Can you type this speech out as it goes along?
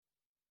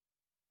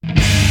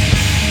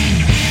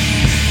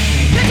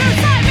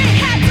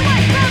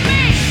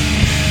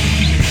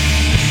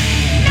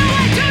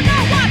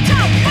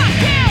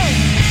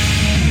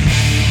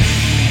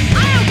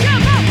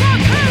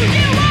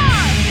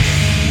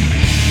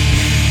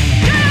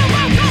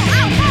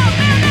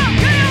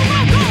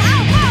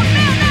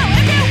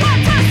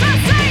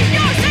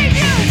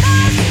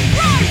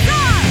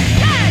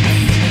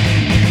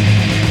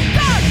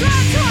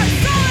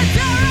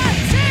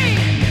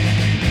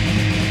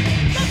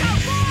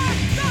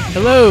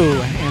Hello,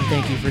 and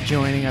thank you for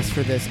joining us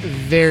for this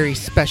very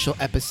special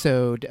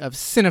episode of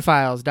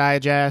Cinephiles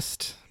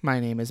Digest. My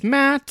name is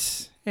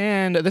Matt,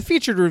 and the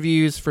featured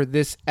reviews for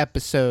this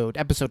episode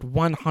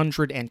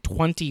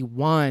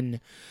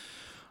 121.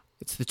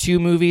 It's the two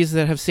movies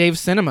that have saved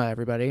cinema,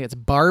 everybody. It's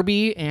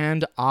Barbie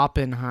and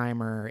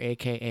Oppenheimer,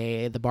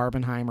 aka the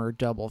Barbenheimer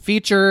double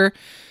feature.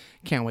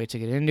 Can't wait to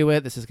get into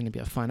it. This is going to be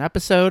a fun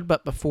episode,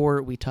 but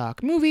before we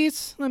talk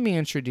movies, let me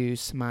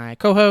introduce my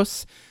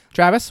co-hosts.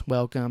 Travis,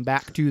 welcome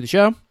back to the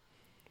show.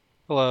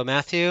 Hello,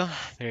 Matthew.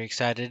 Very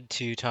excited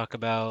to talk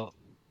about,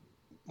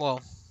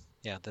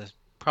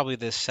 probably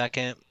the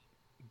second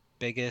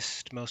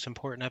biggest, most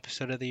important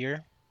episode of the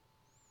year.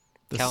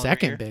 The Calendar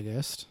second year.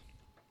 biggest.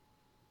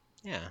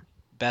 Yeah,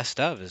 best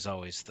of is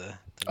always the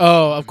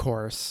Oh, main of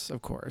one.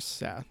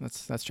 course. Yeah,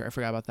 that's true. I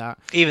forgot about that.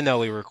 Even though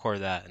we record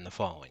that in the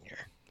following year.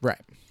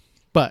 Right.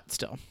 But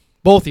still,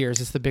 both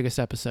years is the biggest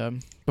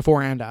episode,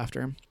 before and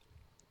after.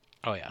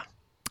 Oh, yeah.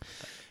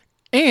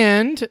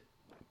 And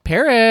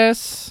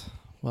Paris,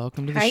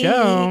 welcome to the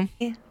show.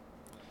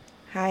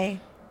 Hi.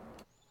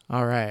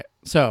 All right.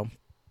 So,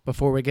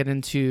 before we get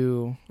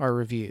into our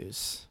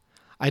reviews,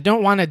 I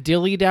don't want to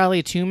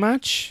dilly-dally too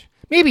much.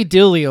 Maybe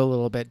dilly a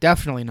little bit.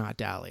 Definitely not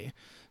dally.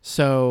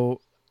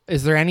 So,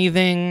 is there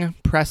anything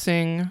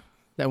pressing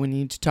that we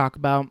need to talk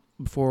about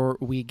before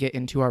we get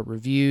into our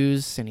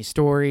reviews? Any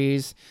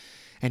stories?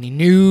 Any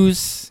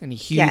news? Any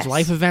huge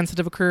life events that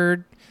have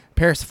occurred?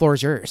 Paris, the floor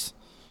is yours.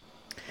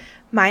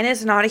 Mine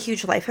is not a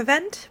huge life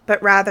event,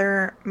 but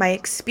rather my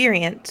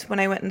experience when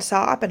I went and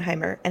saw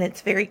Oppenheimer, and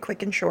it's very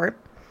quick and short.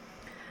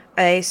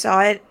 I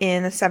saw it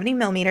in a 70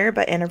 millimeter,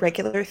 but in a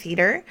regular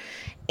theater,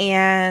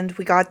 and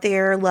we got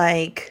there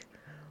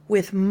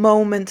with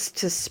moments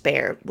to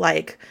spare.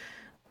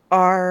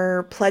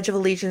 Our Pledge of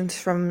Allegiance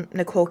from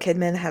Nicole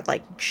Kidman had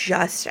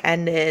just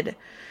ended.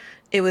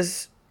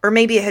 Or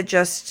maybe it had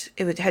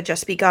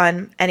just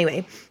begun.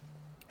 Anyway,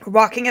 we're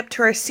walking up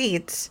to our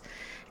seats.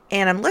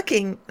 And I'm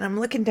looking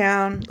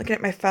down, looking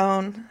at my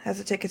phone, has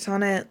the tickets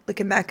on it,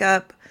 looking back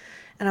up,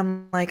 and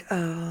I'm like,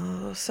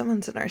 oh,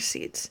 someone's in our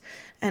seats.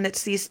 And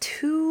it's this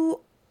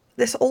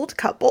old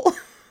couple.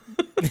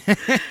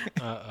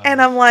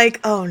 And I'm like,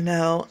 oh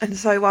no. And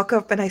so I walk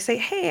up and I say,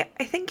 hey,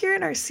 I think you're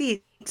in our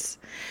seats.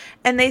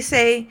 And they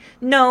say,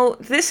 no,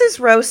 this is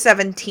row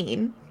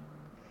 17.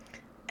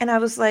 And I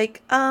was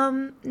like,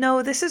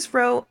 no, this is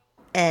row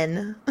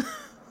N.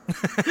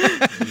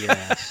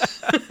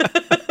 Yes.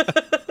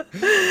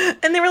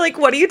 And they were like,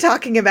 what are you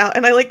talking about?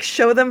 And I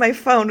show them my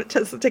phone, which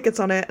has the tickets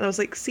on it. And I was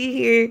like, see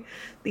here,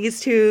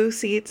 these two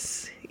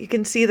seats. You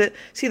can see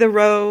the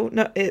row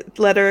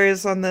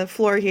letters on the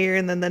floor here,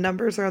 and then the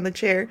numbers are on the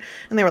chair.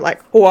 And they were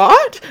like,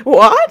 what?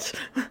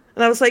 And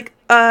I was like,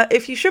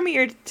 if you show me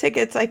your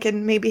tickets, I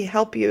can maybe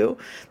help you.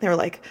 They were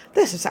like,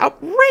 this is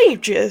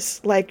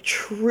outrageous.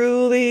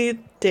 Truly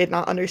did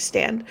not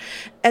understand.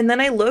 And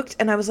then I looked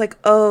and I was like,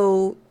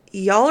 oh,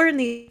 y'all are in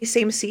the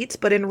same seats,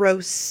 but in row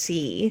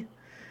C.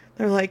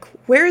 They're like,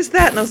 where is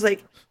that? And I was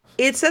like,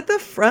 it's at the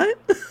front.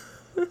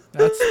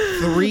 That's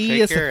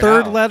 3. It's the Figure it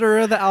third out. letter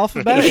of the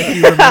alphabet, if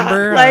you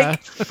remember.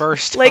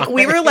 First we time. were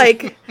we were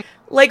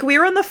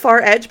on the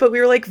far edge, but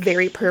we were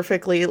very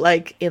perfectly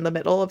in the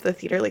middle of the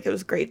theater. It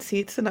was great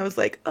seats. And I was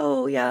like,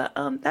 oh yeah,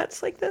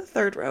 that's the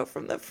third row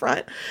from the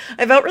front.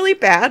 I felt really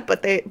bad,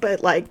 but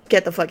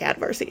get the fuck out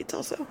of our seats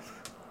also.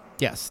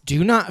 Yes,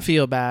 do not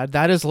feel bad.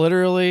 That is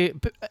literally...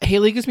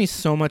 Haley gives me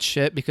so much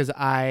shit because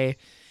I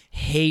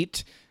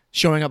hate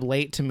showing up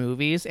late to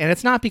movies. And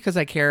it's not because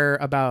I care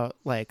about,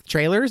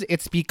 trailers.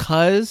 It's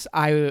because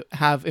I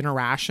have an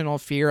irrational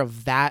fear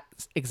of that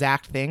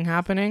exact thing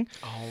happening.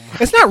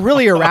 It's not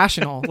really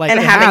irrational. And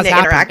having to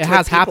interact It with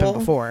has happened people.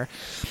 before.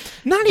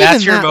 Not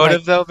That's even your that,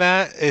 motive, though,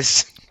 Matt,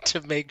 is to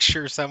make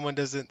sure someone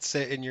doesn't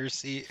sit in your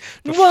seat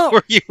before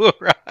Well, you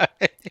arrive.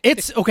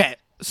 It's okay.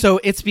 So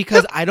it's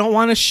because I don't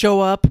want to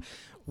show up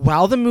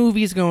while the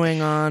movie's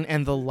going on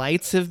and the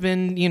lights have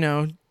been,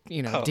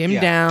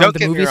 dimmed down, Don't the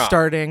get me movie's wrong.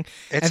 starting,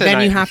 It's and a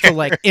then you have to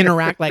nightmare.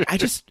 interact.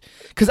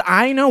 Because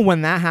I know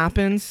when that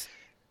happens,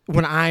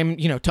 when I'm,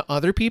 to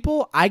other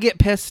people, I get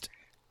pissed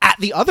at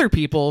the other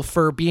people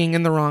for being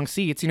in the wrong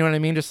seats. You know what I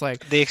mean? Just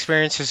The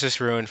experience is just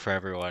ruined for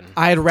everyone.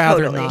 I'd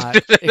rather Totally. not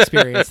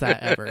experience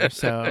that ever.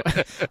 So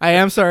I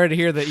am sorry to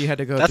hear that you had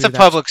to go That's through a that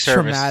public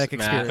service, traumatic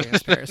Matt.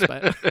 experience, Paris.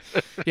 But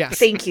yes.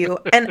 Thank you.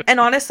 And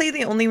honestly,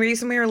 the only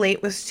reason we were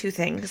late was two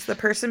things. The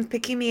person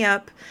picking me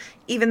up,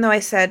 even though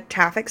I said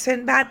traffic's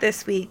been bad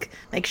this week,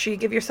 make sure you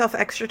give yourself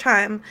extra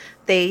time,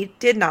 they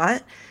did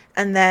not.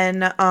 And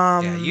then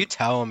Yeah, you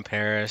tell them,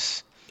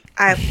 Paris.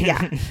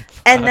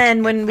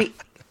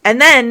 And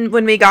then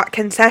when we got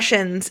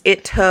concessions,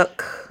 it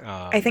took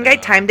I think I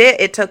timed it.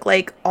 It took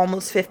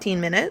almost 15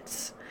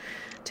 minutes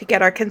to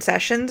get our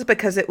concessions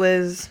because it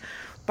was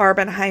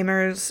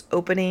Barbenheimer's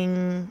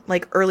opening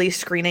early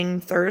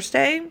screening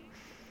Thursday.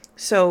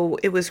 So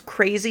it was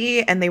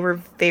crazy and they were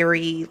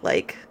very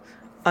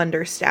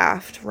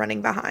understaffed,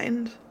 running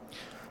behind.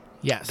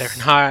 Yes.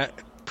 They're not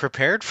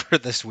prepared for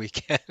this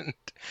weekend.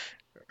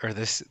 or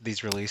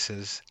these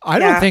releases. I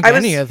don't Yeah, think I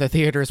any was- of the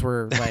theaters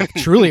were like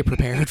truly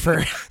prepared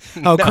for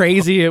how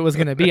crazy it was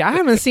going to be. I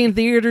haven't seen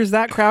theaters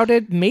that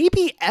crowded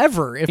maybe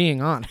ever, if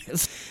being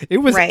honest. It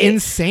was Right.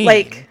 insane.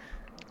 Like,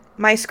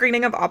 my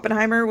screening of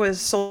Oppenheimer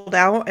was sold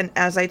out, and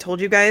as I told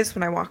you guys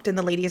when I walked in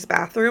the ladies'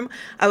 bathroom,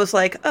 I was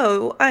like,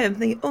 oh, I am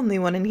the only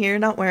one in here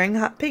not wearing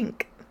hot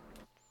pink.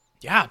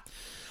 Yeah.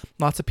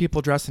 Lots of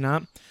people dressing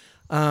up.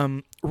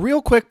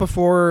 Real quick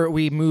before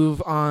we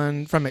move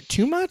on from it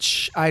too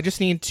much, I just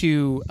need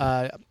to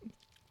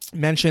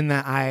mention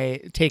that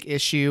I take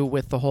issue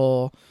with the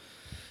whole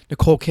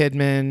Nicole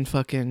Kidman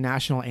fucking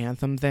national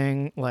anthem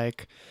thing.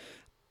 Like,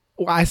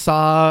 I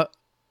saw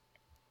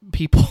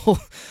people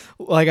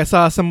like I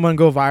saw someone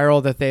go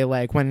viral that they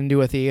like went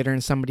into a theater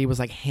and somebody was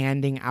like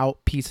handing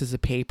out pieces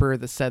of paper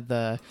that said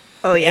the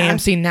Oh, yeah?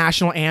 AMC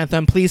national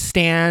anthem, please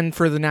stand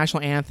for the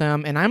national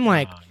anthem, and I'm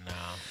like, Oh, no.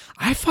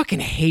 I fucking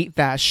hate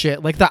that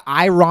shit. Like, the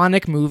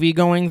ironic movie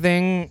going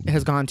thing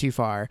has gone too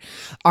far.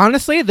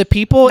 Honestly, the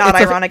people Not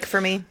it's ironic for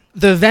me.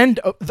 the Venn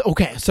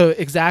okay, so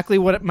exactly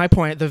what my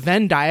point, the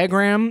Venn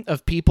diagram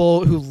of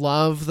people who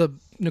love the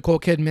Nicole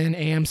Kidman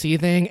AMC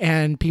thing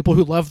and people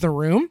who love The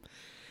Room,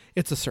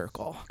 it's a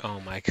circle.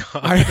 Oh my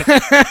God.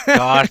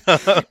 God.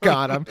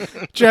 Got him.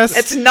 Just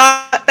That's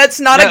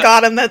not a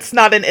got him. That's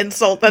not an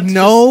insult. That's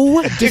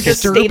no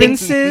just stating-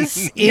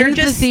 disturbances in you're the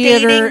just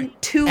theater stating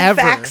two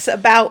ever. facts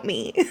about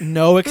me.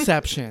 No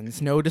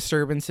exceptions, no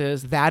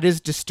disturbances. That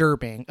is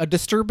disturbing. A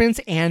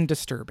disturbance and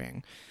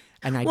disturbing.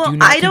 And I Well, do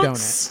not I condone don't it.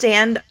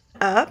 stand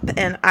up,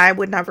 and I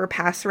would never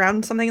pass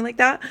around something like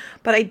that,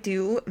 but I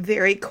do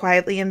very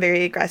quietly and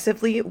very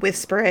aggressively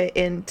whisper it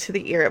into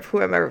the ear of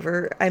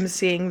whoever I'm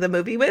seeing the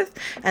movie with,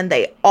 and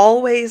they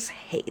always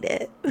hate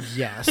it.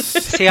 Yes.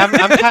 See, I'm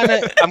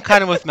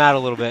kind of with Matt a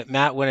little bit.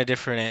 Matt went a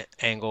different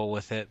angle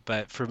with it,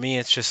 but for me,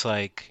 it's just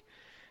like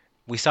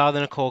we saw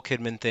the Nicole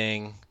Kidman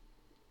thing,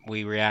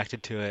 we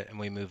reacted to it, and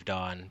we moved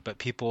on. But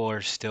people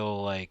are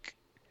still like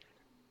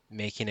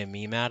making a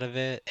meme out of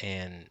it,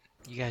 and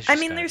you guys. I Just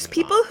mean, gotta there's move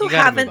people on. who You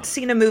gotta move haven't on.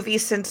 seen a movie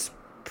since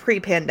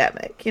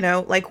pre-pandemic, you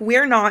know? Like,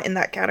 we're not in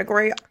that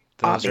category, Those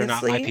obviously. are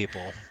not my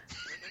people.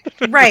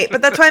 Right,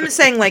 but that's why I'm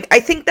saying, like, I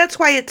think that's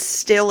why it's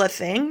still a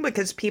thing,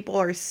 because people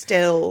are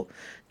still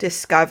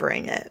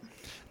discovering it.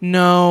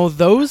 No,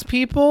 those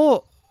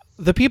people,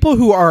 the people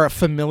who are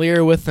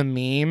familiar with the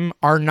meme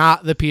are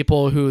not the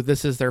people who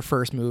this is their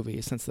first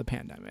movie since the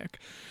pandemic.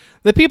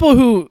 The people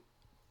who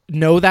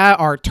know that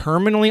are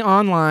terminally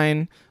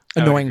online, I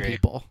would annoying agree.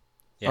 people.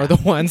 Yeah. Are the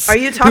ones Are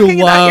you who talking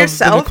about love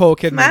yourself, the Nicole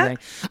Kidman Matt? thing.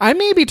 I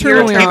may be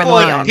You're terminally terminally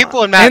online, online.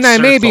 People in Matt's and I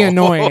may be circle.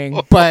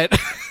 annoying, but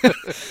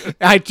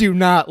I do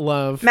not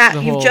love Matt,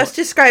 the you've whole- just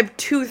described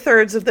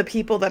 2/3 of the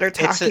people that are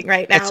talking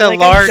right now. It's a Like,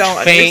 I large,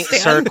 don't faint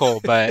understand.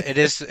 circle, but it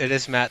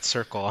is Matt's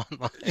circle.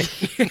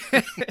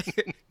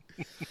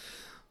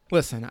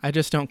 Listen, I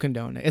just don't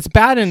condone it. It's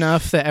bad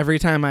enough that every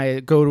time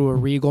I go to a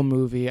Regal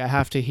movie, I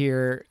have to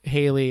hear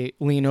Haley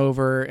lean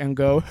over and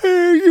go,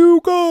 "Hey, you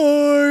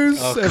guys!"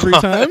 Oh, every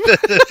God. time.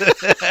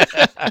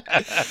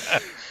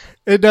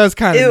 It does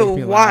kind of Ew, make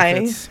me laugh.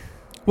 why?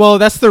 Well,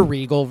 that's the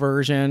Regal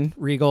version.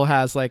 Regal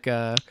has like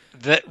a.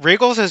 The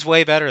Regals is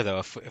way better though.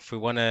 If we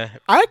want to,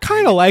 I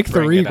kind of like the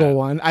Bring it Regal up.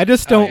 one. I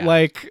just Oh, don't yeah.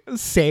 like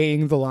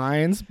saying the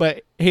lines.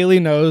 But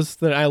Haley knows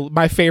that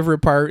my favorite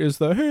part is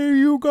the "Hey,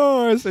 you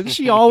guys," and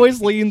she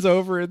always leans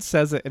over and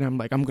says it, and I'm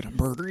like, "I'm gonna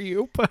murder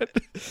you." But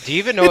do you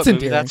even know It's what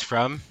movie endearing. that's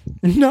from?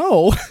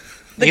 no.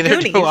 The Neither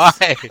Goonies. do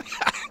I.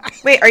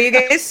 Wait, are you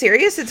guys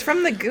serious? It's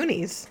from the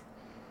Goonies.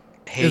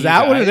 Hey, Is you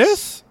that what it guys.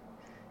 is?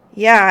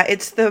 Yeah,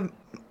 it's the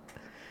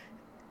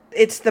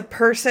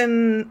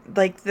person,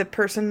 like the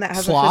person that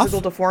has Sloth? a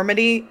physical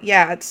deformity.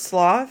 Yeah, it's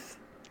Sloth.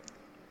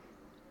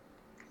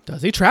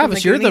 Does he?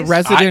 Travis, the you're the Goonies?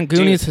 resident Dude.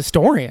 Goonies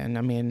historian.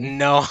 I mean,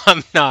 No,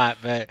 I'm not.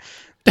 But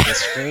the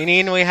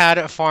screening we had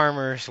at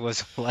Farmers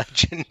was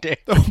legendary.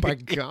 oh my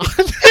god.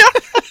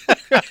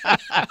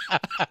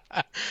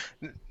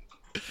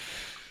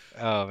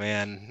 Oh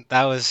man,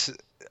 that was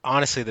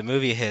honestly the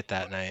movie hit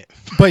that night.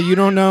 But you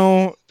don't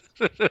know.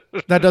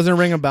 That doesn't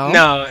ring a bell?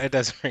 No, it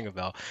doesn't ring a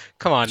bell.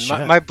 Come on,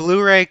 Shit. my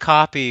Blu-ray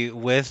copy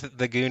with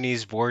the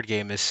Goonies board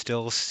game is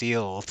still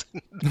sealed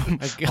Oh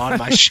my god. on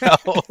my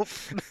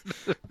shelf.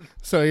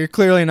 So you're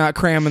clearly not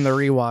cramming the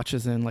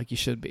rewatches in like you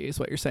should be, is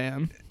what you're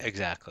saying.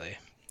 Exactly.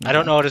 I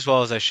don't know it as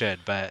well as I should,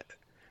 but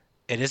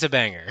it is a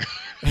banger.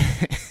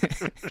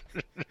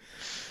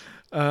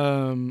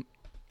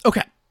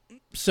 Okay.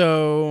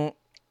 So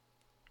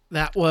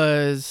that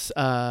was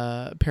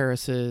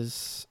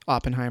Paris's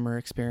Oppenheimer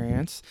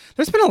experience.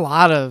 There's been a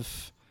lot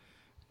of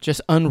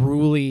just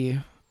unruly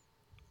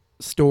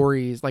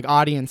stories, like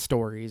audience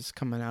stories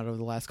coming out over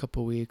the last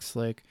couple of weeks,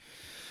 like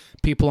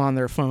people on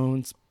their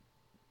phones,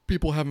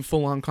 people having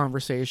full-on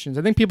conversations.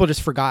 I think people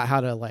just forgot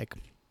how to like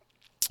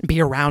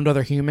be around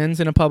other humans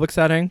in a public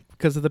setting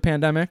because of the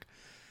pandemic.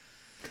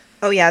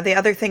 Oh yeah, the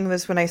other thing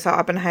was when I saw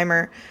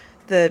Oppenheimer,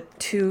 the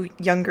two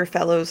younger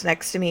fellows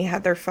next to me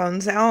had their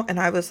phones out, and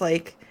I was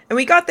like, And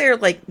we got there,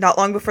 like, not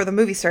long before the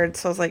movie started,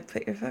 so I was like,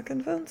 put your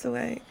fucking phones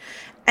away.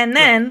 And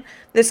then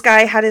this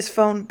guy had his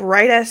phone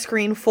bright ass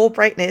screen, full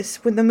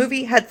brightness, when the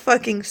movie had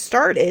fucking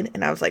started.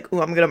 And I was like, ooh,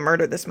 I'm going to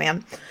murder this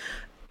man.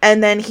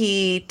 And then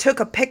he took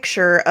a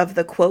picture of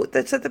the quote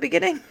that's at the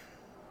beginning.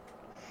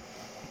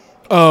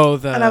 Oh,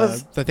 And I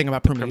was, the thing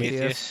about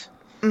Prometheus.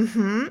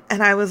 and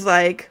I was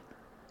like,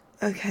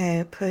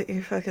 okay, put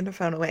your fucking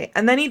phone away.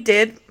 And then he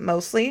did,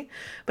 mostly,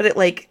 but it,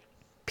 like,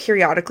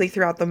 periodically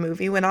throughout the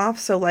movie went off.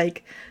 So,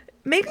 like,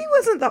 maybe it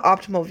wasn't the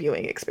optimal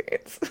viewing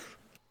experience.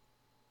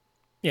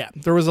 Yeah,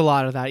 there was a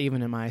lot of that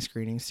even in my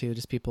screenings too,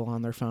 just people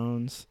on their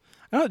phones.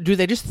 Do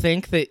they just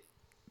think that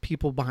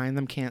people behind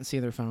them can't see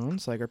their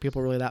phones? Like, are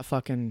people really that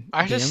fucking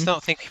I just dim?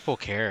 don't think people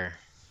care.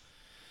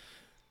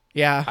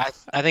 Yeah.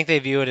 I think they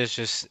view it as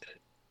just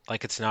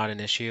like it's not an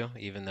issue,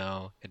 even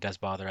though it does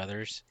bother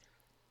others.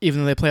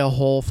 Even though they play a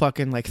whole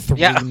fucking like 3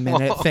 Yeah,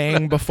 minute well,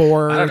 thing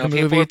before I don't know. the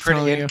People movie are pretty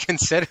telling you,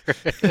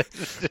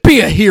 inconsiderate.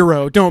 be a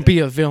hero, don't be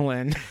a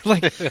villain.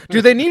 Like,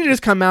 do they need to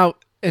just come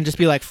out and just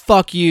be like,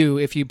 fuck you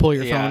if you pull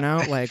your Yeah. phone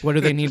out? Like, what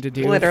do they need to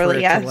do Literally, for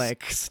it yes. to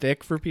like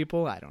stick for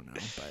people? I don't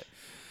know, but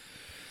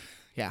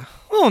yeah,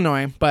 a little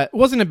annoying, but it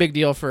wasn't a big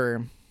deal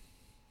for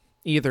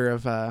either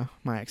of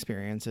my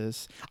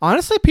experiences.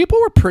 Honestly, people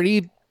were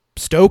pretty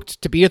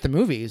stoked to be at the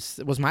movies.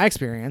 It was my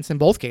experience in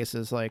both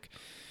cases. Like,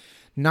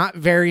 not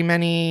very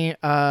many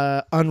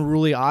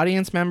unruly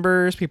audience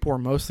members. People were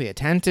mostly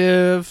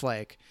attentive.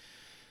 Like,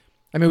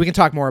 I mean, we can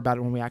talk more about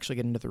it when we actually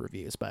get into the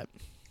reviews, but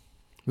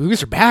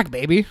movies are back,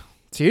 baby.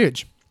 It's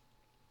huge.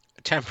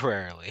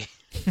 Temporarily.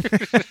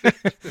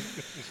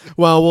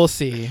 Well, we'll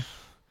see.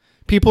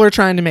 People are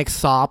trying to make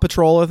Saw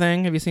Patrol a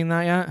thing. Have you seen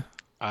that yet?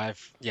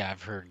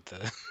 I've heard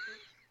the.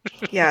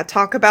 Yeah,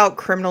 talk about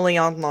criminally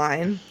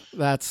online.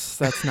 That's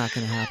not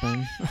going to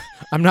happen.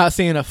 I'm not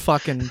seeing a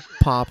fucking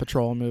Paw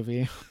Patrol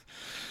movie.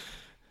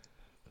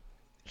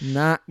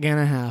 Not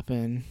gonna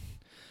happen.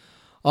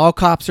 All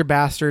cops are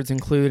bastards,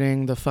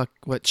 including the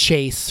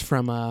Chase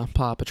from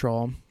Paw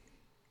Patrol.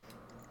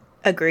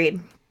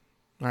 Agreed.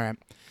 All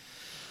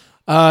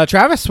right.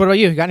 Travis, what about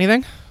you? Got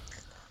anything?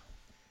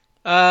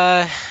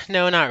 No,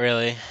 not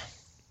really.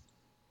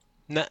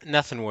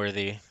 Nothing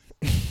worthy.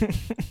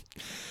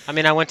 I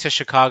mean, I went to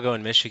Chicago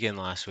and Michigan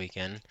last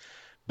weekend,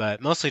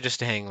 but mostly just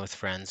to hang with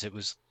friends. It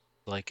was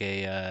like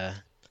a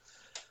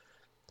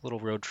little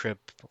road trip,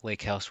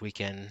 lake house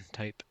weekend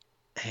type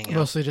hangout.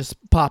 Mostly just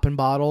popping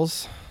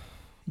bottles.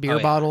 Beer Oh,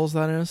 yeah. bottles,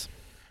 that is.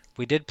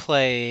 We did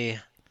play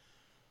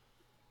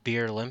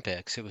Beer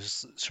Olympics. It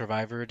was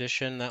Survivor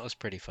Edition. That was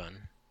pretty fun.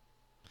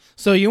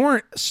 So you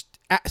weren't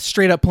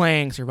straight up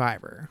playing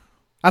Survivor.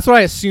 That's what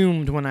I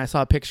assumed when I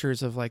saw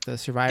pictures of like the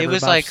Survivor. It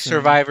was like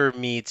Survivor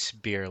meets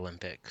Beer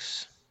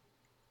Olympics.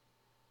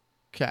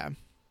 Okay.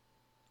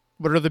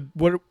 What are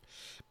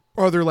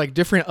there like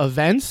different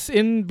events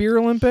in Beer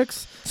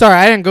Olympics? Sorry,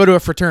 I didn't go to a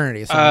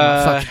fraternity, so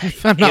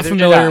I'm not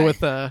familiar with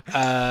the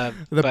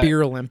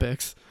Beer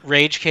Olympics.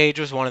 Rage Cage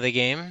was one of the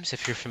games,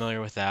 if you're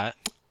familiar with that.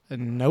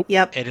 Nope.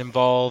 Yep. It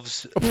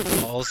involves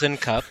balls and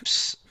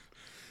cups.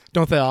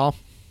 Don't they all?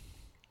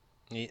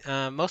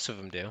 Most of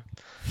them do.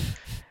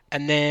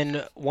 And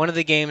then one of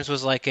the games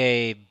was like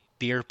a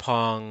beer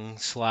pong /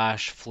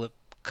 flip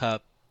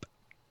cup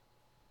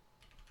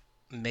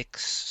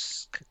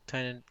mix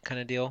kind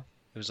of deal.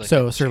 It was like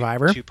so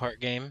Survivor?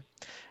 two-part game.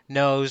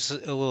 No, it was a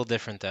little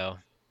different though.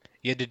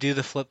 You had to do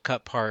the flip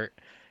cup part,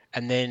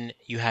 and then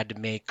you had to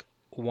make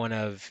one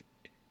of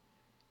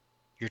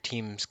your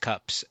team's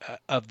cups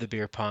of the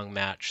beer pong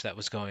match that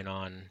was going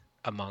on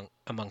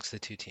amongst the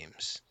two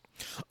teams.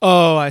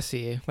 Oh, I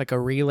see. Like a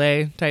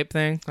relay type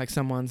thing. Like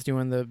someone's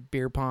doing the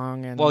beer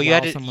pong, and well, you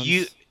had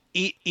to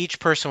each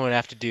person would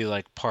have to do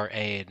like part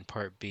A and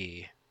part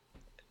B,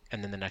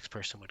 and then the next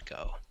person would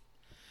go.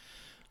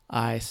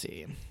 I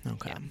see.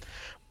 Okay. Yeah.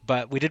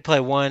 But we did play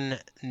one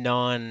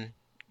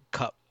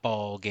non-cup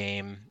ball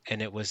game,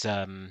 and it was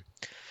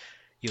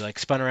you like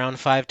spun around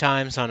 5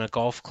 times on a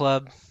golf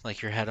club,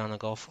 like your head on a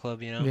golf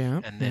club, you know? Yeah.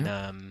 And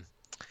then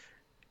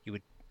you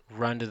would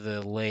run to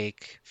the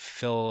lake,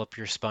 fill up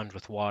your sponge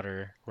with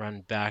water, run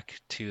back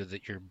to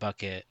your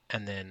bucket,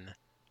 and then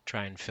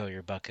try and fill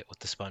your bucket with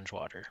the sponge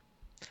water.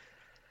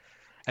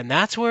 And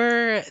that's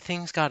where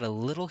things got a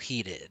little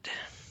heated.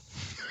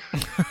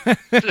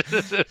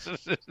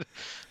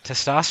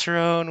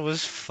 Testosterone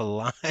was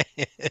flying.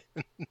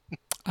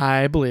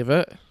 I believe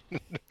it.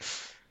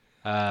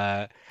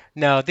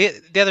 No,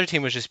 the other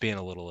team was just being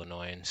a little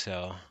annoying,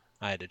 so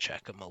I had to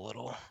check them a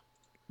little.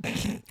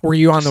 Were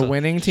you on the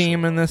winning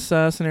team in this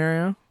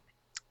scenario?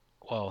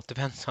 Well, it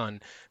depends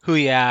on who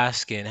you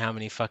ask and how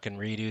many fucking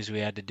redos we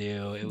had to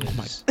do. It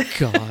was. Oh my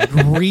god,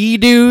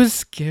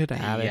 redos! Get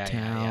out of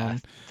town. Yeah.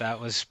 That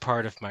was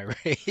part of my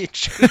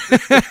rage.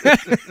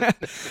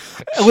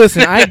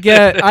 Listen, I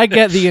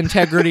get the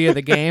integrity of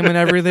the game and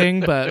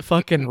everything, but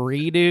fucking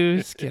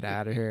redos, get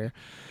out of here.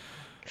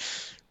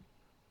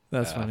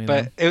 That's funny.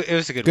 But it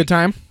was a good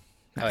time.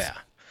 Nice. Oh yeah,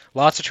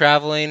 lots of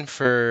traveling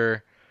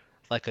for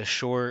like a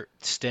short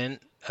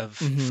stint of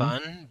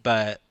fun,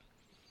 but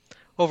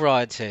overall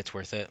I'd say it's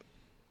worth it.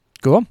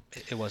 Cool.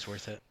 It was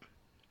worth it.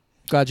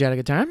 Glad you had a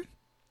good time.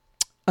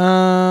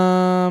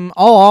 All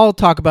I'll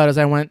talk about is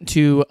I went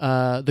to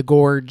the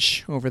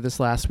Gorge over this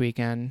last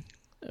weekend,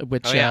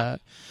 which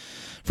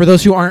for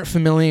those who aren't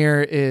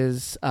familiar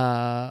is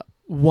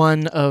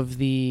one of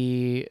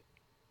the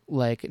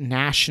like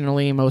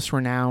nationally most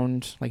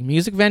renowned like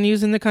music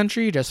venues in the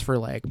country, just for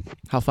like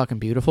how fucking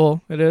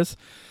beautiful it is.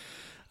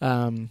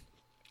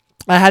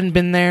 I hadn't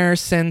been there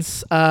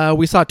since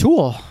we saw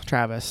Tool,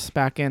 Travis,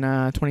 back in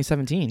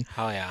 2017.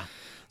 Oh yeah,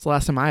 it's the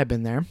last time I had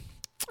been there.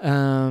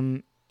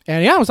 And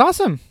yeah, it was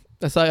awesome.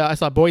 I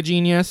saw Boy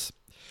Genius,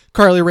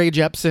 Carly Rae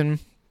Jepsen,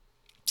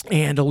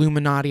 and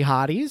Illuminati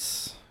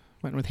Hotties.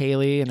 Went with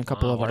Haley and a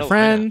couple of our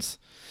friends.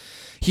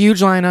 Lineup.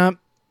 Huge lineup,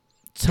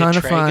 ton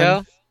of fun.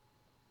 Go?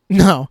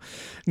 No.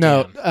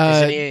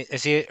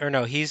 Is he? Or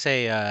no, he's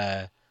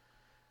a.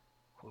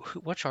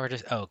 Which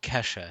artist? Oh,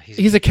 Kesha.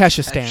 He's a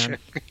Kesha stan.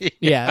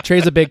 Yeah,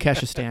 Trey's a big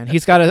Kesha stan.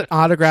 He's got an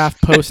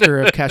autographed poster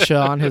of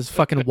Kesha on his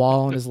fucking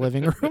wall in his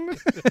living room.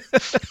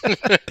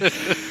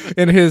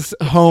 In his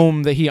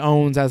home that he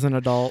owns as an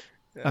adult.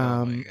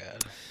 Oh my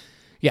god.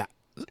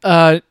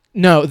 Yeah.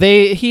 No,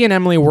 he and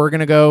Emily were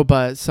gonna go,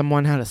 but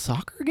someone had a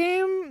soccer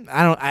game.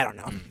 I don't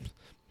know.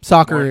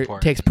 Soccer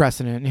takes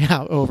precedent,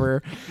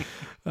 over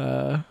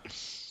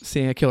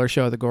seeing a killer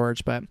show at the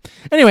Gorge. But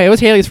anyway, it was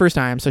Haley's first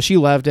time, so she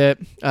loved it.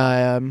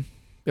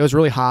 It was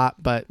really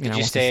hot, but did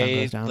you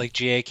stay like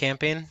GA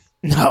camping?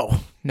 No,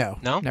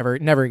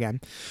 never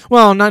again.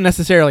 Well, not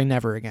necessarily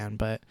never again,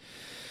 but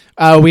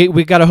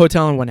we got a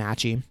hotel in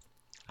Wenatchee,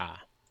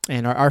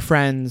 and our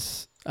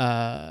friends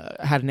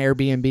had an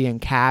Airbnb in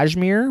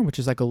Kashmir, which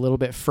is like a little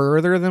bit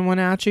further than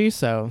Wenatchee,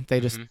 so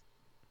they just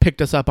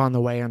picked us up on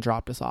the way and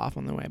dropped us off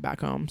on the way back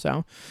home.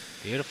 So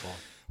beautiful.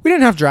 We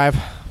didn't have to drive,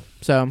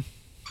 so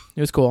it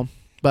was cool.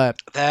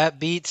 But that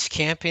beats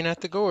camping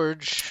at the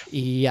Gorge.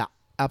 Yeah,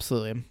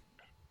 absolutely.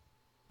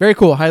 Very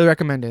cool. Highly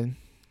recommended.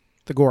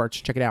 The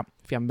Gorge. Check it out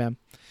if you haven't been.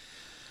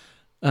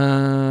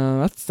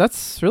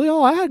 That's really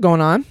all I had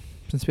going on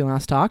since we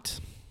last talked.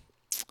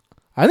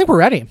 I think we're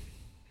ready.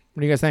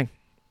 What do you guys think?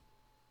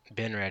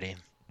 Been ready.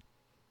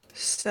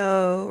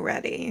 So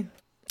ready.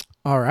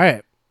 All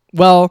right.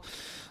 Well,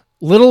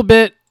 little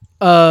bit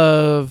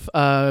of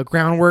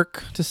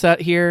groundwork to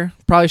set here.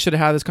 Probably should have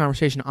had this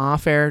conversation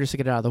off air just to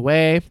get it out of the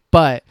way.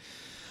 But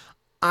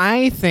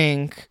I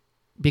think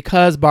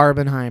because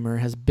Barbenheimer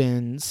has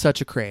been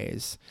such a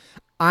craze,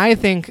 I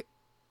think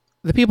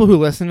the people who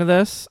listen to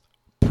this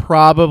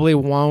probably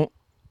won't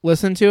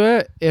listen to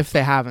it if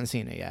they haven't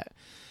seen it yet.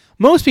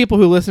 Most people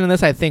who listen to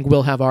this, I think,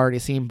 will have already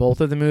seen both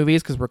of the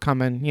movies because we're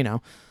coming,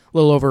 a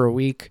little over a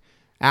week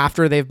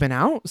after they've been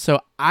out.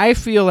 So I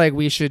feel like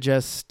we should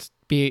just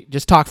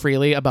talk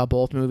freely about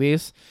both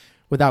movies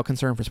without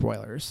concern for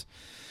spoilers.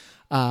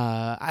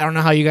 I don't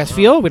know how you guys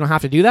feel. We don't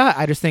have to do that.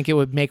 I just think it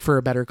would make for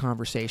a better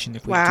conversation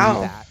if we do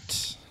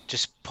that.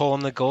 Just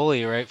pulling the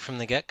goalie right from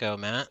the get-go,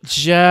 Matt.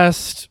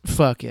 Just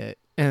fuck it.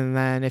 And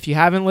then if you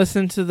haven't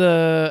listened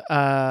to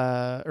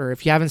or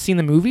if you haven't seen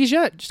the movies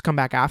yet, just come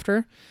back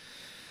after.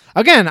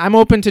 Again, I'm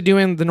open to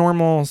doing the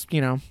normal,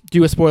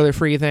 do a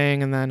spoiler-free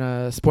thing and then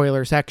a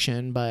spoiler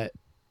section, but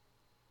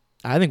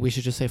I think we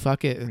should just say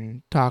fuck it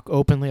and talk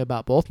openly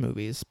about both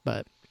movies.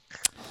 But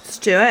let's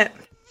do it.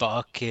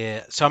 Fuck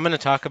it. So I'm going to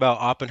talk about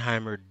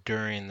Oppenheimer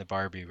during the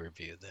Barbie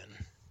review then.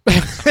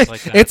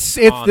 Like it's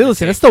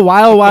the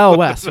wild, wild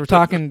west.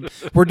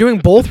 We're doing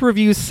both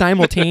reviews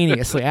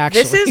simultaneously,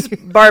 actually. This is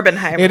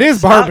Barbenheimer. It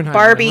is Barbenheimer.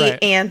 Barbie right.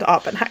 And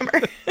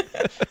Oppenheimer.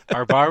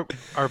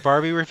 Our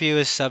Barbie review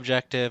is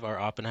subjective. Our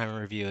Oppenheimer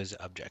review is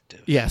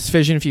objective. Yes,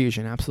 fission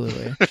fusion,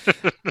 absolutely.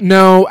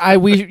 No,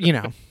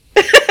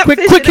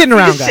 quick kidding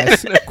around,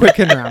 guys. Quick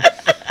kidding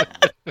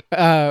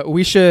around.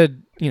 We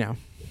should,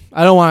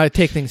 I don't want to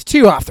take things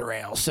too off the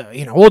rails, so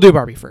we'll do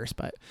Barbie first.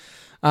 But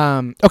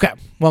okay,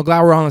 well,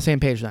 glad we're all on the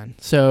same page then.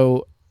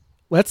 So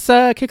let's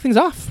kick things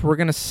off. We're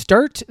gonna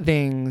start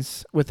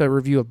things with a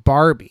review of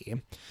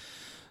Barbie.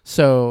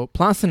 So,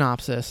 plot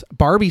synopsis: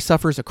 Barbie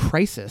suffers a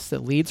crisis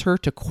that leads her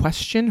to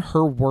question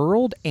her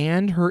world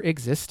and her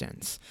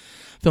existence.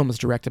 Film is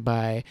directed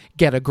by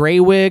Greta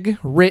Gerwig,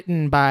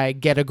 written by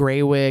Greta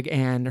Gerwig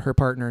and her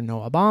partner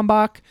Noah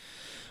Baumbach.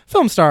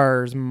 Film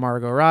stars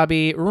Margot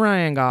Robbie,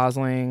 Ryan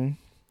Gosling,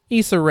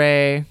 Issa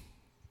Rae,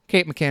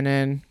 Kate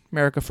McKinnon,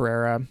 America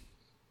Ferrera.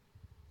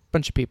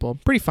 Bunch of people.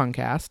 Pretty fun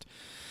cast.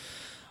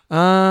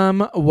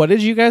 What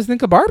did you guys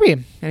think of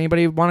Barbie?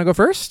 Anybody want to go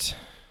first?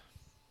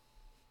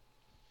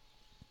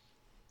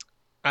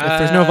 If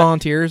there's no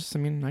volunteers, I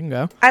can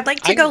go. I'd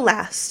like to go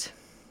last.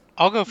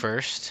 I'll go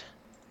first.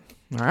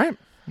 All right.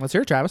 Let's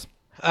hear it, Travis.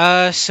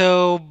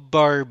 So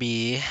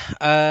Barbie.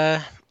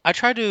 I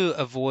tried to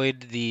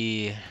avoid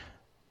the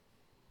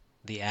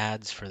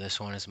ads for this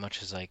one as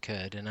much as I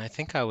could, and I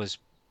think I was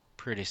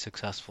pretty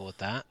successful with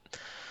that.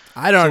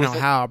 I don't know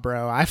how,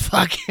 bro. I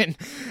fucking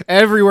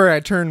everywhere I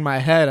turned my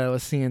head, I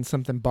was seeing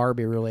something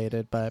Barbie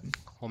related. But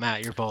well,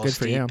 Matt, you're balls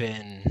deep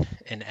in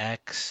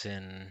X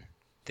and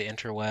the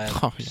interwebs.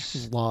 Oh,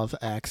 yeah. Love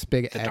X,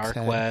 big the X dark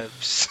head.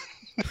 webs.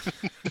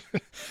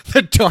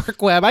 The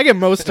dark web. I get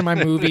most of my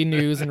movie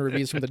news and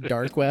reviews from the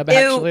dark web,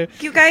 actually. Ew,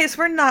 you guys,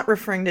 we're not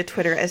referring to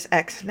Twitter as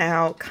X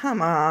now.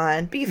 Come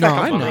on. Be No,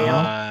 fucking I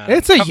know. real.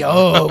 It's a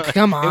joke.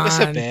 Come on. It was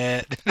a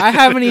bit. I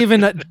haven't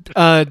even done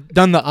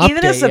the update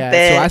Even as a yet,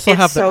 bit, so I still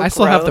have it's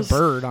so the gross.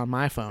 bird on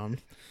my phone.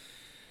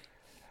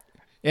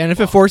 And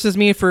if it forces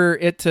me for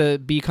it to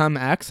become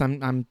X,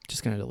 I'm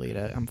just gonna delete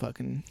it. I'm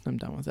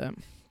done with it.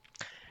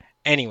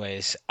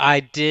 Anyways, I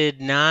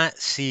did not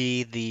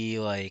see the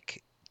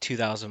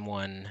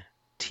 2001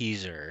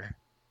 teaser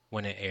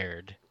when it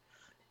aired,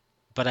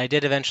 but I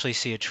did eventually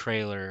see a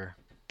trailer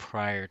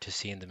prior to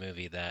seeing the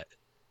movie that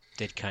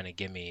did kind of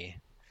give me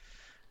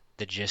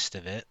the gist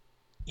of it.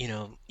 You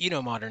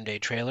know modern day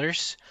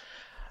trailers.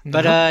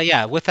 But No?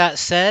 yeah, with that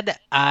said,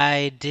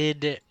 I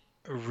did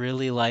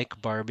really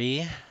like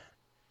Barbie.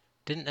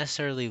 Didn't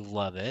necessarily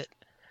love it.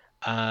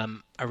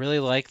 I really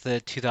like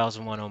the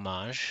 2001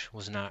 homage.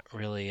 Was not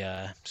really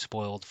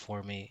spoiled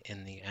for me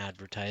in the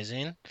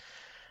advertising.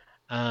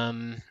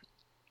 Um,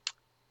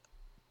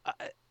 I,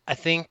 I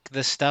think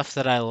the stuff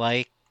that I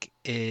like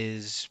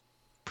is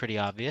pretty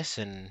obvious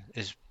and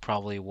is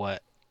probably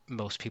what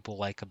most people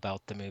like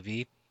about the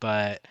movie.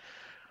 But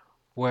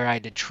where I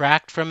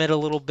detract from it a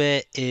little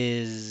bit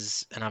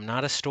is, and I'm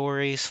not a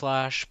story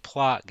slash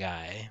plot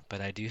guy,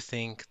 but I do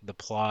think the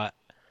plot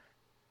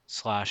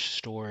slash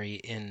story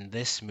in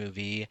this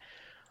movie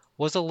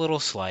was a little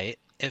slight.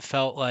 It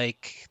felt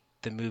like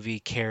the movie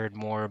cared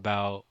more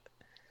about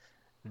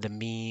the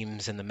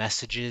memes and the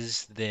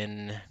messages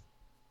than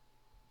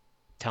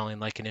telling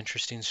like an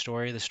interesting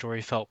story. The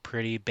story felt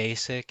pretty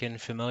basic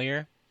and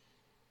familiar.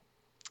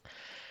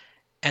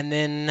 And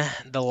then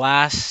the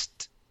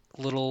last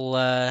little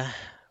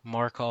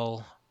mark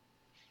I'll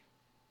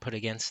put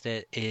against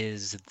it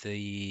is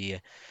the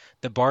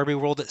Barbie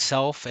world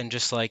itself and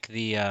just like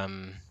the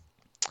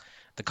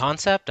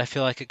concept. I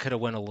feel like it could have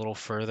went a little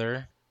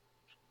further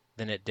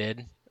than it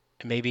did.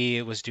 Maybe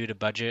it was due to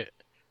budget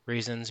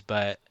reasons,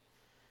 but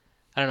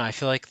I don't know. I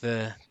feel like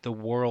the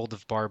world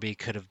of Barbie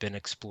could have been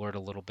explored a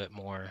little bit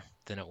more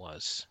than it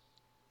was.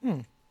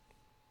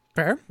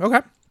 Fair. Okay.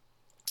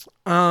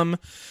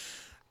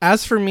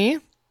 As for me,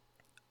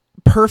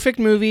 perfect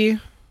movie.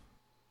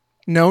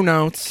 No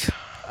notes.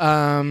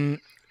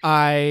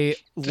 I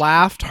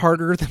laughed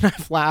harder than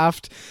I've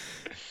laughed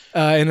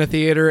in a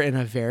theater in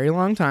a very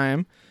long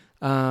time.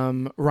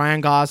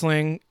 Ryan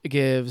Gosling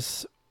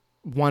gives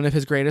one of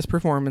his greatest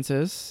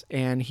performances,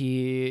 and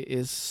he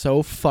is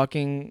so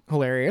fucking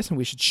hilarious, and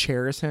we should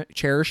cherish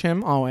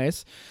him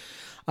always.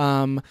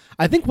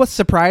 I think what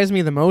surprised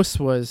me the most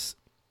was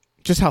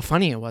just how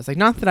funny it was. Like,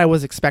 not that I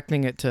was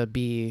expecting it to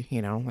be,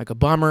 like a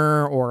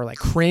bummer or like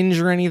cringe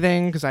or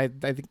anything, because I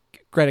think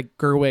Greta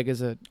Gerwig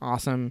is an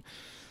awesome,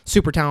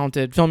 super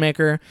talented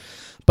filmmaker,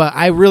 but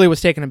I really was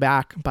taken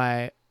aback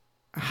by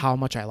how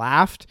much I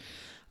laughed.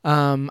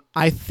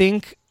 I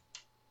think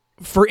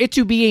for it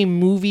to be a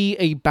movie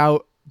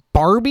about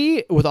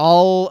Barbie with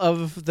all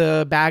of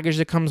the baggage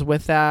that comes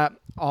with that,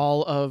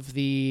 all of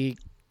the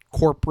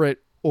corporate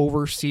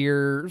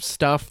overseer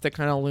stuff that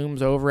kind of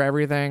looms over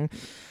everything,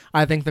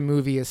 I think the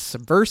movie is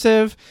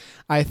subversive.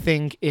 I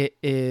think it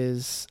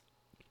is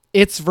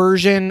its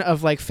version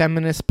of like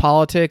feminist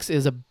politics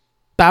is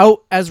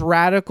about as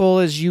radical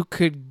as you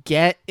could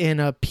get in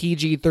a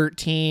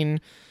PG-13,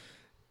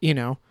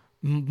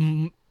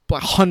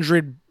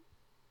 100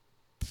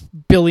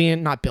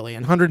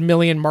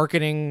 million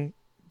marketing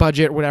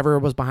budget, whatever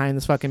was behind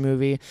this fucking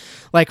movie.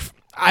 Like,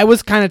 I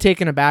was kind of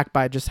taken aback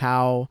by just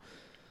how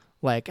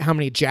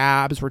many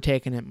jabs were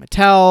taken at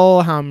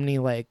Mattel, how many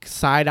like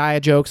side eye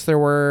jokes there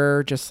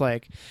were. Just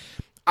like,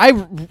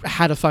 I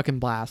had a fucking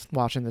blast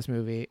watching this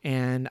movie,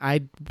 and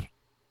I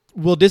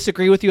will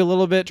disagree with you a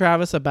little bit,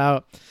 Travis,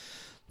 about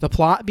the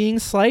plot being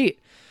slight.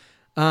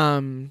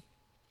 The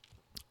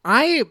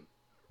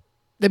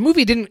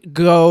movie didn't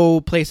go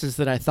places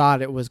that I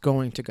thought it was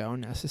going to go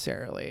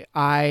necessarily.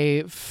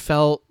 I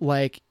felt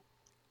like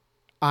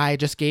I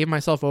just gave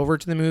myself over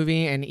to the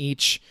movie, and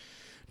each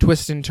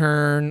twist and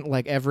turn,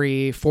 like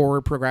every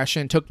forward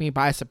progression, took me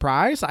by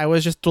surprise. I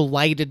was just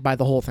delighted by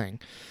the whole thing,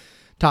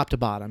 top to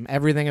bottom.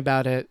 Everything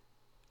about it,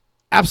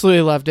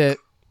 absolutely loved it.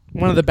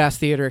 One of the best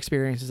theater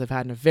experiences I've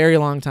had in a very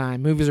long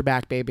time. Movies are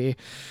back, baby.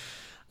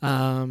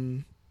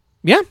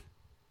 Yeah.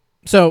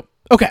 So,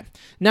 okay.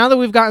 Now that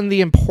we've gotten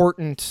the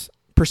important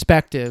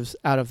perspectives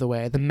out of the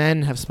way, the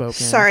men have spoken.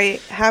 Sorry,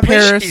 have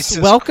Paris, Jesus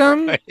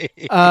welcome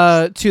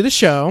Christ. to the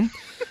show.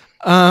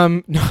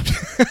 No.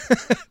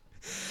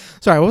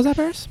 Sorry, what was that,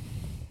 Paris?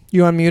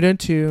 You unmuted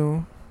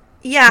to...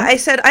 Yeah, I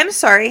said, I'm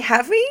sorry.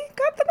 Have we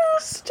got the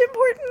most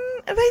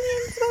important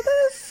opinions about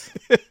this?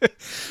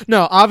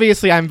 No,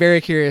 obviously, I'm very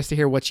curious to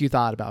hear what you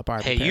thought about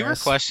Barbie. Hey, you Paris.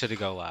 requested to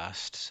go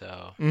last,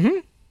 so.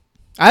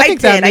 I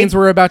think that did. means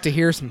we're about to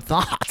hear some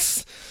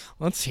thoughts.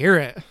 Let's hear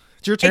it.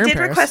 It's your turn, I did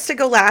Paris. request to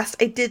go last.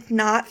 I did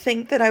not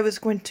think that I was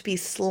going to be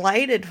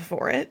slighted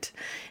for it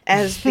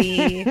as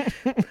the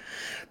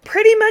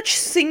pretty much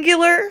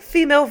singular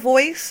female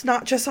voice,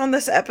 not just on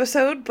this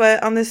episode,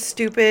 but on this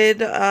stupid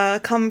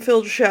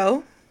cum-filled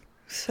show.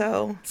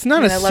 So It's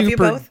not I love you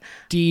super both.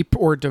 deep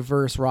or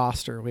diverse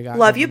roster we got.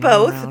 Love you going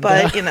on both, around,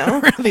 but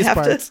around I these have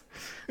parts.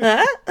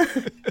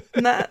 to.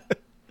 Not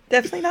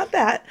definitely not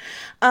that.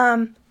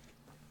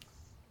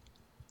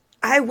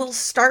 I will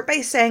start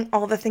by saying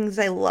all the things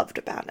I loved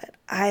about it.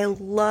 I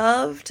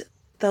loved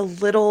the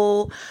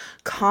little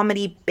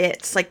comedy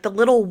bits, like the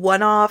little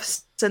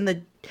one-offs and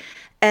the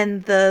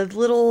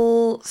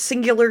little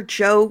singular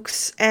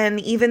jokes and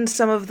even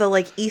some of the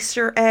like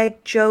Easter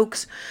egg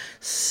jokes.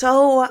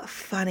 So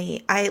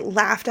funny. I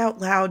laughed out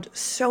loud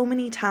so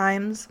many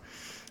times.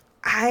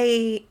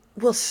 I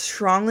will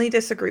strongly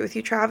disagree with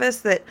you, Travis,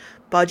 that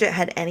budget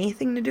had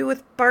anything to do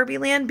with Barbie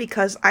Land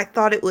because I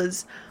thought it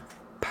was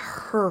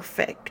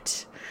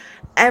perfect.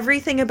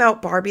 Everything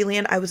about Barbie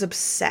Land I was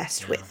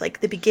obsessed with. Like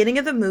the beginning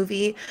of the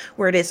movie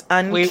where it is We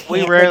uncanny,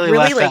 like rarely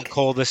really left that like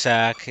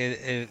cul-de-sac.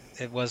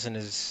 It wasn't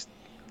as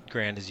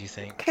grand as you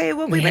think. okay,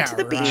 well we went Yeah, to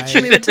the beach and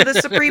right. we went to the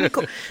Supreme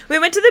Court. We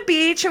went to the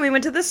beach and we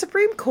went to the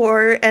Supreme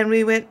Court and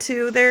we went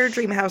to their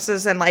dream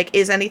houses and like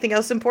is anything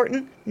else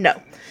important?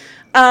 No.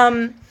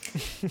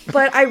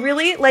 But I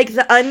really like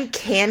the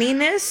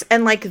uncanniness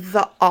and like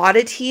the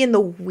oddity and the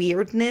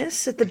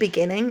weirdness at the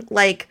beginning,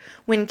 like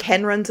when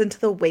Ken runs into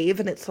the wave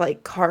and it's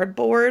like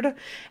cardboard,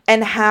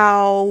 and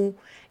how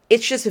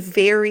it's just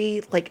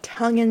very like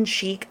tongue in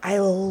cheek. I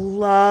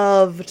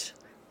loved,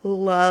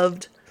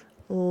 loved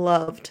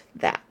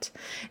that.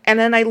 And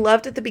then I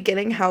loved at the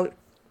beginning how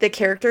the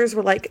characters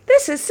were like,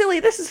 this is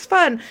silly, this is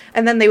fun.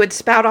 And then they would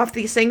spout off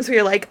these things where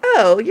you're like,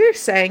 oh, you're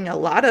saying a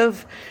lot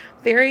of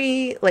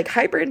very like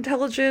hyper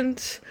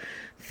intelligent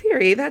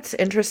theory. That's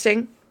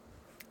interesting.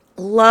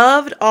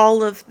 Loved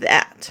all of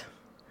that.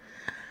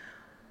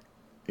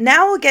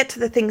 Now we'll get to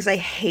the things I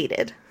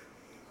hated.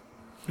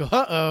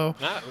 Uh-oh.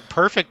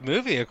 Perfect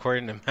movie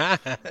according to Matt.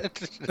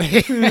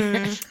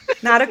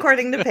 Not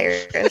according to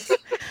Paris.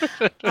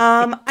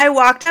 I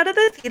walked out of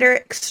the theater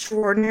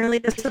extraordinarily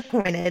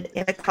disappointed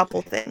in a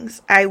couple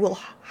things. I will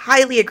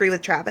highly agree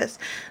with Travis.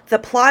 The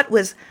plot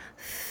was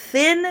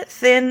thin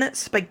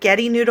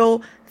spaghetti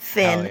noodle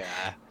thin. Oh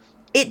yeah.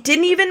 It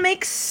didn't even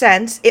make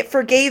sense. It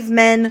forgave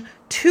men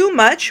too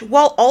much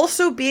while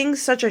also being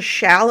such a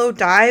shallow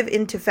dive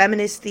into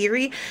feminist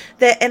theory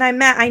that, and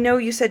I know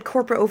you said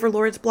corporate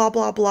overlords, blah,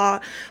 blah, blah,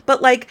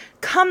 but like,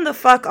 come the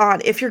fuck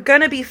on. If you're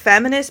gonna be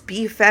feminist,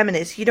 be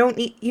feminist. You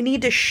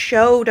need to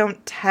show,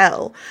 don't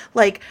tell.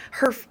 Like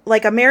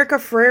like America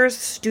Ferrer's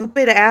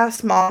stupid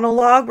ass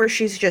monologue where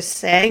she's just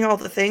saying all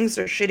the things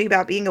that are shitty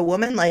about being a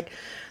woman, like,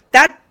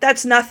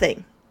 that's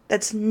nothing.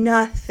 That's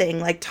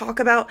nothing. Like, talk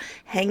about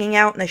hanging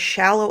out in the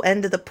shallow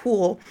end of the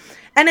pool.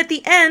 And at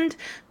the end,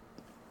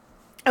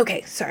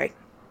 okay, sorry.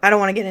 I don't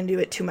want to get into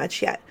it too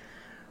much yet.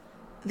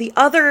 The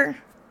other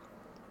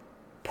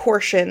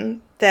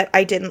portion that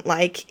I didn't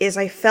like is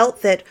I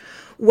felt that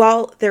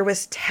while there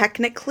was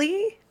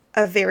technically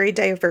a very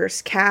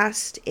diverse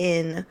cast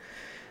in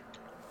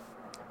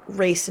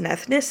race and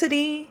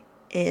ethnicity,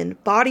 in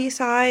body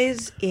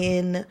size,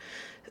 in,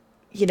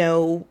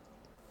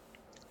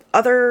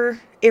 other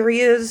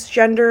areas,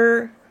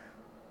 gender,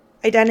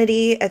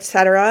 identity,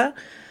 etc.,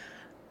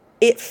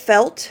 it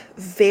felt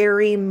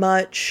very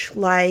much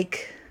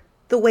like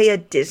the way a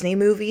Disney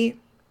movie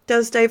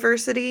does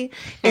diversity,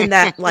 in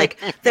that, like,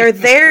 they're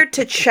there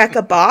to check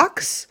a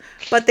box,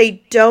 but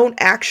they don't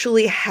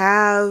actually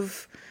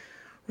have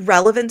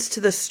relevance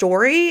to the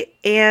story,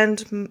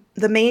 and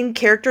the main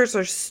characters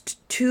are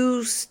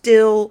too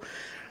still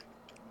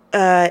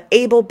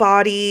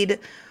able-bodied,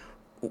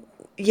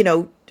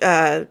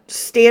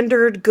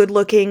 standard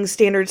good-looking,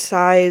 standard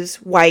size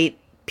white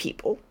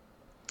people.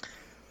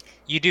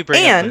 You do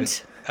bring up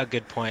a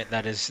good point.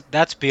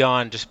 That's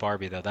beyond just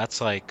Barbie though.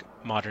 That's like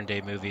modern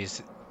day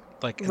movies,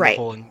 like in right.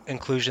 the whole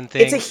inclusion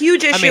thing. It's a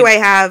huge issue I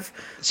have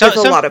with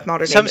a lot of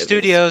modern day movies. Some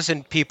studios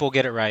and people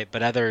get it right,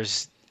 but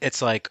others,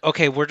 it's like,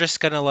 okay, we're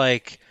just gonna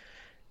like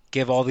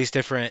give all these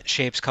different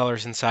shapes,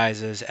 colors, and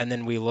sizes, and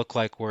then we look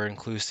like we're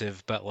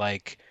inclusive, but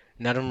like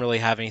none of them really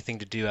have anything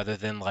to do other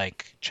than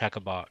like check a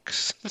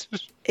box.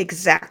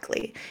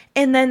 Exactly.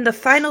 And then the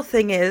final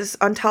thing is,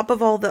 on top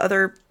of all the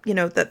other,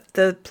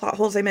 the plot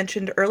holes I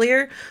mentioned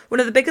earlier, one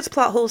of the biggest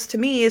plot holes to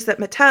me is that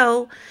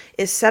Mattel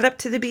is set up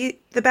to be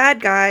the bad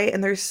guy,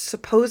 and there's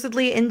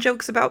supposedly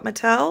in-jokes about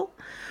Mattel,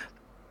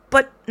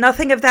 but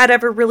nothing of that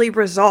ever really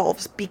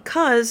resolves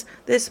because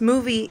this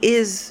movie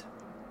is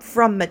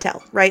from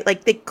Mattel, right?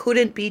 Like, they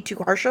couldn't be too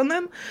harsh on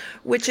them,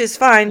 which is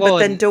fine, but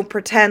then don't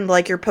pretend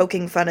like you're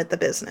poking fun at the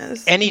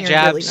business. Any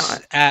jabs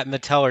really at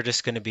Mattel are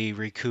just going to be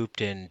recouped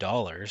in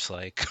dollars,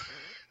 like.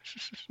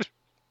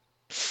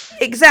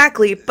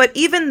 Exactly, but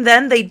even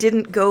then they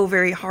didn't go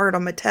very hard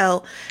on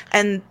Mattel,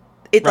 and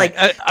it right.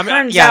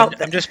 turns out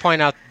that... I'm just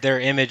pointing out their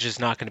image is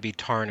not going to be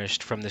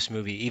tarnished from this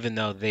movie, even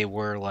though they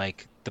were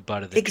like the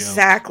butt of the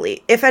exactly.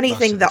 joke. If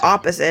anything, the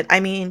opposite. I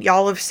mean,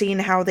 y'all have seen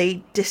how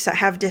they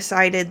have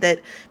decided that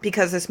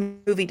because this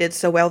movie did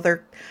so well, they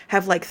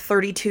have like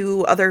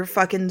 32 other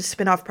fucking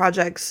spin-off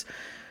projects,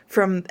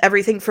 from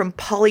everything from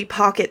Polly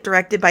Pocket,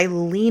 directed by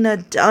Lena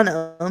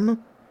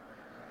Dunham,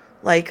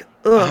 like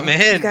I'm Ugh, you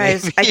in,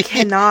 guys, I baby.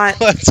 cannot.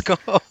 Let's go.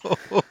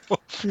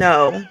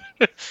 No,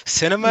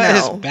 Cinema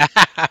is no.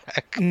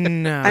 back.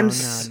 I'm. No, no,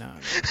 S- no, no.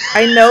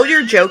 I know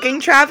you're joking,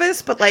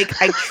 Travis, but like,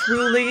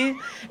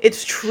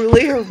 it's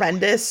truly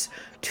horrendous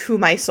to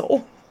my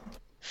soul.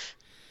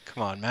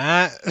 Come on,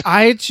 Matt.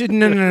 I should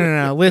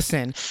no.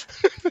 Listen,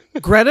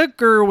 Greta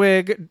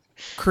Gerwig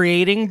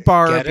creating Get it,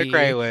 Barbie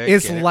Greywick.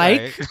 is Get it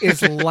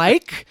right.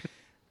 like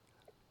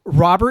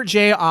Robert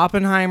J.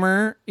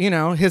 Oppenheimer. You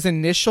know, his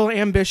initial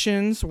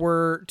ambitions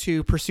were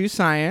to pursue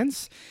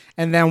science,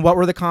 and then what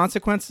were the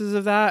consequences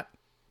of that?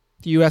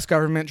 The U.S.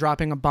 government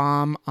dropping a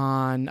bomb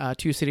on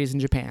 2 cities in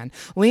Japan.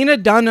 Lena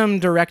Dunham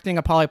directing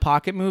a Polly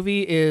Pocket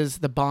movie is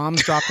the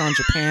bombs dropped on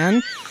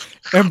Japan,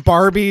 and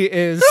Barbie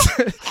is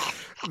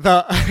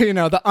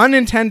the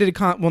unintended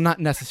well, not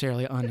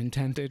necessarily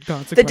unintended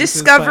consequences. The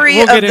discovery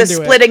we'll of the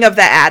splitting of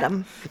the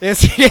atom. Yeah,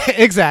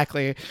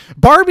 exactly.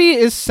 Barbie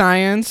is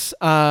science.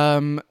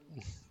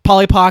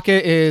 Polly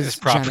Pocket is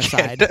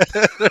genocide.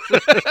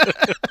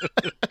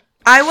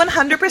 I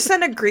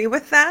 100% agree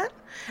with that.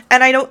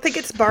 And I don't think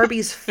it's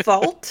Barbie's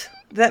fault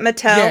that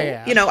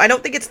Mattel, I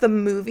don't think it's the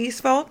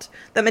movie's fault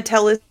that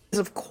Mattel is,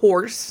 of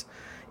course,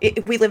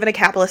 we live in a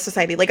capitalist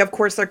society. Like, of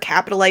course, they're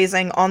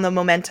capitalizing on the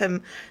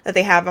momentum that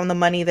they have on the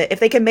money that if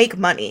they can make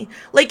money.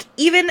 Like,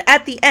 even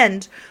at the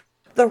end,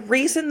 the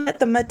reason that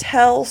the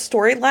Mattel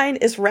storyline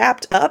is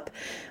wrapped up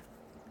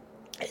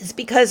is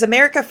because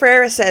America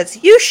Ferrera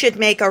says, you should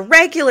make a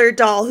regular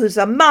doll who's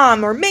a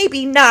mom, or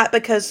maybe not,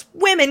 because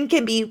women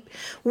can be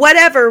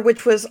whatever,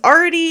 which was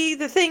already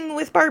the thing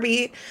with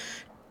Barbie.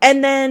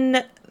 And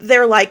then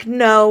they're like,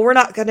 no, we're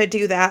not going to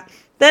do that.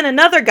 Then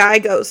another guy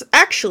goes,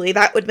 actually,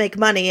 that would make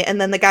money.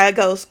 And then the guy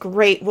goes,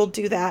 great, we'll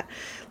do that.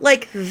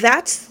 Like,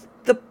 that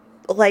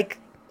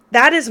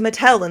is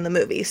Mattel in the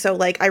movie. So,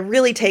 like, I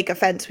really take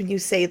offense when you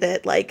say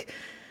that, like,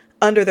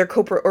 under their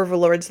corporate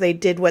overlords, they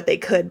did what they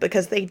could,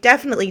 because they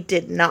definitely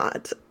did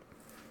not.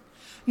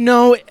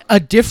 No, a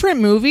different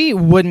movie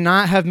would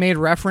not have made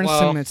reference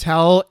to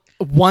Mattel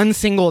one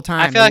single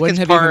time. I feel like it wouldn't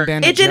it's have even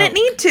been It didn't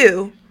need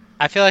to.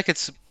 I feel like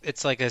it's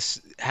like a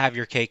have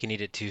your cake and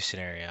eat it too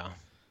scenario.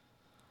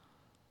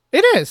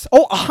 It is.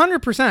 Oh,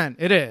 100%.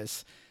 It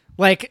is.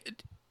 Like,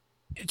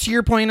 to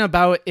your point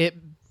about it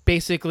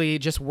basically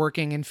just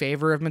working in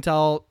favor of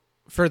Mattel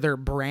for their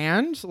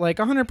brand, like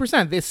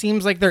 100%. It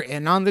seems like they're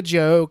in on the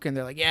joke and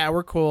they're like, yeah,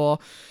 we're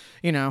cool.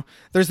 You know,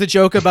 there's the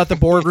joke about the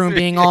boardroom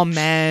being all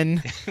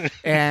men,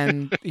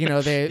 and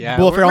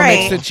Will Ferrell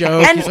makes the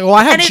joke. He's like, "Oh,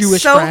 I have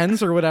Jewish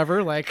friends or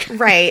whatever." Like,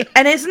 right.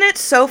 And isn't it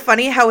so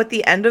funny how at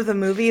the end of the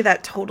movie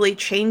that totally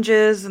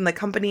changes, and the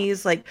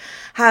company's like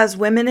has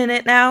women in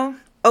it now?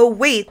 Oh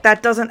wait,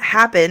 that doesn't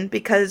happen,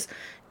 because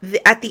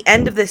at the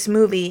end of this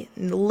movie,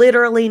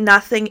 literally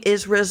nothing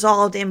is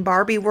resolved in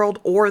Barbie world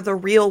or the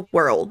real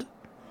world.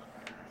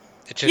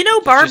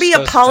 Barbie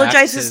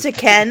apologizes to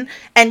Ken,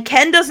 and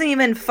Ken doesn't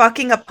even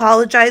fucking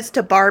apologize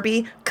to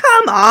Barbie.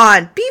 Come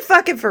on, be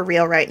fucking for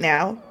real right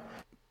now.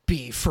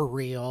 Be for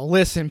real.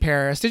 Listen,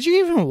 Paris, did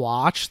you even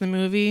watch the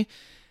movie?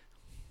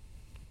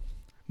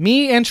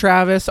 Me and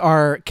Travis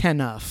are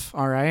Kenuff,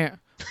 all right?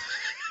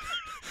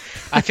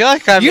 I feel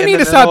like you need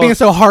to stop being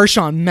so harsh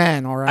on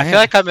men, all right? I feel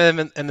like I'm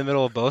in the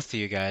middle of both of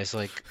you guys.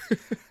 Like,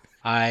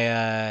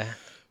 I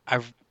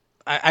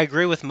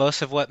agree with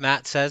most of what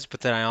Matt says,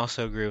 but then I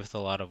also agree with a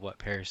lot of what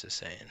Paris is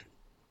saying.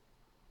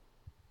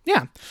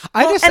 Yeah.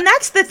 And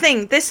that's the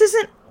thing.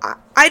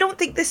 I don't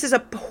think this is a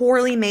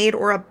poorly made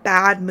or a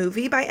bad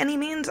movie by any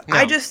means. No.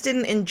 I just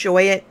didn't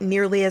enjoy it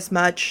nearly as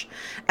much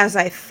as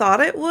I thought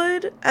I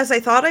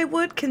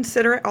would,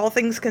 consider all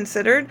things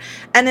considered.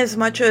 And as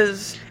much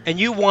as... And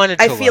you wanted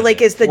to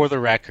for the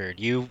record.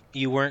 You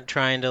weren't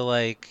trying to,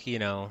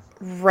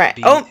 Right.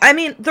 I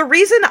mean, the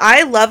reason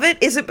I love it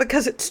isn't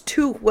because it's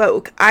too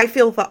woke. I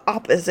feel the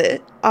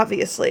opposite,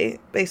 obviously,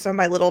 based on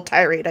my little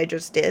tirade I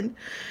just did.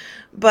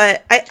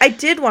 But I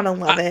did want to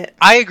love it.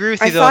 I agree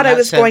with you, though. I thought I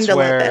was going to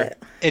love it.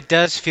 It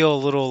does feel a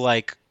little,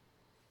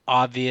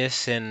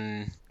 obvious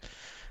and,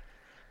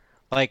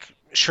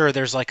 sure,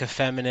 there's, a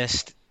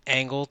feminist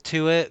angle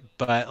to it,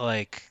 but,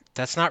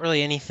 that's not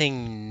really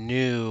anything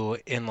new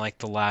in,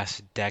 the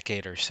last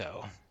decade or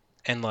so.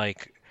 And,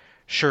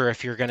 sure,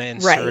 if you're going to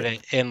insert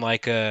it in,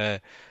 a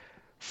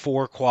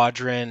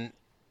 4-quadrant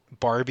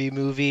Barbie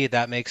movie,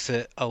 that makes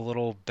it a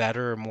little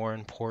better or more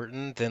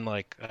important, then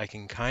I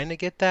can kind of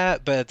get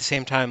that, but at the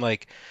same time,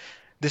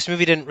 this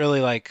movie didn't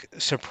really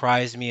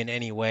surprise me in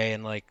any way,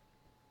 and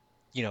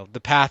the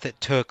path it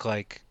took,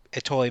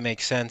 it totally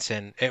makes sense,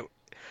 and it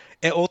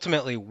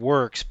ultimately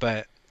works,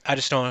 but I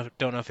just don't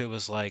know if it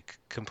was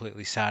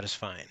completely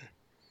satisfying.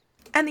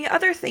 And the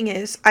other thing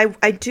is,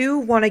 I do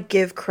want to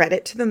give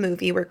credit to the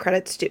movie where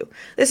credit's due.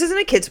 This isn't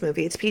a kids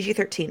movie, it's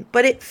PG-13,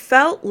 but it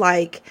felt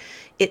like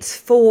it's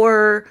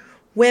for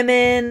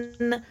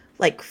women,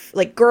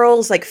 like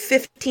girls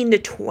 15 to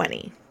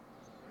 20.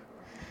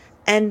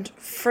 And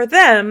for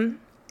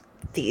them,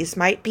 these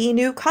might be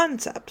new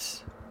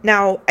concepts.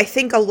 Now, I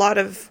think a lot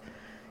of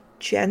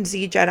Gen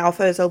Z, Gen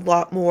Alpha is a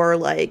lot more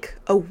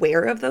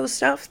aware of those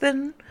stuff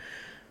than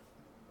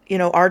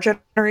our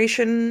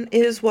generation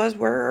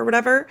were, or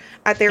whatever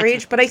at their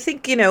age. But I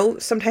think,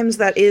 sometimes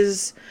that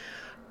is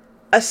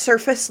a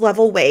surface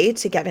level way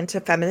to get into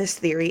feminist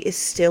theory is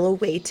still a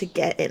way to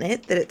get in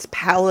it, that it's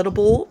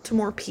palatable to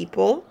more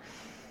people.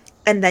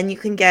 And then you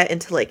can get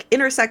into like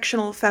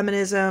intersectional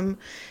feminism,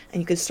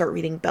 and you can start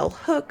reading bell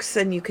hooks,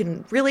 and you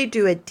can really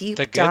do a deep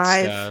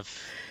dive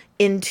stuff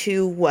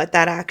into what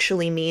that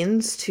actually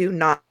means to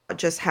not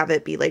just have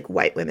it be like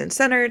white women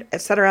centered,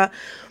 etc.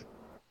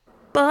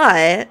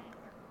 But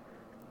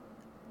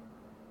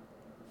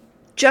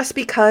just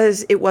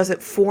because it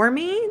wasn't for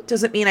me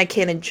doesn't mean I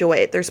can't enjoy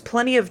it. There's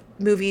plenty of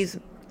movies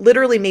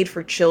literally made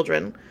for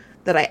children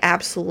that I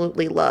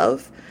absolutely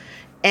love.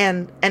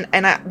 And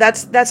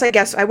that's I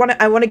guess I want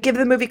to give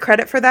the movie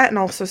credit for that, and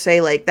also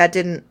say like that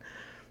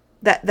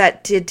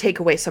did take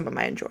away some of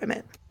my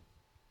enjoyment.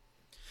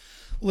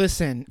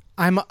 Listen,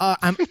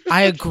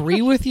 I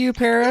agree with you,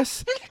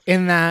 Paris,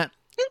 in that.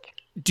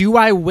 Do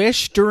I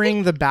wish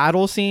during the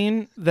battle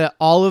scene that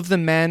all of the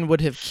men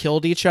would have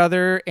killed each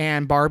other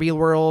and Barbie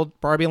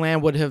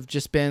Land would have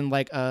just been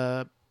like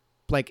a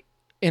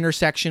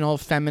intersectional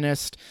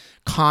feminist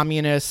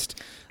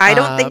communist? I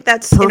don't think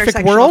that's perfect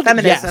intersectional world?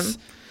 feminism. Yes.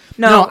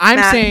 No, I'm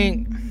Matt.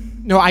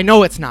 saying no. I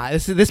know it's not.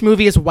 This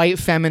movie is white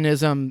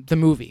feminism. The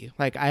movie,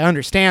 like I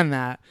understand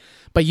that,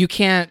 but you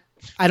can't.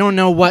 I don't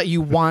know what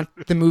you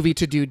want the movie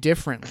to do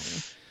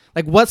differently.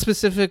 Like what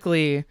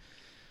specifically?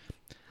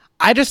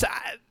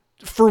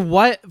 For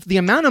what the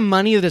amount of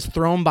money that is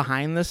thrown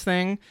behind this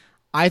thing,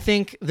 I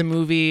think the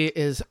movie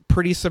is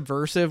pretty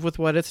subversive with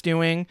what it's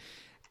doing,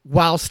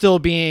 while still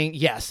being,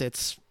 yes,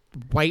 it's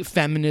white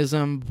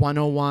feminism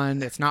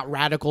 101. It's not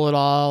radical at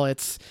all.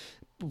 It's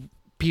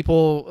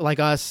people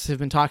like us have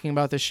been talking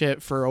about this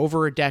shit for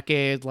over a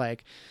decade.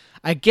 Like,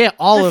 I get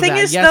all of that. The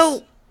thing is,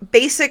 though,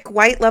 basic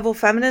white level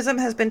feminism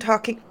has been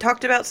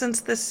talked about since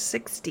the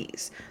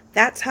 60s.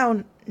 That's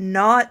how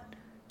not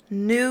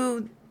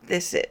new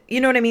this is.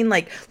 You know what I mean?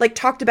 Like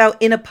talked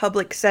about in a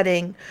public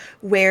setting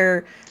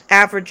where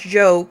average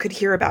Joe could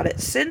hear about it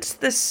since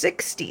the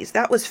 60s.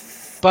 That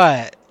was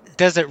but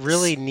does it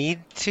really need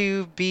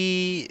to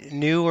be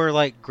new or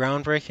like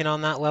groundbreaking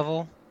on that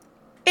level?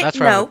 That's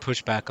where I would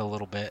push back a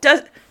little bit.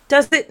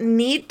 Does it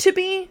need to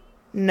be?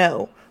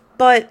 No.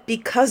 But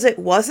because it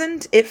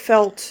wasn't, it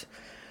felt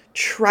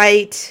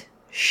trite,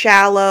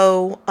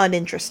 shallow,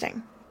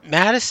 uninteresting.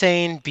 Matt is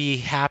saying be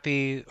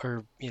happy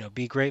or,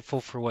 be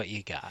grateful for what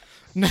you got.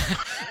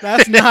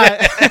 That's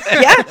not.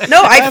 Yeah,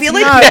 no, I feel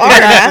like you are,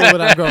 Matt.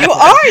 What I'm going you for.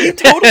 are. You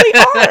totally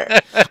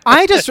are.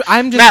 I'm just.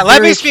 Matt,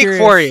 let me speak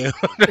for you.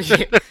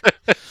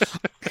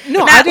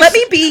 No, Matt, let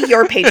me be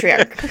your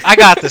patriarch. I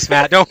got this,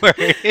 Matt. Don't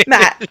worry.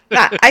 Matt,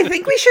 I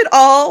think we should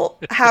all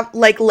have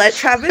let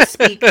Travis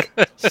speak.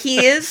 He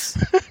is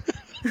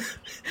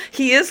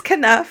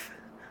Knuff.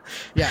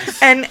 Yes.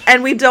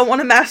 And we don't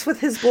want to mess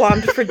with his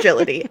blonde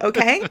fragility,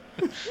 okay?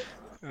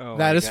 Oh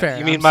that is fair.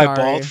 You mean I'm my sorry.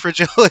 bald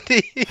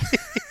fragility?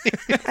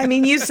 I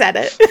mean, you said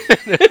it.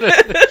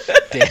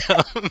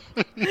 Damn.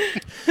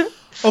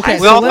 Okay,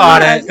 we all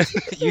thought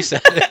it. You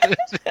said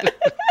it.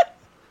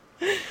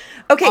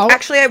 Okay,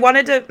 actually, I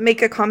wanted to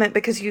make a comment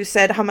because you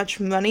said how much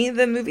money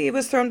the movie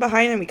was thrown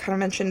behind, and we kind of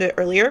mentioned it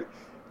earlier.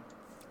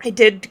 I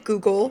did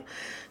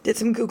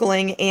some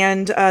Googling,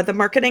 and the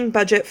marketing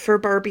budget for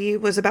Barbie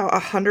was about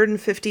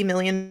 $150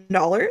 million.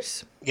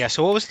 Yeah,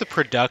 so what was the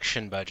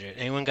production budget?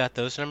 Anyone got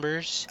those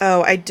numbers?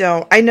 Oh, I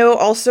don't. I know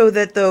also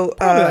that the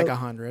probably like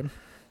 100.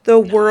 The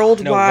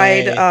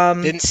worldwide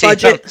Didn't see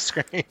budget it on the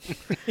screen.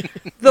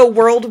 the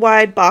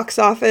worldwide box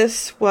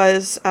office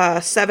was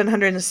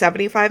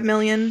 $775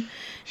 million,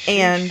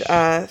 and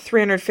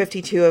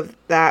 352 of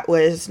that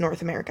was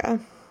North America.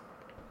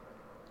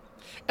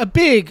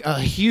 A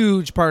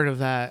huge part of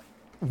that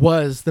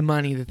was the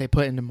money that they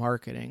put into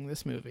marketing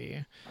this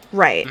movie.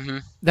 Right.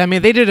 Mm-hmm. I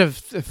mean, they did a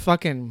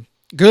fucking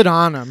good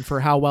on them for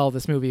how well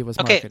this movie was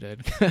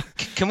marketed.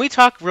 Can we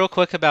talk real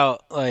quick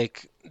about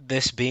like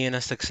this being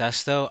a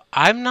success though?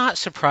 I'm not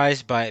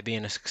surprised by it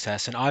being a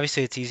success, and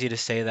obviously it's easy to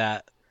say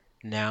that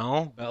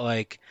now, but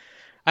like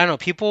I don't know,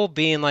 people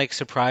being like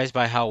surprised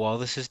by how well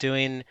this is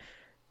doing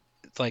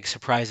like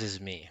surprises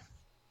me.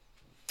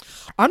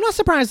 I'm not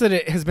surprised that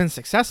it has been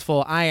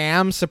successful. I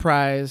am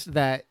surprised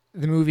that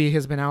the movie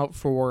has been out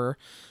for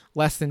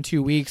less than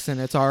 2 weeks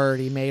and it's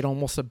already made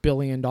almost $1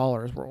 billion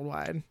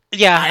worldwide.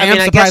 Yeah, I am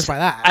surprised by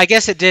that. I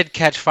guess it did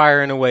catch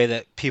fire in a way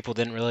that people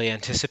didn't really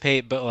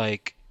anticipate, but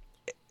like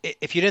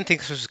if you didn't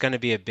think this was going to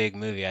be a big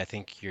movie, I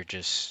think you're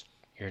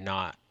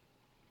not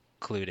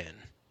clued in.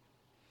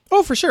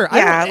 Oh, for sure.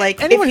 Yeah,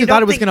 like anyone who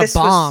thought it was going to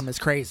bomb is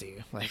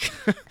crazy. Like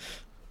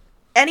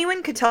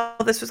anyone could tell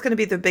this was going to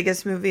be the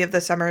biggest movie of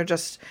the summer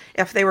just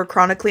if they were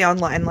chronically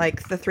online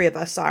like the three of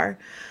us are.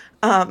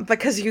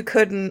 Because you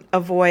couldn't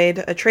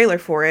avoid a trailer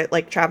for it,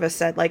 like Travis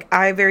said. Like,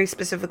 I very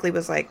specifically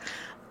was like,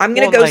 I'm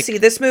going to go see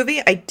this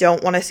movie. I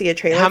don't want to see a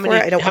trailer for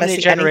it. I don't want to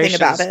see anything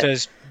about it. How many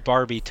generations does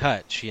Barbie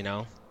touch,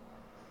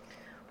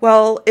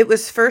 Well, it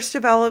was first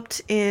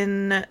developed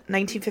in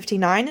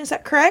 1959, is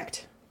that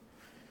correct?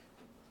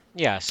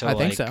 Yeah, so I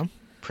think so.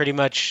 pretty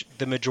much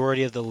the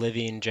majority of the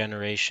living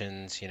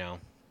generations,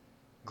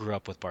 grew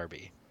up with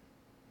Barbie.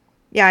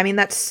 Yeah, I mean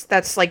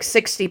that's like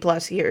 60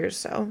 plus years,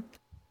 so.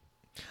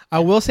 I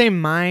will say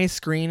my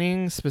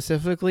screening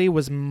specifically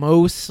was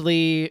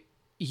mostly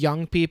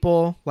young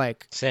people,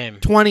 like Same.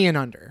 20 and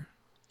under.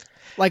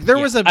 Like it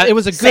was a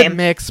good Same.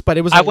 mix, but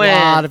it was a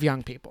lot of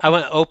young people. I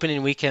went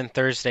opening weekend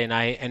Thursday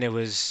night, and it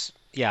was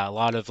a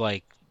lot of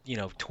like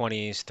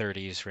 20s,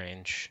 30s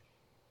range.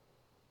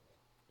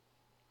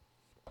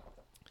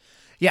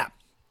 Yeah,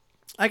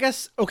 I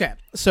guess. Okay,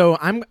 so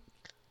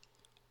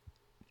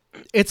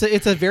it's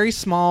a very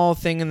small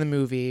thing in the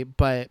movie,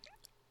 but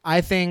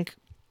I think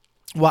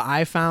what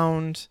I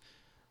found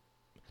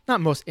not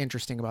most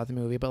interesting about the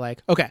movie, but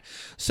like, okay,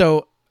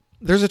 so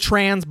there's a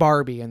trans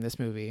Barbie in this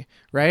movie,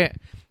 right?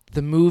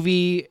 The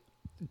movie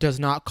does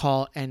not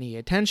call any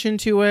attention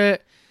to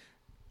it.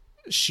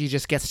 She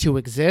just gets to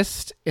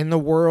exist in the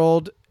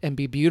world and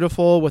be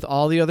beautiful with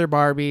all the other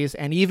Barbies,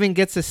 and even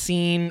gets a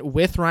scene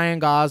with Ryan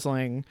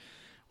Gosling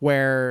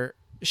where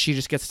she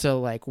just gets to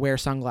like wear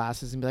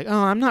sunglasses and be like,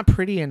 oh, I'm not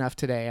pretty enough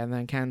today. And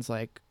then Ken's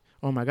like,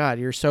 oh my God,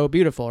 you're so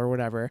beautiful or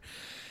whatever.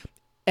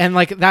 And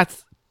like,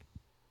 that's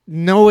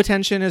no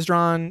attention is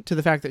drawn to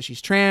the fact that she's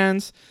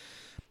trans.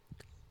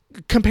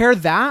 Compare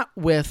that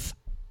with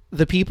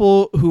the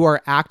people who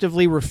are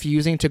actively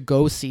refusing to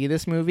go see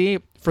this movie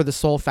for the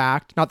sole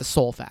fact, not the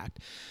sole fact,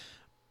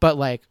 but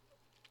like,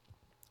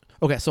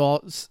 okay,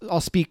 so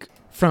I'll speak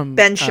from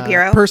Ben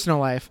Shapiro personal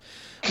life.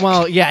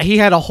 Well, yeah, he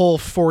had a whole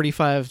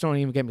 45. Don't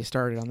even get me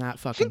started on that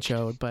fucking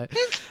chode. But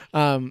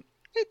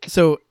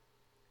so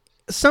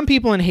some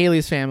people in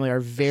Haley's family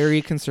are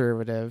very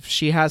conservative.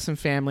 She has some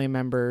family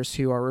members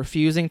who are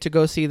refusing to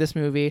go see this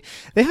movie.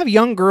 They have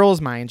young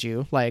girls, mind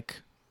you,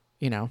 like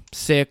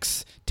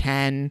 6,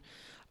 10,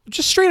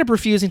 just straight up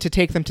refusing to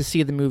take them to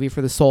see the movie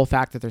for the sole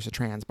fact that there's a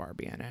trans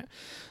Barbie in it.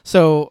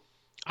 So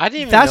I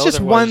didn't even that's know just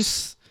there one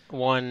was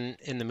one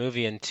in the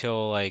movie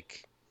until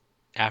like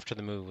after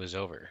the movie was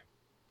over.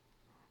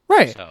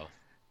 Right.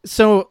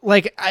 So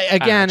like,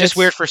 again, just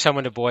weird for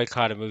someone to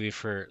boycott a movie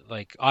for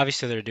like,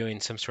 obviously they're doing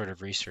some sort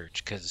of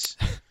research because.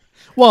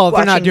 Well,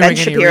 they're not doing Ben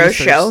any Shapiro's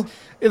research. show.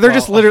 They're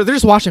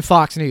just watching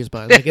Fox News,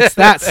 bud. Like, it's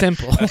that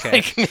simple. Okay.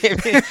 Like,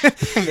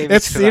 Maybe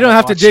it's you don't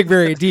have to dig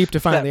very deep to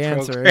find the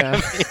answer.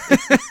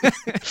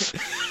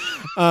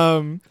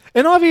 Yeah.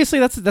 And obviously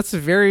that's a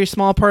very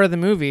small part of the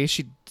movie.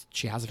 She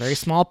has a very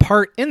small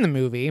part in the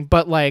movie,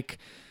 but like,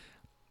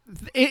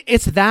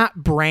 it's that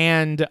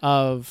brand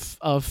of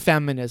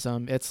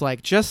feminism. It's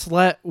like, just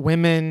let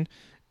women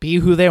be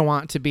who they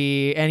want to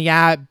be, and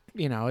yeah,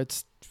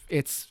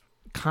 it's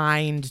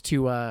kind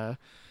to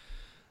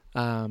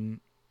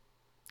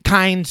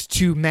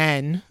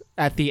men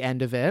at the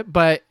end of it,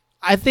 but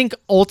I think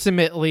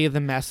ultimately the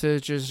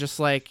message is just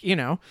like,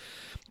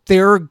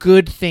 there are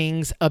good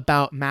things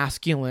about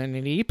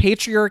masculinity,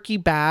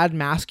 patriarchy bad,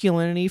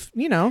 masculinity,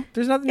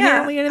 there's nothing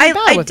inherently anything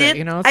bad with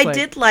it. I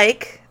did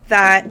like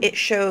that it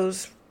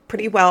shows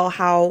pretty well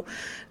how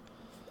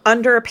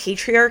under a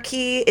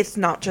patriarchy, it's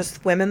not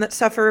just women that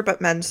suffer, but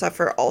men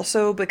suffer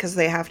also, because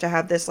they have to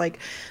have this like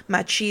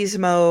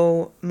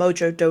machismo,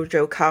 Mojo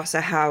Dojo Casa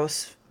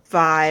House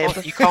vibe.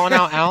 Oh, you calling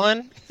out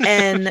Alan?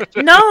 And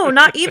no,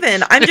 not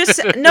even.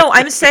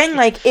 I'm saying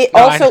like it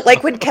also,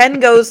 like when Ken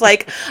goes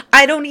like,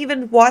 I don't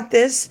even want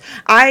this.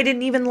 I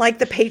didn't even like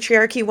the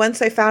patriarchy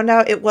once I found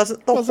out it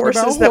wasn't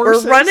horses that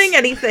were running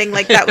anything.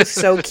 Like, that was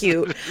so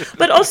cute.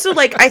 But also,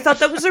 like, I thought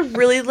that was a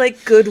really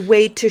like good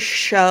way to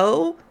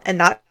show and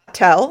not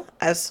tell,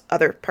 as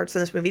other parts of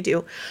this movie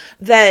do,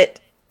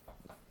 that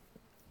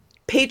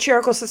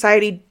patriarchal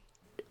society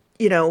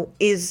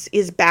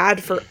is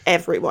bad for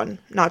everyone,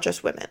 not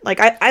just women.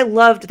 Like, I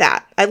loved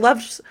that. I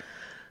loved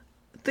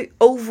the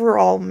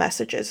overall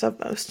messages of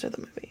most of the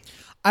movie.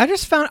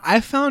 I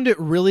found it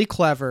really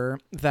clever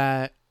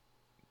that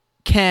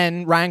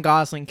Ryan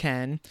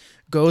Gosling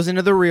goes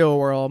into the real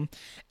world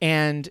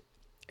and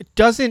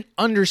doesn't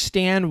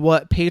understand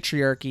what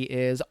patriarchy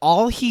is.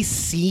 All he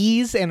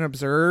sees and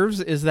observes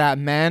is that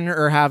men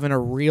are having a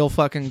real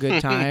fucking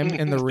good time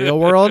in the real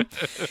world.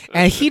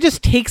 And he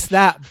just takes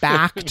that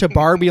back to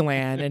Barbie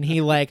Land, and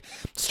he like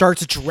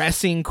starts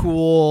dressing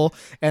cool,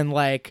 and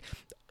like,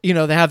 they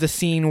have the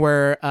scene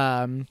where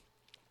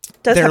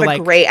does have a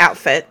great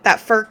outfit,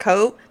 that fur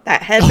coat,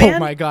 that headband. Oh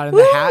my God, and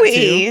the hat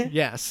too.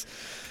 Yes.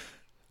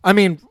 I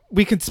mean,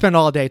 we could spend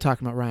all day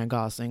talking about Ryan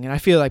Gosling, and I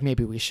feel like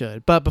maybe we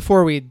should. But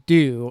before we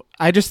do,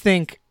 I just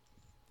think,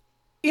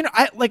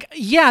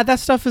 that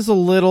stuff is a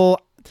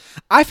little.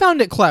 I found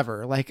it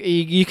clever. Like,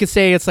 you could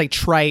say it's like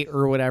trite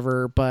or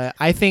whatever, but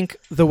I think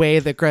the way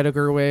that Greta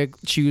Gerwig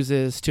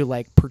chooses to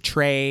like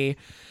portray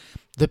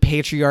the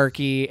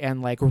patriarchy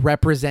and like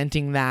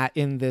representing that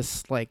in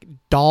this like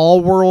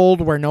doll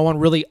world where no one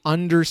really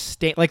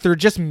understands, like they're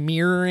just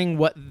mirroring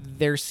what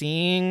they're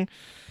seeing.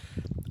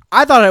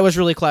 I thought it was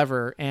really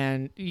clever,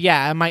 and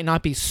yeah, it might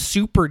not be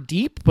super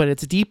deep, but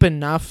it's deep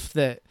enough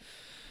that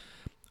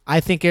I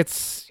think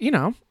it's,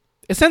 it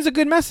sends a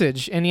good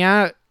message. And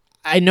yeah,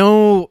 I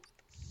know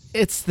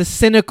it's the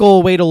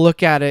cynical way to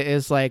look at it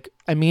is like,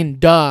 I mean,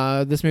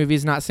 duh, this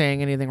movie's not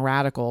saying anything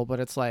radical, but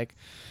it's like,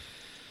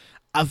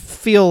 I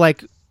feel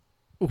like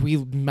we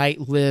might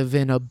live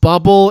in a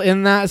bubble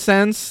in that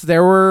sense.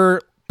 There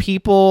were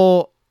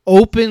people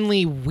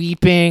openly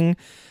weeping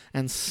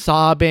and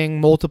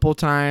sobbing multiple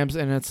times,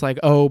 and it's like,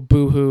 oh,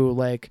 boo-hoo,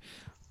 like,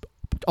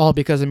 all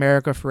because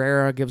America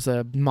Ferrera gives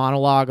a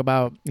monologue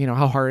about, you know,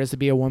 how hard it is to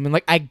be a woman.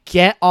 Like, I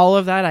get all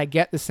of that. I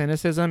get the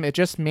cynicism. It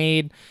just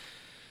made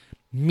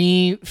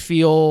me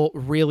feel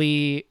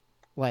really,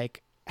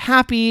 like,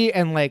 happy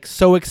and, like,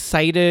 so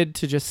excited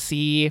to just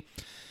see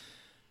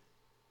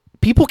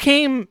people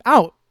came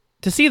out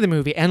to see the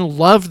movie and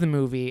loved the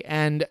movie.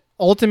 And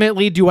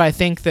ultimately, do I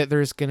think that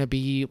there's going to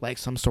be, like,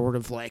 some sort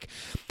of, like,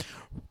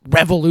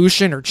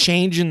 revolution or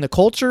change in the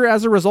culture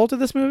as a result of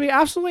this movie?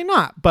 Absolutely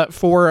not. But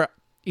for,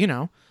 you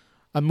know,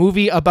 a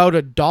movie about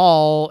a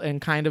doll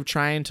and kind of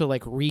trying to,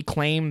 like,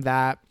 reclaim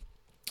that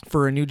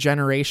for a new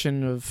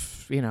generation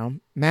of, you know,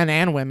 men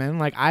and women,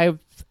 like, I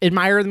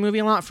admire the movie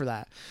a lot for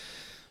that.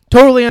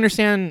 Totally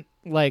understand,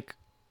 like,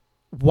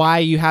 why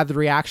you had the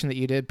reaction that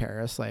you did,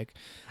 Paris. Like,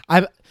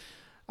 I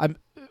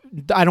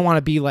don't want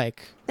to be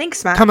like,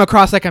 thanks, Matt, come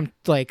across like I'm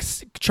like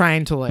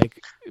trying to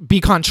like be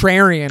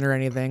contrarian or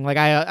anything. Like,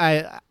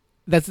 I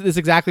that's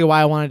exactly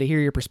why I wanted to hear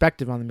your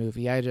perspective on the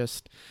movie. I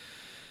just,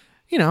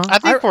 you know, I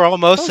think we're all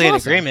mostly in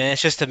awesome. agreement.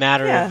 It's just a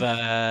matter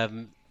of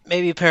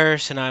maybe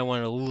Paris and I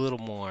wanted a little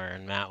more,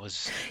 and Matt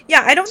was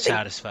I don't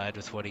satisfied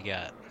with what he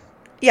got.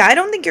 Yeah, I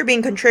don't think you're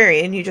being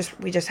contrarian.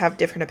 We just have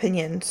different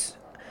opinions.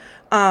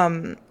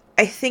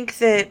 I think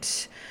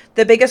that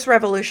the biggest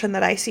revolution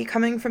that I see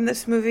coming from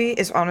this movie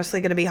is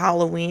honestly going to be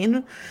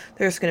Halloween.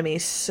 There's going to be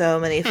so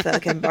many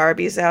fucking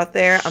Barbies out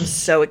there. I'm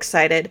so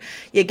excited.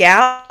 Your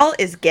gal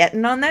is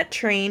getting on that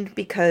train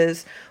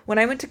because when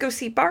I went to go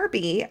see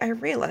Barbie, I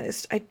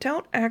realized I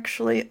don't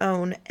actually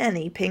own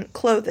any pink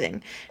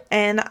clothing.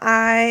 And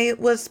I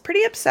was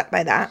pretty upset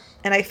by that.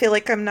 And I feel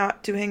like I'm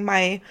not doing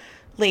my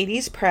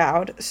ladies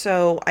proud.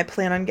 So I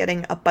plan on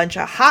getting a bunch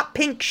of hot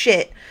pink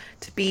shit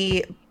to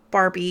be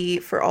Barbie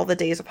for all the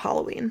days of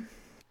Halloween.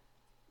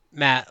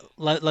 Matt,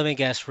 let me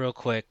guess real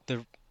quick.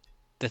 The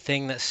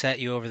thing that set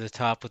you over the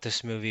top with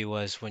this movie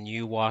was when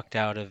you walked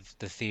out of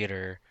the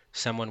theater,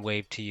 someone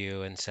waved to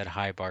you and said,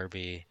 "Hi,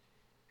 Barbie,"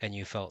 and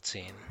you felt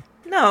seen.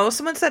 No,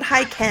 someone said,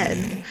 "Hi,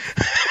 Ken."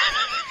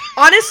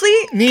 Honestly,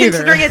 Neither.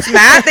 Considering it's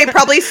Matt, they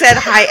probably said,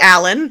 "Hi,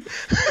 Alan."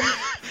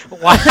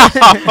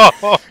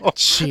 Wow.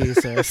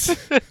 Jesus.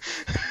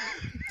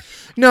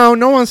 No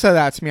one said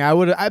that to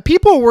me.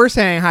 People were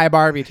saying "Hi,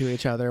 Barbie" to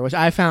each other, which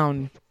I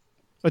found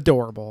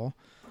adorable.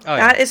 Oh,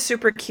 That is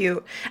super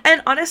cute.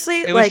 And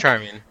honestly, it was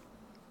charming.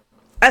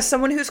 As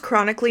someone who's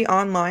chronically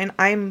online,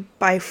 I'm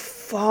by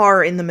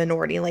far in the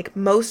minority. Like,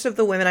 most of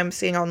the women I'm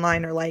seeing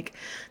online are like,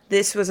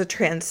 this was a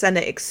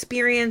transcendent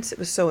experience. It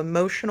was so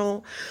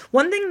emotional.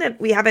 One thing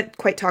that we haven't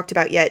quite talked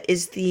about yet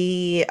is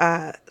the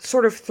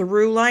sort of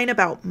through line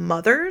about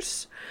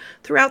mothers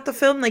throughout the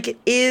film. Like, it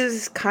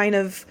is kind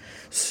of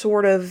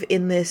sort of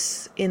in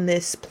this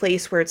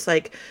place where it's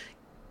like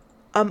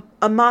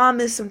a mom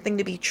is something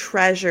to be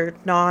treasured,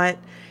 not,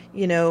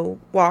 you know,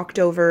 walked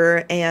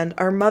over, and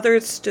our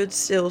mothers stood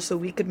still so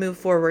we could move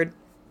forward.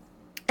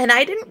 And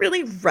I didn't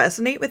really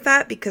resonate with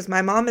that because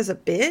my mom is a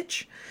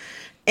bitch.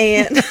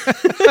 And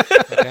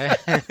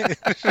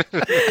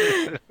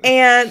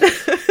and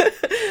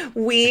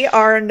we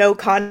are no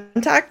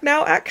contact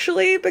now,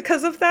 actually,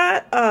 because of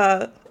that.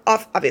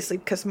 Obviously,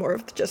 because more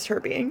of just her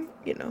being,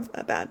 you know,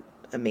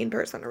 a mean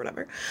person or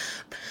whatever.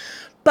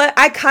 But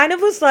I kind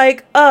of was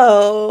like,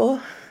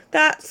 oh,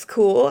 that's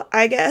cool.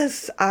 I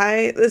guess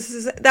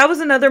that was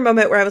another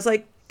moment where I was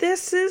like,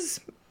 this is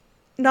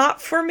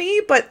not for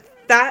me, but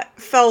that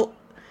felt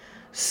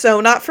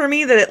so not for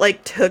me that it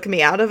like took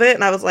me out of it.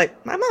 And I was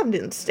like, my mom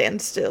didn't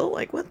stand still.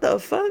 Like, what the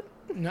fuck?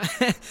 No,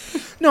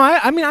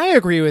 I mean, I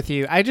agree with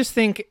you. I just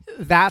think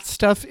that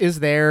stuff is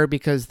there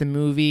because the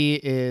movie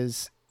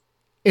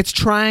it's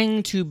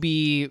trying to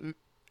be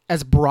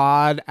as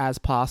broad as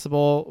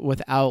possible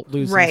without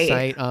losing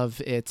sight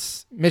of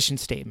its mission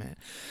statement.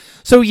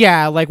 So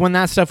yeah, like when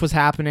that stuff was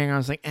happening, I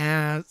was like,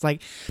 it's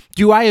like,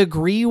 do I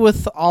agree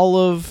with all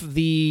of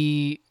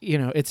the, you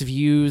know, its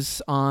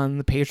views on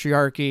the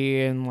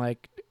patriarchy and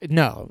like,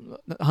 no,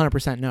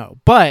 100% no.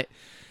 But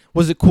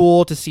was it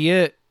cool to see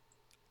it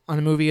on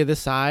a movie of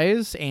this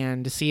size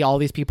and to see all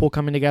these people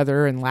coming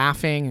together and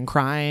laughing and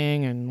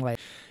crying and like,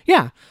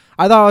 yeah,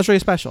 I thought it was really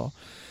special.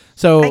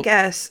 So I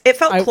guess it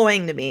felt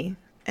cloying to me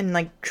and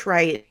like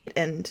trite,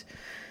 and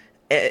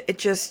it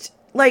just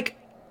like,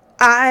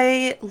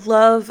 I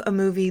love a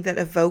movie that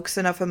evokes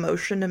enough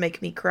emotion to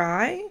make me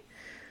cry,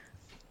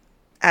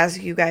 as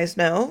you guys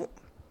know.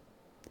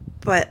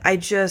 But I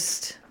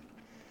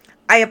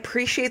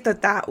appreciate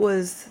that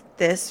was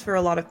this for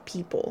a lot of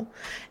people.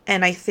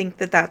 And I think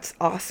that that's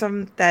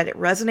awesome that it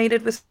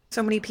resonated with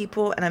so many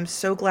people. And I'm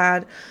so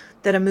glad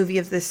that a movie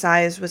of this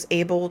size was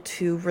able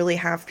to really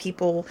have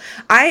people.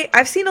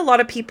 I've seen a lot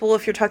of people,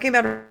 if you're talking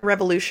about a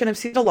revolution, I've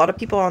seen a lot of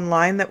people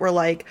online that were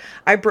like,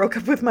 I broke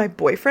up with my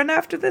boyfriend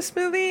after this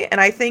movie. And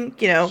I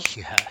think,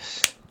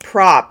 Yes.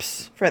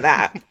 props for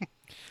that.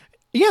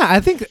 Yeah, I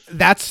think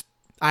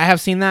I have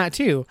seen that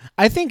too.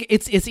 I think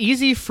it's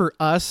easy for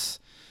us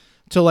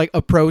to like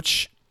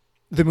approach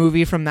the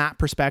movie from that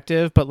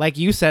perspective, but like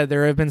you said,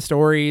 there have been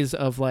stories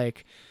of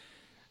like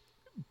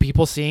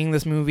people seeing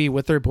this movie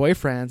with their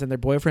boyfriends and their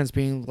boyfriends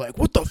being like,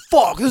 "What the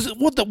fuck? This is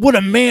what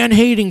a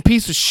man-hating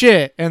piece of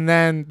shit." And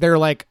then they're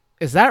like,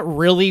 "Is that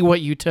really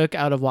what you took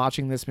out of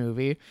watching this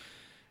movie?"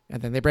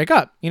 And then they break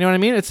up. You know what I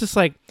mean? It's just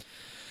like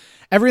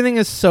everything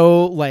is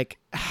so like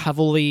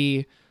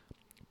heavily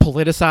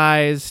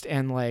politicized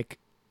and like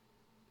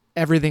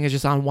everything is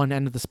just on one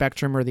end of the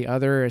spectrum or the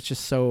other. It's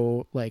just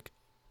so like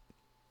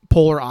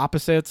polar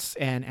opposites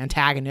and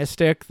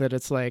antagonistic that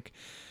it's like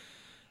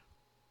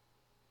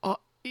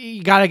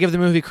you got to give the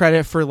movie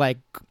credit for like,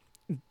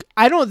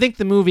 I don't think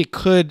the movie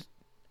could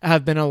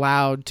have been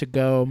allowed to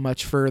go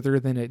much further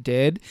than it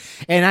did.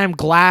 And I'm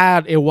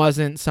glad it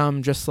wasn't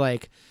some just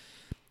like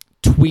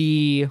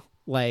twee,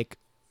 like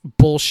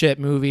bullshit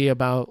movie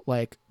about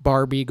like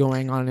Barbie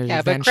going on an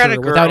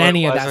adventure without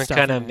any of that stuff.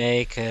 Wasn't gonna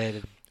make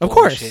a of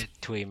course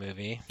twee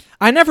movie.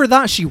 I never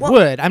thought she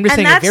would. I'm just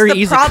saying it very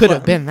easily could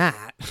have been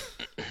that.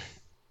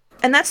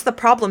 And that's the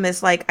problem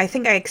is, like, I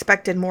think I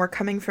expected more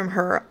coming from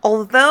her.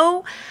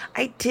 Although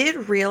I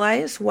did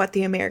realize what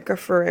the America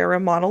Ferrera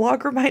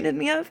monologue reminded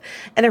me of.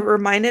 And it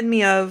reminded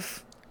me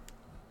of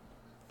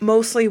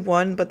mostly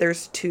one, but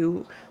there's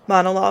two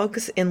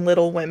monologues in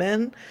Little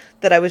Women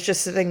that I was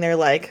just sitting there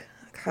like,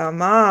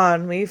 come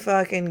on, we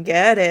fucking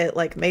get it.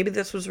 Like, maybe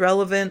this was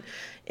relevant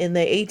in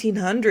the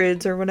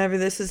 1800s or whenever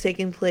this is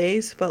taking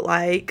place. But,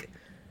 like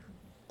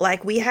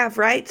we have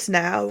rights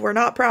now. We're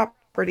not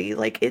property.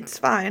 Like, it's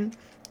fine.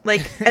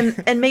 Like,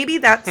 and maybe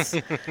that's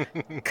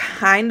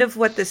kind of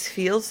what this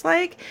feels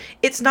like.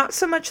 It's not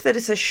so much that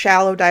it's a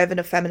shallow dive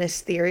into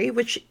feminist theory,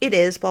 which it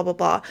is, blah, blah,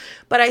 blah.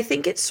 But I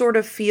think it sort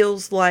of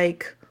feels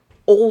like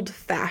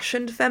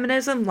old-fashioned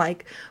feminism.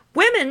 Like,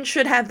 women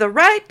should have the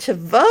right to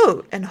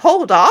vote and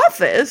hold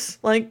office.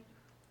 Like,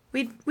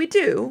 we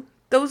do.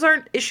 Those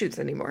aren't issues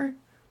anymore.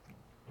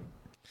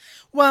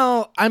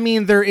 Well, I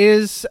mean,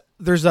 there's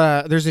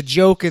a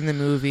joke in the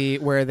movie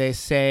where they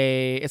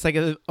say, it's like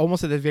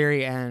almost at the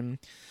very end,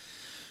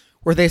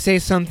 where they say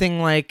something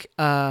like,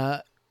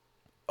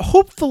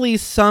 hopefully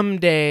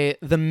someday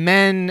the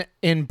men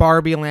in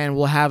Barbie Land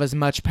will have as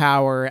much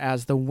power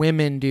as the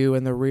women do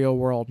in the real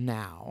world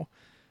now.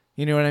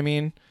 You know what I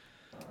mean?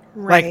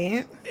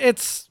 Right. Like,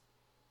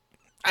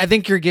 I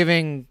think you're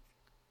giving,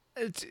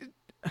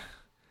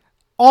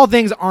 all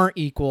things aren't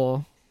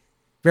equal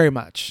very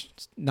much.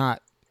 It's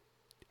not.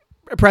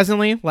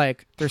 Presently,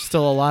 like, there's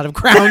still a lot of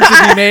ground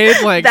to be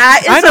made. Like,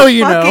 that is I know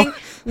you know.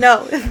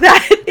 No,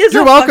 that is.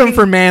 You're welcome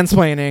for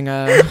mansplaining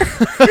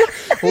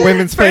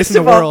women's face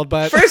in the world,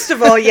 but first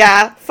of all,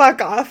 yeah,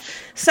 fuck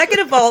off. Second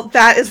of all,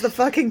 that is the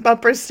fucking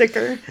bumper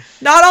sticker.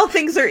 Not all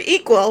things are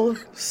equal,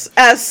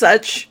 as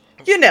such.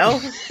 You know.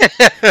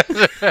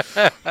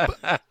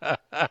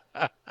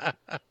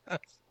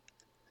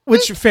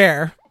 Which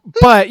fair.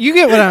 But you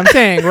get what I'm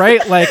saying,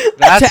 right? Like,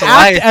 that's to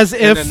act as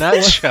in if a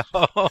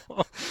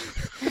nutshell.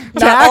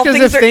 to act as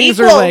if things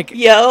equal, are like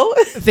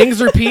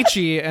things are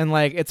peachy and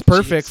like it's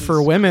perfect Jesus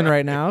for women Christ.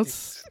 right now.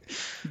 It's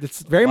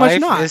very much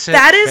not.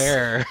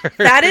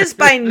 That is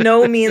by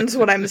no means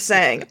what I'm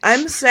saying.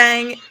 I'm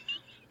saying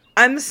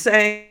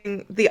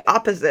the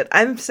opposite.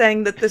 I'm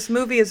saying that this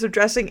movie is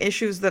addressing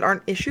issues that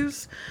aren't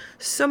issues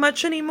so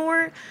much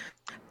anymore.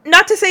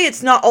 Not to say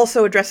it's not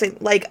also addressing,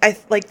 like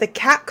the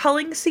cat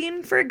culling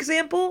scene, for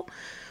example,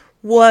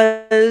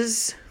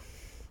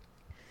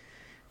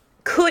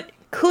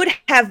 could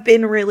have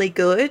been really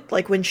good.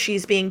 Like when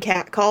she's being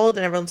catcalled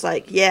and everyone's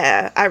like,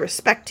 "Yeah, I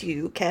respect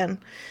you, Ken."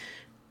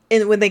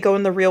 And when they go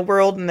in the real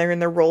world and they're in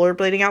their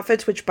rollerblading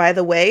outfits, which, by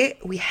the way,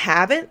 we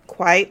haven't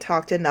quite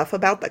talked enough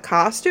about the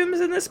costumes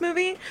in this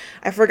movie.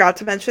 I forgot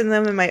to mention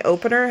them in my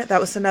opener.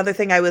 That was another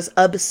thing I was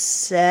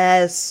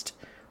obsessed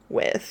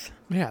with.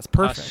 Yeah, it's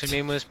perfect.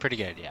 Costuming was pretty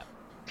good, yeah.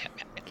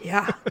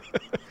 Yeah.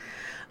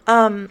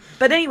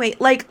 But anyway,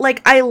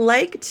 like I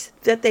liked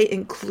that they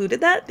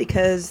included that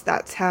because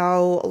that's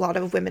how a lot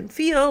of women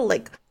feel,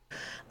 like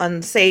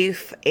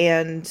unsafe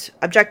and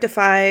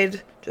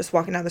objectified, just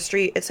walking down the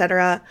street,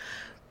 etc.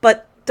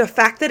 But the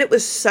fact that it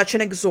was such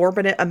an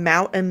exorbitant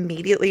amount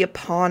immediately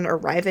upon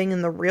arriving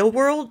in the real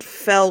world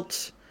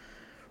felt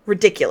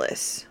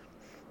ridiculous.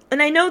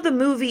 And I know the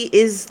movie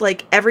is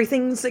like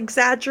everything's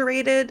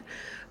exaggerated,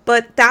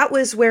 but that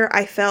was where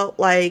I felt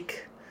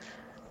like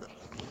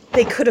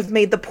they could have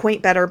made the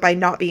point better by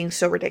not being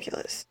so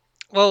ridiculous.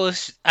 Well,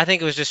 I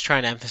think it was just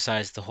trying to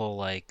emphasize the whole,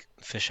 like,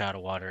 fish out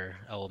of water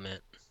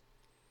element.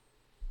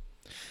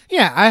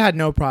 Yeah, I had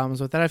no problems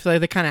with that. I feel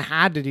like they kind of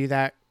had to do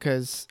that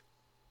because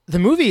the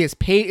movie is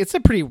it's a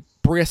pretty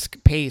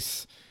brisk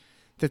pace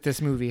that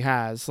this movie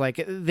has.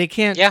 Like, they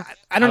can't... Yeah,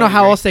 I don't know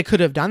how else they could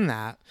have done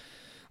that.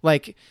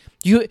 Like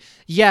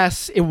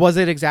yes, it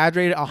wasn't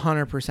exaggerated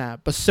 100%,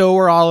 but so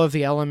were all of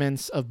the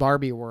elements of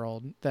Barbie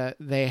world that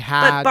they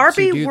had. But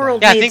Barbie to do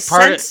world that. Yeah, I made think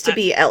part of- sense to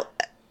be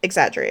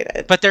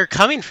exaggerated. But they're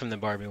coming from the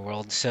Barbie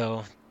world,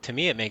 so to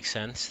me it makes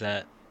sense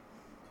that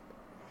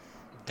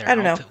their I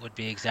don't know. outfit would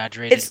be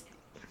exaggerated. It's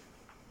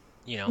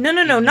No, no,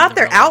 even in not the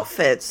their real world.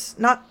 outfits.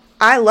 Not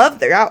I love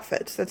their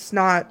outfits. That's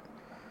not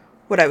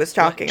what I was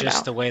talking Just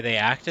about. the way they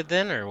acted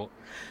then, or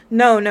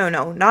No,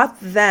 not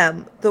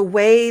them. The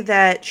way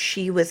that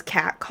she was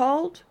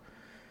catcalled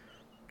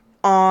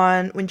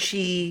on when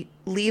she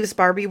leaves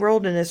Barbie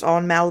World and is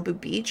on Malibu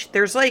Beach.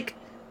 There's like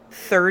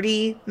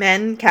 30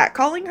 men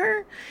catcalling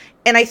her,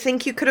 and I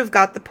think you could have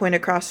got the point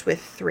across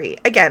with 3.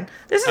 Again,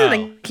 this isn't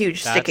a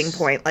huge sticking that's-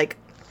 point. Like,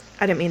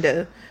 I didn't mean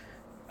to.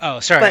 Oh,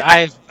 sorry, But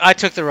I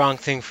took the wrong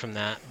thing from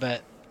that,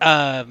 but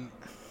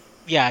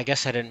yeah, I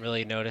guess I didn't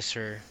really notice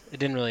her. It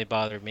didn't really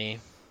bother me.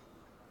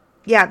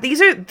 Yeah,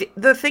 these are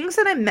the things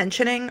that I'm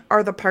mentioning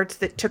are the parts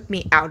that took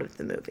me out of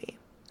the movie.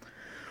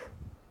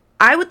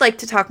 I would like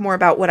to talk more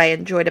about what I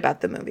enjoyed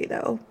about the movie,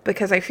 though,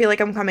 because I feel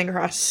like I'm coming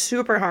across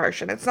super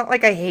harsh, and it's not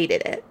like I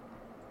hated it.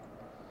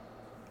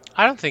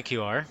 I don't think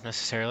you are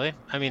necessarily.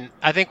 I mean,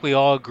 I think we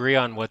all agree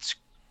on what's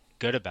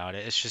good about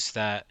it. It's just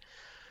that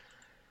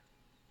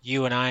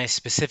you and I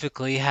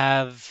specifically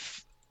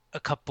have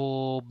a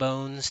couple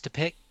bones to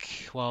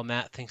pick, while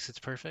Matt thinks it's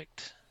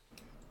perfect.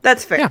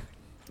 That's fair. Yeah.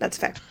 That's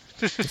fair.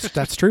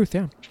 That's truth.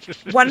 Yeah.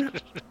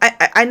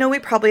 I know we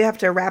probably have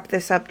to wrap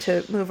this up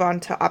to move on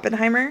to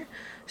Oppenheimer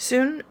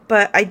soon,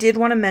 but I did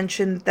want to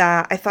mention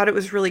that I thought it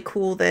was really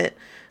cool that,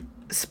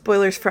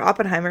 spoilers for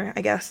Oppenheimer,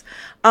 I guess,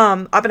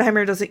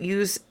 Oppenheimer doesn't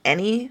use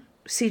any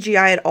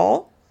CGI at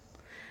all,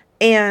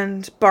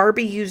 and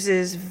Barbie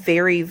uses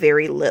very,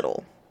 very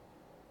little.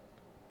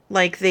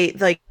 Like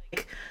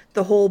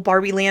the whole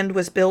Barbie Land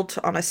was built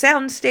on a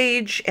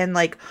soundstage, and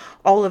like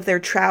all of their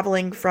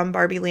traveling from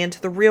Barbie Land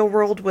to the real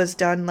world was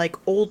done like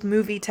old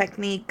movie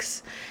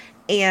techniques.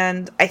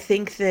 And I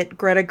think that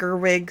Greta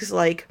Gerwig's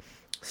like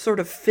sort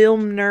of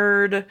film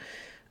nerd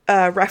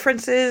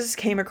references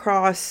came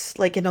across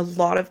like in a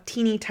lot of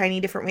teeny tiny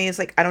different ways.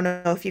 Like, I don't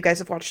know if you guys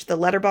have watched the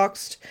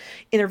Letterboxd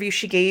interview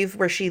she gave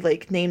where she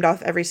like named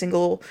off every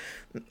single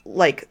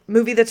like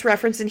movie that's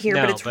referenced in here,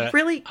 No, but it's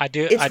really I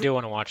do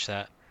want to watch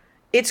that.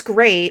 it's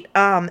great.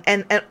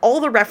 And all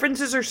the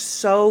references are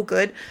so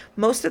good.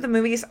 Most of the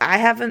movies I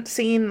haven't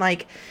seen,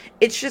 like,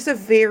 it's just a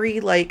very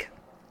like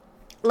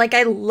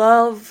I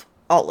love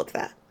all of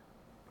that.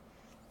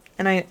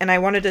 And I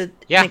wanted to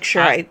make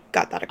sure I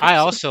got that across. I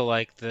also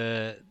like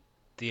the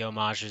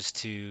homages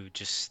to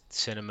just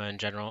cinema in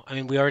general. I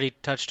mean, we already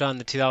touched on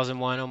the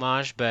 2001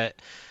 homage, but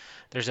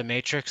there's a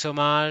Matrix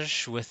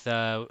homage with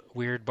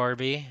Weird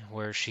Barbie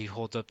where she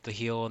holds up the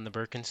heel in the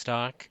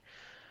Birkenstock.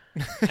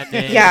 And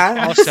then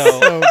Yeah. also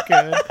So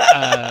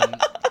good.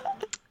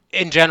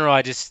 in general,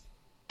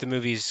 the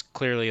movie's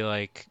clearly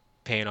like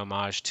paying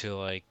homage to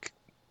like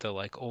the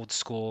like old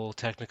school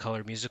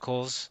Technicolor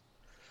musicals.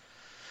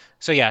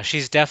 So yeah,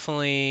 she's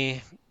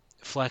definitely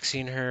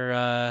flexing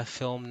her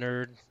film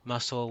nerd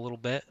muscle a little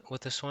bit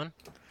with this one.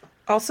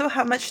 Also,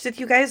 how much did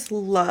you guys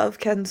love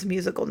Ken's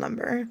musical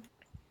number?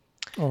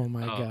 Oh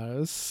my god, it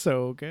was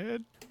so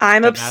good.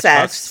 I'm The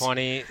obsessed. Matchbox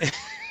 20.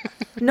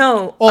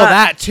 No. Oh,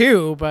 that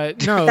too,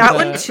 but no. That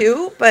one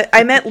too, but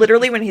I meant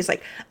literally when he's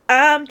like,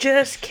 I'm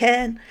just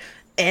Ken.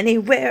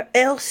 Anywhere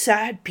else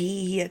I'd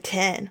be a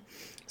 10.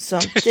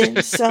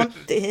 Something,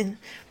 something.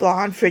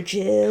 Blonde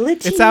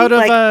fragility. It's out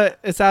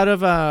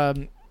of like,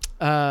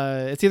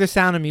 it's either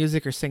Sound of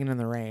Music or Singing in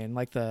the Rain,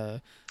 like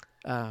the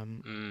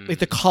like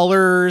the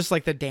colors,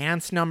 like the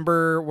dance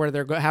number where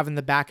they're having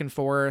the back and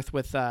forth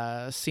with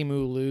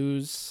Simu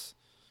Liu's.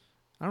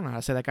 I don't know how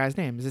to say that guy's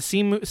name. Is it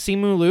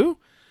Simu Liu?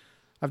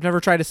 I've never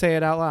tried to say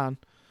it out loud.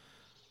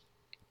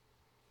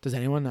 Does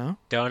anyone know?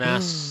 Don't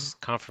ask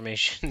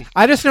confirmation.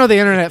 I just know the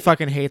internet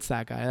fucking hates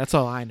that guy. That's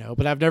all I know.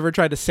 But I've never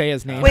tried to say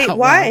his name. wait, out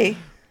why? loud.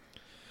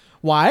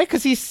 Why?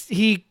 Because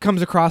he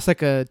comes across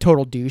like a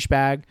total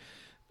douchebag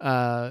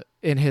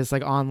in his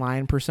like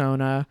online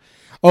persona.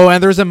 Oh,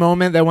 and there's a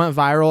moment that went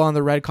viral on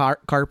the red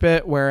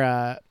carpet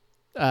where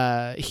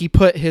he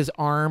put his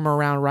arm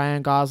around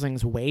Ryan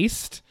Gosling's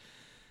waist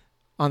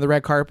on the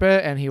red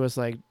carpet, and he was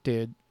like,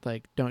 "Dude,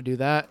 like, don't do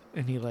that."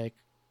 And he like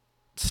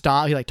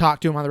stopped. He like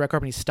talked to him on the red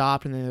carpet, and he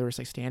stopped, and then they were just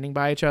like standing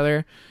by each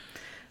other.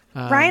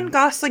 Ryan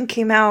Gosling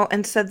came out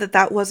and said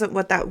that wasn't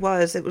what that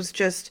was. It was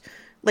just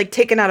like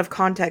taken out of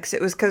context.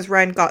 It was because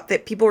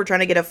that people were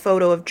trying to get a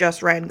photo of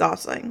just Ryan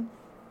Gosling.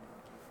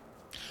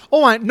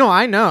 Oh, I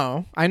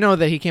know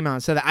that he came out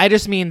and said that. I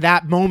just mean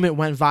that moment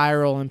went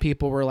viral, and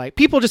people were like,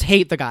 people just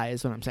hate the guy.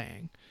 Is what I'm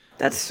saying.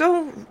 That's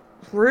so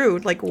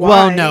rude. Like, why?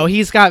 Well, no,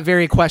 he's got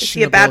very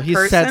questionable. Is he a bad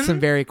He's said person? some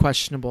very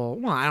questionable.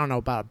 Well, I don't know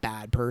about a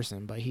bad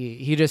person, but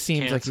he just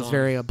seems like Cancel he's him.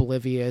 very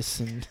oblivious,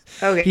 and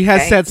Okay. he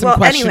has said some Well,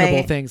 questionable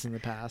anyway, things in the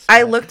past.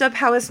 I but- looked up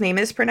how his name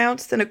is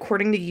pronounced, and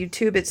according to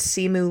YouTube, it's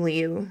Simu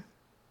Liu.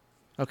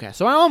 Okay,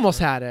 so I almost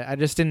had it. I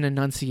just didn't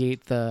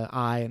enunciate the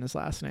I in his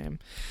last name.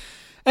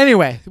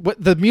 Anyway,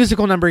 what the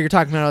musical number you're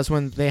talking about is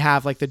when they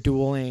have like the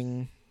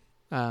dueling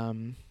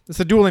It's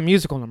a dueling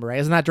musical number, right?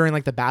 Isn't that during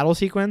like the battle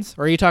sequence?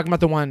 Or are you talking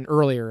about the one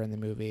earlier in the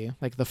movie,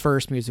 like the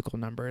first musical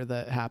number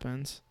that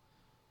happens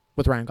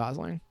with Ryan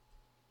Gosling?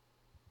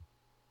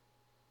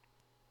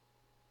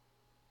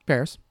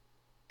 Paris?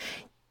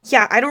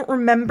 Yeah, I don't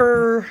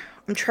remember.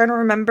 I'm trying to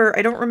remember.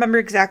 I don't remember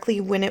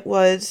exactly when it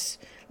was,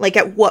 like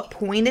at what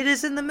point it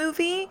is in the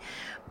movie,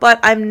 but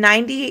I'm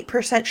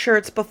 98% sure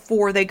it's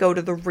before they go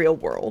to the real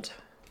world.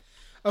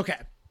 Okay.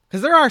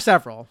 Because there are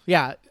several.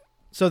 Yeah.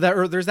 So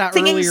there's that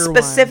Singing earlier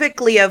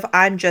specifically one. of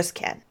I'm Just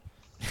Ken.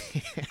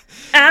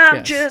 I'm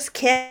Yes. just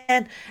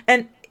Ken.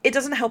 And it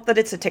doesn't help that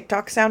it's a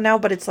TikTok sound now,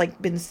 but it's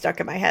like been stuck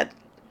in my head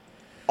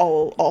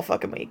all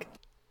fucking week.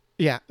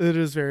 Yeah, it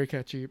is very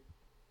catchy.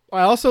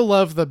 I also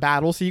love the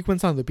battle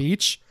sequence on the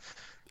beach.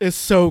 It's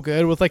so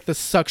good with like the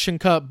suction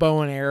cup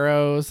bow and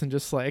arrows and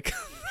just like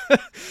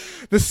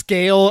the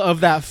scale of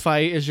that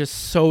fight is just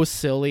so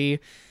silly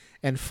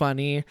and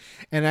funny.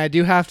 And I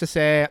do have to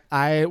say,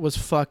 I was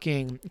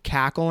fucking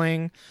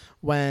cackling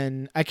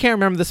when, I can't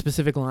remember the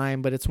specific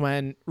line, but it's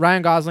when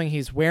Ryan Gosling,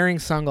 he's wearing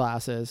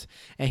sunglasses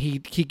and he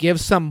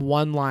gives some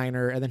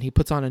one-liner and then he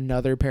puts on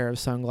another pair of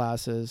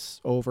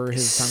sunglasses over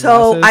his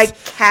So sunglasses. I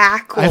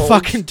cackled. I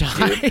fucking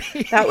died.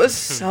 That was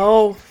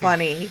so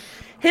funny.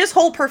 His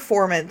whole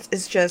performance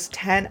is just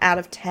 10 out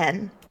of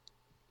 10.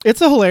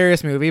 It's a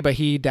hilarious movie, but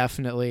he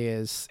definitely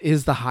is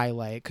the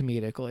highlight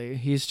comedically.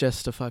 He's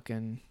just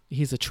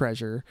he's a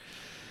treasure.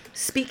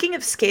 Speaking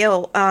of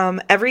scale,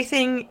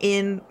 everything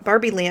in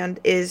Barbie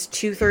Land is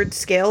 2/3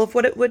 scale of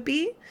what it would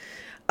be,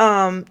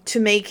 to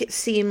make it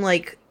seem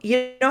like,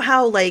 you know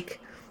how,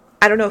 like,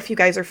 I don't know if you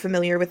guys are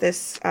familiar with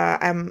this.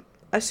 I'm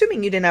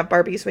assuming you didn't have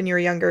Barbies when you were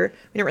younger.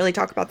 We didn't really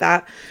talk about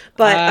that,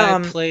 but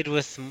I played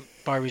with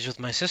Barbies with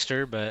my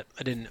sister, but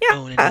I didn't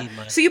own any.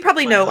 So you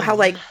probably know how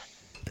like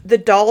the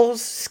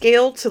doll's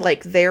scale to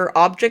like their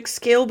object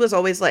scale was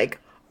always like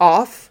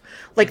off.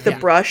 Like the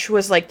brush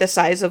was like the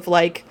size of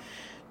like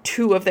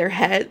two of their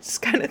heads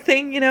kind of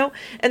thing, you know?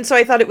 And so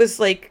I thought it was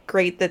like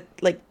great that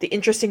like the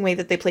interesting way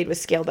that they played with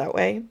scale that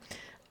way.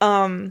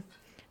 And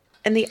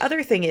the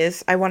other thing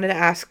is I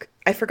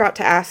forgot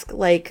to ask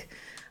like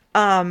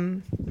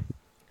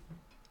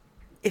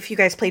if you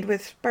guys played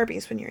with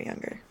Barbies when you were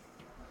younger.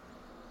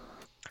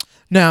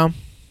 No.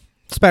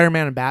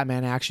 Spider-Man and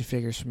Batman action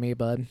figures for me,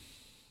 bud.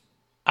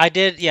 I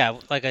did, yeah,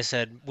 like I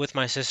said, with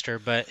my sister,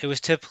 but it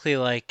was typically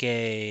like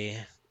a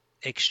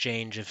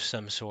exchange of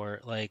some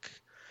sort. Like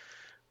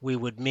we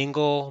would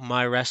mingle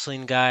my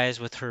wrestling guys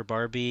with her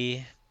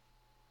Barbie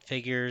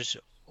figures,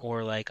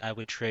 or like I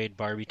would trade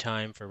Barbie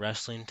time for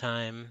wrestling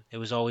time. It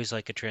was always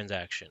like a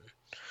transaction.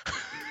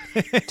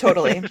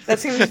 Totally. That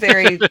seems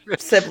very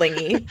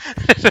sibling-y.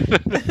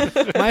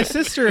 My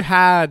sister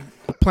had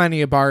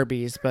plenty of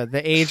Barbies, but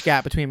the age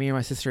gap between me and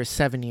my sister is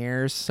 7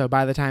 years. So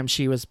by the time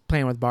she was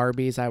playing with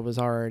Barbies, I was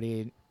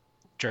already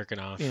jerking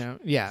off. You know,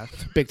 yeah,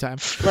 big time.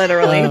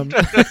 Literally.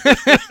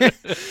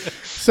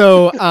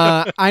 So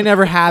I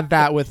never had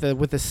that with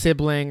a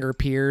sibling or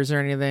peers or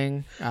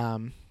anything.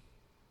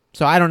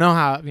 So I don't know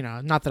how,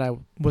 not that I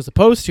was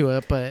opposed to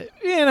it, but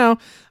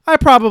I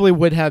probably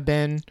would have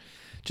been,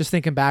 just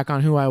thinking back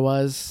on who I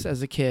was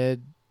as a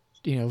kid.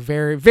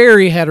 Very,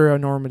 very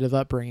heteronormative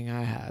upbringing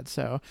I had.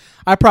 So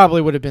I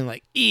probably would have been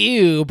like,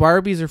 ew,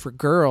 Barbies are for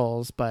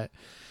girls. But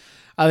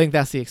I think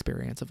that's the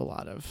experience of a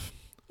lot of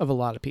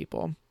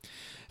people.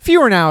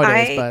 Fewer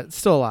nowadays, but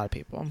still a lot of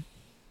people.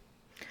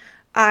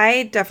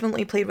 I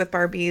definitely played with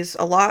Barbies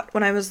a lot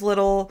when I was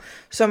little,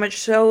 so much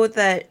so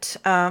that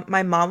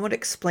my mom would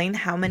explain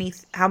how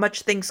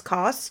much things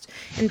cost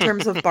in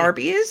terms of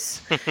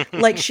Barbies.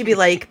 Like, she'd be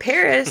like,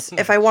 Paris,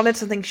 if I wanted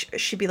something,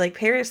 she'd be like,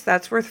 Paris,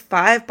 that's worth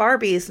 5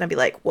 Barbies. And I'd be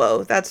like,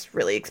 whoa, that's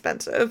really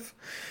expensive.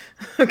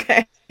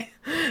 Okay.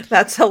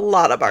 That's a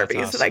lot of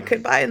Barbies that I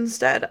could buy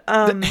instead.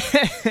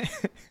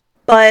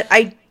 But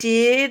I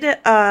did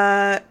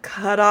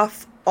cut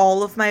off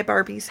all of my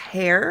Barbie's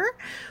hair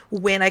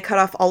when I cut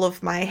off all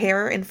of my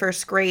hair in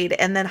first grade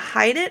and then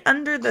hide it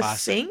under the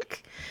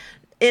sink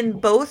in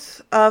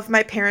both of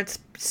my parents'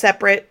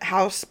 separate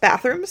house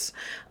bathrooms.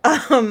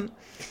 And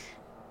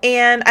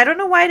I don't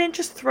know why I didn't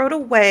just throw it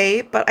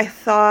away, but I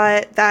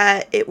thought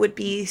that it would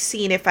be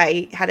seen if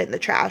I had it in the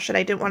trash and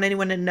I didn't want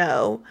anyone to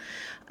know.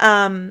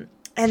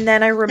 And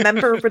then I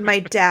remember when my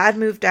dad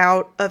moved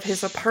out of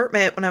his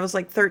apartment when I was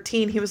like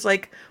 13, he was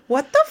like,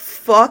 what the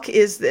fuck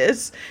is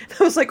this? And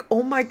I was like,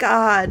 oh my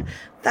God,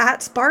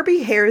 that's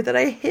Barbie hair that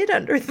I hid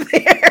under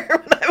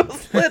there when I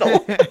was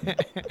little.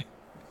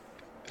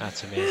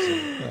 That's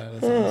amazing. That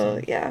is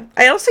awesome. Yeah.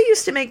 My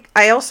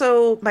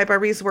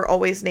Barbies were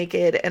always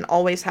naked and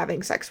always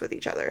having sex with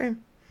each other.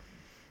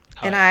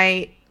 And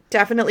I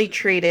definitely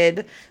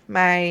traded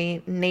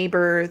my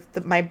neighbor,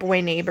 my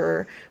boy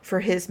neighbor, for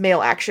his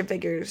male action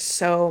figures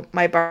so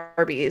my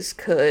Barbies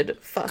could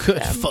fuck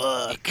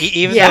them.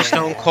 Even though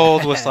Stone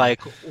Cold was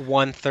like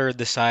 1/3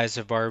 the size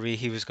of Barbie,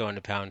 he was going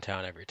to Pound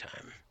Town every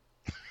time.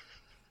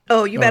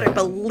 Oh, you better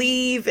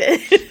believe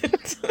it.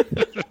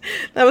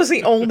 That was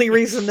the only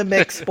reason to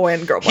mix boy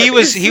and girl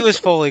Barbies. He was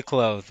fully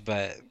clothed,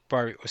 but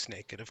Barbie was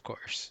naked, of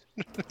course.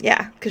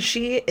 Yeah, because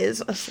she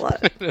is a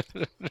slut.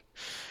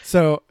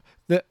 So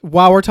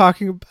while we're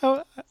talking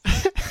about,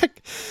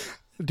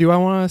 do I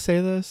want to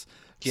say this?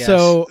 Yes.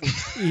 So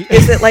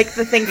Is it like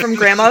the thing from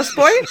Grandma's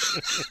Boy?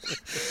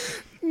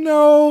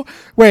 no,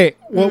 wait,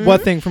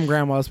 what thing from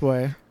Grandma's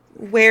Boy?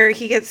 Where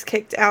he gets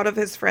kicked out of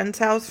his friend's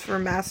house for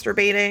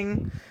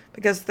masturbating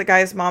because the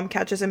guy's mom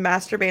catches him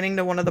masturbating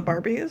to one of the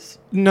Barbies.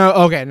 No,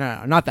 okay,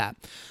 no, not that.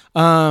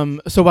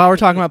 So while we're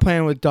talking about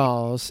playing with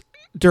dolls,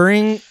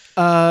 during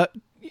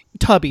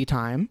tubby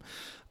time,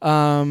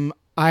 I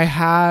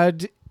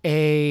had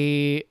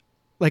an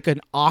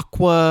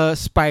aqua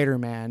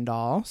Spider-Man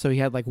doll. So he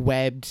had like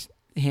webbed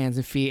hands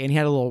and feet, and he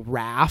had a little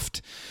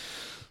raft.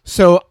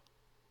 So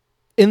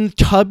in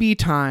tubby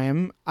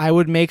time, I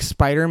would make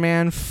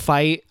Spider-Man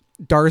fight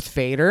Darth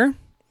Vader.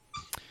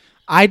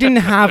 I didn't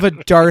have a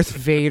Darth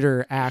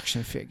Vader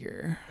action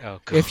figure. Oh,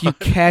 God. If you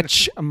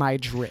catch my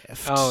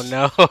drift. Oh,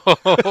 no.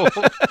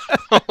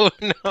 Oh,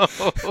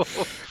 no.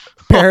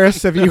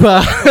 Paris, have you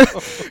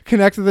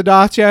connected the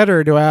dots yet,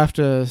 or do I have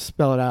to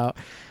spell it out?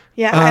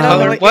 Yeah, I don't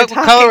know what you're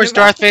talking color was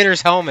about. Darth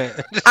Vader's helmet?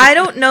 I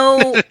don't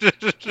know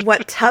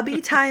what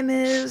tubby time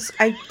is.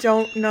 I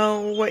don't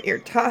know what you're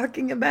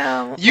talking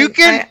about. You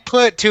can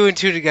put 2 and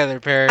 2 together,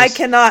 Paris. I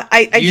cannot.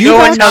 You know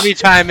what tubby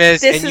time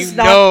is, and you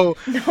know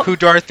who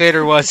Darth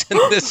Vader was in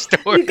this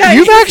story.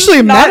 You've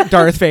actually met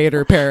Darth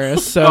Vader,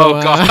 Paris. So,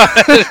 oh,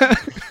 God.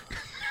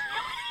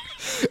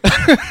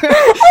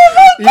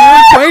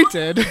 You're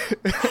acquainted.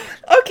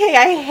 Okay,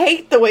 I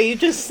hate the way you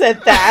just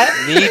said that.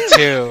 Me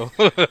too.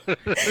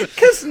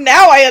 Because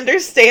now I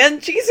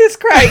understand. Jesus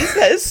Christ,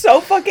 that is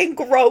so fucking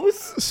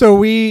gross. So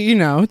we,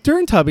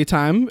 during tubby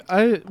time,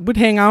 I would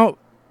hang out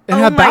and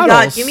have battles. Oh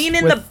my God, you mean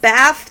in the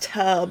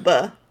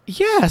bathtub?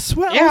 Yes,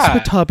 what else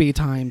would tubby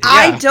time be?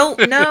 I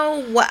don't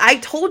know. What I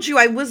told you,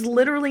 I was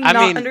literally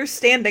not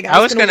understanding. I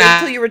was going to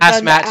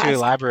ask Matt to to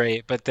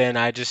elaborate, but then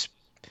I just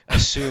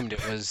assumed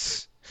it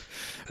was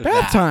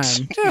bath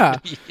time. Yeah.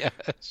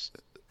 Yes.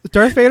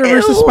 Darth Vader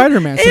versus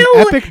Spider-Man. Some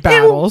epic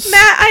battles.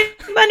 Matt,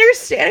 I'm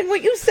understanding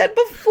what you said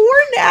before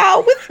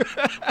now.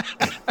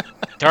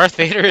 Darth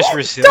Vader is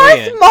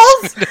resilient.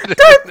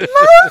 Darth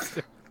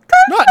Maul.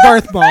 Not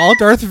Darth Maul,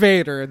 Darth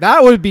Vader.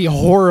 That would be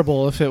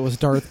horrible if it was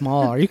Darth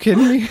Maul. Are you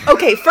kidding me?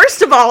 Okay,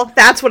 first of all,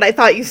 that's what I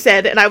thought you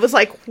said, and I was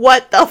like,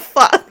 what the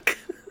fuck?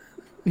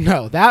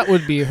 No, that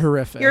would be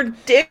horrific. Your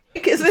dick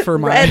isn't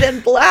red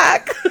and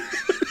black.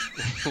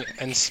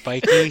 And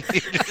spiky.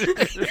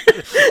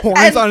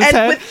 Horns on his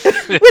head.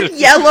 With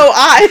yellow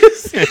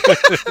eyes.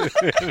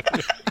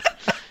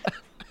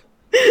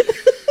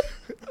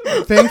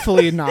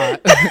 Thankfully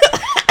not.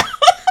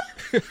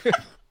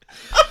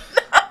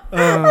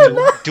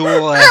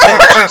 Dual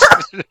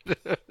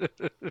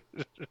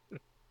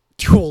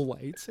Dual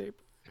lightsaber.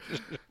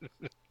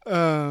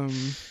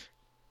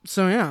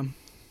 So yeah.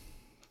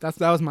 That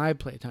was my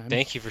playtime.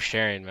 Thank you for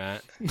sharing,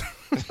 Matt.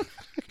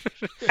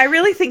 I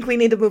really think we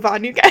need to move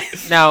on, you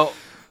guys. Now,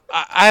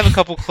 I have a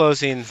couple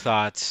closing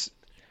thoughts.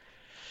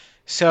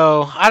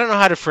 So, I don't know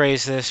how to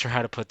phrase this or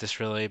how to put this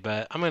really,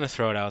 but I'm going to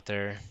throw it out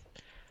there.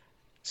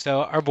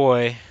 So, our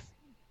boy,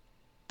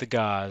 the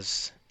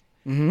Gauze,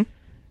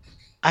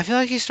 I feel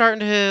like he's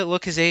starting to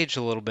look his age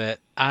a little bit.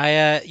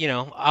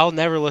 I'll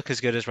never look as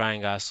good as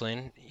Ryan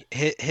Gosling.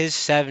 His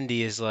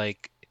 70 is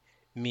like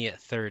me at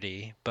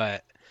 30,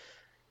 but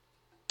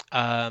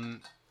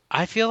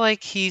I feel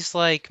like he's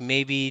like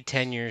maybe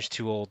 10 years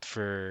too old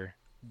for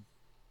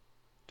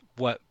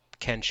what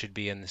Ken should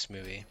be in this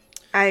movie.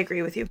 I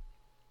agree with you.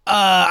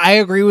 I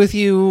agree with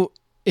you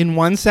in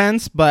one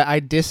sense, but I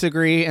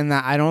disagree in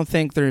that I don't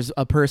think there's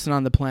a person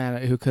on the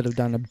planet who could have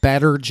done a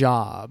better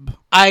job.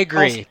 I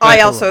agree.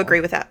 I also agree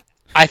with that.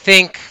 I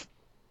think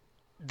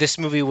this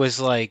movie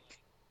was like,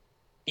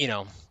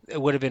 it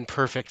would have been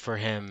perfect for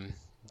him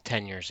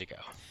 10 years ago.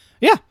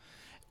 Yeah.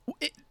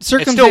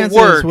 Circumstances it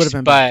still works, would have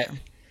been but better.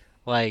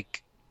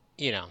 like,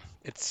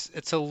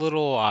 it's a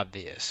little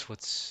obvious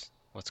what's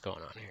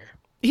going on here.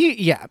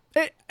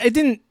 It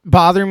didn't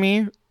bother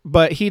me,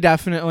 but he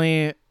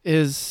definitely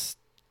is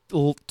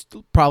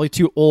probably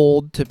too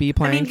old to be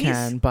playing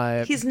Ken.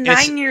 But he's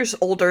 9 years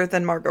older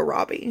than Margot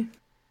Robbie.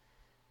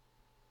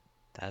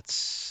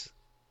 That's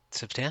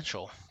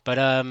substantial, but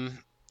I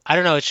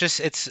don't know.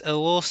 It's a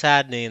little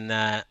saddening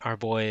that our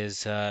boy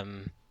is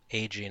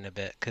aging a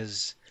bit,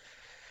 because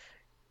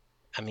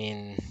I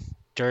mean,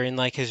 during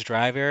like his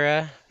Drive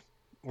era,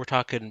 we're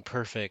talking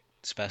perfect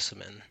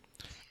specimen.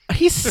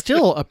 He's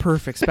still a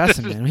perfect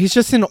specimen. He's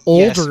just an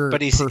older,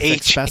 but he's perfect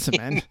aging.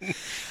 specimen.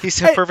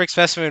 He's a perfect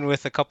specimen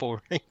with a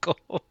couple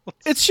wrinkles.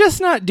 It's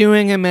just not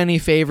doing him any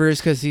favors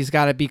because he's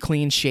got to be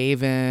clean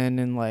shaven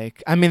and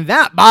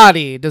that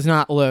body does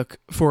not look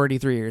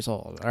 43 years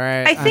old. All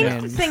right. I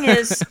think the thing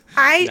is,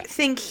 I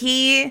think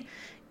he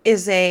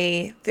is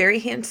a very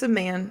handsome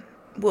man.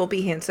 Will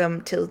be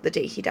handsome till the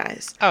day he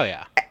dies. Oh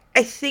yeah.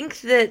 I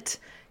think that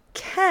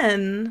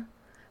Ken,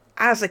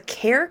 as a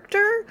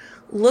character,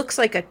 looks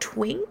like a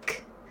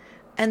twink,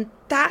 And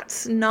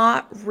that's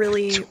not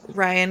really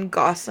Ryan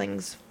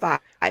Gosling's vibe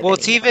Well,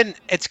 anymore.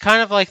 it's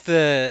kind of like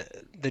the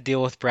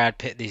deal with Brad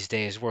Pitt these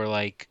days, where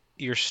like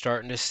you're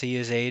starting to see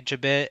his age a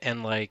bit,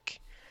 and like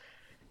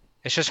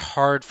it's just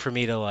hard for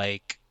me to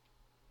like,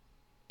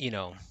 you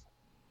know,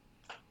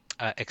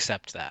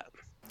 accept that.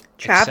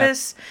 Accept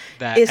Travis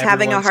that is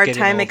having a everyone's hard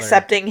getting time older.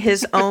 accepting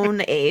his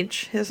own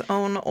age, his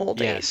own old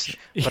Yes,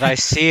 age. but I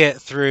see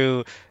it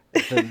through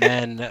the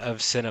men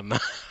of cinema.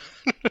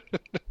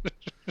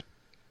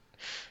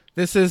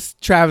 This is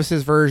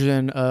Travis's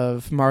version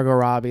of Margot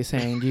Robbie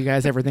saying, "Do you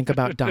guys ever think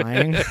about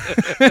dying?"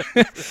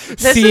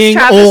 Seeing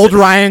old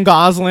Ryan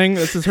Gosling.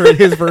 This is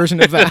his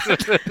version of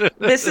that.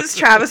 This is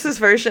Travis's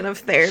version of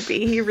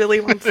therapy. He really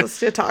wants us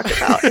to talk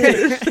about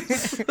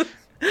his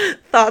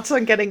thoughts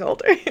on getting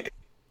older.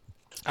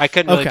 I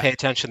couldn't really pay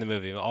attention to the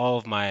movie. All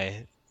of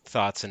my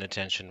thoughts and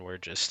attention were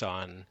just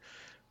on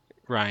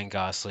Ryan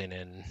Gosling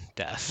and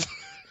death.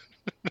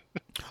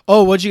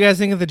 Oh, what'd you guys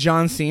think of the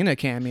John Cena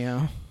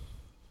cameo?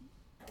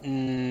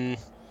 10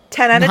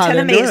 out of 10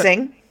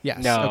 amazing.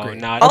 Yes, no,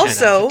 agreed. not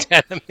also 10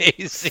 out of 10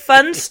 amazing.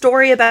 Fun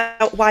story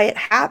about why it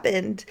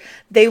happened.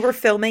 They were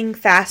filming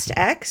Fast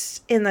X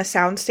in the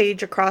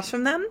soundstage across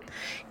from them,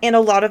 and a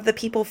lot of the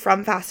people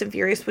from Fast and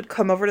Furious would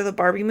come over to the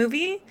Barbie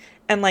movie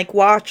and like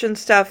watch and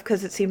stuff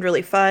because it seemed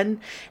really fun.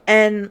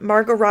 And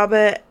Margot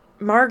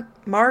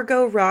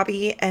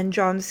Robbie and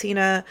John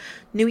Cena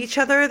knew each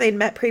other. They'd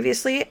met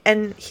previously,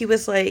 and he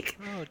was like,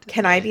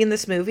 "Can I be in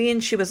this movie?"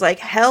 And she was like,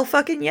 "Hell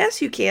fucking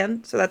yes, you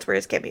can." So that's where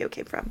his cameo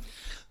came from.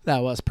 That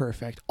was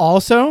perfect.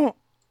 Also,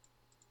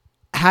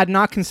 had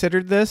not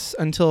considered this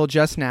until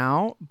just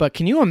now, but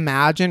can you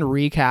imagine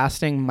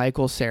recasting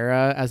Michael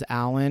Cera as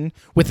Alan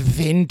with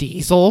Vin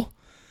Diesel?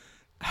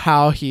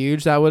 How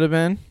huge that would have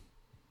been?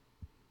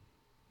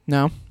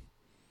 No?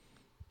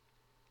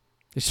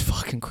 These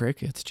fucking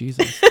crickets,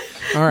 Jesus.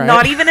 All right.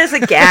 Not even as a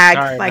gag,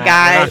 Sorry, my Matt,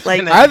 guy.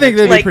 Like, I think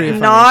they'd be like pretty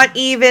funny. not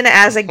even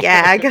as a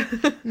gag,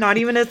 not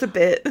even as a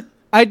bit.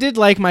 I did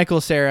like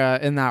Michael Cera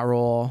in that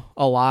role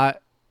a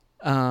lot.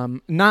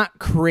 Not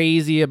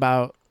crazy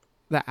about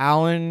the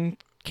Alan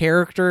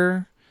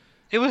character.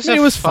 It was I mean,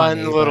 a it was fun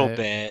funny, little but-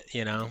 bit,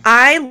 you know.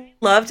 I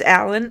loved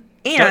Alan,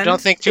 and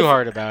Don't think too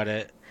hard about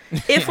it.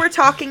 if we're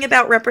talking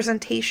about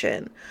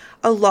representation,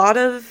 a lot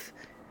of,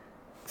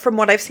 from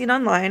what I've seen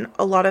online,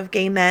 a lot of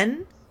gay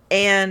men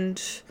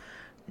and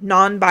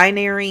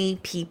non-binary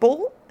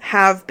people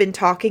have been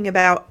talking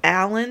about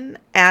Alan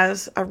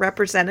as a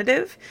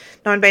representative.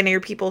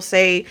 Non-binary people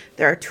say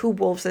there are two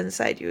wolves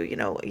inside you. You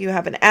know, you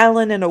have an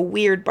Alan and a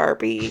weird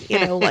Barbie.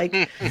 You know, like,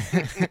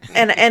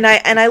 and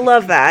I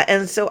love that.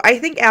 And so I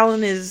think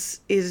Alan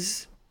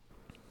is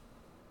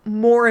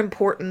more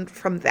important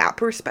from that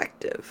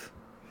perspective.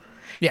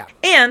 Yeah.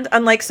 And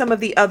unlike some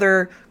of the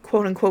other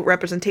quote unquote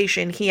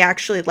representation, he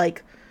actually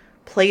like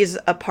plays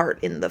a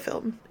part in the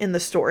film, in the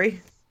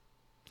story.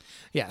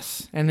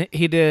 Yes, and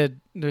he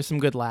did. There's some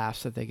good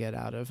laughs that they get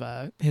out of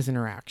his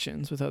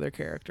interactions with other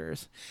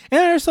characters.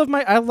 And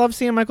I love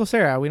seeing Michael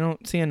Cera. We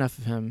don't see enough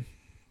of him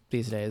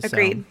these days.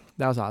 Agreed. So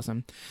that was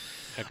awesome.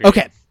 Agreed.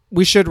 Okay,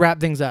 we should wrap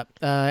things up.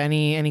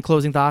 Any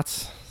closing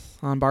thoughts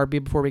on Barbie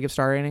before we give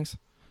star ratings?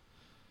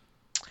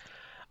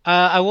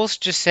 I will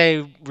just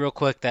say real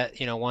quick that,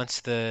 you know,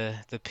 once the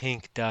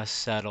pink dust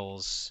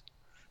settles,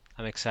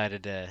 I'm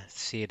excited to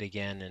see it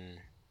again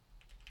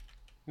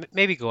and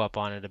maybe go up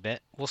on it a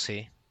bit. We'll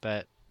see.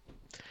 But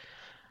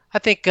I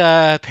think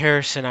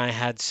Paris and I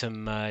had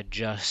some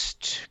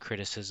just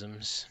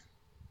criticisms.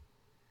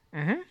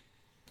 Mm-hmm.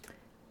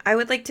 I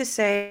would like to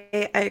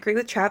say I agree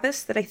with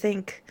Travis that I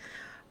think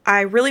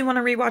I really want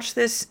to rewatch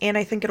this, and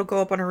I think it'll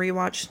go up on a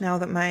rewatch now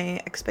that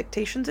my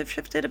expectations have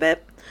shifted a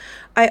bit.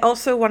 I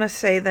also want to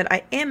say that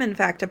I am in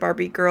fact a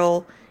Barbie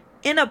girl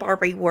in a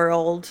Barbie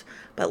world,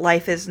 but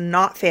life is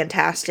not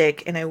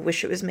fantastic, and I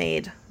wish it was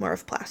made more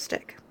of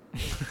plastic.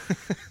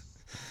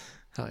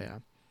 Hell yeah.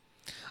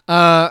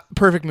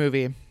 Perfect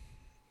movie.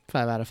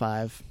 5 out of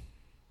 5.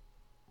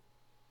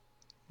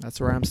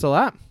 That's where I'm still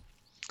at.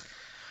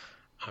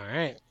 All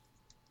right.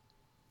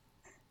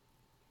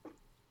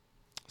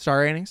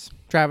 Star ratings.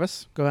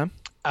 Travis, go ahead.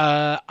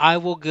 I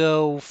will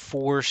go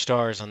 4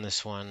 stars on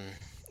this one.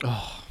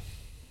 Oh.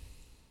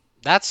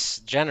 That's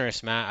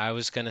generous, Matt. I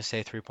was going to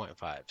say 3.5.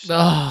 So.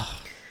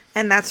 Oh.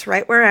 And that's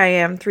right where I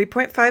am,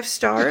 3.5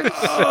 stars.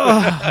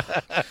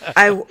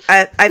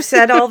 I've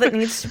said all that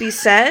needs to be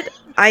said.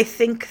 I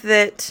think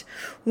that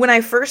when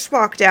I first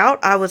walked out,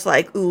 I was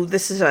like, ooh,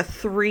 this is a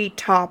 3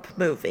 top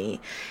movie.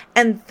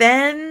 And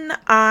then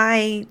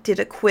I did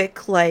a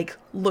quick, like,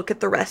 look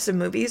at the rest of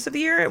movies of the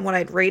year and what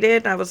I'd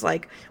rated. And I was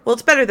like, well,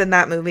 it's better than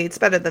that movie. It's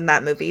better than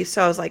that movie.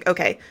 So I was like,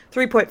 okay,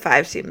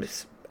 3.5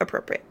 seems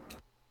appropriate.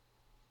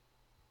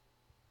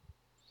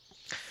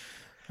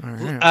 All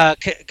right.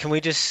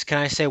 Can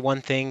I say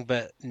one thing,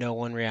 but no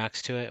one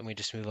reacts to it, and we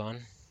just move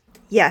on?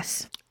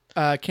 Yes.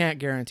 Can't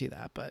guarantee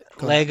that, but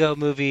Lego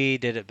Movie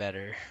did it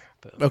better.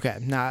 But Okay,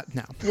 no.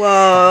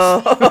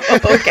 Whoa.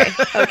 Okay.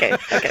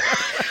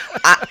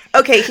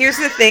 Okay, here's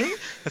the thing.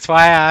 that's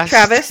why I asked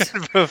Travis,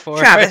 before.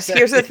 Travis,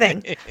 here's the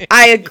thing.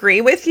 I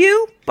agree with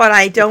you, but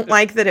I don't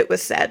like that it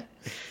was said.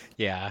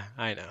 Yeah,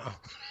 I know.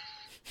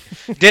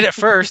 Did it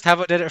first. How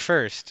about did it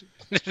first?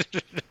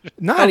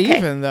 Not Okay.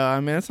 even though. I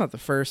mean, it's not the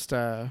first.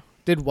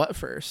 Did what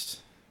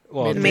first?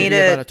 Well, Made Made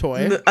about a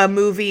toy? a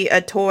movie,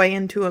 a toy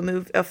into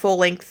a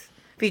full-length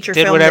feature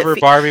did film. whatever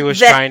Barbie was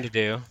trying to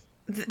do.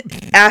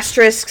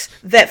 Asterisks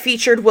that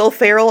featured Will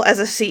Ferrell as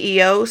a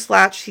CEO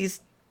 / he's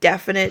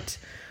definite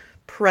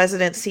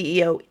president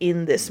CEO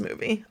in this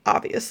movie.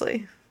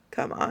 Obviously,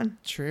 come on.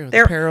 True.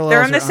 They're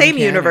in the are same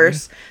uncanny.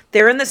 universe.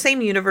 They're in the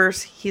same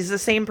universe. He's the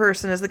same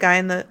person as the guy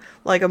in the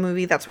Lego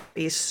movie. That's why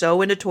he's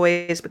so into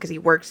toys, because he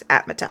works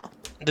at Mattel.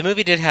 The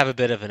movie did have a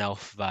bit of an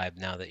elf vibe.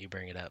 Now that you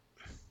bring it up.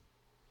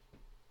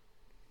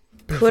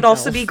 Could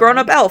also be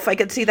grown-up elf. I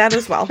could see that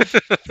as well.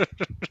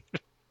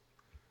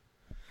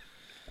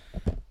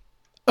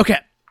 Okay,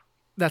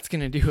 that's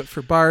gonna do it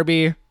for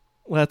Barbie.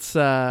 Let's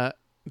go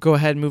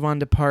ahead and move on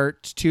to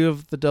part 2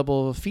 of the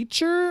double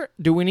feature.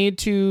 Do we need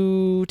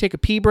to take a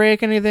pee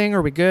break? Anything?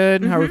 Are we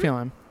good? How are we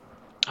feeling?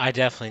 I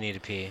definitely need to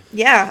pee.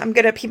 Yeah, I'm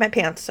gonna pee my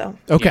pants. So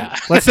Okay, Yeah.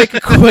 let's take a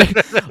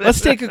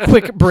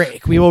quick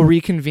break. We will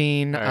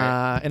reconvene All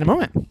right. in a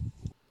moment.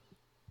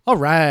 All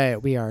right,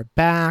 we are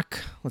back.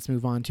 Let's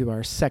move on to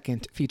our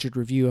second featured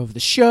review of the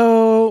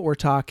show. We're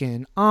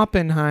talking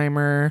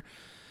Oppenheimer.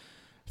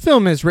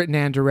 Film is written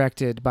and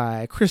directed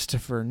by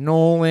Christopher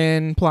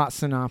Nolan. Plot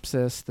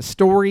synopsis: the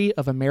story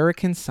of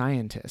American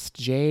scientist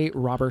J.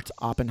 Robert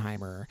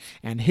Oppenheimer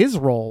and his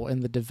role in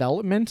the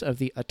development of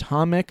the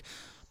atomic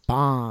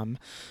bomb.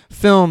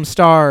 Film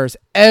stars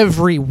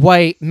every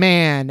white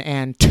man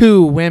and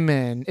 2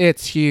 women.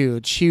 It's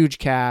huge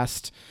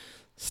cast,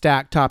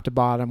 stacked top to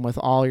bottom with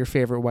all your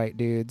favorite white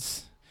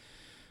dudes,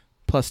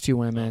 plus 2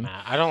 women.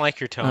 Matt, I don't like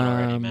your tone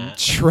already, Matt.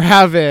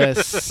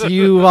 Travis,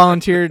 you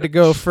volunteered to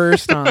go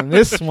first on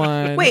this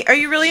one. wait, are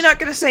you really not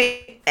gonna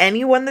say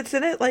anyone that's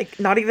in it? Like,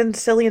 not even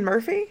Cillian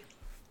Murphy?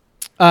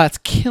 It's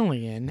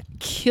Cillian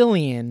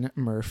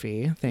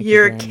Murphy. Thank you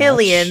You're very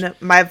Killian,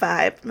 much. my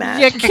vibe, Matt.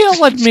 You're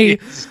killing me.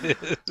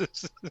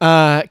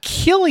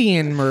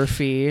 Cillian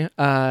Murphy,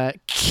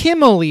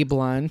 Kimberly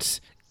Blunt,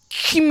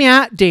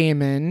 Matt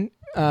Damon,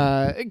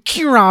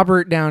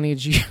 Robert Downey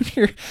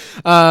Jr.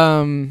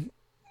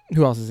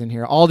 Who else is in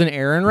here? Alden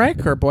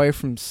Ehrenreich, our boy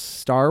from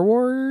Star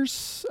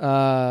Wars.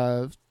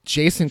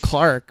 Jason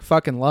Clarke.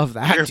 Fucking love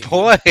that Your dude.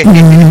 boy.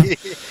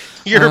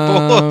 Your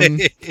boy.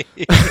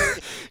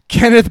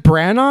 Kenneth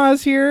Branagh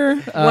is here.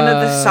 One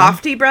of the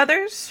Softy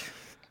brothers?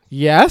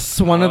 Yes,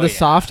 one of Oh, the yeah.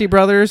 Softy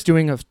brothers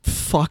doing a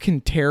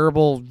fucking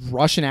terrible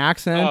Russian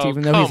accent, Oh,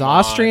 even though he's come on,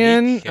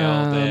 Austrian. he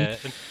killed it.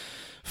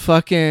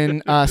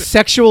 Fucking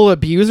sexual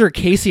abuser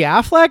Casey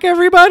Affleck,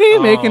 everybody,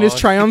 making his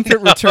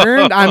triumphant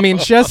return. I mean,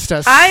 just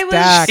a I was-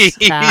 stacked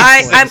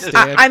cast list,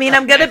 dude. I mean,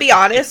 I'm gonna be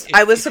honest.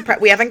 I was surprised.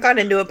 We haven't gone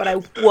into it, but I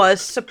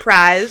was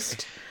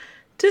surprised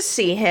to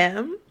see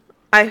him.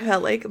 I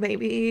felt like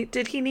maybe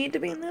did he need to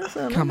be in this?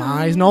 I don't Come know.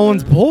 on, he's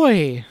Nolan's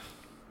boy.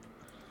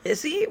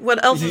 Is he?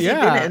 What else has he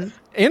Yeah, been in?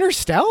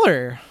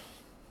 Interstellar.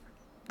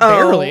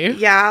 Oh, Barely.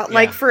 yeah,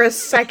 like Yeah. for a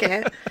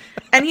second.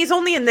 And he's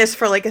only in this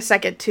for like a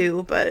second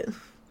too, but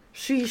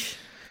sheesh.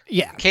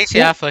 Yeah, Casey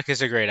Affleck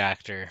is a great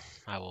actor.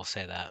 I will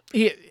say that.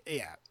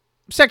 yeah.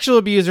 Sexual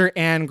abuser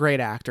and great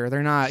actor.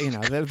 They're not,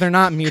 they're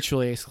not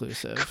mutually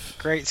exclusive.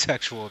 Great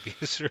sexual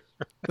abuser.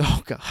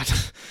 Oh God.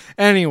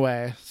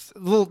 Anyway,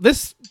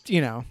 this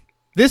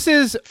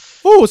is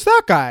it's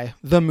that guy.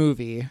 The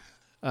movie,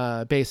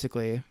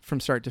 basically from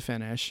start to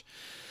finish.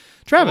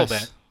 Travis, A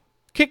little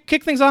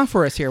kick things off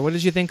for us here. What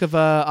did you think of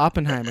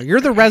Oppenheimer?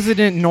 You're the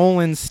resident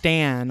Nolan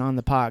stan on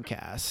the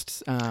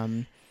podcast.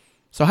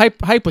 So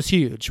hype was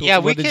huge. Yeah,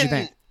 what did you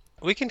think?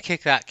 we can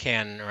kick that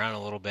can around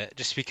a little bit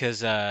just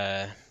because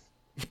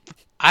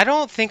I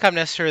don't think I'm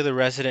necessarily the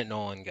resident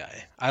Nolan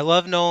guy. I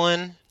love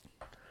Nolan,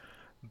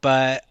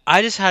 but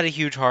I just had a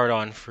huge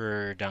hard-on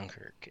for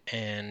Dunkirk,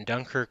 and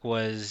Dunkirk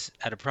was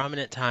at a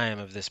prominent time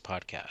of this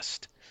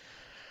podcast.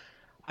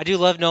 I do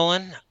love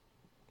Nolan.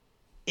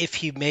 If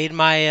he made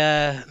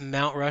my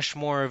Mount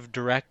Rushmore of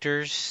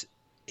directors,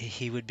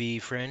 he would be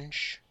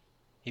Fringe.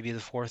 He'd be the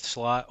 4th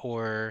slot,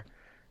 or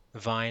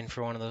Vine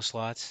for one of those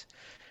slots.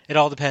 It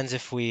all depends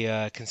if we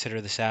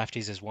consider the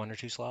Safdies as 1 or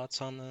 2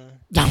 slots on the.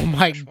 Oh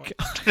my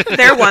God.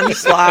 They're one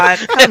slot.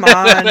 Come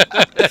on.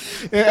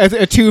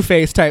 A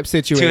two-face type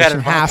situation.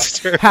 Two-headed Half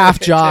monster.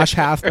 Josh,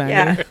 half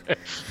Bender.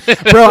 Yeah.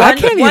 Bro, I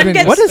can't even.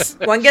 Gets, What is?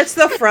 one gets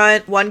the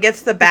front, one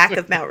gets the back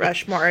of Mount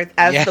Rushmore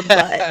as the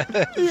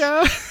butt.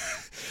 Yeah.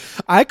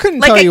 I couldn't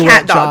Like tell a you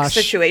cat what dog Josh.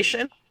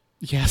 situation.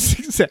 Yes,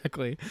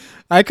 exactly.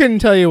 I couldn't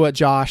tell you what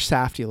Josh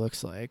Safdie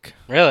looks like.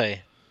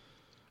 Really?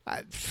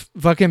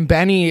 Fucking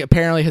Benny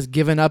apparently has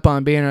given up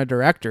on being a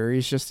director.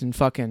 He's just in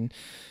fucking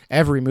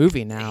every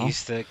movie now.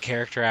 He's the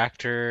character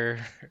actor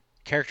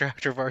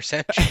of our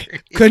century.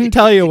 Couldn't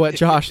tell you what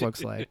Josh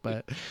looks like,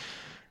 but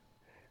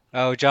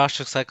Oh, Josh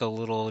looks like a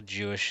little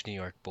Jewish New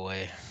York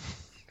boy.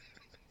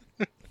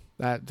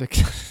 That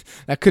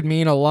that could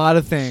mean a lot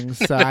of things.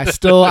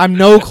 So I'm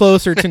no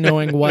closer to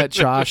knowing what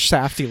Josh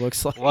Safdie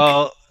looks like.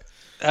 Well,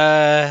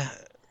 I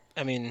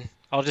mean,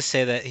 I'll just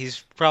say that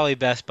he's probably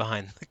best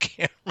behind the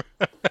camera.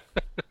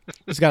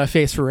 He's got a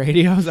face for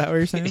radio. Is that what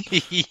you're saying?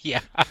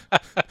 Yeah.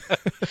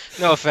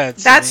 No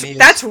offense.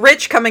 That's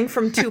rich coming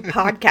from two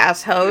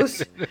podcast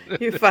hosts.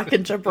 You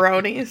fucking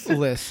jabronis.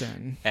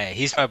 Listen. Hey,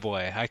 he's my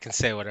boy. I can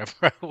say whatever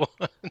I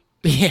want.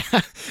 Yeah,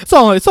 it's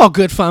all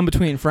good fun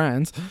between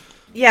friends.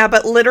 Yeah,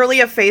 but literally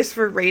a face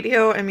for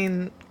radio. I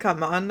mean,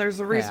 come on. There's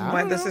a reason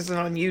why this know. isn't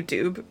on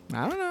YouTube.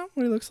 I don't know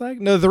what he looks like.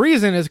 No, the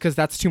reason is because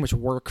that's too much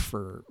work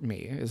for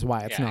me. Is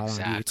why it's not on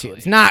YouTube.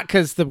 It's not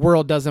because the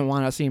world doesn't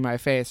want to see my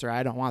face, or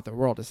I don't want the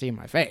world to see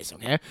my face.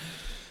 Okay,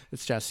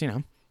 it's just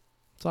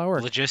it's all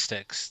work.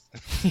 Logistics.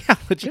 Yeah,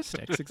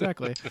 logistics.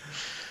 Exactly.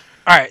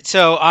 All right,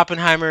 so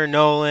Oppenheimer,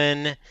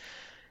 Nolan.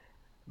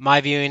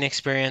 My viewing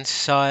experience,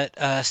 saw it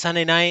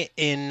Sunday night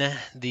in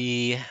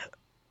the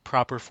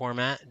proper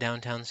format,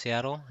 downtown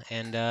Seattle,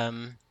 and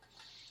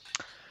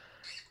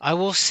I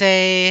will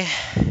say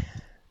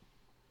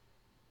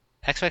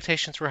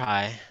expectations were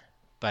high,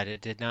 but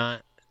it did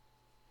not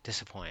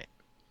disappoint.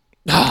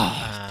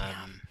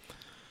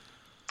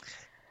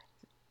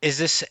 Is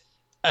this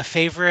a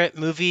favorite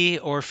movie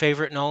or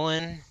favorite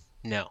Nolan?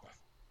 No,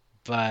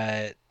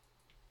 but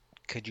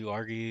could you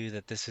argue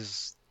that this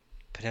is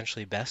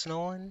potentially best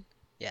Nolan?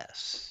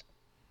 Yes.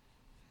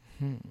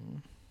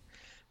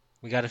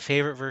 We got a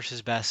favorite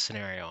versus best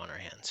scenario on our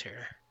hands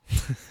here.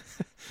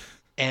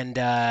 And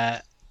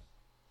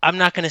I'm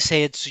not going to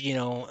say it's,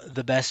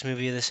 the best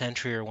movie of the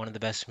century or one of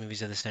the best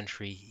movies of the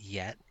century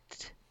yet.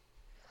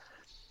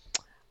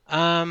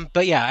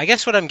 But yeah, I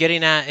guess what I'm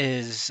getting at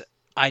is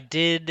I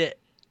did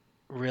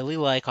really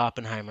like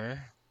Oppenheimer,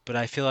 but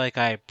I feel like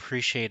I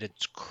appreciate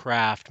its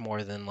craft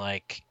more than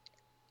like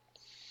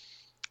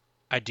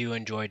I do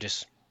enjoy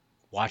just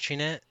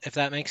watching it, if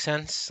that makes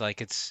sense.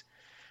 Like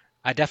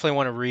I definitely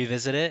want to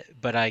revisit it,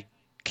 but I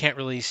can't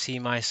really see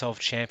myself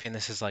champion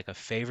this as like a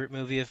favorite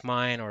movie of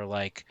mine or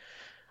like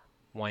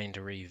wanting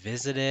to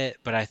revisit it.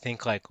 But I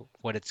think like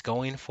what it's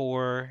going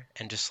for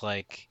and just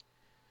like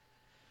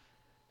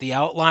the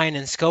outline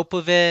and scope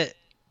of it,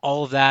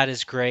 all of that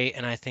is great,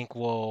 and I think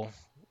will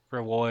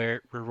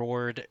reward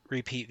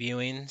repeat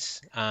viewings.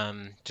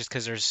 Just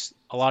because there's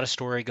a lot of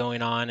story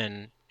going on,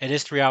 and it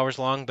is 3 hours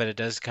long, but it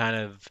does kind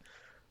of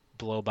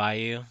blow by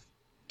you.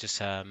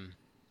 Just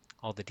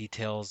all the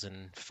details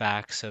and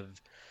facts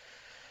of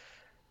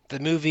the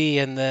movie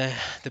and the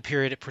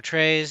period it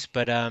portrays.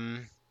 But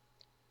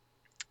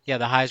yeah,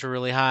 the highs were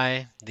really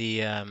high.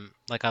 The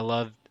I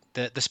loved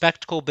the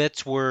spectacle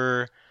bits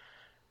were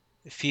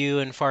few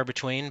and far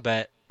between,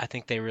 but I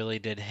think they really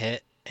did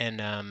hit.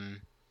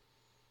 And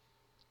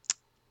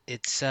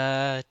it's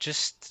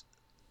just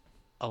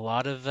a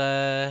lot of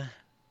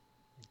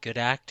good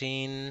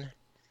acting,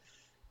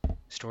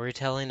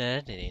 storytelling,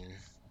 and editing,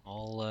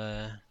 all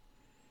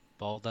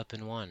balled up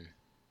in one.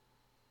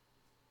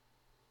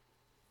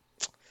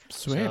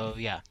 Sweet. So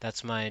yeah,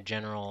 that's my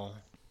general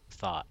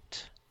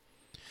thought.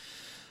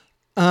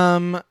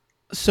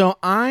 So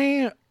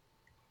I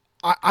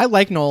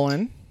like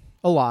Nolan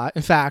a lot.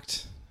 In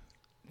fact,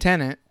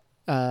 Tenet,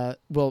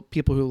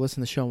 people who listen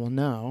to the show will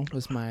know,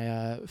 was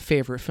my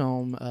favorite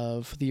film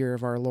of the year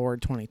of our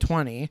Lord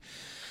 2020.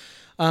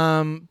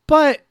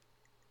 But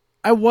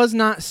I was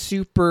not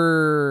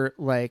super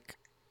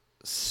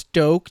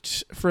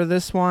stoked for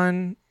this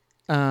one.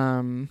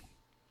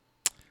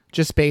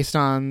 Just based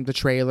on the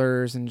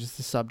trailers and just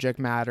the subject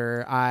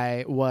matter,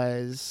 I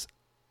was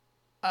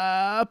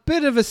a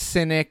bit of a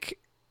cynic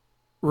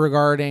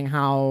regarding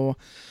how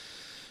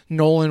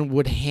Nolan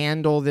would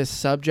handle this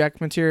subject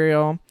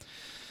material.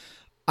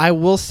 I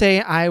will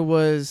say I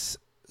was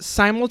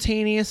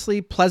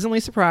simultaneously pleasantly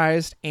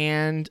surprised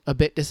and a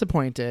bit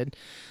disappointed.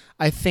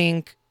 I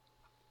think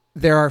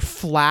there are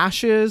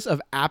flashes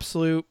of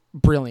absolute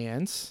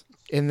brilliance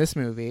in this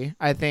movie.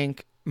 I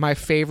think my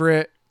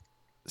favorite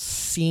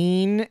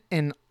scene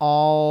in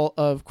all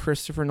of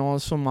Christopher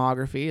Nolan's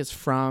filmography is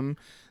from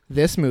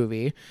this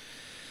movie.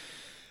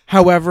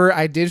 However,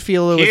 I did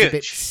feel it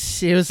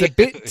was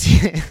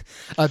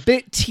a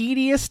bit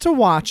tedious to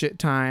watch at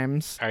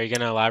times. Are you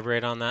going to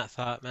elaborate on that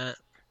thought, Matt?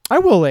 I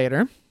will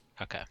later.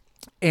 Okay.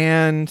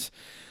 And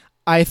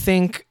I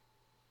think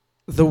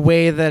the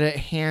way that it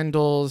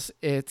handles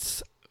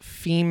its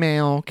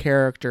female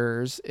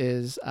characters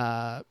is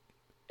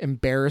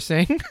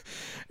embarrassing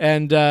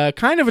and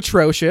kind of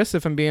atrocious,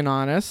 if I'm being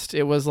honest.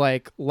 It was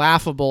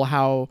laughable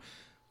how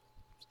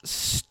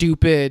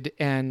stupid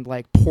and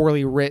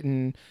poorly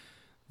written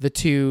the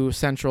two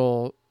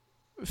central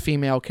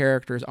female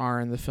characters are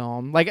in the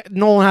film.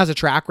 Nolan has a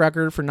track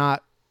record for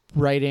not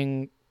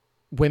writing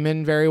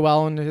women very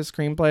well into his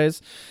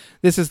screenplays.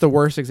 This is the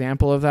worst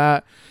example of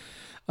that.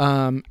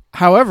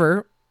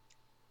 However,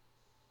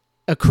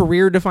 a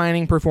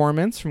career-defining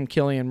performance from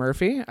Cillian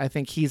Murphy. I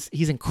think he's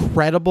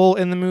incredible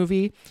in the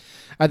movie.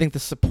 I think the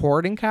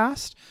supporting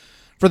cast,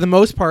 for the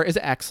most part, is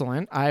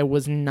excellent. I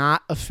was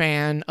not a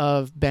fan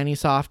of Benny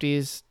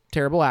Safdie's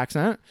terrible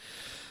accent.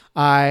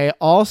 I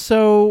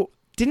also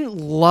didn't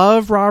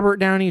love Robert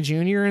Downey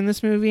Jr. in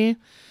this movie.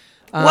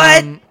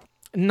 What?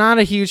 Not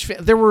a huge fan.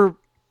 There were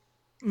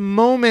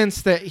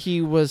moments that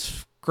he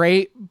was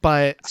great,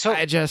 but So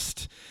I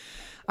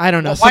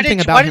don't know. why Something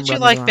did about him you rubbed me the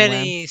like wrong way.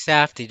 Benny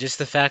Safdie? Just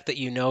the fact that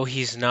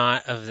he's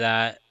not of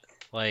that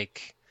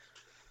like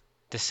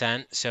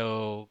descent,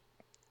 so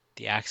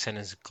the accent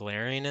is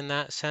glaring in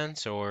that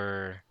sense,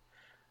 or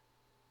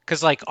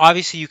because like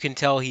obviously you can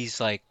tell he's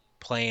like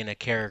playing a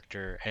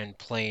character and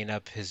playing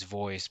up his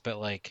voice, but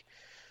like,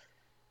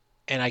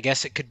 and I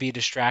guess it could be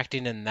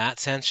distracting in that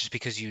sense just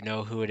because you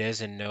know who it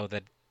is and know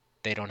that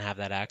they don't have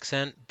that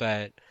accent,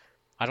 but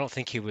I don't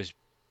think he was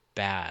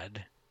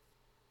bad.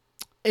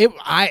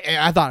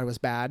 I thought it was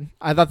bad.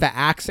 I thought the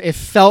accent. It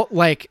felt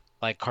like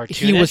Like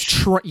he was.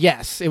 cartoonish.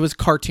 Yes, it was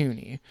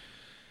cartoony.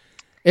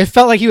 It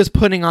felt like he was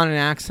putting on an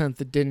accent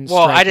that didn't.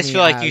 Well, strike I just me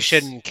feel like you as-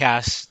 shouldn't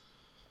cast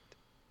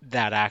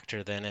that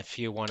actor then if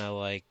you want to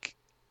like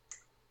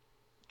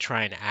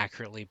try and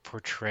accurately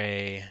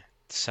portray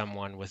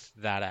someone with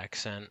that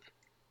accent.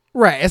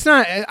 Right. It's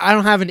not. I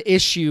don't have an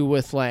issue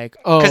with like.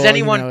 Oh, Because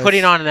anyone putting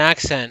if, on an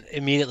accent,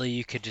 immediately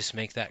you could just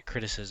make that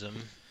criticism.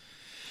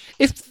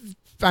 if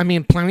I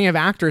mean, plenty of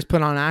actors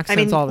put on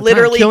accents all the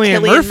literally, time. Cillian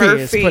Cillian Murphy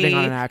is Murphy putting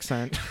on an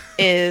accent,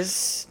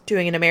 is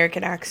doing an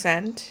American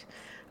accent.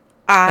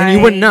 and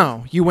you wouldn't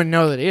know. You wouldn't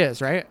know that it is,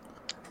 right?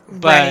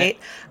 But Right.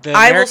 the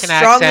I will American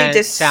strongly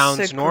accent sounds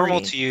disagree.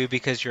 normal to you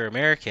because you're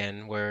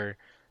American, where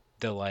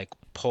the like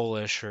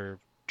Polish or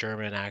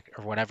German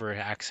or whatever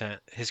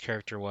accent his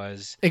character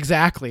was,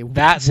 Exactly.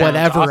 that sounds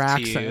Whatever off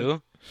accent. to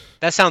you.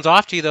 That sounds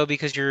off to you though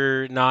because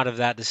you're not of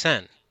that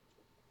descent.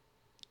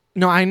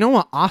 No, I know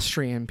what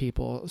Austrian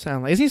people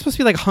sound like. Isn't he supposed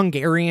to be like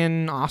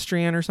Hungarian,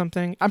 Austrian, or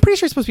something? I'm pretty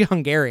sure he's supposed to be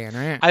Hungarian,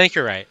 right? I think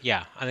you're right.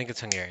 Yeah, I think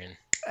it's Hungarian.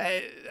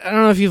 I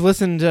don't know if you've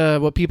listened to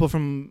what people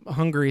from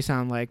Hungary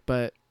sound like,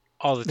 but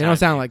All the time. they don't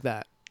sound like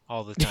that.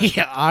 all the time.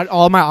 Yeah,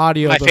 all my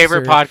audio. My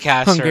favorite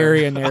podcasts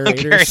Hungarian are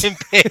narrators.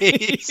 Hungarian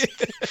based.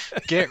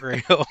 Get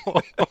real.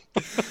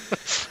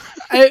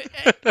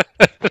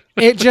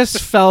 It just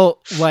felt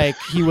like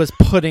he was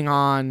putting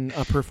on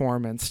a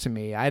performance to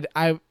me.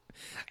 I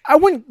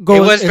wouldn't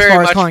go as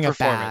far as calling it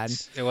bad.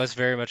 It was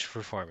very much a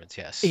performance,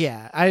 yes.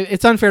 Yeah,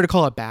 it's unfair to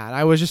call it bad.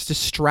 I was just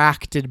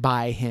distracted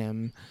by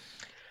him.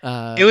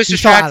 It was he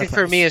felt out of distracting for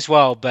place. me as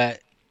well,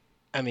 but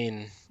I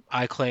mean,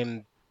 I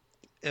claim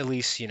at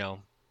least,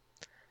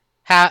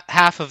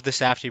 half of the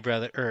Safdie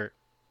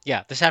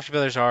the Safdie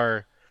brothers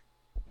are,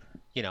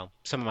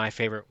 some of my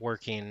favorite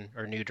working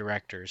or new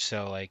directors.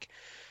 So like,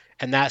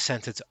 in that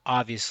sense, it's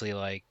obviously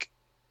like,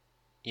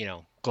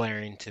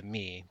 glaring to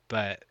me,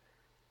 but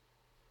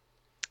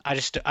I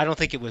don't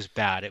think it was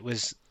bad. It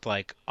was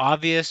like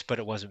obvious, but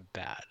it wasn't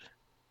bad.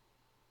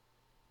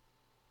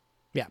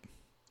 Yeah.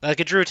 Like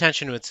it drew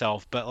attention to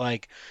itself, but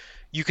like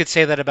you could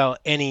say that about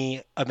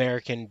any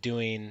American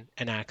doing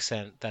an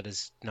accent that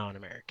is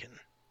non-American.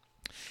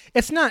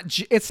 It's not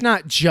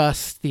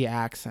just the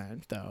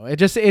accent though. It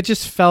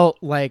just felt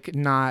like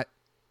not.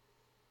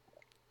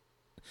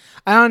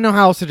 I don't know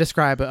how else to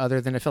describe it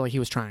other than it felt like he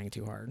was trying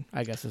too hard,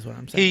 I guess is what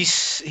I'm saying.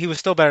 He was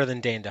still better than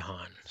Dane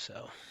DeHaan,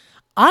 so.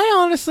 I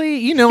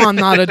honestly, I'm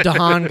not a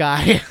DeHaan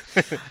guy.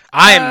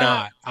 I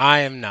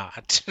am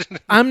not.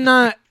 I'm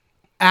not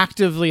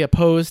actively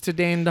opposed to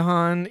Dane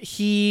DeHaan.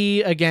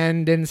 He,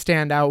 again, didn't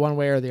stand out one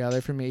way or the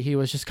other for me. He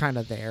was just kind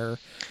of there.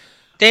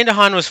 Dane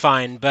DeHaan was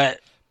fine, but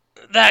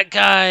that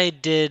guy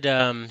did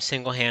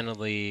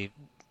single-handedly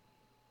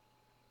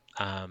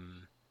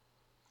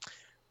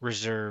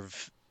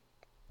reserve.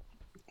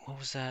 What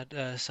was that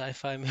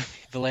sci-fi movie?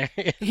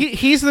 Valerian.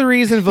 He's the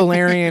reason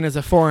Valerian is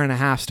a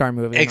 4.5-star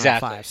movie,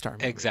 Exactly. not a 5-star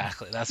movie.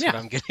 Exactly. That's what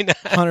I'm getting at.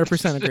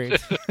 100% agreed.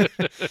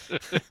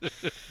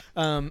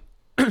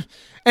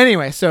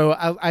 Anyway, so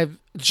I've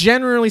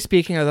generally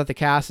speaking, I thought the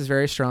cast is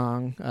very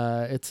strong.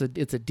 It's a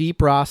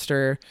deep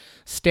roster.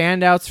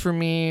 Standouts for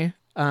me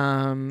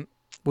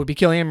would be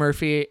Cillian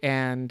Murphy,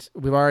 and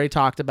we've already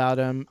talked about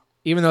him.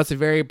 Even though it's a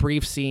very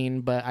brief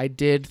scene, but I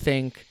did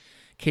think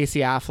Casey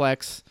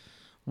Affleck's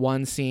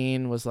one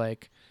scene was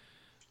like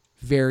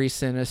very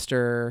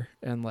sinister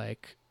and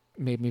like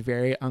made me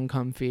very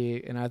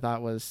uncomfy, and I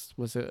thought was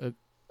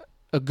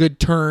a good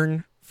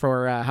turn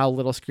for how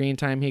little screen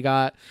time he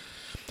got.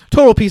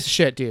 Total piece of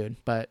shit, dude,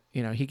 but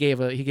he gave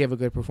a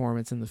good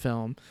performance in the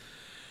film.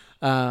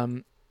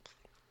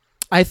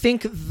 I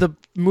think the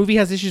movie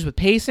has issues with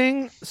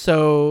pacing.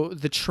 So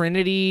the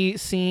Trinity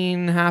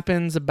scene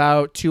happens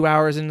about 2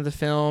 hours into the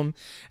film,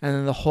 and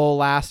then the whole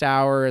last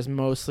hour is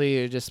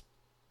mostly just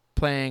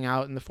playing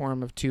out in the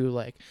form of two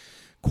like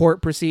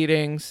court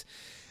proceedings,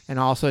 and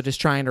also just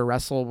trying to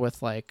wrestle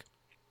with like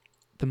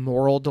the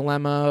moral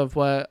dilemma of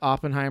what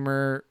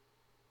Oppenheimer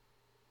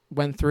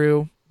went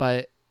through.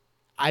 But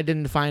I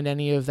didn't find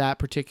any of that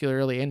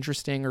particularly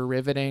interesting or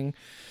riveting.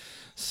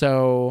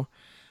 So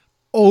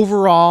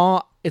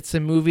overall, it's a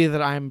movie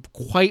that I'm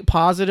quite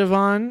positive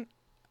on,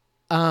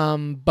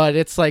 but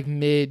it's like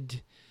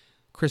mid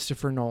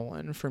Christopher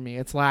Nolan for me.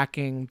 It's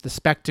lacking the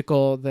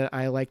spectacle that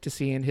I like to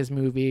see in his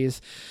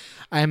movies.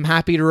 I'm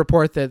happy to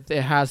report that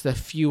it has the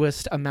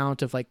fewest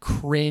amount of like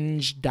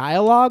cringe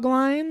dialogue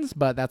lines,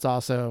 but that's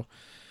also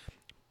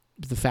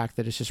the fact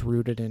that it's just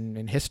rooted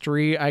in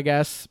history, I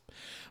guess.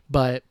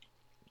 But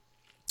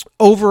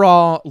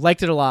overall,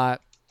 liked it a lot.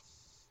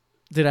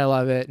 Did I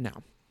love it? No.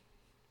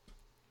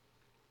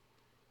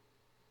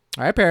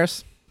 All right,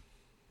 Paris,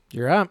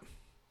 you're up.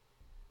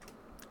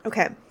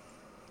 Okay.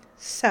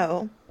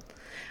 So,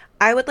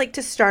 I would like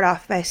to start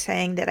off by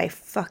saying that I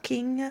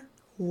fucking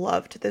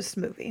loved this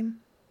movie.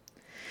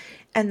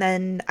 And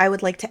then I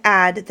would like to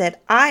add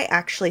that I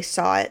actually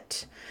saw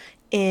it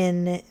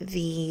in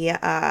the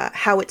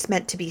How It's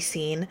Meant to Be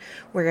Seen,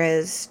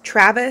 whereas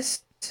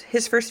Travis,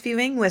 his first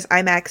viewing was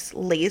IMAX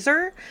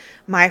laser.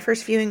 My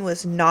first viewing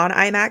was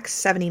non-IMAX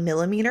 70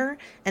 millimeter,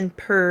 and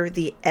per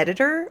the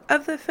editor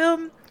of the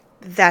film,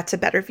 that's a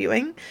better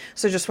viewing.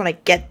 So just want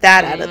to get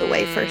that out of the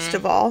way first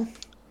of all.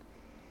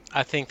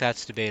 I think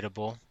that's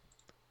debatable.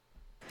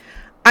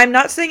 I'm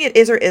not saying it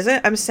is or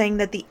isn't. I'm saying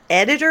that the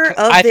editor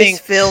of this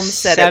film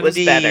said it was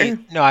better.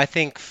 No, I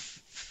think.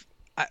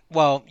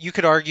 Well, you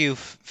could argue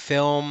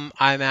film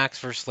IMAX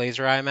versus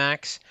laser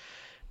IMAX,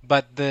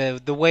 but the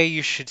way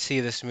you should see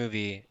this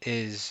movie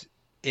is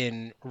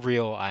in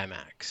real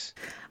IMAX.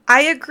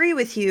 I agree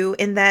with you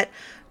in that,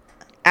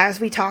 as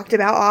we talked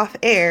about off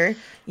air,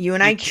 you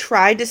and I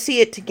tried to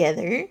see it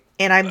together,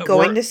 and I'm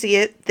going to see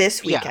it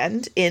this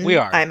weekend in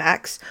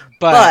IMAX.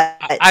 But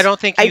I don't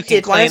think you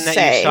can claim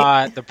that you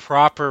saw it the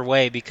proper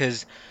way,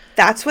 because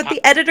that's what the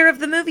editor of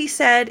the movie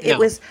said. It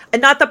was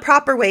not the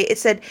proper way. It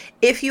said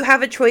if you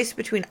have a choice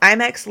between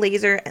IMAX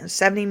laser and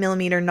 70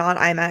 millimeter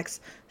non-IMAX,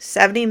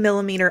 70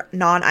 millimeter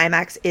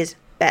non-IMAX is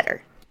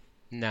better.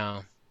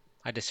 No,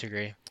 I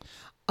disagree.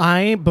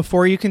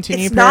 Before you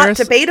continue, it's Paris,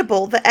 not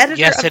debatable. The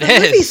editor of the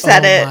is. movie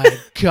said it. Oh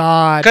my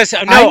god! Because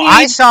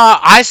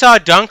I saw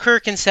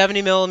Dunkirk in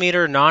 70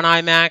 millimeter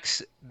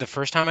non-IMAX the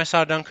first time I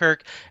saw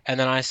Dunkirk, and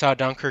then I saw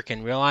Dunkirk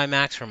in real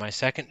IMAX for my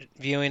second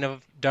viewing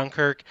of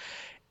Dunkirk.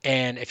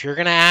 And if you're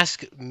gonna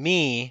ask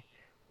me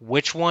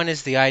which one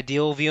is the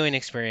ideal viewing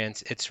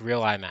experience, it's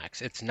real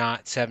IMAX. It's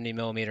not 70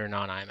 millimeter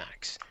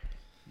non-IMAX.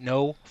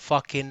 No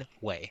fucking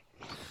way.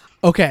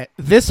 Okay,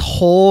 this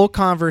whole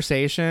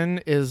conversation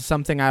is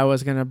something I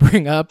was going to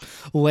bring up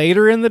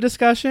later in the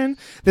discussion.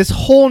 This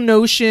whole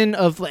notion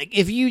of, like,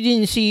 if you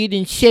didn't see it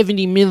in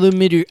 70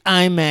 millimeter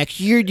IMAX,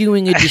 you're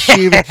doing a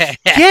disservice.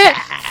 Get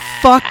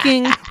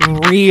fucking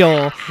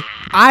real.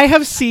 I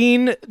have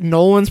seen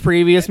Nolan's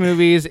previous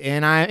movies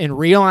in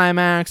real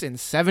IMAX, in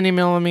 70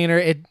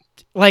 millimeter.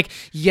 Like,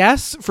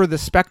 yes, for the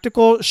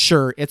spectacle,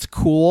 sure, it's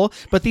cool,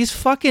 but these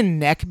fucking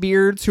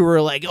neckbeards who are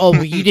like, oh,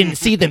 well, you didn't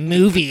see the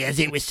movie as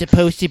it was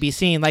supposed to be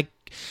seen, like,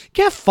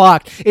 get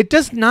fucked. It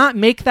does not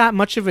make that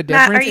much of a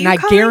difference, and I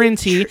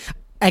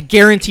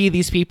guarantee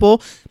these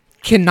people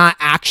cannot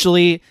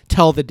actually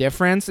tell the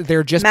difference.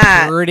 They're just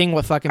parroting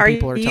what fucking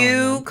people are telling them.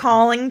 Are you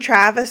calling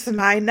Travis and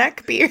I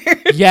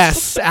neckbeards?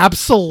 Yes,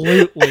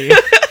 absolutely.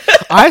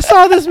 I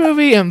saw this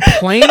movie in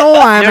plain old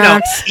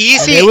IMAX.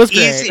 Easy, it was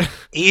great.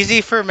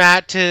 Easy for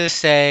Matt to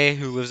say,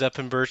 who lives up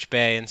in Birch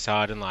Bay and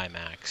saw it in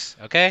IMAX.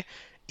 Okay,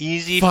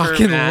 easy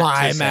fucking for Matt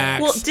IMAX. to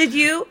say. Well, did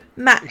you,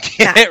 Matt?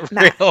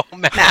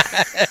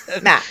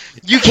 Matt.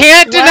 You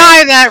can't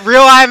deny that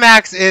real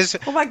IMAX is.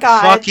 Oh my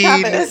god, fucking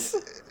Travis.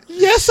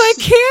 Yes, I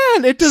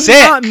can. It does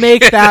not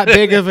make that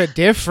big of a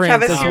difference.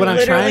 Travis, is what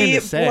I'm trying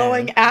to say.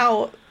 Blowing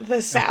out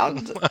the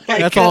sound. Like,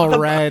 that's all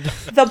red.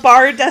 The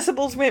bar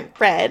decibels went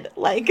red.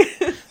 Like,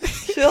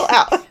 chill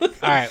out. All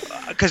right,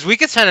 because we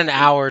could spend an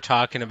hour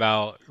talking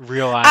about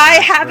real IMAX. I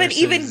haven't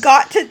even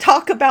got to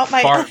talk about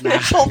my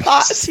initial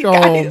thoughts, you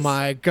guys. Oh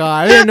my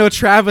god! I didn't know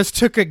Travis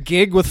took a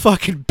gig with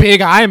fucking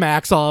big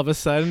IMAX all of a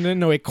sudden. I didn't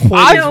know he quit.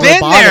 I've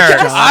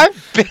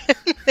been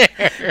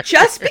there.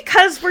 Just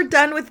because we're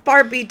done with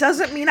Barbie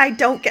doesn't mean I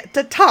don't get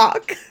to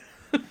talk.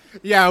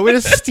 Yeah, we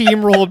just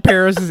steamrolled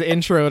Paris's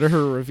intro to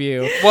her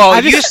review.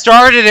 Well, you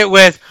started it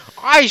with,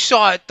 I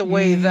saw it the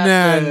way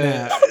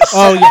that that's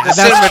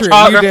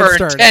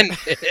cinematographer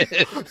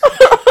intended.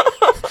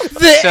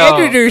 The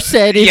editor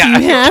said if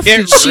you have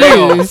to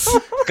choose.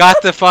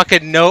 Got the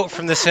fucking note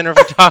from the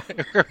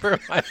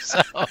cinematographer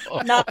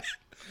myself. No,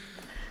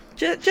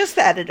 just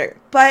the editor.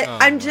 But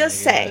I'm just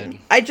saying,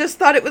 I just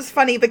thought it was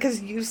funny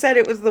because you said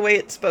it was the way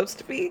it's supposed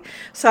to be.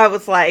 So I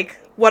was like,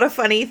 what a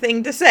funny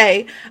thing to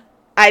say.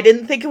 I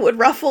didn't think it would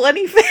ruffle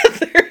any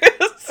feathers.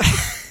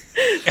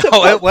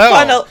 It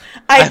will.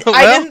 I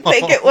didn't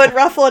think it would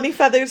ruffle any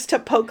feathers to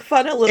poke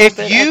fun a little bit.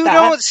 If you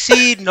don't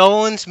see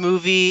Nolan's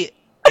movie,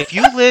 if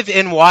you live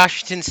in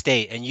Washington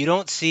State and you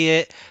don't see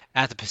it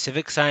at the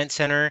Pacific Science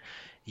Center,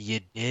 you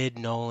did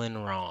Nolan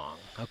wrong.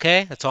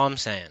 Okay? That's all I'm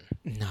saying.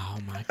 No,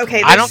 my God.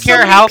 Okay, I don't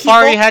care how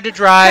far you had to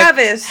drive,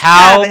 Travis,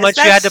 much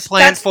you had to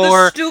plan for.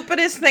 That's the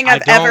stupidest thing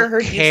I've ever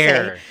heard you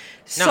say.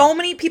 So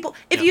many people.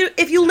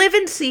 If you live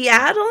in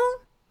Seattle,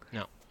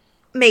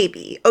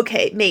 maybe.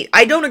 Okay,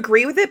 I don't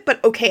agree with it,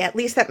 but okay, at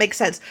least that makes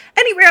sense.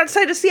 Anywhere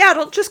outside of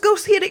Seattle, just go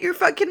see it at your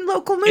fucking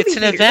local movie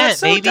theater.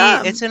 It's an event,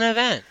 baby. It's an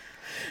event.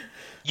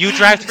 You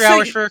drive 3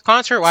 hours for a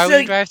concert. Why so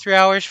would you drive 3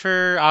 hours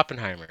for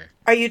Oppenheimer?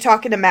 Are you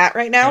talking to Matt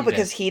right now? I'm dead.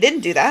 Because he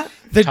didn't do that.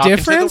 The Talking to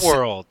difference the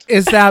world.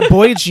 is that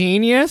Boy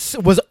Genius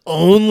was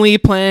only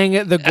playing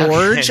at the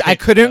Gorge. Okay. I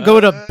couldn't go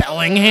to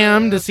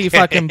Bellingham to see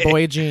fucking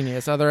Boy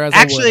Genius. Otherwise, I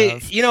would Actually,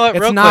 have. you know what?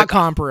 It's Real not quick,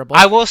 comparable.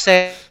 I will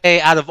say,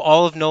 out of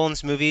all of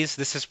Nolan's movies,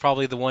 this is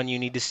probably the one you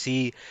need to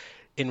see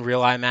in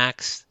real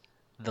IMAX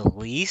the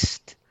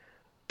least.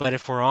 But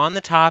if we're on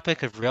the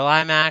topic of real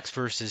IMAX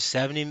versus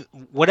 70,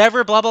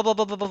 whatever, blah blah blah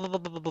blah blah blah blah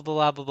blah blah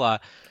blah blah blah.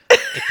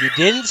 If you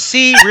didn't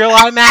see real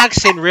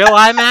IMAX in real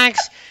IMAX,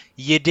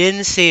 you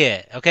didn't see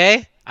it.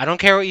 Okay? I don't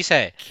care what you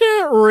say.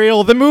 Get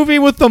real. The movie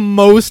with the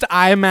most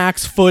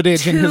IMAX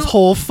footage in his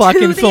whole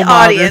fucking the filmography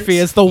audience.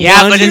 is the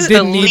Yeah, one but you it's the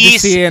didn't need to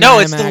least. see in No,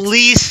 IMAX. it's the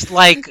least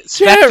like Get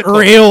spectacle.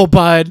 real,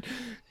 bud. Oh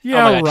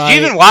Yeah, my God. right. Did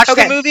you even watch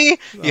Okay. the movie?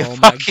 You Oh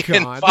my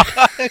fucking God.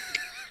 fuck.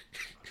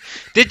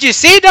 Did you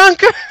see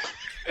Dunkirk?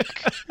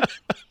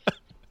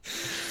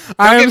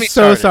 I get am me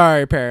so started.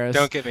 sorry, Paris.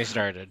 Don't get me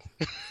started.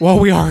 Well,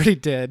 we already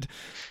did.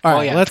 All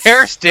right, yeah, let's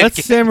Paris did let's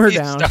get simmer me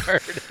down.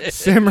 started.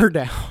 Simmer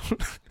down.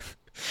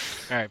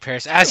 All right,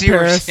 Paris. As you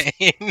Paris. were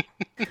saying,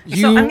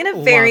 So I'm going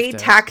to very loved it.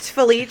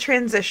 tactfully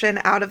transition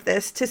out of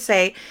this to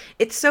say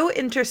it's so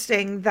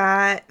interesting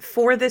that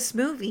for this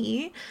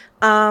movie,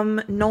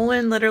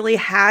 Nolan literally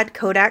had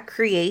Kodak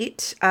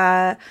create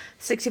a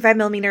 65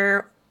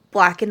 millimeter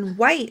black and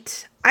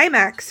white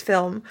IMAX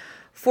film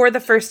for the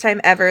first time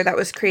ever that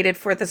was created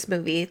for this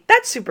movie.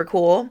 That's super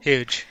cool.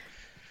 huge.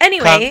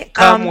 Anyway,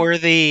 Come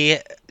worthy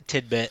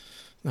tidbit.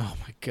 Oh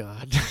my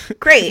god.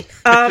 great.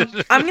 I'm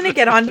going to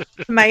get on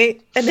my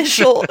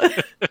initial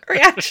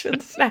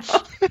reactions now.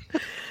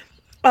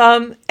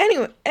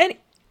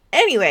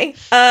 Anyway,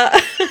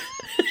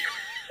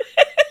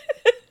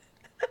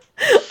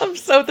 I'm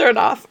so thrown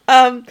off.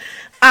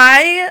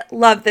 I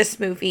love this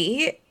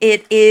movie.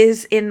 It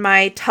is in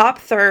my top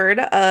third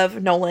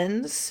of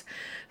Nolan's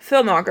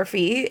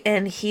filmography,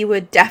 and he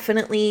would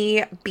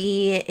definitely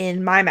be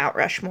in my Mount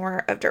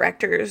Rushmore of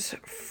directors,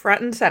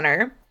 front and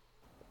center.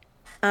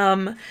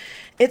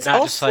 It's Not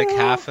also just like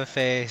half a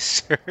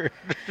face.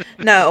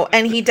 no,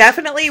 and he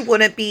definitely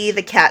wouldn't be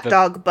the cat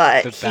dog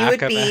butt. the He back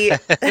would of be,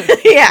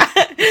 the yeah,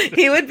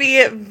 he would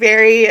be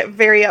very,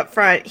 very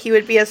upfront. He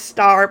would be a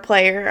star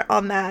player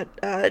on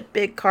that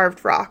big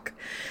carved rock.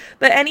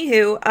 But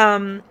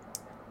anywho,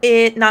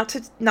 it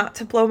not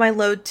to blow my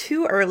load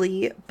too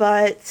early,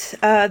 but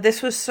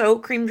this was so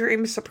cream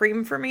dream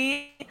supreme for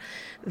me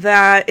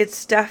that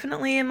it's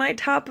definitely in my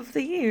top of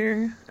the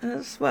year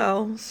as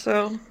well.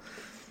 So.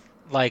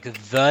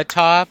 Like the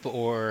top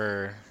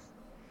or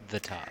the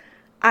top?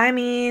 I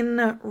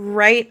mean,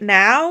 right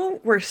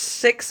now we're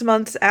 6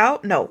 months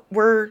out. No,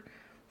 we're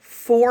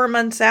 4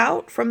 months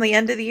out from the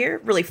end of the year.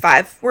 Really,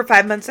 5. We're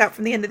 5 months out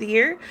from the end of the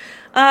year.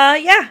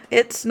 Yeah,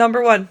 it's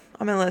number 1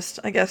 on my list.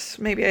 I guess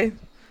maybe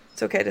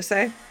it's okay to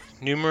say.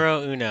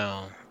 Numero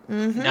uno.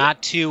 Mm-hmm.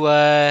 Not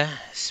to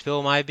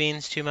spill my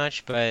beans too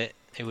much, but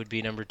it would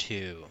be number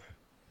 2.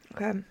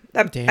 Okay,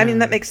 I mean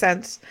that makes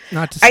sense.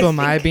 Not to spill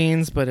my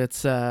beans, but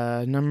it's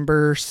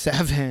number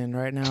 7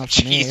 right now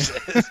for me.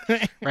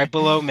 Right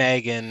below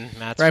Megan.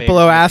 Matt's right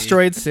below movie.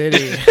 Asteroid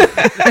City.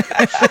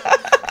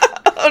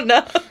 Oh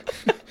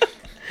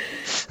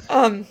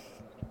no.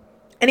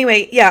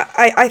 Anyway, yeah,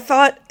 I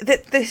thought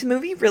that this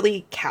movie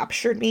really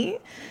captured me.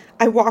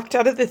 I walked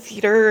out of the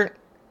theater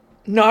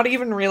not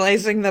even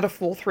realizing that a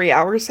full 3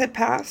 hours had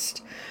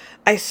passed.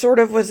 I sort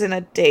of was in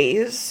a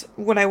daze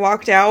when I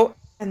walked out,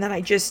 and then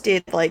I just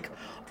did like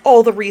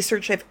all the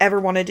research I've ever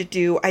wanted to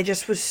do. I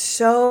just was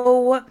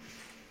so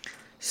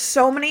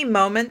many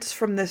moments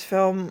from this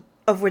film,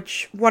 of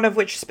which one of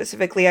which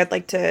specifically I'd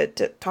like to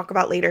talk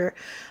about later,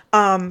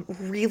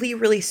 really,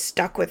 really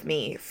stuck with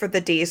me for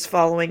the days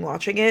following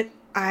watching it.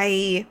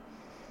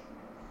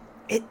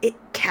 It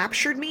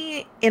captured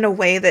me in a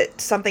way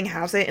that something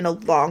hasn't in a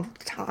long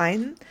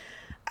time.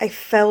 I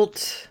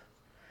felt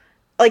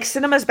like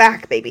cinema's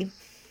back, baby.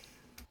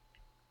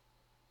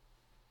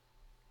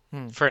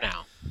 For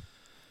now.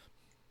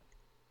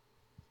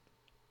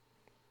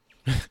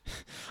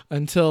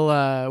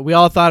 Until we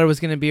all thought it was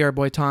going to be our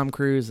boy Tom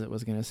Cruise that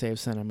was going to save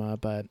cinema,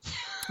 but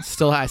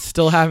I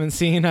still haven't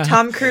seen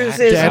Tom Cruise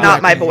is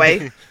not my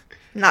boy.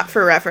 Not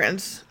for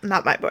reference.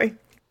 Not my boy.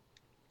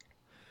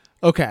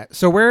 Okay,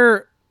 so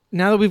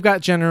now that we've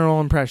got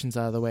general impressions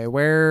out of the way,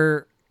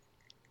 where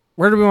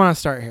do we want to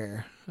start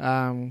here?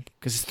 Because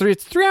it's a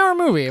 3-hour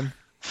movie.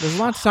 There's a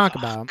lot to talk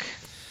about.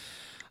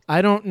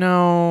 I don't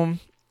know.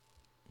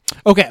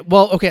 Okay,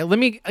 let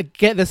me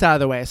get this out of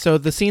the way. So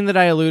the scene that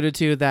I alluded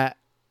to that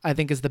I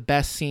think is the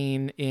best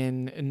scene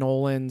in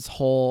Nolan's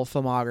whole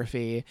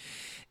filmography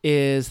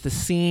is the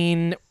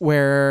scene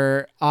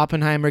where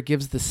Oppenheimer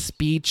gives the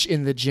speech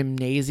in the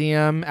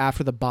gymnasium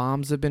after the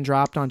bombs have been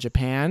dropped on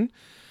Japan,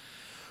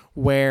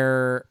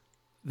 where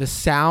the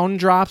sound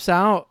drops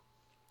out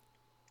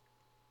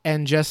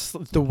and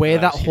just the way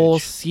That that was whole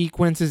huge.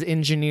 sequence is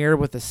engineered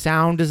with the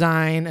sound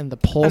design and the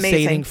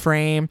pulsating Amazing.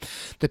 frame,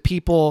 the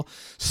people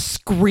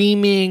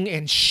screaming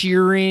and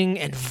cheering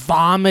and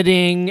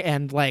vomiting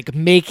and like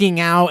making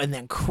out and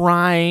then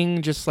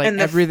crying, just like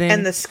everything.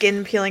 And the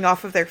skin peeling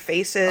off of their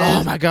faces.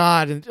 Oh my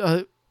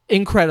God.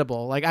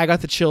 Incredible. Like, I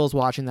got the chills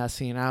watching that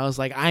scene. I was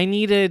like, I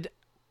needed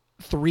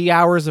 3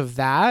 hours of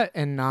that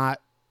and not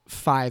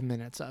 5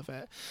 minutes of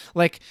it.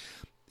 Like,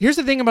 here's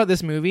the thing about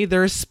this movie.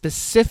 There are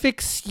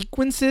specific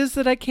sequences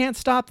that I can't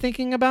stop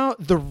thinking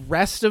about. The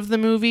rest of the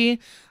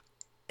movie,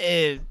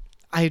 I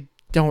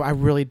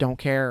really don't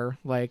care.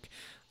 Like,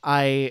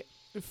 I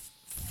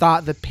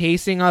thought the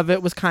pacing of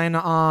it was kind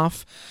of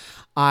off.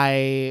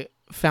 I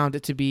found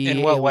it to be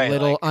In what way?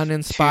 little Like,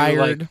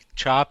 uninspired. too, like,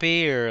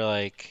 choppy, or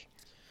like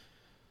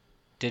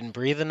didn't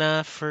breathe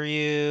enough for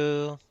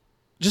you?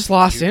 Just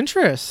lost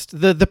interest.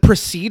 The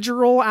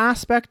procedural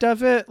aspect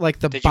of it, like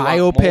the Did you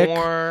biopic. want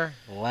more,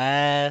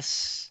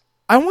 less?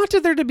 I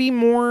wanted there to be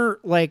more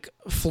like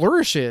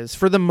flourishes.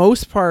 For the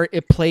most part,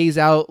 it plays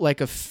out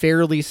like a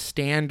fairly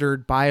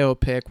standard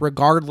biopic,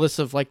 regardless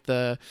of like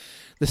the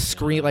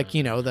screen. Like,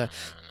 you know, the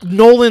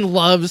Nolan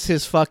loves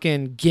his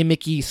fucking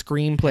gimmicky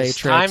screenplay His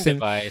tricks. time And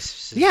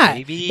device, yeah,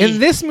 baby. in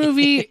this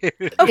movie,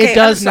 Okay, it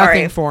does I'm sorry.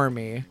 nothing for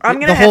me. I'm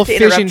gonna the have whole to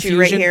interrupt fission you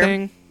right fusion here.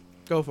 thing.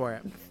 Go for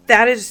it.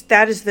 That is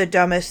the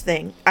dumbest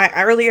thing. I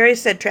earlier I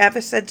said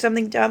Travis said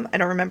something dumb. I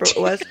don't remember what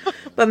it was.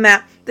 But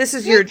Matt, this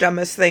is your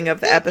dumbest thing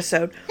of the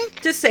episode.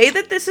 To say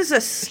that this is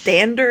a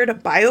standard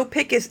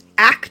biopic is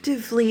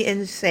actively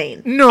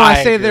insane. No,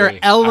 I say there are agree.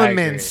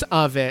 elements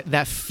of it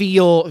that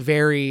feel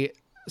very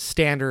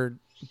standard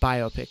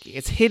biopic-y.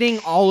 It's hitting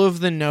all of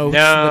the notes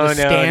that a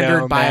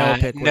standard Matt.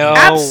 biopic would No hit.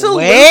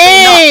 Absolutely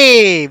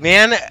way,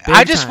 man.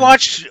 I just time.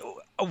 watched.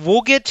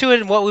 We'll get to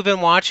it in what we've been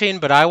watching,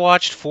 but I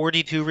watched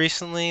 42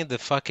 recently, the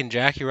fucking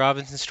Jackie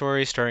Robinson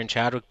story starring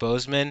Chadwick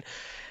Boseman.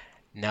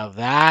 Now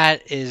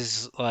that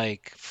is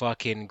like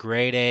fucking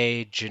grade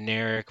A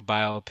generic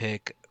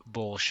biopic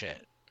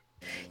bullshit.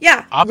 Yeah,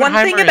 one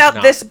Oppenheimer thing is about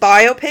not. this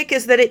biopic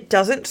is that it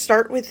doesn't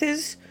start with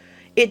his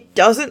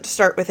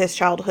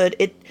childhood.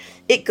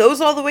 It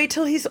goes all the way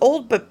till he's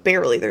old, but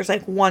barely. There's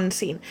like one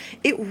scene.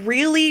 It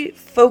really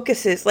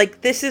focuses,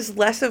 like, this is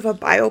less of a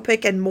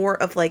biopic and more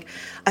of like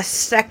a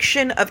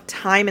section of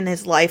time in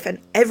his life, and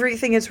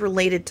everything is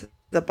related to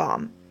the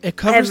bomb. It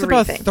covers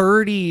about Everything.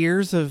 30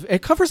 years of...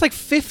 It covers like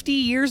 50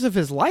 years of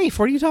his life.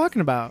 What are you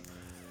talking about?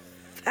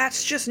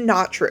 That's just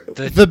not true.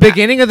 The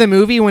beginning of the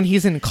movie when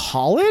he's in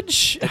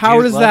college? How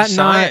dude does that loves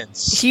not...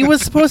 science. He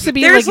was supposed to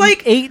be There's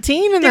like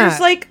 18 in There's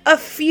that. like a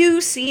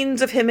few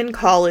scenes of him in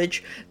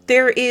college.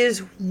 There is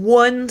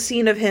one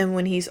scene of him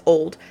when he's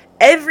old.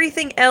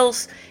 Everything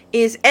else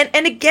is, and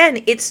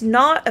again, it's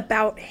not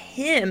about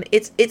him.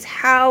 It's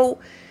how,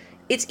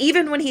 it's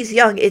even when he's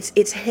young.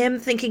 It's him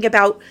thinking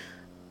about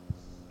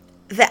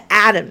the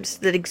atoms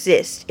that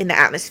exist in the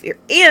atmosphere.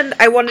 And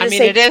I wanted to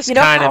say, it is you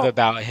know kind of how-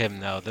 about him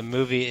though. The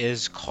movie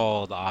is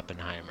called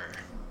Oppenheimer.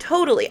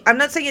 Totally. I'm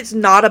not saying it's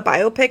not a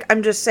biopic.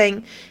 I'm just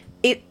saying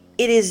it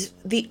is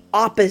the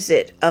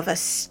opposite of a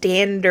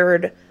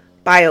standard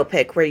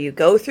biopic where you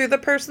go through the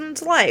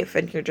person's life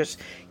and you're just,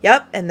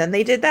 yep, and then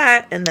they did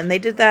that, and then they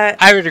did that.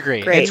 I would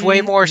agree. Great. It's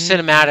way more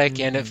cinematic,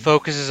 and it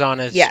focuses on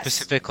a Yes.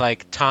 specific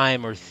like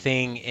time or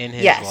thing in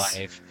his Yes.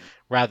 life,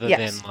 rather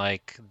Yes. than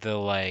like the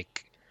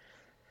like.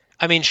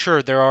 I mean,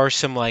 sure, there are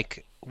some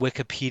like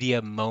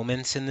Wikipedia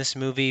moments in this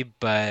movie,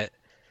 but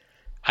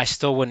I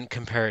still wouldn't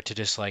compare it to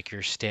just like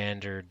your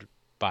standard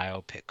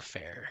biopic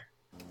fare.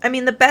 I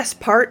mean, the best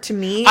part to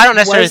me I don't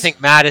necessarily was-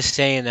 think Matt is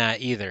saying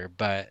that either,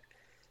 but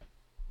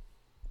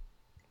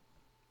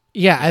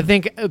Yeah, I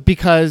think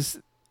because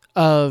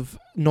of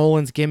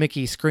Nolan's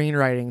gimmicky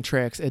screenwriting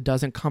tricks, it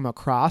doesn't come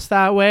across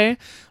that way.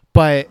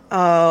 But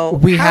Oh,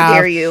 we how have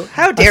dare you?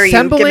 How dare you?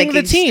 assembling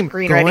the gimmicky team,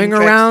 screenwriting going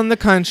tricks. around the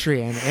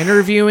country and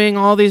interviewing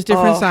all these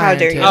different Oh, how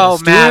dare scientists. you. oh,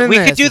 Matt, doing we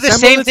this, could do the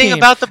assemble same thing team,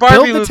 about the build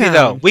Barbie the movie, town.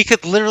 though. We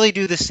could literally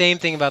do the same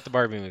thing about the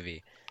Barbie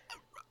movie.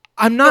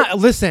 I'm not.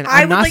 Listen,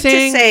 I I'm would not like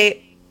saying. to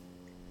say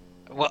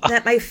Well,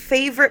 that my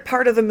favorite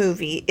part of the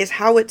movie is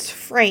how it's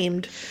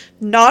framed,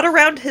 not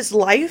around his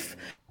life,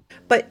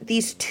 but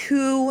these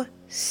two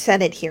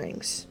Senate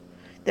hearings.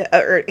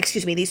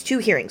 These two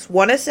hearings.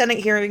 One a Senate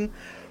hearing,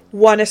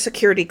 one a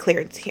security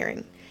clearance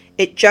hearing.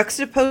 It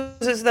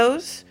juxtaposes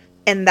those,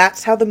 and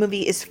that's how the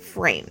movie is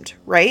framed,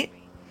 right?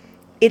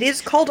 It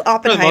is called the most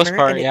Oppenheimer,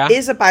 part, and yeah. it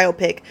is a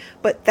biopic,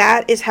 but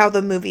that is how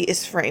the movie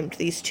is framed,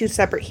 these two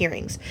separate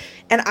hearings.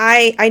 And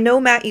I know,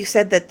 Matt, you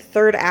said that the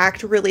third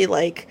act really,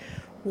 like,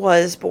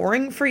 was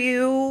boring for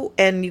you,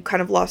 and you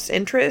kind of lost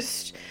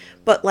interest,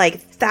 but,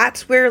 like,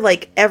 that's where,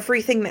 like,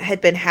 everything that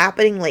had been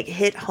happening, like,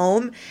 hit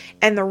home,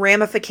 and the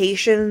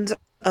ramifications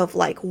of,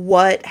 like,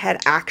 what had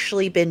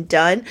actually been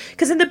done.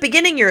 Because in the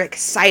beginning, you're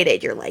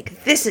excited. You're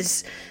like, this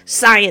is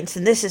science,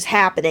 and this is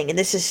happening, and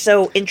this is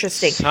so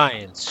interesting.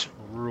 science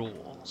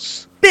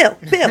rules. Bill.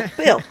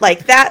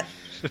 Like, that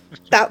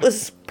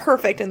was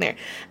perfect in there.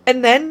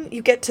 And then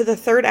you get to the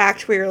third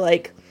act where you're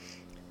like,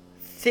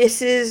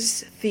 this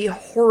is the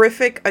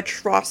horrific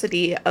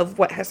atrocity of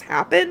what has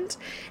happened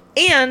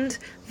and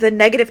the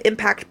negative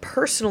impact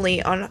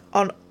personally on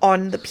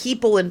the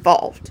people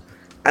involved.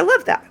 I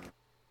love that.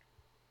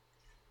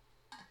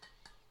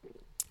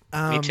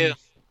 Me too. Um,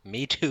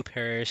 Me too,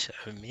 Paris.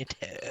 Me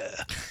too.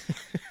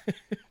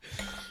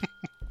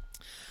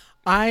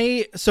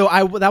 I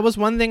that was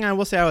one thing I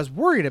will say I was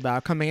worried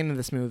about coming into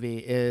this movie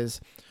is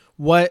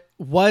what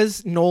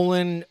was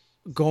Nolan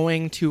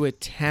going to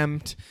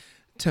attempt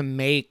to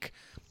make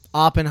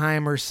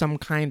Oppenheimer some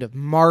kind of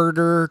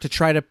martyr to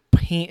try to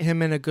paint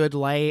him in a good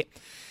light.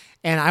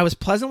 And I was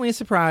pleasantly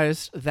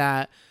surprised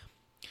that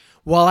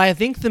while I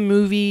think the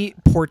movie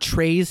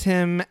portrays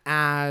him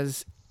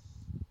as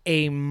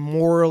a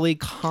morally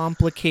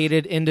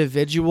complicated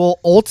individual,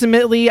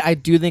 ultimately I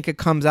do think it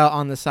comes out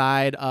on the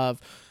side of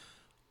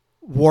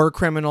war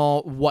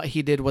criminal. What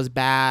he did was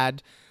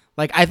bad.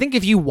 Like, I think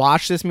if you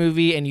watch this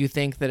movie and you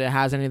think that it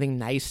has anything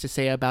nice to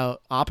say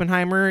about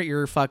Oppenheimer,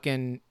 you're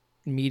fucking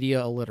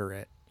media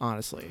illiterate,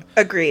 honestly.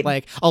 Agreed.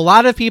 Like, a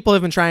lot of people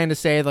have been trying to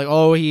say, like,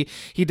 oh,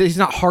 he's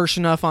not harsh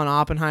enough on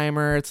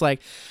Oppenheimer. It's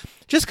like,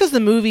 just because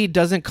the movie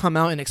doesn't come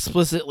out and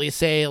explicitly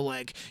say,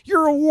 like,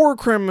 you're a war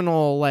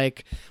criminal,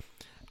 like,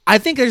 I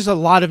think there's a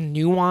lot of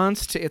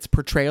nuance to its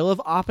portrayal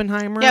of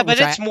Oppenheimer. Yeah, but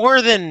it's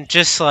more than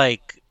just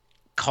like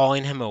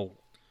calling him a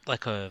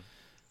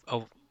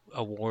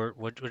war.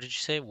 What did you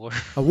say? War.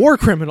 A war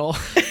criminal.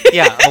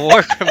 Yeah, a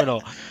war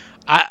criminal.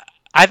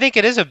 I think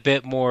it is a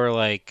bit more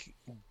like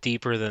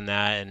deeper than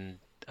that and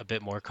a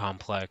bit more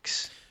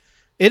complex.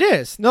 It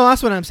is. No,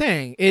 that's what I'm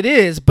saying. It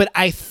is. But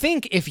I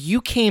think if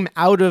you came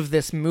out of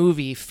this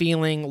movie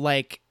feeling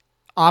like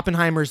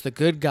Oppenheimer's the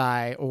good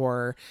guy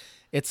or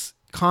it's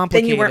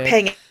complicated, then you weren't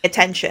paying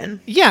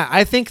attention. Yeah,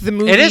 I think the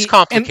movie... It is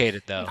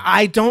complicated, though.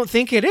 I don't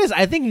think it is.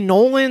 I think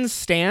Nolan's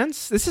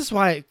stance... This is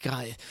why...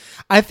 God,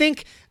 I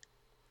think...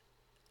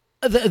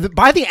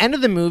 by the end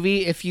of the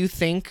movie, if you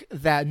think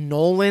that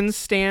Nolan's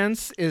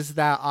stance is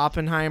that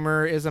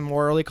Oppenheimer is a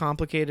morally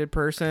complicated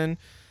person,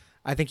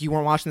 I think you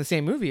weren't watching the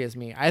same movie as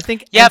me. I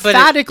think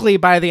emphatically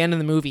by the end of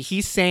the movie,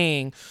 he's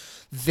saying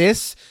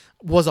this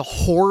was a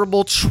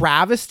horrible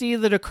travesty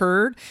that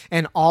occurred,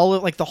 and all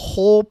of, like, the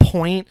whole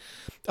point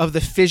of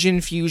the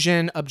fission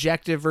fusion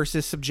objective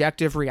versus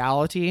subjective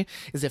reality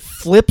is it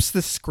flips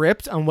the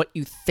script on what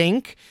you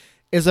think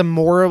is a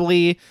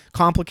morally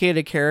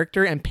complicated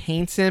character and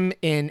paints him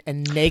in a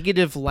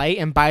negative light.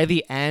 And by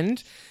the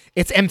end,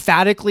 it's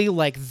emphatically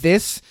like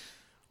this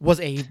was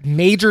a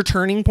major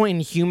turning point in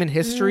human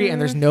history,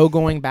 and there's no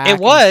going back. It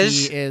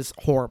was. He is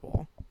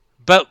horrible.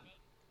 But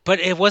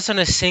it wasn't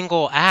a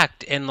single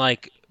act, and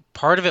like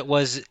part of it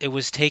was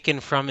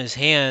taken from his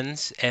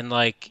hands, and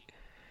like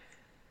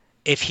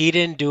if he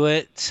didn't do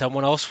it,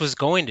 someone else was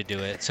going to do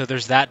it. So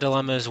there's that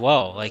dilemma as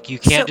well. Like you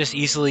can't just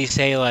easily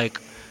say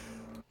like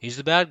he's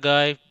the bad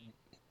guy.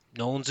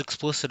 No one's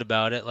explicit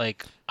about it.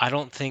 Like I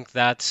don't think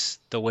that's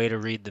the way to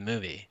read the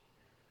movie.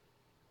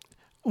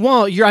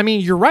 Well,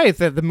 you're right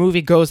that the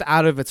movie goes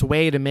out of its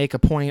way to make a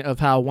point of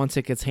how once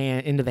it gets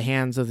into the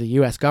hands of the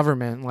U.S.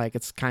 government, like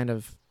it's kind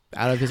of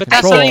out of his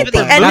control. That's not even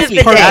the end of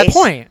the part day. of the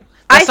point.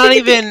 That's not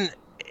even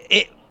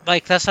it.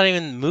 Like that's not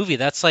even the movie.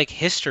 That's like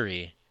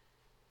history.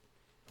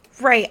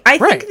 Right. I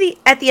think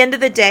at the end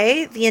of the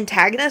day, the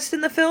antagonist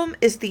in the film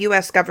is the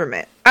U.S.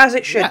 government, as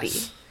it should be.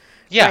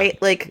 Yeah.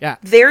 Right? Like,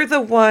 they're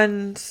the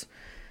ones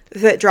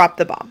that dropped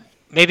the bomb.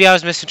 Maybe I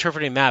was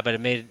misinterpreting Matt,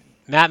 but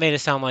Matt made it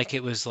sound like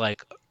it was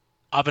like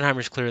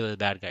Oppenheimer's clearly the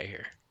bad guy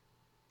here.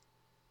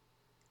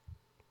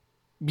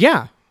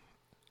 Yeah.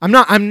 I'm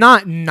not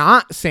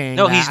saying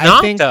no, that. He's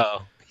not,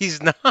 though.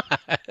 He's not.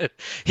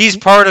 He's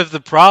part of the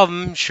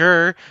problem,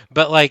 sure,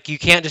 but like you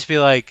can't just be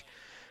like,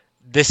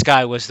 this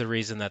guy was the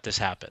reason that this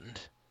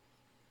happened.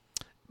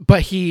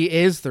 But he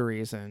is the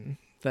reason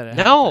that it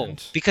happened. No,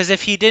 because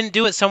if he didn't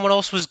do it, someone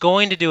else was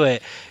going to do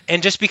it.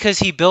 And just because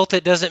he built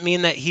it doesn't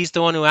mean that he's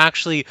the one who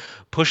actually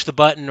pushed the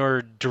button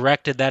or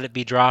directed that it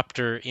be dropped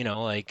or,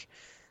 like...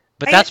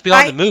 But that's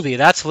beyond the movie.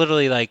 That's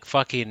literally like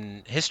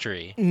fucking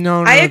history.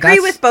 No, I agree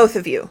with both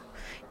of you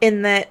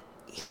in that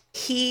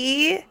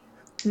he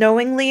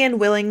knowingly and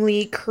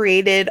willingly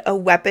created a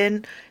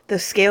weapon the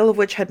scale of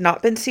which had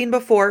not been seen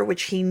before,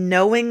 which he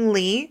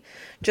knowingly,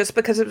 just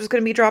because it was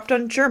going to be dropped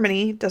on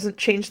Germany, doesn't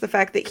change the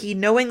fact that he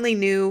knowingly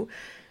knew,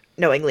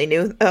 he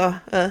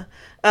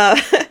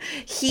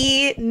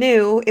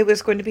knew it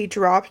was going to be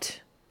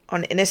dropped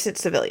on innocent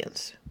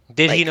civilians.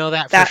 Did he know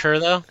that for sure,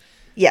 though?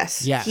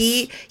 Yes.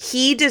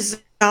 He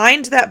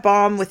designed that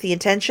bomb with the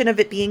intention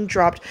of it being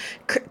dropped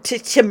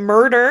to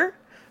murder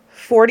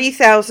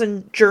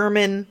 40,000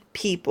 German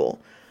people,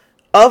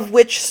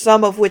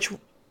 some of which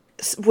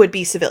would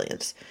be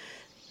civilians.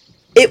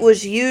 It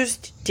was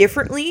used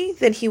differently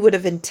than he would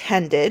have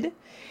intended.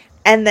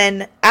 And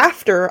then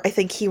after, I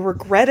think he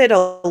regretted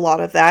a lot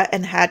of that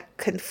and had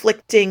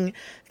conflicting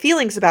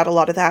feelings about a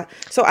lot of that.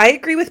 So I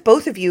agree with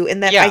both of you in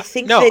that I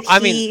think I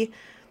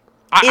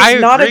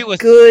agree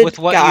with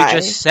what you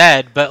just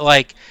said, but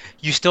like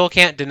you still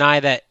can't deny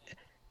that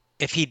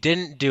if he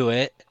didn't do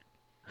it,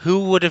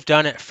 who would have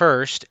done it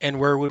first and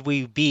where would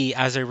we be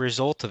as a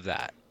result of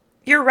that?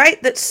 You're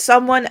right that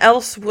someone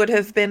else would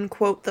have been,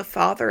 quote, the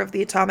father of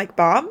the atomic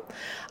bomb.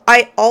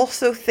 I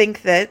also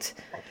think that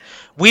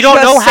We don't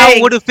know just how it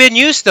saying, would have been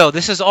used, though.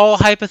 This is all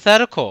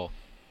hypothetical.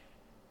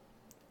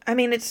 I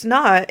mean, it's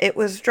not. It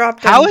was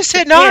dropped How on is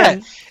it not?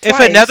 Japan If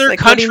twice. another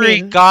Like, what do you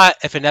country mean?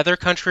 if another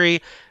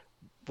country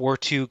were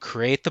to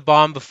create the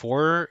bomb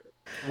before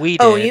we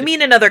Oh, you did,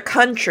 mean another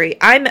country?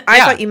 I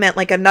yeah. thought you meant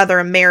like another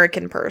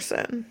American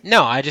person.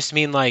 No, I just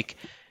mean like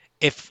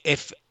if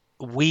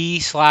we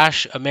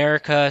slash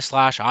America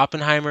slash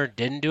Oppenheimer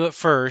didn't do it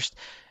first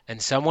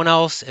and someone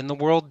else in the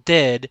world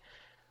did,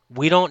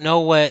 we don't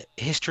know what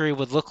history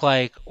would look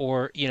like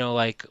or,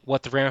 like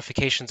what the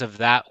ramifications of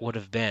that would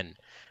have been.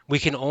 We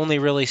can only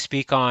really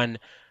speak on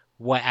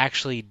what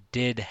actually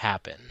did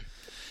happen.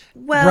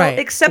 Well, Right.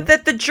 except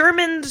that the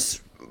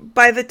Germans,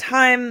 by the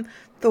time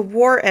the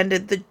war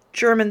ended, the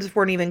Germans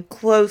weren't even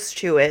close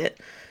to it,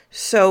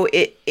 so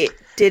it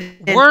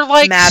didn't We're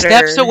like steps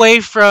matter.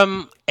 away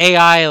from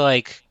AI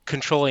like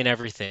controlling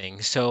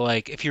everything. So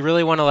like if you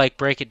really want to like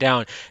break it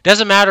down, it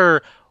doesn't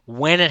matter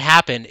when it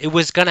happened, it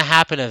was going to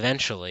happen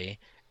eventually.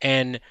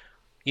 And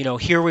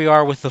here we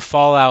are with the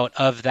fallout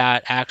of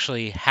that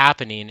actually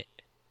happening,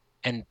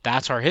 and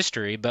that's our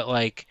history. But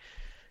like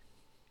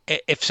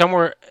if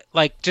somewhere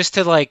like just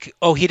to like,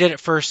 oh, he did it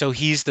first so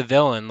he's the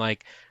villain,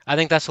 like I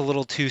think that's a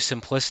little too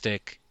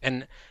simplistic.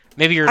 And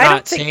maybe you're I don't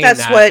not think saying that's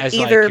that what as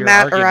like either your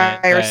Matt or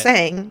argument, I are but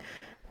saying.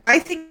 I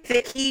think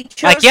that he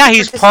like, chose yeah, to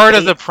he's part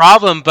of the participate.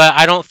 problem, but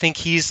I don't think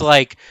he's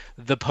like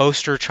the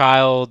poster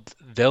child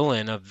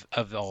villain of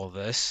all of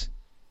this.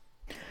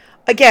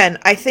 Again,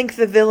 I think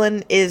the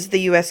villain is the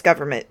US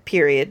government,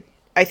 period.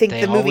 I think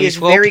They the movie is always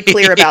will very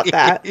clear about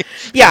that. be.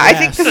 Yeah, I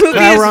think the Yes. movie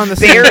Glad is we're on the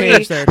same very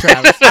page there,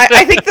 Travis.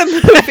 I think the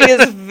movie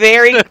is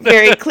very,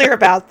 very clear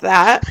about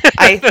that.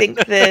 I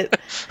think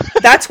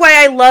that's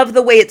why I love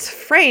the way it's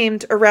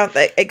framed around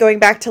going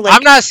back to I'm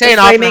like not the saying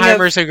framing of.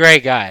 Oppenheimer's a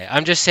great guy.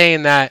 I'm just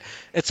saying that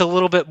it's a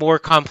little bit more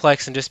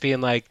complex than just being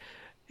like,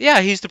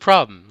 yeah, he's the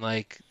problem.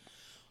 Like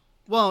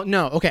Well,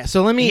 no. Okay,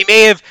 so let he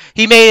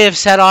me. may have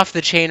set off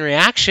the chain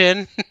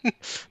reaction,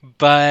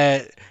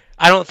 but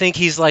I don't think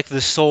he's like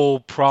the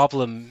sole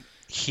problem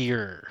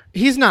here.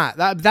 He's not.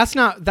 That's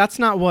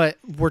not what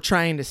we're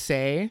trying to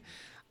say.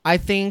 I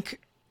think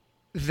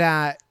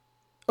that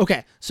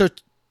okay, so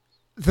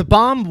the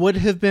bomb would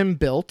have been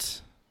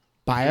built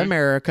by Mhm.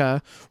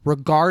 America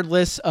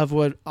regardless of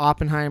what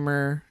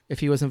Oppenheimer if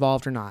he was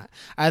involved or not.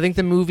 I think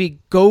the movie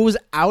goes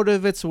out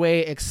of its way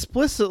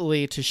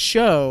explicitly to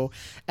show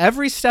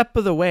every step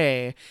of the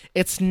way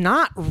it's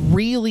not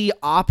really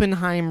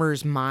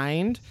Oppenheimer's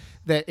mind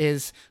that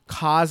is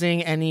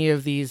causing any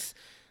of these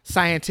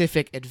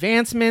scientific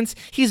advancements.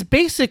 He's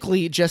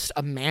basically just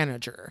a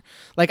manager.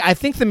 Like I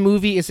think the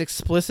movie is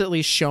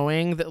explicitly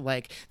showing that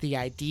like the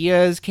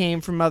ideas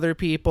came from other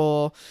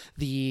people,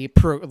 the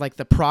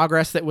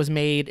progress that was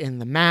made in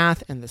the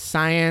math and the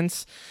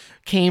science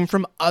came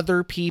from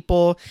other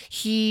people.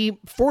 He,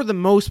 for the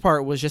most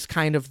part, was just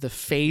kind of the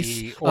face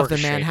He of the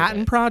orchestrated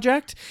Manhattan it.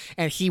 Project,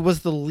 and he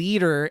was the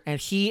leader, and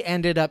he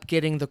ended up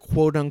getting the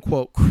quote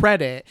unquote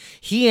credit.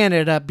 He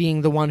ended up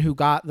being the one who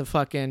got the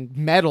fucking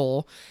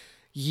medal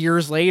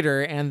years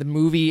later, and the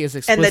movie is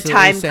And explicitly the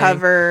time saying,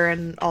 cover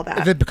and all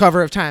that. the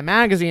cover of Time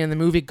magazine, and the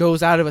movie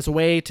goes out of its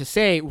way to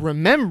say,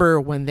 remember,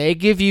 when they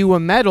give you a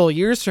medal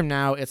years from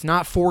now, it's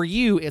not for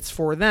you, it's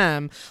for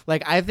them.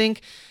 Like I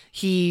think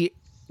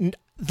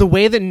the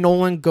way that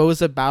Nolan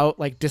goes about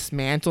like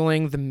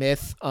dismantling the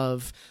myth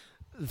of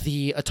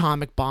the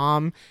atomic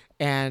bomb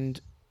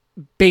and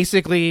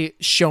basically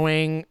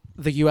showing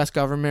the US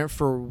government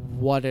for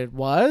what it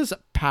was,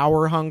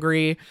 power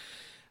hungry,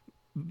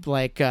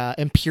 like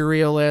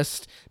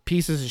imperialist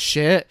pieces of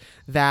shit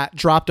that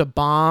dropped a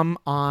bomb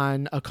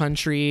on a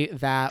country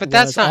that But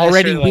that's was not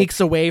already necessarily, weeks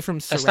away from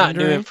that's not new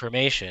surrendering.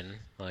 information.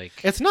 Like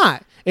It's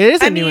not. It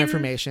isn't I new mean-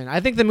 information.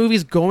 I think the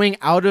movie's going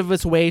out of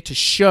its way to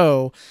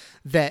show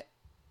that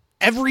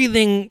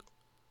everything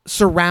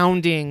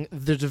surrounding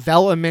the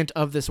development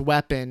of this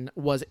weapon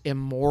was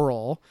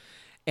immoral,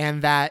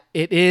 and that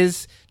it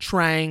is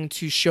trying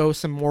to show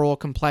some moral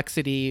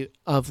complexity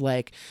of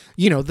like,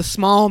 the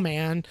small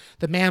man,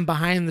 the man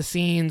behind the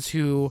scenes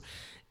who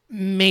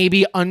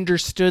maybe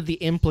understood the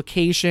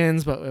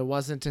implications, but it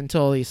wasn't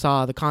until he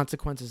saw the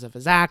consequences of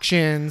his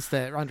actions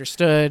that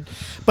understood.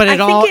 But I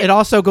think it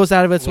also goes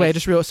out of its way.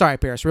 With- Sorry,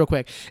 Paris, real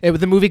quick.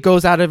 The movie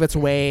goes out of its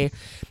way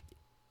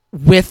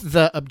with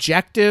the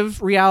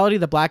objective reality,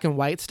 the black and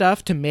white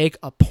stuff, to make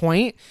a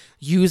point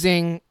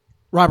using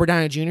Robert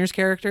Downey Jr.'s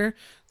character,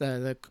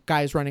 the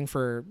guy's running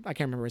for, I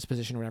can't remember his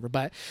position or whatever,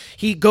 but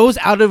he goes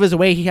out of his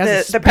way. He has a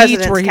The speech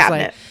president's where he's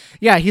cabinet.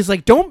 he's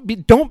like,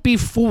 don't be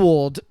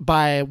fooled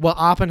by what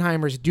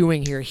Oppenheimer's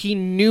doing here. He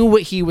knew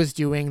what he was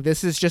doing.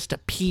 This is just a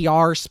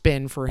PR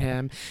spin for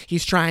him.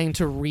 He's trying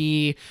to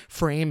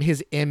reframe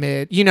his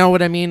image. You know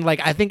what I mean?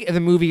 Like, I think the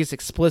movie is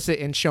explicit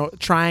in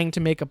trying to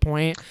make a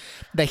point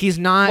that he's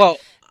not Well,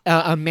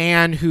 a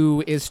man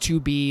who is to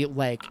be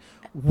like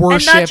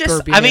worship just-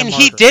 or be I mean, a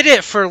he martyr. did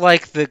it for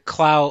like the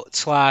clout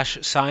slash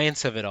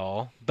science of it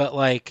all, but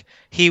like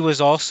he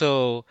was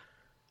also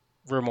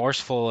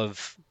remorseful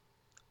of,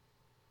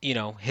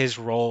 his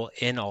role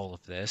in all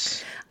of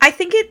this. I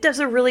think it does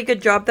a really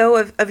good job though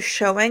of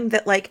showing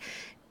that like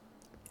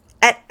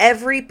at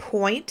every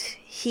point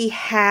he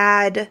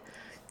had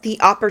the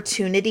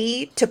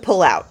opportunity to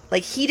pull out.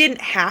 Like he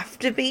didn't have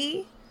to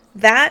be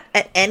that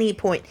at any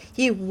point.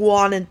 He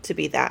wanted to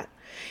be that.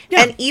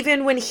 Yeah. And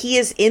even when he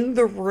is in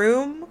the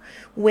room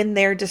when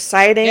they're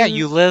deciding Yeah,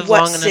 you live what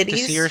long enough to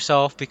cities see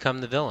yourself become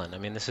the villain. I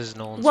mean, this is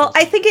Nolan's Well, whole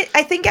I thing.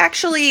 think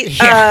actually,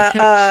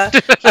 Yeah.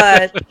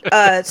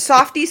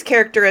 Softy's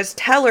character as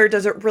Teller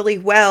does it really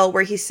well,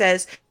 where he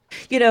says,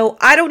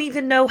 I don't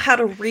even know how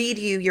to read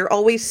you. You're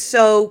always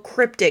so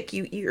cryptic.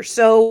 You're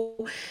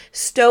so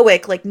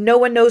stoic. Like no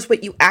one knows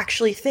what you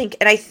actually think.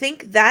 And I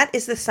think that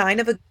is the sign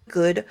of a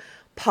good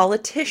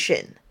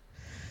politician.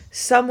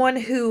 Someone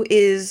who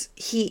is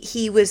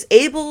he was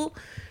able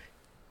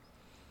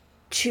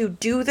to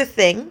do the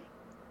thing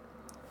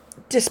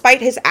despite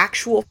his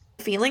actual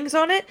feelings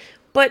on it.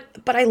 But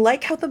I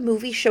like how the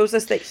movie shows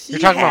us that he You're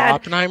talking about had.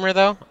 Oppenheimer,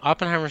 though?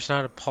 Oppenheimer's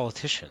not a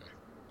politician.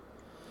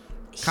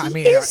 I He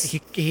mean, is,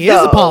 he is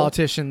a though.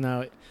 politician,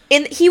 though.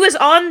 And he was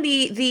on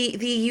the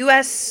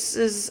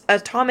U.S.'s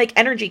Atomic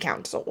Energy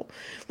Council.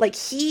 Like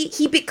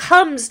he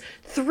becomes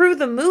through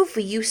the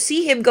movie. You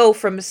see him go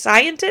from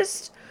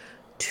scientist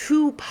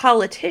to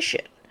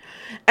politician.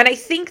 And I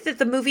think that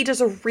the movie does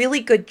a really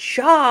good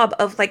job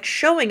of like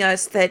showing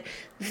us that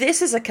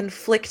this is a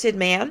conflicted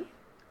man.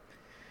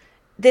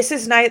 This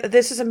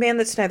is a man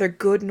that's neither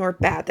good nor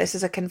bad. This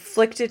is a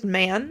conflicted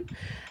man.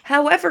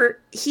 However,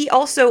 he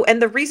also,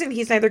 and the reason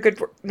he's neither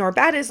good nor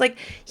bad is like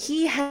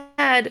he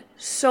had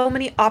so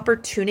many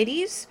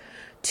opportunities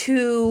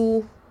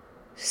to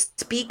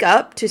speak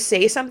up, to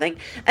say something,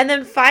 and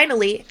then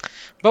finally,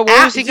 But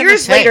what was he going to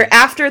years say? later,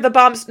 after the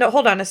bombs, no,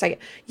 hold on a second.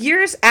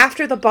 Years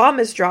after the bomb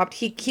is dropped,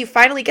 he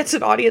finally gets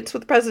an audience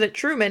with President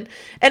Truman,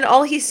 and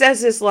all he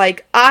says is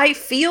like, "I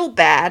feel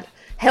bad.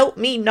 Help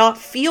me not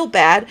feel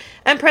bad."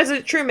 And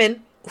President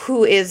Truman,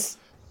 who is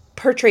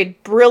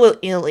portrayed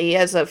brilliantly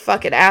as a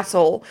fucking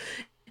asshole,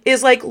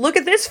 is like, "Look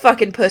at this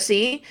fucking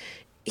pussy.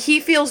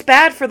 He feels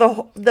bad for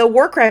the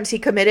war crimes he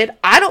committed.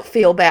 I don't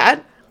feel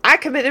bad. I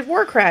committed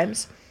war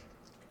crimes."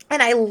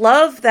 And I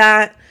love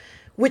that,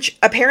 which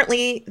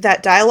apparently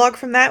that dialogue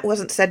from that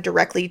wasn't said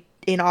directly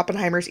in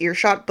Oppenheimer's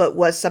earshot, but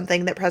was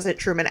something that President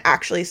Truman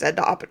actually said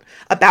to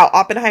about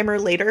Oppenheimer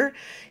later.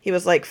 He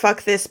was like,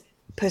 "Fuck this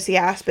pussy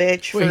ass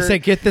bitch." Well, he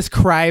said, "Get this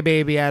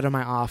crybaby out of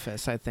my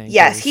office." I think.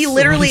 Yes, he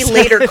literally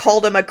later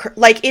called him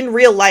like in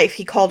real life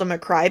he called him a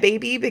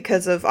crybaby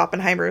because of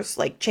Oppenheimer's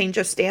like change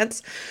of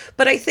stance.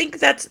 But I think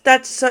that's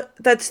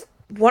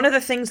one of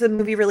the things the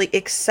movie really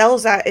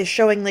excels at is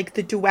showing like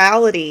the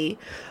duality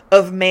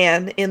of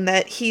man in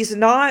that he's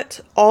not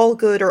all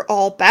good or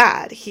all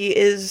bad. He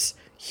is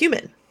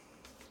human.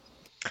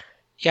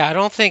 Yeah, I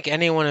don't think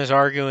anyone is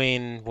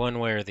arguing one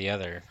way or the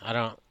other. I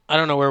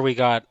don't know where we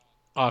got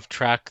off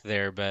track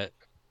there, but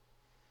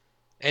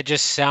it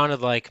just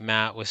sounded like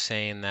Matt was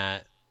saying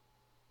that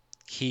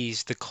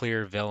he's the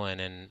clear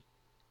villain, and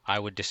I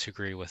would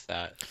disagree with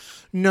that.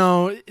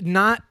 No,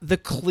 not the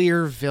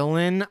clear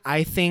villain.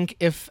 I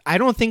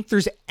don't think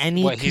there's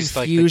any What, he's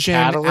like the confusion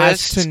as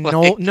catalyst?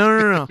 to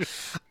no.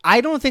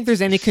 I don't think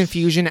there's any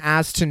confusion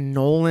as to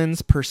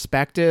Nolan's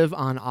perspective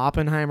on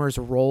Oppenheimer's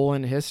role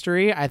in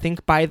history. I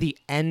think by the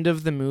end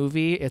of the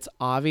movie, it's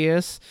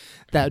obvious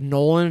that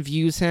Nolan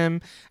views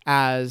him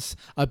as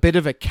a bit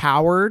of a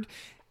coward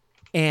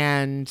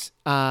and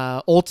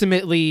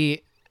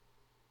ultimately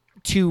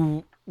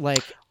to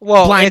like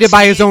blinded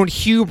by his own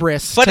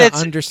hubris But to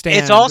understand.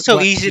 it's also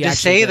what easy he to actually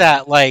say did.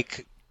 that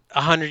like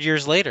 100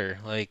 years later.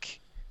 Like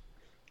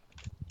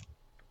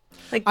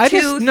Like I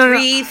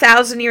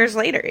 3,000 years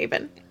later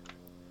even.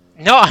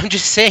 no, I'm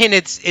just saying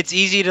it's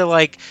easy to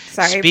like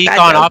Sorry, speak bad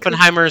on joke.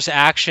 Oppenheimer's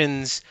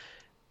actions,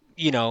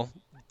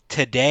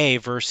 today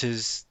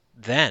versus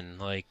then.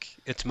 Like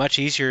it's much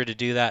easier to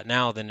do that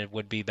now than it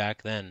would be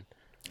back then.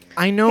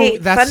 I know Hey,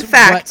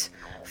 that's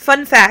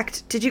Fun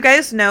fact. Did you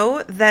guys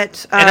know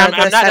that And I'm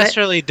not Senate...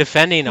 necessarily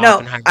defending No,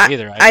 Oppenheimer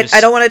either. I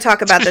don't want to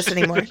talk about this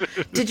anymore.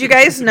 Did you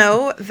guys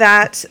know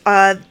that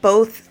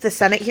both the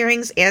Senate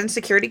hearings and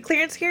security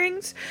clearance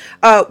hearings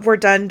were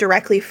done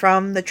directly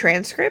from the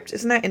transcript?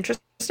 Isn't that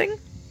interesting?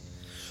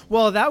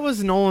 Well, that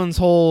was Nolan's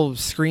whole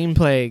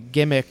screenplay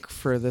gimmick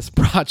for this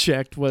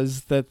project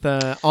was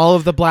that all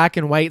of the black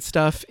and white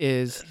stuff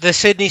is The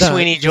Sydney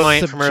Sweeney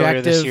joint from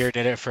earlier this subjective- year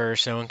did it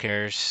first. No one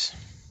cares.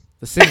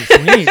 the Sydney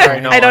Sweeney. Sorry,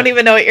 joint. no. I don't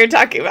even know what you're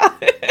talking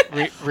about.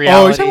 Oh,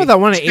 Reality. you're talking about that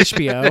one at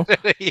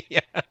HBO.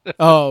 Yeah.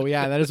 Oh,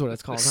 yeah, that is what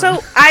it's called. So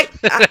huh?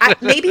 I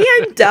maybe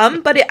I'm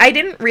dumb, but I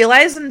didn't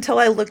realize until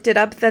I looked it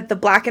up that the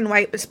black and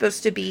white was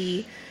supposed to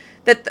be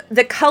that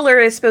the color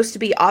is supposed to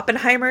be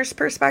Oppenheimer's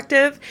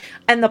perspective,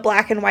 and the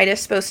black and white is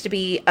supposed to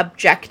be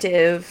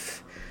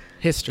objective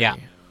history. Yeah.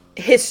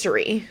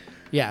 history.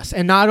 Yes,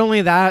 and not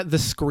only that, the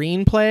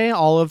screenplay,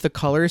 all of the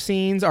color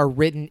scenes are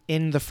written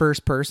in the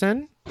first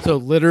person. So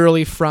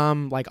literally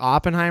from like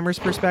Oppenheimer's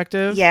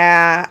perspective.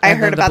 Yeah, I And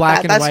heard then the about black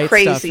that. and That's white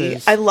crazy. stuff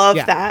is- I love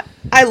yeah. that.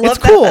 I love It's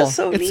that. cool. That's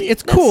so neat.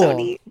 It's That's cool. so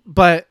neat.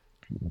 But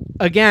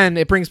again,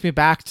 it brings me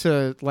back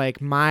to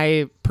like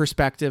my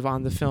perspective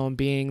on the film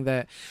being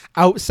that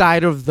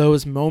outside of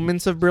those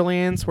moments of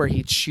brilliance where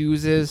he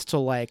chooses to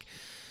like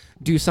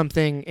do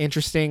something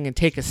interesting and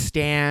take a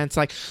stance,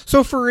 like,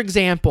 so for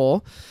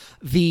example,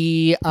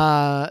 the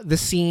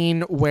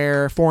scene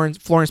where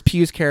Florence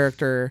Pugh's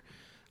character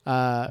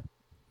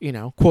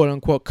quote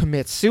unquote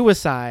commits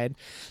suicide,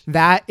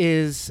 that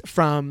is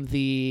from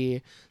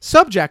the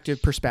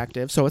subjective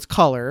perspective, so it's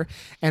color,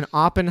 and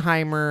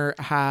Oppenheimer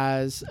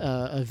has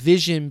a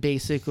vision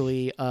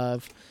basically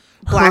of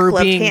her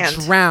Black-gloved being hand.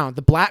 drowned,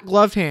 the black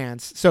gloved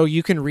hands. So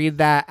you can read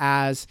that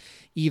as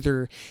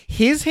either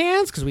his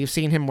hands, because we've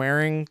seen him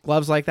wearing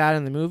gloves like that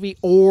in the movie,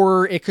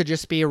 or it could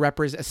just be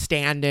a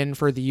stand-in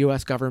for the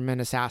U.S.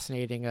 government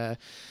assassinating a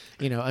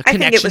I connection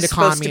think it was to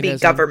supposed to be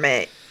communism.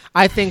 government.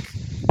 I think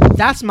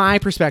that's my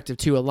perspective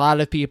too. A lot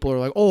of people are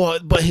like, "Oh,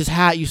 but his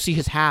hat, you see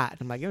his hat."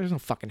 I'm like, "There's no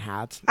fucking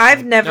hats."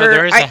 I've never. No,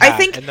 there is a hat. I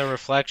think in the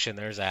reflection,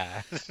 there's a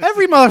hat.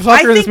 Every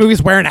motherfucker in this think-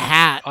 movie's wearing a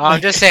hat. Oh,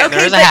 I'm just saying, okay,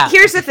 there is a but hat.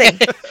 here's the thing.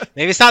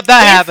 Maybe it's not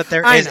that hat, but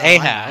there I is know, a I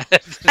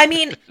hat. I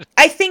mean,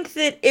 I think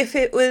that if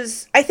it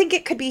was, I think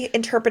it could be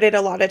interpreted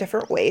a lot of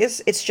different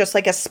ways. It's just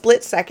like a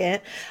split second.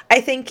 I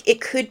think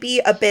it could be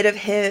a bit of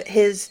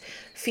his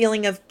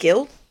feeling of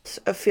guilt,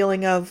 a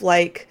feeling of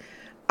like,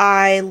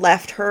 I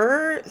left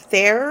her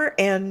there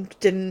and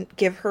didn't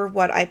give her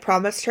what I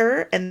promised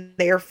her, and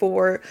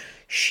therefore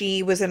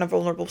she was in a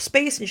vulnerable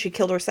space and she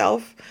killed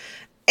herself.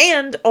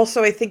 And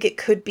also I think it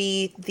could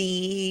be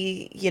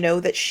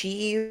that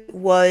she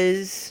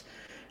was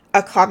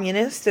a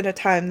communist in a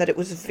time that it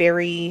was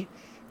a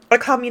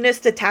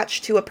communist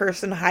attached to a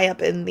person high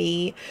up in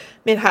the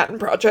Manhattan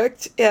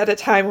Project at a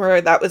time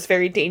where that was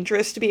very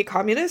dangerous to be a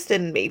communist,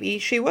 and maybe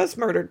she was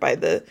murdered by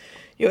the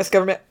U.S.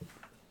 government.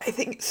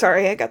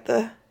 Sorry, I got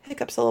the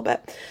hiccups a little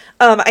bit.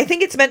 I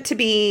think it's meant to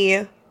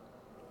be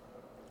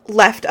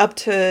left up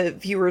to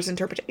viewers'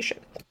 interpretation.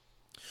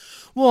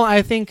 Well,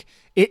 I think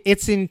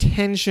it's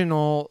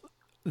intentional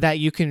that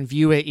you can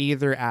view it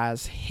either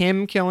as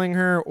him killing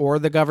her or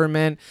the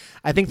government.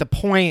 I think the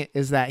point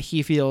is that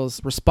he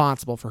feels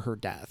responsible for her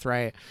death,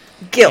 right?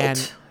 Guilt.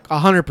 And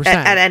 100%.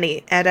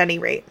 At any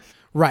rate.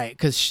 Right,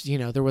 because,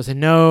 there was a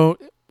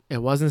note.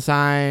 It wasn't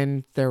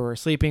signed. There were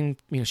she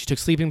took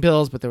sleeping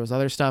pills, but there was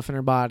other stuff in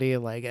her body.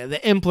 Like,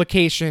 the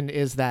implication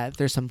is that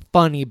there's some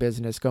funny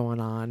business going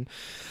on.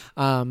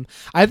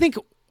 I think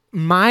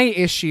my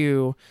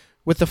issue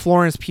with the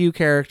Florence Pugh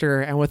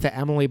character and with the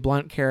Emily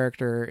Blunt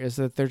character is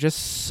that they're just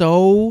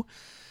so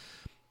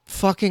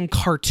fucking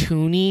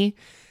cartoony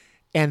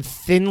and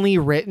thinly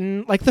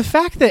written. Like, the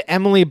fact that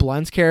Emily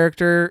Blunt's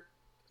character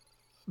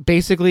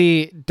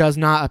basically does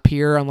not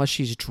appear unless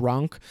she's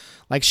drunk.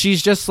 Like,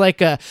 she's just like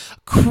a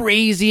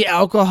crazy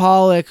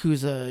alcoholic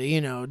who's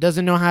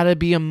doesn't know how to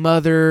be a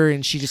mother,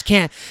 and she just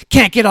can't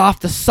get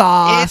off the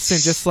sauce,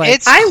 and just like,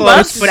 I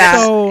love but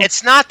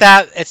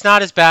that. it's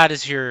not as bad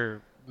as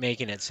you're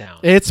making it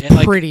sound. It's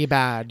pretty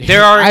bad.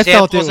 There are I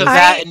felt examples it of was,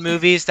 that in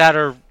movies that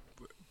are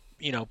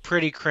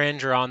pretty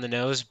cringe or on the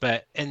nose,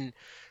 and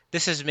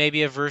this is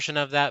maybe a version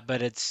of that,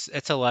 but it's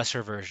a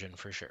lesser version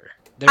for sure.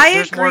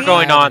 There's more agree.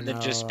 going I on don't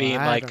than just know. being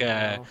I like don't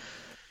a know.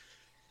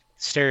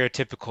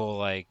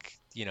 stereotypical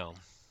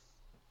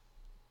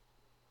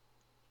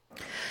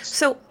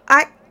So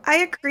I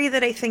agree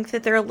that I think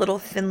that they're a little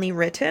thinly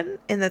written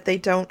and that they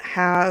don't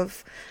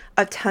have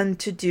a ton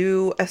to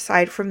do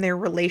aside from their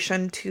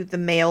relation to the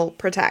male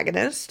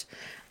protagonist.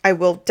 I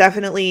will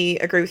definitely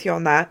agree with you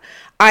on that.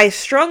 I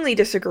strongly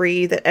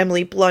disagree that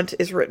Emily Blunt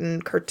is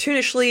written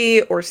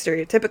cartoonishly or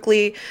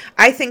stereotypically.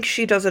 I think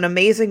she does an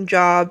amazing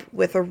job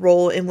with a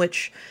role in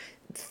which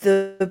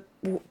the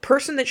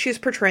person that she's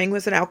portraying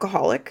was an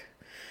alcoholic.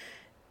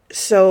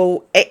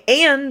 So,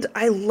 and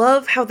I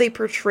love how they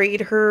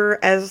portrayed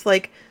her as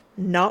like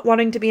not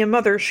wanting to be a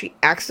mother. She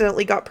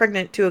accidentally got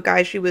pregnant to a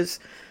guy she was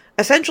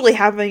essentially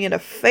having an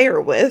affair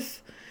with.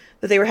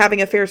 That they were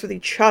having affairs with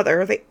each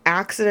other. They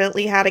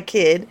accidentally had a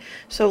kid.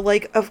 So,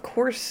 like, of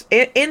course,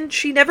 and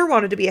she never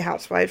wanted to be a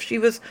housewife. She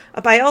was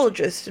a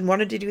biologist and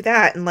wanted to do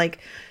that. And, like,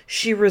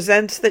 she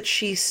resents that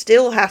she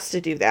still has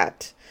to do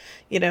that,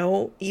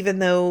 even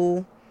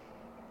though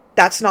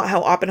that's not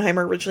how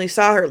Oppenheimer originally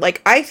saw her.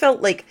 Like, I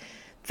felt like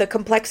the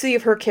complexity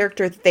of her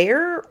character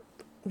there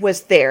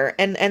was there.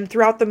 And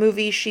throughout the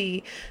movie,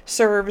 she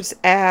serves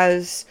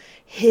as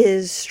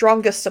his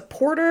strongest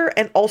supporter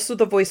and also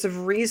the voice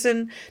of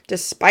reason,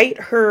 despite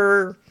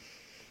her,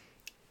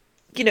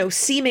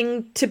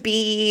 seeming to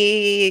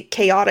be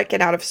chaotic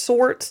and out of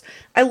sorts.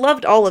 I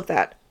loved all of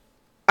that.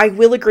 I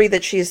will agree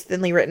that she is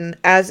thinly written,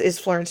 as is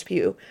Florence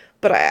Pugh,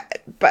 but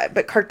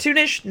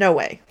cartoonish, no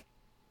way.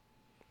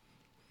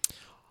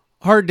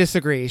 Hard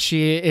disagree.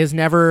 She is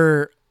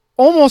never,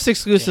 almost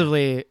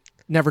exclusively,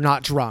 never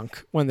not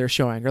drunk when they're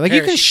showing her. Like,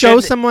 you can show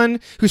someone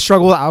who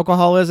struggled with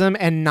alcoholism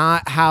and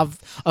not have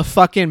a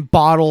fucking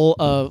bottle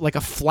of, like,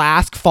 a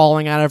flask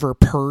falling out of her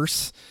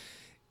purse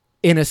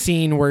in a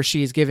scene where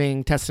she's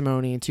giving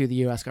testimony to the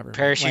U.S. government.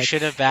 Perry, she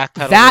should have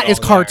backpedaled. That is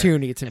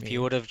cartoony to me. If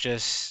you would have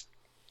just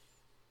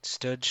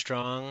stood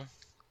strong,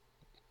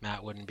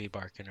 Matt wouldn't be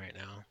barking right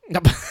now.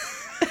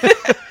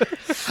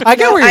 I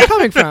get where you're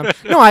coming from.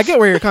 No, I get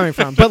where you're coming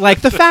from. But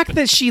like the fact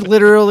that she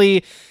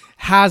literally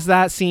has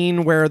that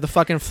scene where the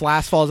fucking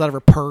flask falls out of her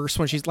purse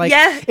when she's like,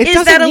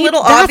 is that a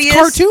little obvious?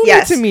 That's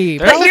cartoony to me.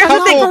 There's a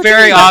couple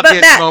very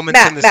obvious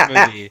moments in this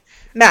movie.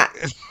 Matt,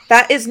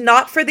 that is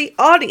not for the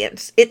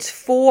audience. It's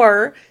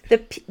for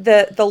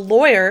the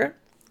lawyer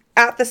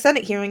at the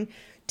Senate hearing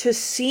to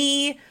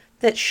see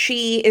that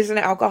she is an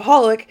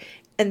alcoholic,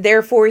 and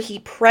therefore he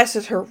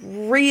presses her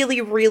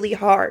really, really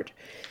hard.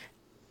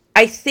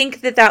 I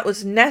think that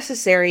was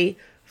necessary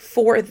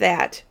for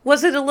that.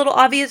 Was it a little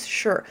obvious?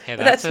 Sure. Hey,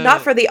 but that's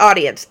not for the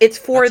audience. It's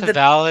for the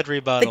valid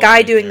rebuttal. The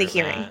guy doing the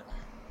hearing. Matt.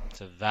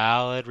 It's a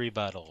valid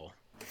rebuttal.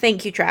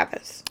 Thank you,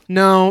 Travis.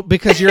 No,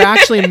 because you're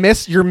actually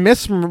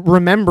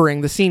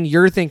misremembering the scene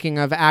you're thinking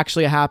of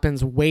actually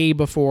happens way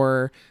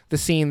before the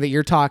scene that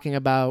you're talking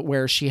about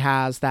where she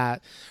has her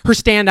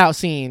standout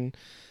scene.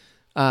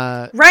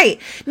 Right.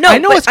 No, I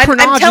know it's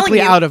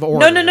chronologically out of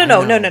order.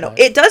 No.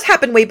 It does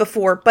happen way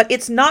before, but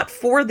it's not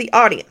for the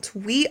audience.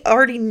 We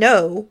already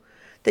know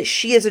that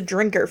she is a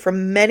drinker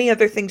from many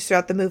other things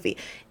throughout the movie.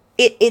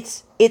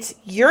 It's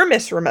you're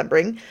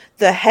misremembering.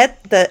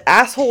 The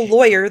asshole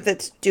lawyer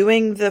that's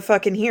doing the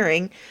fucking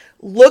hearing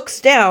looks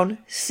down,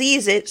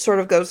 sees it, sort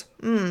of goes,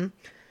 and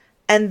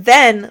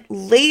then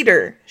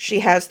later she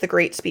has the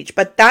great speech.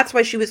 But that's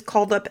why she was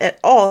called up at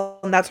all,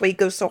 and that's why he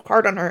goes so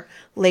hard on her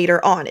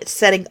later on. It's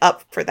setting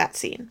up for that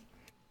scene.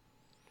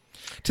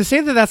 To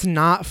say that that's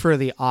not for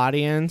the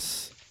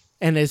audience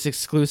and is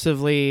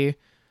exclusively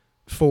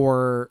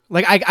for,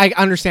 like, I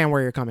understand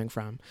where you're coming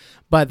from,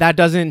 but that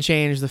doesn't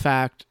change the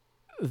fact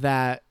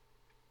that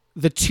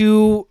the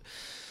two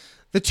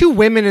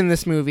women in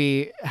this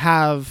movie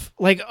have,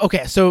 like,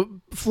 okay, so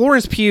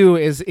Florence Pugh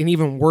is an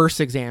even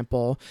worse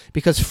example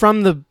because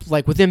from the,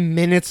 like, within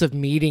minutes of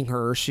meeting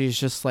her, she's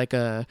just like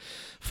a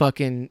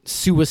fucking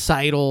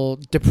suicidal,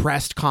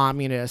 depressed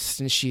communist,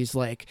 and she's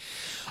like,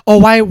 oh,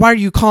 why are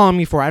you calling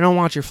me for? I don't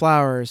want your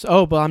flowers.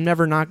 Oh, but I'm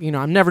never not going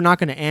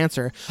to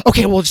answer.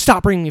 Okay, well, just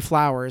stop bringing me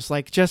flowers.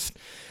 Like, just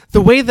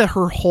the way that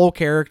her whole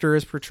character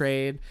is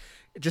portrayed,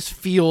 it just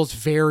feels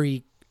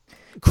very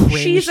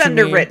cringe.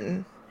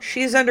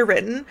 She's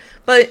underwritten,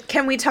 but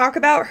can we talk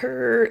about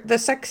the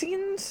sex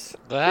scenes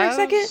for a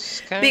second?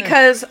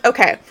 Because,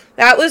 okay,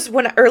 that was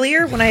when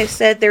I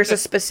said there's a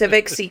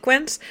specific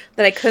sequence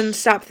that I couldn't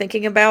stop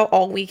thinking about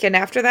all weekend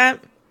after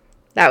that.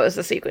 That was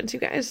the sequence, you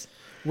guys.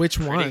 Which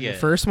one? The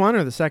first one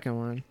or the second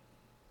one?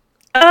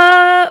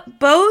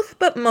 Both,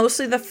 but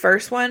mostly the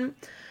first one.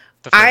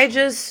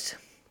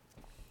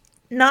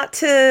 Not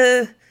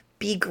to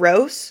be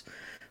gross,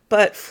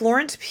 but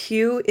Florence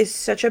Pugh is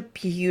such a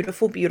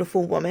beautiful,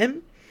 beautiful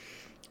woman.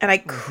 And I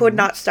could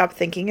not stop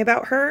thinking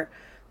about her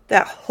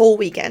that whole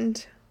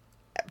weekend.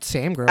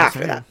 Same, gross.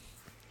 After that.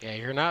 Yeah,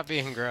 you're not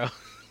being gross.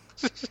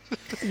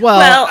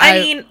 Well, I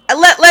mean,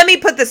 let me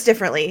put this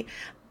differently.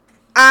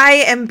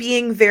 I am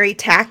being very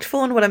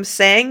tactful in what I'm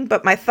saying,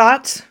 but my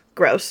thoughts,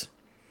 gross.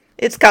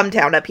 It's cum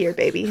town up here,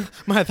 baby.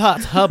 My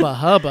thoughts, hubba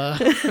hubba.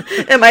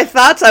 And my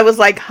thoughts, I was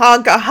like,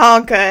 honka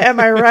honka. Am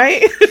I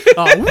right?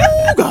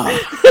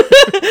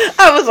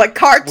 I was like,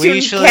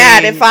 cartoon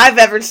cat if I've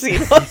ever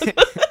seen one.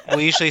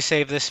 We usually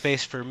save this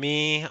space for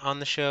me on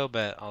the show,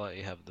 but I'll let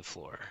you have the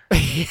floor.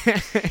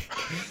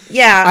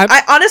 Yeah,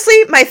 I honestly,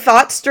 my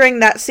thoughts during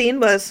that scene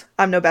was,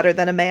 I'm no better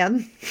than a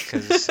man.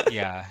 Because,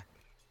 yeah.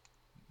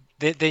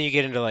 Then you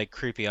get into, like,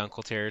 creepy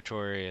uncle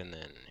territory, and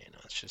then,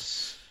 it's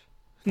just...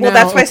 Well,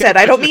 that's why I said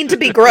I don't mean to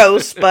be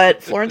gross,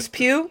 but Florence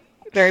Pugh,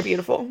 very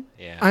beautiful.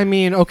 Yeah. I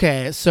mean,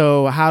 okay,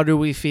 so how do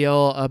we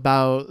feel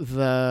about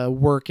the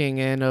working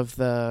in of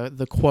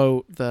the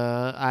quote,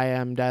 the I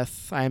am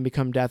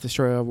become death,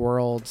 destroyer of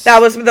worlds? That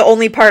was the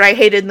only part I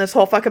hated in this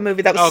whole fucking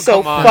movie. That was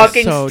so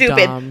fucking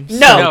stupid. Dumb.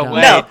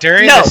 No.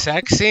 During the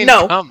sex scene?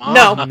 No. Come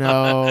on.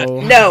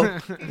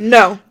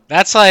 No.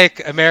 That's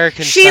like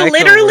American Psycho.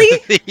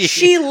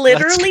 She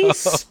literally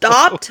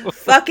stopped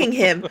fucking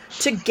him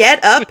to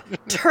get up,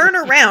 turn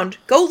around,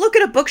 go look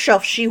at a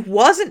bookshelf she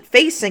wasn't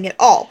facing at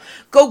all.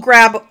 Go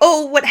grab,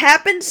 what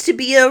happens to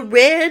be a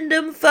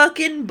random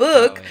fucking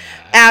book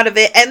out of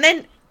it, and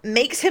then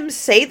makes him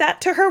say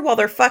that to her while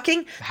they're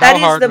fucking. That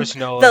is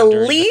the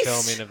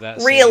least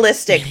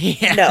realistic.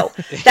 Yeah. No,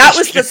 that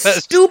was the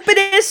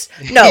stupidest.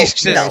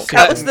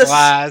 That was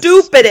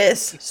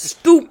the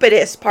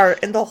stupidest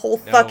part in the whole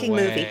fucking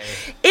movie.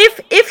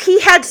 If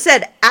he had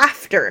said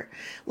after,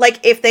 like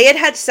if they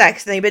had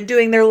sex and they'd been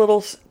doing their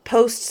little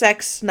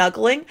post-sex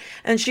snuggling,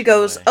 and she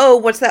goes, "Oh,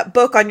 what's that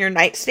book on your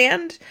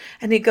nightstand?"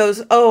 And he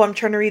goes, "Oh, I'm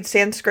trying to read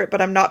Sanskrit,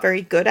 but I'm not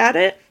very good at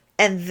it."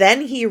 And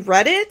then he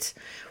read it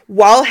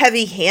while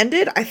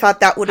heavy-handed. I thought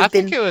that would have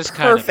been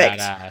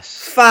perfect.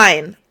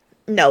 Fine.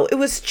 No, it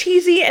was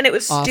cheesy and it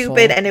was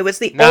stupid, and it was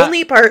the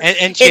only part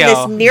in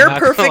this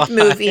near-perfect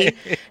movie.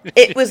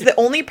 It was the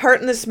only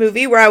part in this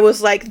movie where I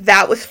was like,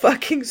 that was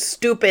fucking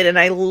stupid, and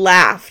I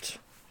laughed.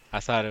 I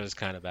thought it was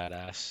kind of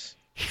badass.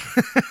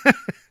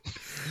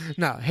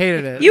 No,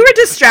 hated it. You were I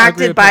agree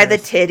distracted with by the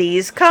Paris.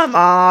 titties. Come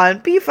on.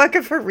 Be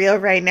fucking for real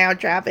right now,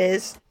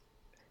 Travis.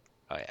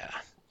 Oh yeah,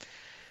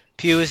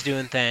 Pew is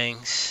doing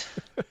things.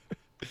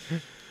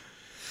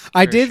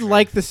 I For did sure.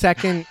 like the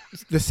second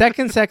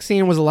sex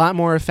scene was a lot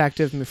more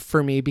effective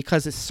for me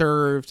because it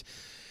served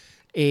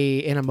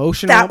an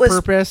emotional That was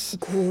purpose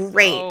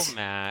great. Oh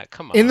Matt,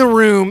 come on. in the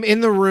room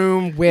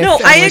with No,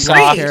 I Emily's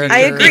agree. character, I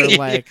agree.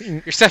 like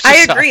You're such a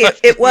I agree.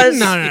 softie. It was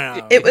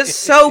no. it was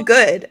so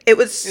good. It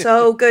was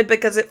so good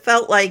because it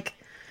felt like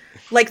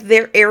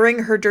they're airing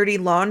her dirty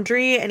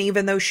laundry, and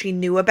even though she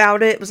knew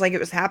about it, it was like it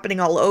was happening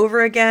all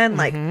over again.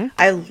 Like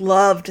I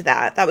loved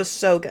that. That was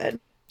so good.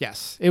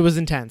 Yes, it was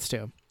intense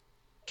too.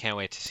 Can't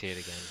wait to see it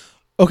again.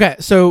 Okay,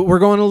 so we're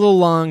going a little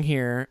long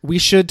here. We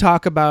should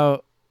talk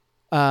about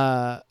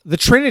the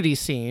Trinity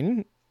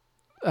scene,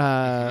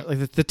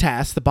 like the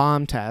test, the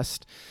bomb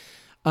test.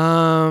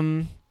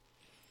 Now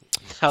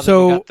that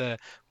So- we got the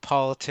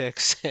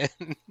politics and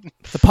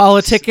The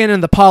politicking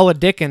and the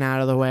politicking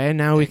out of the way.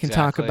 Now we can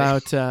talk Exactly.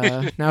 about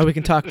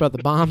the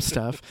bomb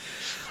stuff.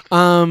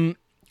 I'm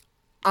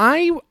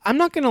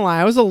not gonna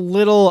lie, I was a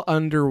little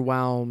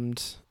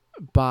underwhelmed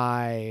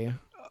by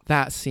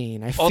that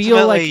scene. I feel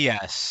ultimately,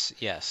 like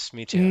yes,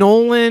 me too.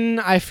 Nolan,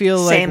 I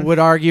feel Same. like would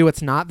argue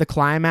it's not the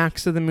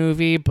climax of the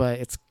movie, but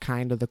it's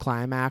kind of the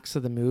climax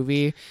of the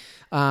movie.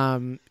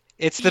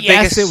 It's the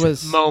yes, biggest it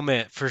was-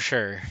 moment for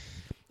sure.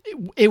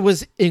 It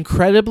was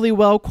incredibly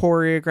well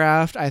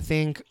choreographed. I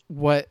think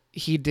what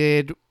he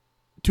did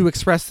to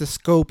express the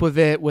scope of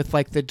it with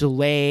like the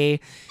delay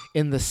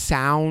in the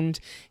sound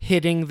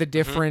hitting the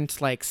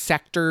different like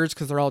sectors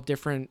because they're all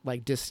different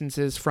like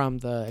distances from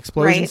the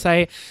explosion Right.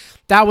 site.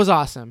 That was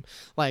awesome.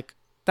 Like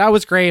that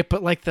was great,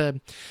 but like the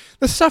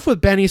stuff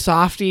with Benny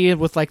Softy and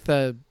with like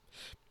the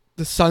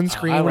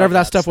sunscreen, love whatever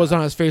that that stuff was stuff.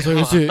 on his face,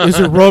 like, is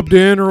it rubbed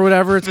in or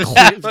whatever? It's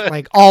clear,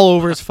 like all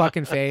over his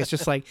fucking face,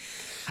 just like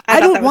I thought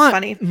don't that was want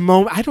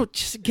funny. I don't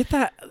just get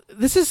that.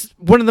 This is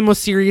one of the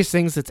most serious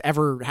things that's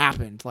ever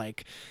happened.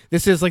 Like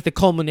this is like the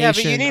Yeah,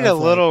 culmination. but you need of, a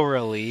like, little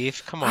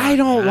relief. Come on. I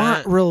don't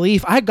Matt. want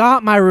relief. I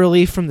got my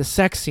relief from the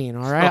sex scene.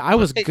 All right, I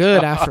was my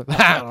good God. after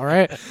that. All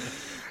right,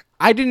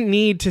 I didn't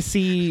need to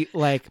see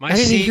like My I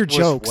didn't need to seat hear was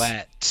jokes.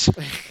 wet.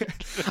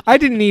 I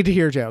didn't need to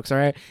hear jokes. All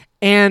right,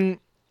 and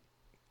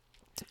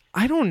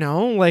I don't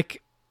know.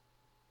 Like,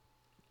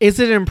 is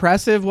it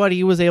impressive what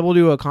he was able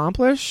to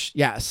accomplish?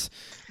 Yes.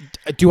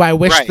 Do I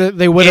wish Right. that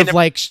they would In have a-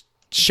 like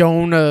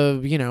shown a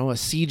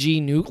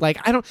CG nuke? Like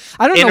I don't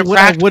In know a what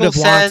I would have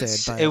practical wanted.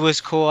 sense, But it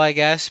was cool, I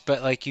guess,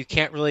 but like you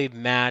can't really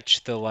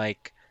match the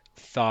like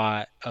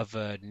thought of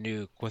a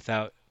nuke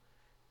without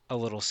a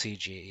little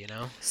CG, you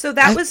know? So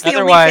that was the only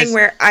Otherwise, thing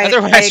where I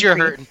otherwise you're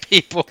agree. hurting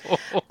people.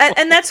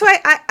 And that's why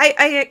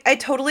I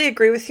totally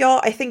agree with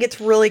y'all. I think it's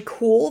really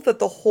cool that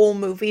the whole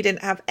movie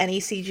didn't have any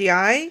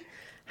CGI.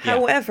 Yeah.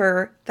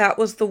 However, that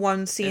was the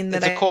one scene that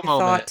It's a I cool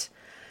moment, thought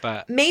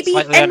but maybe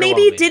slightly and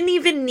maybe it underwhelming. didn't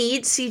even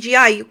need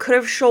CGI. You could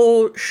have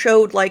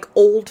showed like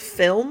old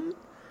film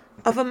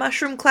of a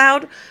mushroom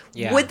cloud.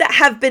 Yeah. Would that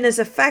have been as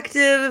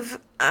effective?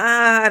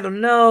 I don't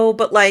know,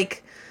 but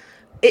like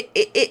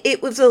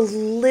it was a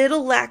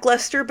little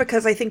lackluster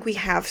because I think we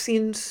have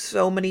seen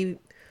so many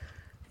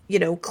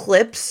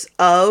clips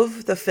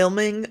of the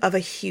filming of a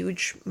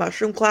huge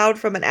mushroom cloud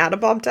from an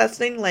atom bomb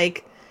testing.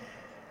 Like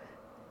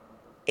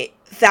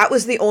that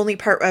was the only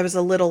part where I was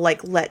a little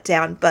like let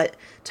down. But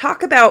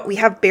talk about, we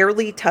have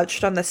barely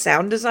touched on the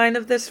sound design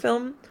of this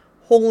film.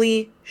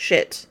 Holy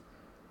shit.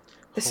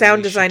 The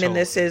sound Holy design in shit,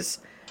 this totally. is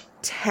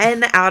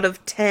 10 out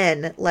of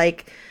 10.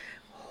 Like,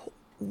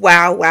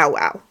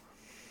 wow.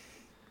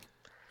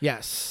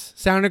 yes,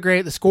 sounded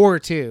great. The score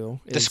too.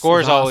 The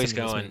score is awesome always in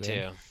this going movie.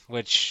 too,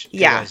 which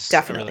Yeah, was a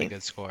definitely. really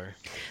good score.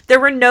 There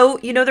were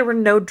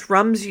no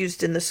drums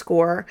used in the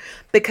score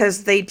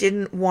because they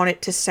didn't want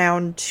it to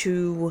sound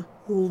too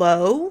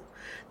low.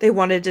 They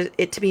wanted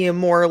it to be a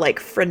more like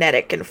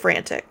frenetic and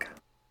frantic.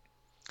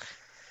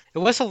 It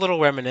was a little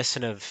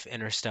reminiscent of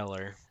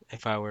Interstellar,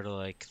 if I were to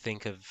like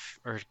think of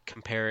or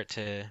compare it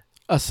to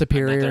A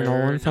superior another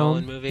Nolan film.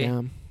 Nolan movie.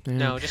 Yeah.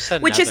 No, just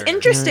another. Which is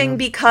interesting Yeah.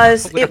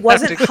 because We it don't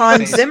wasn't have to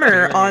Hans say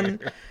Zimmer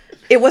superior.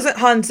 it wasn't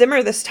Hans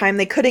Zimmer this time.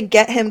 They couldn't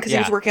get him because he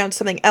was Yeah. working on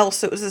something else.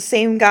 So it was the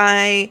same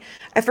guy.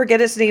 I forget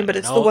his name, but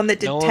it's the one that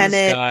did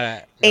Tenet,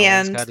 Nolan's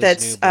and got his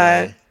that's new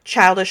boy.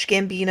 Childish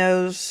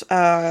Gambino's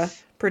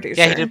producer.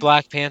 Yeah, he did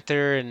Black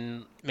Panther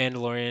and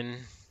Mandalorian.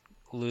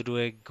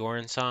 Ludwig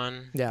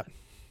Göransson. Yeah.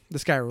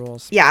 This guy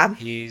rules. Yeah,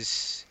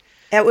 He's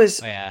it was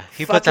oh yeah,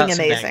 he puts fucking out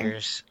some amazing.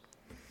 bangers.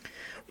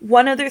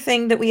 One other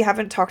thing that we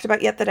haven't talked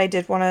about yet that I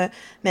did want to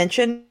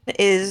mention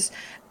is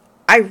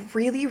I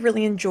really,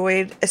 really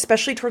enjoyed,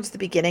 especially towards the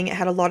beginning, it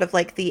had a lot of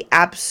like the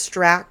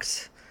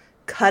abstract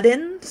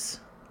cut-ins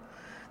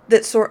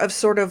that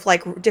sort of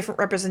like different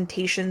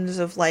representations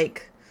of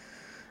like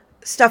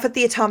stuff at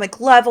the atomic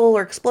level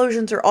or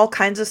explosions or all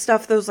kinds of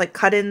stuff. Those like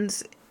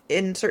cut-ins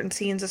in certain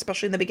scenes,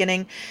 especially in the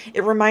beginning.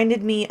 It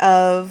reminded me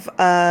of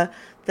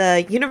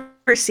the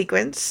universe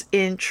sequence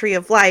in Tree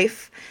of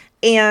Life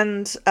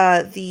and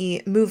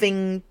the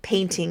moving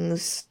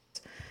paintings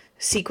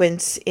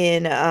sequence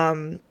in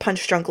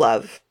Punch Drunk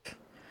Love.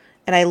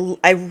 And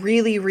I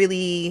really,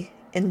 really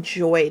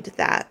enjoyed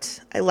that.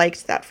 I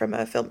liked that from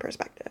a film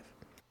perspective.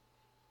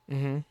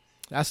 Mm-hmm.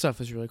 That stuff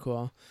was really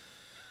cool.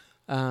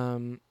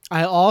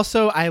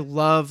 I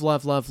love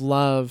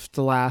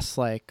the last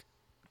like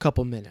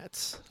couple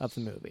minutes of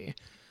the movie.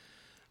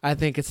 I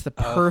think it's the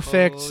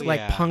perfect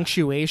like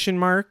punctuation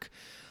mark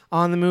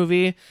on the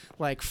movie,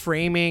 like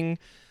framing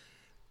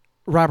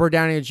Robert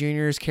Downey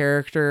Jr.'s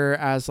character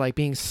as like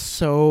being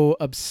so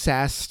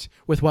obsessed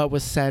with what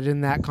was said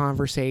in that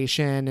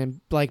conversation and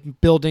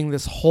like building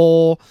this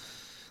whole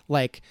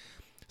like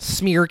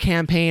smear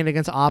campaign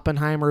against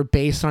Oppenheimer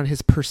based on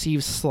his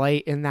perceived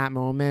slight in that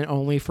moment,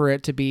 only for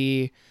it to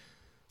be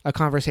a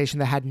conversation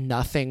that had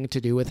nothing to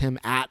do with him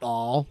at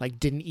all, like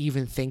didn't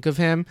even think of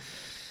him.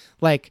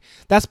 Like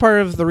that's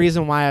part of the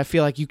reason why I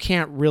feel like you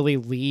can't really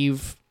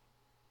leave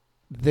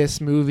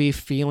this movie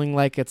feeling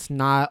like it's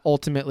not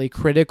ultimately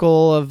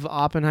critical of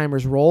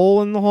Oppenheimer's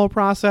role in the whole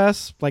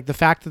process. Like the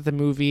fact that the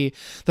movie,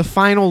 the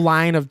final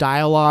line of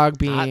dialogue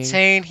being, not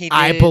saying he did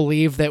I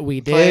believe that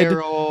we play did a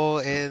role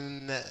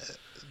in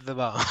the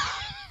bomb.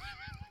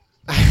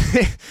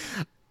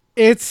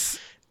 It's.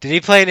 Did he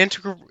play an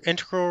integral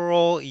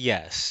role?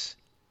 Yes.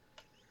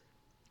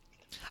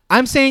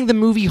 I'm saying the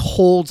movie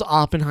holds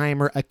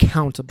Oppenheimer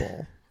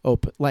accountable.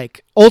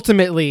 Like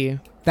ultimately,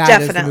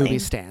 that is the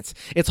movie's stance.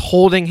 It's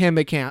holding him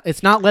account.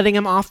 It's not letting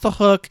him off the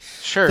hook.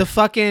 Sure. The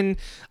fucking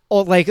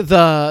like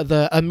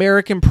the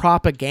American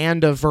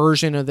propaganda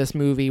version of this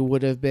movie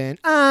would have been,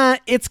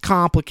 it's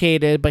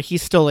complicated, but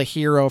he's still a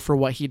hero for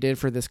what he did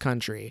for this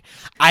country.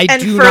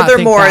 And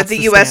furthermore, the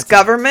U.S.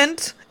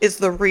 government is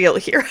the real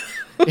hero.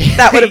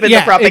 That would have been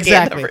the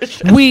propaganda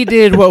version. We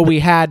did what we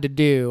had to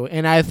do,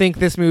 and I think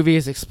this movie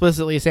is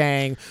explicitly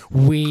saying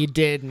we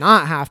did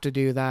not have to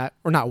do that,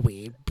 or not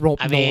we.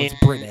 I mean, one's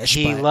British.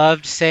 He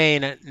loved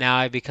saying, "Now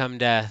I become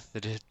death,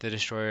 the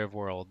destroyer of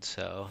worlds."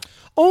 So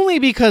only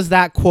because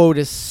that quote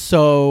is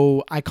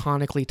so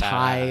iconically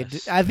tied.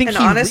 I think he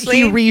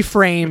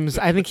reframes.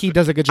 I think he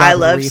does a good job. I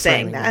love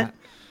saying that.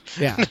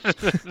 Yeah.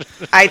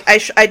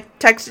 I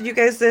texted you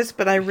guys this,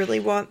 but I really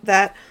want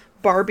that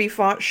Barbie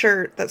font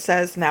shirt that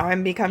says "Now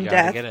I'm become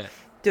death,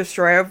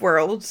 destroyer of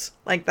worlds."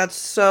 Like that's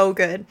so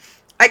good.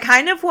 I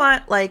kind of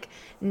want like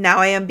 "Now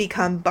I am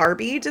become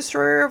Barbie,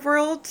 destroyer of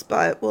worlds,"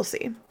 but we'll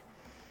see.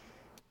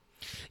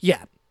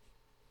 Yeah,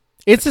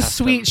 it's a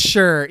sweet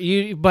shirt.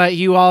 But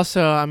you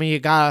also, I mean, you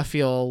gotta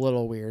feel a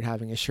little weird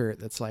having a shirt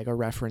that's like a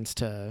reference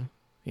to,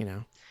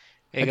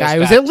 a guy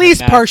who's at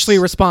least partially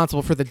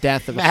responsible for the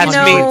death of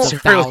hundreds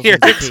of thousands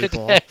of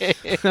people.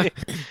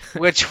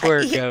 Which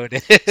were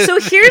goated. So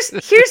here's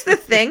the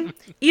thing.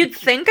 You'd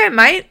think I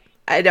might.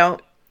 I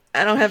don't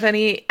have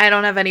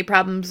any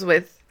problems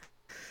with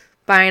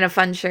buying a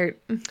fun shirt.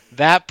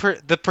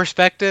 The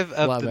perspective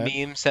of the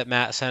memes that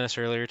Matt sent us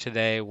earlier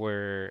today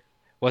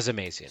was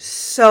amazing.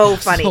 So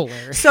funny.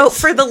 So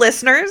for the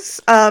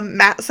listeners,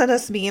 Matt sent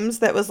us memes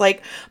that was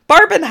like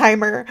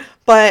Barbenheimer,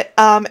 but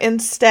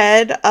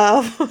instead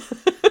of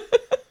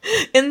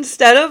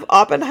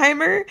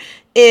Oppenheimer,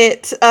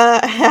 it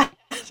had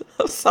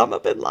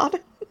Osama bin Laden.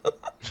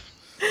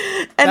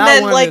 And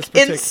then like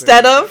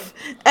instead of,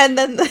 and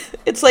then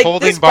it's like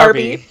holding this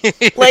Barbie,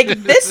 like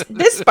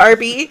this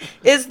Barbie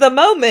is the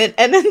moment,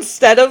 and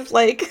instead of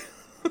like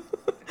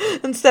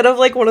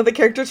one of the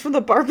characters from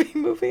the Barbie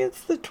movie,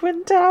 it's the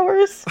Twin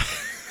Towers.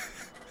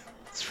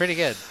 It's pretty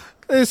good.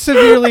 It's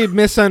severely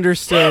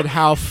misunderstood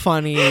how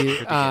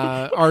funny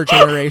our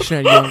generation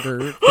and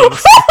younger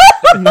thinks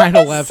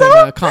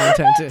 9/11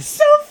 content is.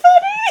 So funny.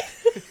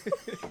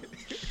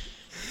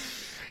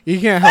 You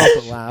can't help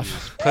but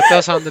laugh. Put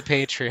those on the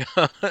Patreon.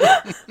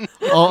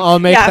 I'll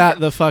make that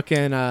the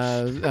fucking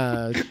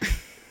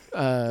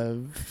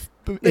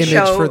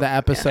image for the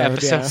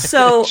episode. Yeah.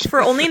 So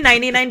for only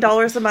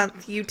 $99 a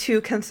month, you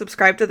too can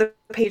subscribe to the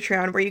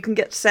Patreon, where you can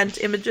get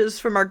sent images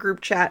from our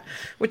group chat,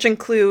 which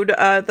include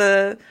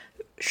the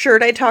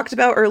shirt I talked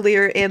about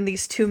earlier and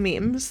these two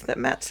memes that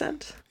Matt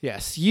sent.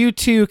 Yes, you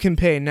too can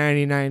pay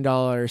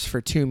 $99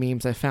 for two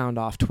memes I found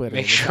off Twitter.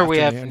 Make sure we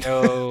have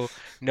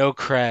no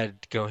cred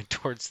going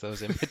towards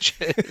those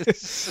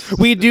images.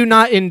 We do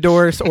not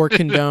endorse or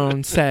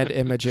condone said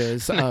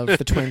images of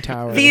the Twin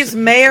Towers. These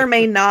may or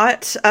may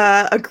not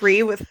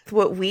agree with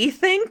what we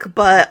think,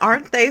 but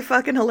aren't they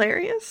fucking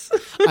hilarious?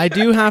 I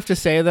do have to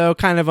say, though,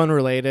 kind of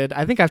unrelated,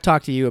 I think I've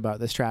talked to you about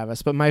this,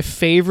 Travis, but my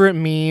favorite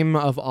meme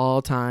of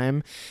all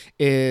time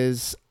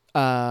is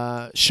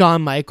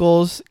Shawn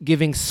Michaels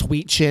giving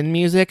Sweet Chin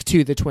music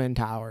to the Twin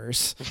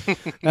Towers.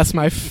 That's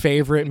my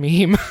favorite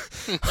meme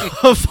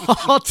of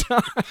all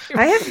time.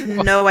 I have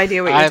no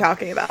idea what you're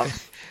talking about.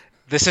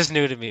 This is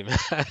new to me, man.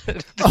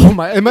 Oh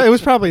my! It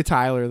was probably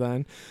Tyler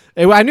then.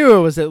 I knew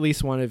it was at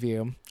least one of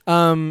you.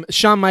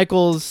 Shawn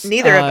Michaels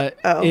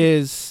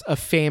is a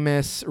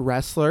famous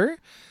wrestler,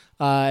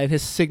 and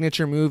his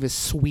signature move is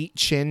Sweet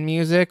Chin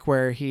music,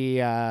 where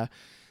he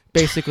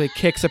basically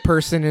kicks a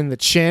person in the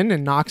chin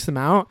and knocks them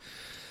out.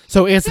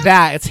 So it's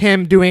that. It's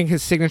him doing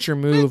his signature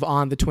move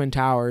on the Twin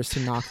Towers to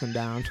knock them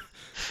down.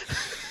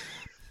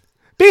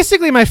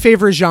 Basically, my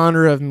favorite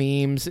genre of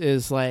memes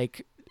is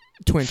like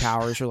Twin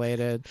Towers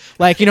related.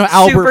 Like, you know,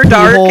 Albert super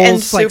dark Pujols, and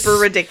super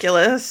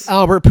ridiculous.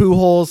 Albert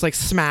Pujols like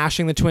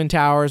smashing the Twin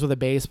Towers with a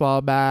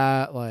baseball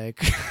bat.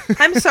 Like,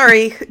 I'm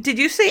sorry. Did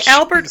you say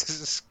Albert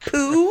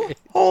Pooh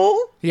Hole?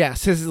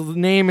 yes, his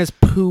name is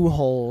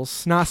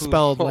Pujols, not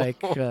spelled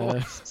like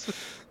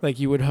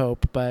you would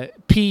hope,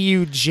 but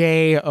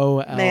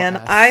Pujolls. Man,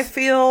 I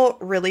feel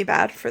really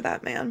bad for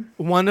that man.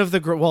 One of the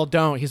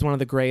don't. He's one of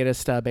the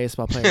greatest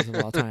baseball players of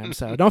all time.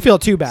 So don't feel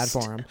too bad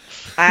for him.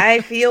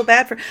 I feel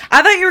bad for.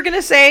 I thought you were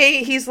gonna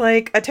say he's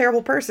like a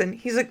terrible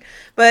person.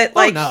 But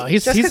like, no,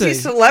 just because he's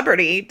a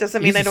celebrity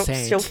doesn't mean I don't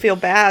saint. still feel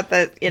bad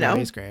that No,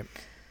 he's great.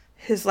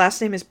 His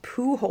last name is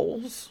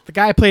Pujols. The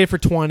guy played for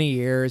 20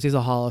 years. He's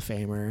a Hall of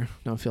Famer.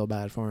 Don't feel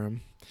bad for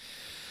him.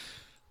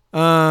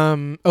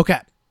 Okay.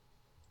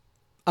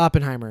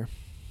 Oppenheimer.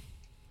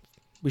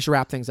 We should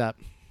wrap things up.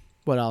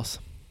 What else?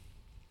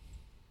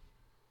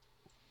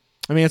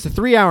 I mean, it's a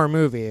 3-hour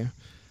movie. A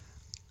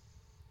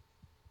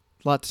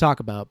lot to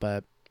talk about,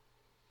 but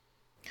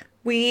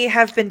We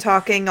have been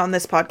talking on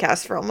this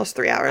podcast for almost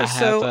 3 hours,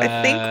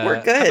 I think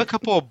we're good. I have a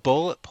couple of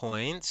bullet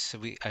points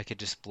I could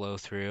just blow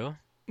through.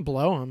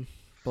 blow him,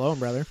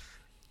 brother.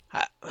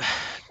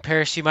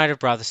 Paris, you might have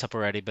brought this up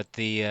already, but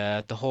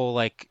the whole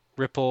like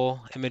ripple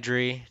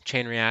imagery,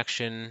 chain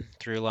reaction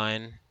through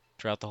line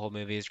throughout the whole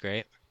movie is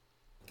great.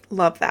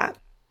 Love that.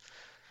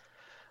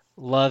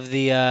 Love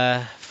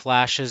the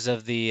flashes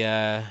of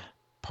the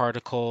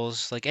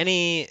particles, like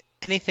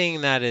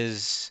anything that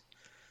is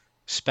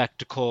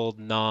spectacled,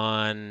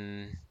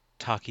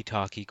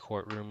 non-talkie-talkie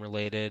courtroom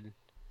related.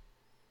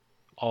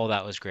 All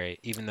that was great,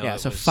 even though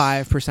So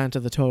 5%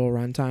 of the total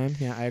runtime.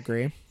 Yeah, I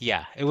agree.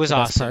 Yeah, it was The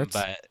best awesome, parts.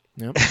 but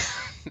Yep,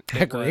 I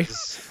agree.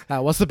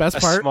 That was the best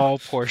a part. small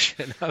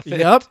portion of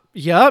it.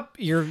 Yep.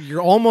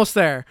 You're almost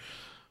there.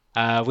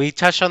 We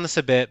touched on this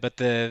a bit, but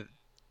the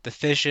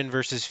fission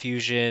versus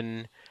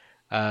fusion,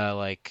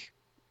 like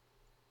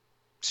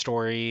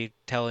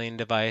storytelling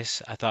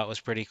device, I thought was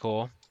pretty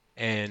cool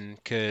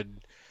and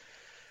could.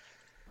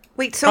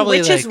 Wait, so Probably,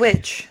 which is like-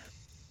 which?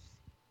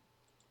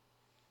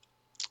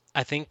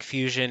 I think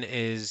fusion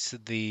is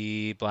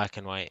the black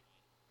and white.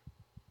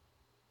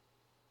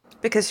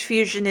 Because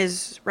fusion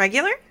is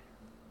regular?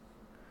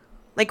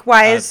 Like,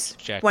 why is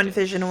one Objective.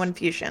 fission and one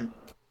fusion?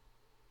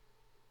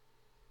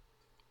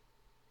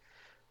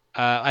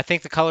 I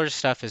think the color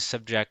stuff is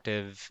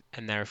subjective,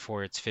 and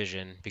therefore it's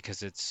fission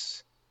because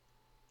it's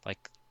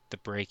like the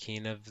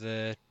breaking of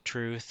the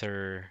truth,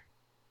 or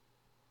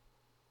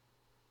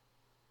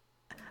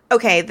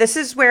Okay, this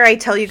is where I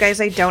tell you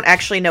guys I don't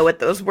actually know what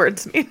those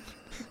words mean.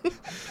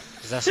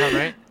 does that sound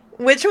right?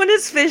 Which one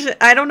is fission?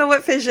 I don't know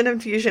what fission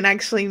and fusion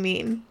actually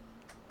mean.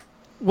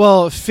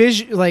 Well,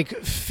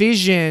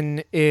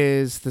 fission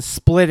is the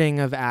splitting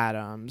of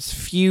atoms.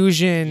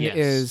 Fusion Yes.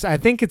 is, I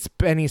think it's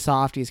Benny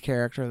Softy's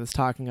character that's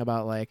talking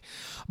about like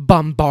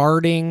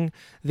bombarding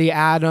the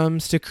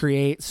atoms to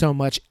create so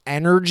much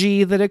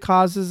energy that it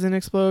causes an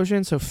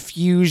explosion. So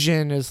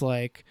fusion is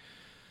like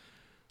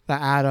the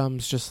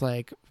atoms just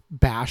like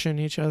bashing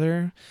each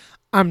other.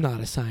 I'm not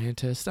a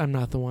scientist. I'm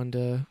not the one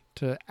to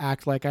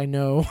act like I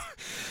know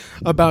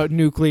about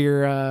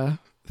nuclear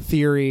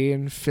theory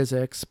and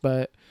physics,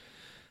 but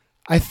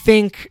I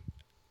think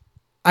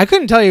I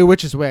couldn't tell you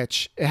which is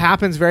which. It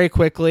happens very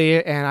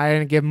quickly, and I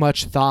didn't give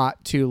much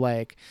thought to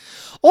like.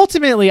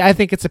 Ultimately, I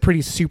think it's a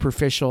pretty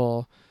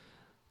superficial,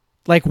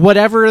 like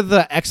whatever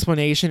the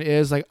explanation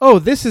is. Like, oh,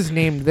 this is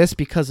named this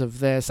because of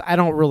this. I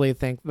don't really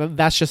think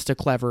that's just a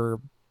clever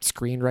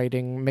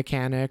screenwriting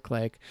mechanic.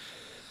 Like,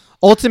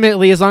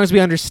 ultimately, as long as we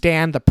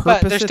understand the But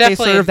purpose there's that they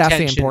definitely serve, that's the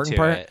intention important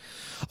to part. it.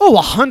 Oh,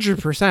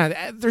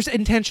 100%. There's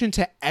intention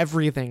to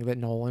everything that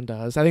Nolan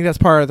does. I think that's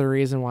part of the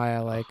reason why I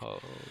like. Oh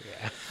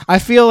yeah. I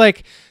feel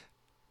like,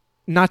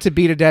 not to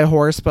beat a dead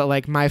horse, but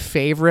like my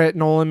favorite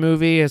Nolan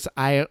movie is,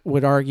 I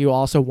would argue,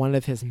 also one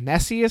of his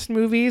messiest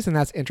movies, and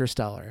that's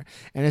Interstellar.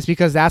 And it's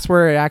because that's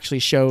where it actually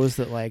shows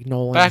that like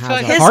Nolan But I has feel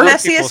like a His heart.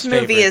 messiest people's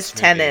movie is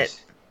favorites Tenet.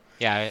 movies.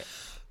 Yeah,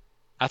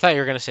 I thought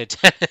you were gonna say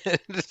Tenet.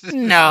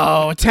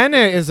 No,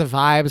 Tenet is a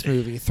vibes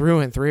movie through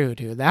and through,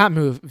 dude. That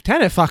movie,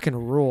 Tenet fucking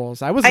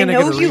rules. I was I gonna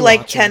know get a you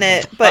like rewatch of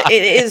Tenet, it. but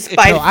it is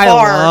by No, far. I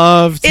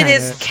love It Tenet.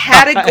 is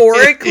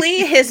categorically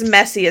his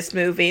messiest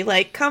movie.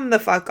 Like, come the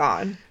fuck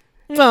on.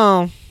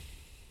 Well,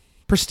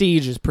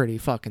 Prestige is pretty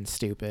fucking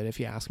stupid, if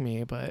you ask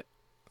me, but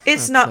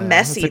It's not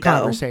messy, it's a though.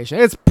 conversation.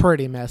 It's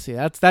pretty messy.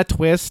 That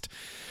twist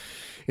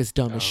is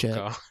dumb as shit.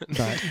 God.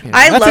 But you know,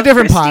 I that's love a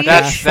different Prestige.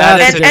 podcast. That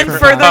That's is a a And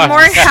different furthermore,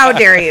 podcast. how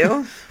dare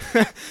you?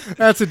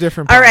 That's a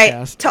different All podcast.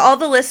 right, to all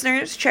the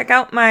listeners, check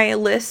out my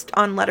list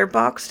on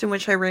Letterboxd in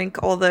which I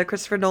rank all the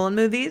Christopher Nolan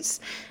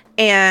movies.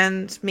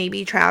 And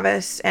maybe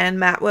Travis and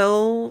Matt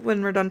will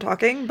when we're done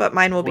talking, but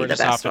mine will be Where the does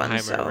best one.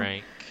 Oppenheimer So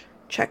rank?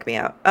 check me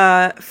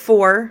out.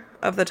 4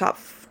 of the top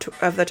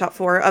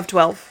 4 of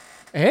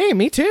 12. Hey,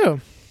 me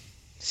too.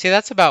 See,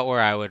 that's about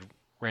where I would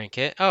rank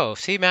it. Oh,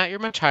 see, Matt, you're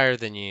much higher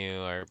than you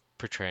are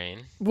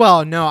portraying.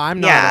 Well, no, I'm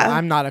not. Yeah.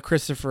 I'm not a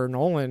Christopher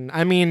Nolan.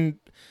 I mean,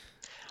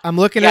 I'm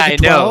looking Yeah, at I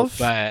the know, 12.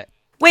 but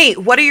Wait,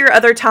 what are your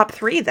other top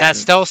 3 then? that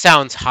still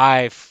sounds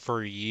high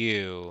for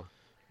you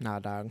Nah,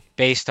 dog.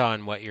 based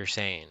on what you're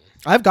saying.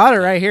 I've got it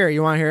right here.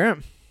 You want to hear it?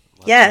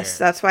 Let's Yes, hear it.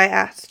 that's why I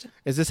asked.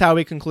 Is this how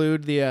we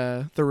conclude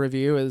the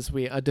review? Is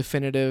we a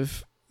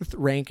definitive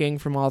ranking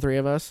from all three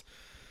of us?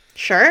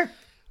 Sure.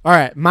 All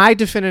right, my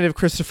definitive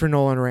Christopher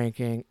Nolan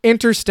ranking: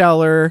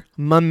 Interstellar,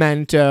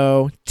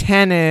 Memento,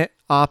 Tenet,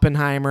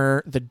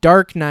 Oppenheimer, The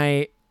Dark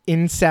Knight,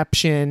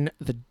 Inception,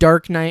 The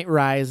Dark Knight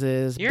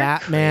Rises, You're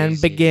Batman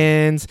crazy.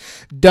 Begins,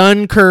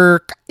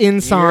 Dunkirk,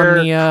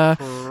 Insomnia,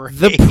 You're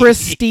The crazy.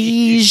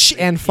 Prestige,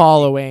 and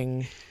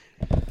following.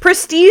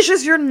 Prestige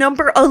is your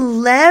number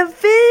 11?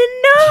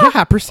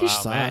 Yeah, Prestige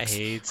Wow, Matt sucks.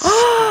 hates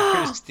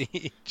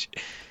Prestige.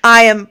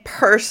 I am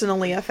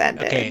personally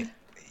offended. Okay,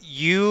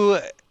 you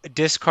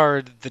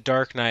discard The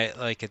Dark Knight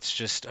like it's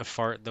just a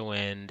fart in the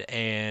wind,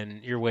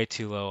 and you're way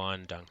too low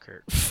on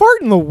Dunkirk.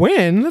 Fart in the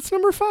Wind, that's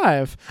number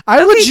 5. I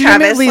Okay,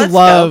 legitimately Travis, let's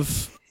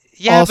love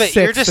Yeah, all but six,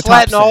 you're the just top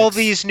letting all 6.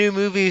 these new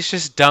movies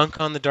just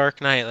dunk on The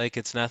Dark Knight like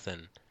it's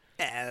nothing.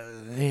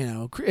 You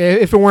know,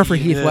 if it weren't for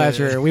Heath Yeah.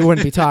 Ledger, we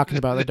wouldn't be talking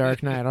about The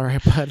Dark Knight, all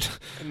right, bud.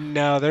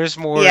 No, there's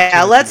more. Yeah,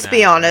 to it let's than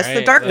be that, honest. The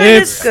right? Dark Like, Knight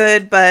It's- is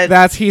good, but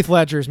That's Heath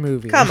Ledger's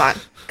movie. come on.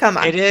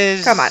 It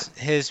is Come on.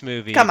 his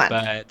movie, Come on.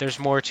 but there's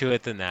more to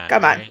it than that.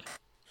 Come on. right?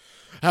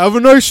 Have a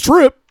nice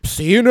trip.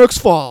 See you next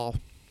fall.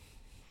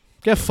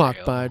 Get fucked,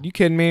 real. bud. You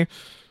kidding me?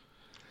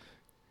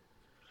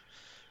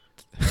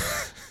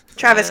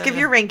 Travis, give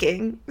your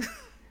ranking.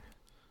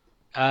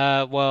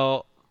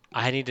 Well,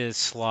 I need to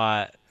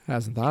slot.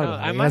 Hasn't thought about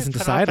I it. He might hasn't put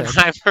decided.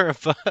 Oppenheimer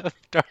above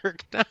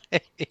Dark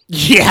Knight.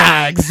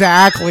 Yeah,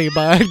 exactly,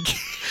 bud.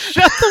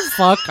 Shut the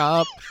fuck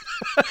up.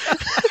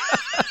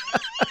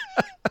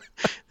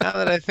 Now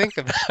that I think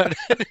about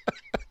it.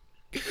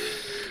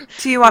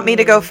 Do you want me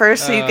to go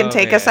first so you can Oh,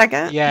 take man. a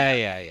second?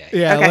 Yeah.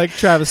 Yeah, Okay. like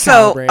Travis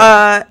So,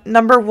 Calibrate.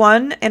 number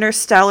 1,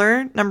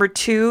 Interstellar. Number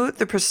 2,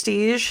 The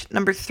Prestige.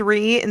 Number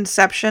 3,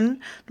 Inception.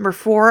 Number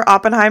 4,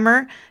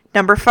 Oppenheimer.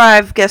 Number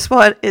 5, guess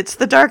what? It's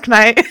The Dark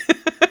Knight.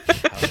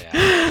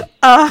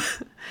 Oh,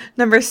 yeah.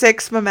 Number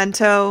 6,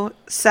 Memento.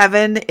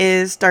 7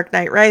 is Dark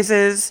Knight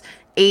Rises.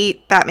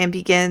 8, Batman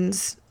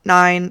Begins.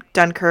 9,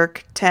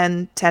 Dunkirk.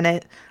 10,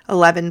 Tenet.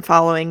 11,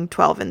 Following.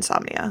 12,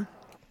 Insomnia.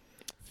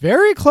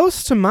 Very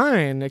close to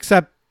mine,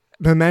 except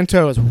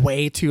Memento is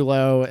way too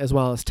low, as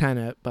well as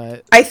Tenet,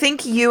 but I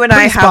think you and I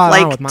Pretty have spot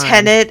on like with mine.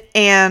 Tenet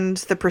and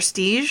The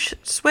Prestige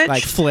switched.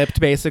 like flipped,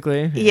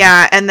 basically.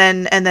 yeah, and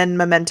then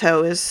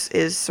Memento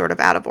is sort of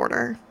out of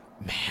order.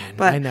 Man,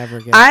 But I never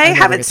get I never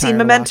haven't get seen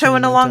tired of Memento watching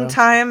in a long Memento.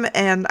 time,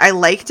 and I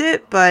liked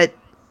it, but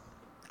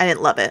I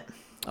didn't love it.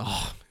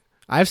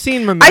 I've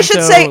seen Memento. I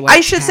should say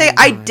like 10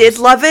 I did times.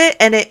 love it,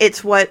 and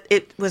it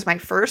was my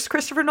first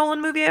Christopher Nolan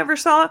movie I ever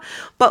saw.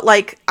 But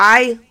like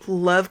I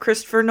love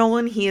Christopher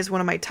Nolan. He is one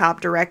of my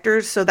top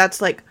directors, so that's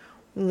like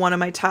one of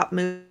my top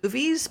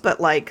movies. But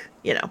like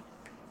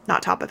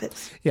not top of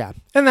his. Yeah,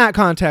 in that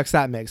context,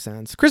 that makes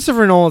sense.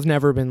 Christopher Nolan's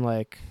never been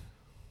like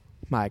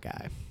my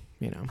guy,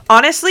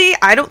 Honestly,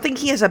 I don't think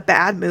he has a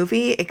bad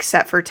movie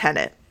except for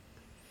Tenet.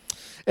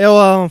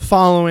 Well,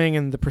 Following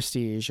and The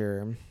Prestige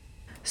are.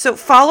 So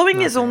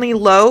Following is Okay. only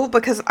low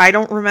because I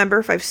don't remember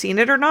if I've seen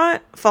it or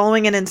not.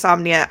 Following and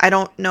Insomnia, I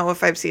don't know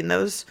if I've seen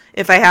those.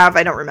 If I have,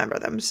 I don't remember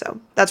them.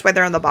 So that's why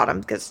they're on the bottom,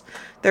 because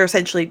they're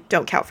essentially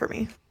don't count for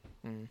me.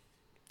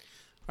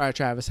 All right,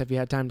 Travis, have you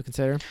had time to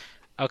consider?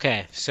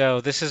 Okay,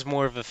 so this is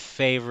more of a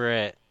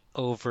favorite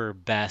over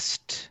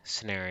best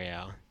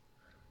scenario.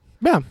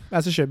 Yeah,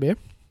 as it should be.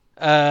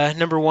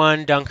 Number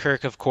 1,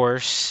 Dunkirk, of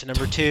course.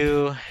 Number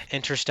 2,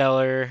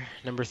 Interstellar.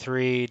 Number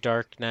 3,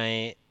 Dark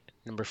Knight.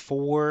 Number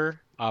 4,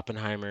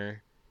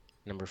 Oppenheimer.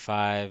 Number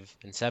 5,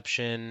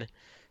 Inception.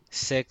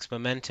 6,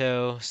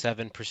 Memento.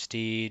 7,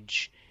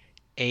 Prestige.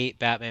 8,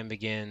 Batman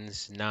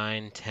Begins.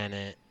 9,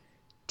 Tenet.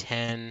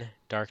 10,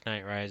 Dark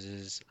Knight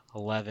Rises.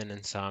 11,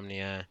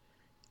 Insomnia.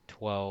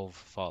 12,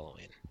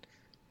 Following.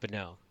 But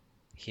no,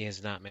 he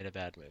has not made a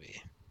bad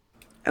movie.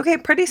 Okay,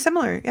 pretty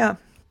similar, yeah.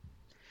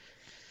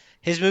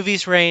 His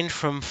movies range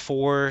from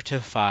 4 to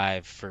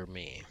 5 for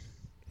me.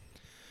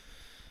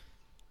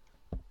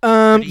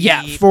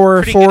 Yeah,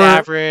 for pretty good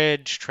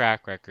average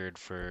track record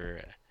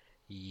for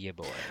yeah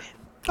boy.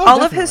 Oh,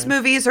 All of his definitely.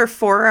 movies are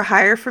 4 or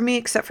higher for me,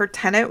 except for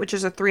Tenet, which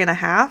is a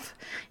 3.5.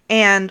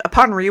 And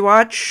upon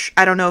rewatch,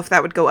 I don't know if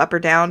that would go up or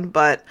down,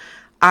 but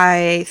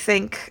I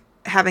think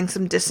having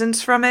some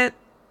distance from it,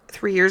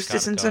 3 years Gotta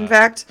distance, go in up.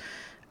 fact,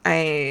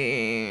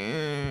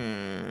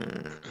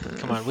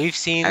 Come on, we've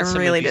seen I some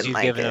really movies didn't you've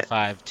like given a it.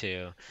 5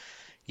 to.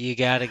 You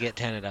gotta get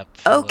Tenet up.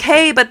 a little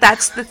Okay, bit. but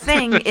that's the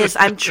thing is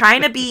I'm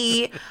trying to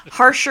be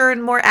harsher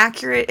and more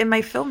accurate in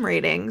my film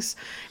ratings.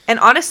 And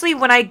honestly,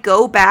 when I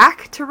go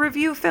back to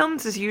review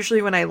films is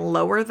usually when I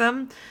lower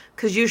them,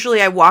 because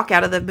usually I walk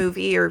out of the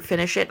movie or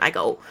finish it and I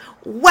go,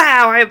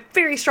 wow, I have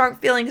very strong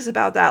feelings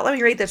about that. Let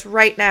me rate this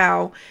right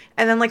now.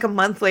 And then like a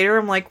month later,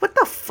 I'm like, what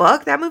the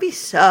fuck? That movie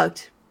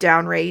sucked.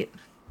 Down rate.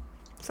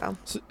 So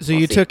So we'll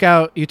you see. took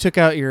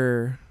out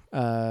your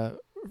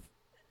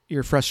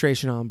your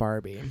frustration on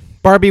Barbie.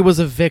 Barbie was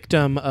a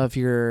victim of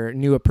your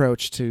new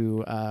approach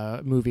to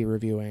movie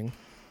reviewing.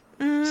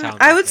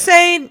 I would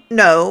say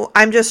no.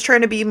 I'm just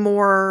trying to be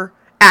more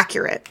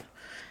accurate.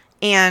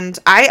 And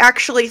I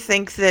actually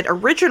think that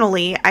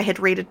originally I had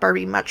rated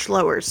Barbie much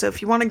lower. So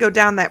if you want to go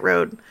down that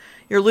road,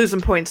 you're losing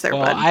points there,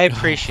 Well, bud. I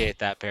appreciate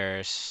that,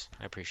 Paris.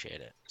 I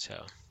appreciate it.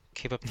 So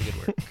keep up the good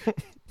work.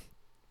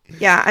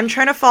 Yeah, I'm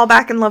trying to fall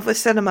back in love with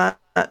cinema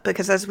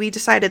because as we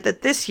decided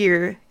that this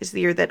year is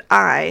the year that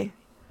I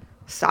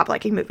stop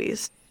liking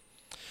movies.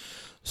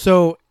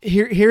 So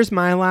here's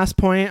my last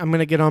point. I'm going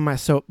to get on my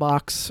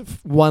soapbox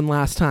one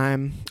last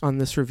time on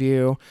this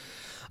review.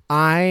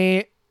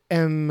 I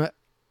am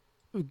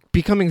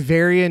becoming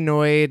very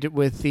annoyed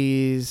with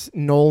these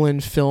Nolan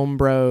film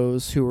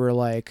bros who are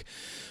like,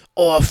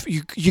 oh,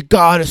 you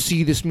gotta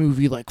see this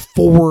movie like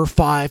 4 or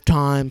 5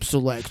 times to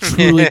like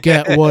truly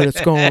get what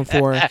it's going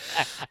for.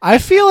 I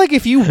feel like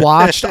if you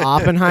watched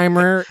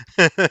Oppenheimer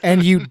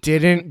and you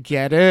didn't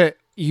get it,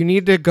 you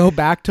need to go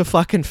back to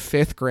fucking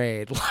 5th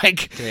grade.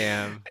 Like,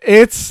 damn,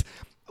 it's.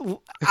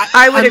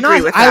 I would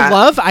agree with that.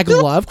 I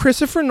love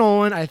Christopher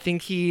Nolan. I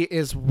think he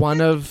is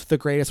one of the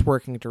greatest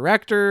working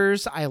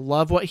directors. I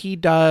love what he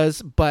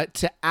does, but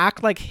to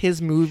act like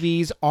his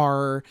movies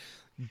are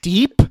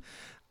deep,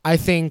 I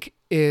think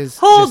is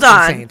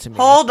insane to me.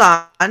 Hold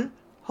on.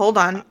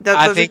 Those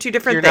are two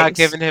different you're things. You're not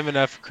giving him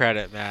enough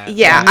credit, Matt.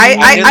 Yeah,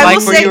 I will like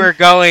say where you were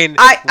going.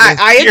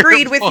 I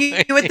agreed with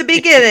you at the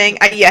beginning.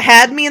 You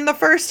had me in the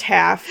first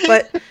half,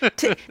 but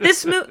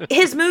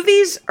his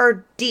movies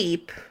are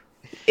deep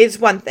is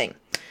one thing.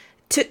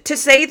 To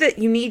say that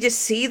you need to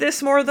see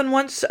this more than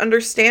once to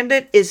understand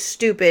it is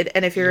stupid.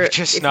 And if you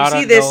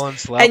see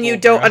this and you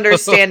don't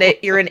understand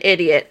it, you're an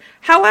idiot.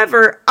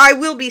 However, I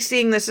will be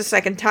seeing this a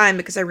second time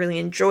because I really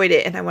enjoyed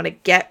it and I want to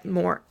get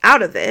more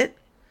out of it.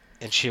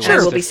 And she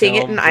will be seeing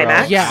it in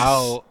IMAX.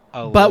 Yes.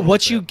 But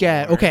what you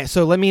get, more. Okay,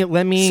 so let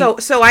me So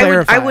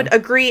clarify. I would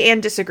agree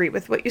and disagree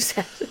with what you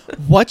said.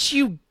 What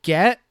you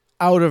get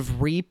out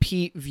of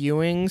repeat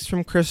viewings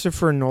from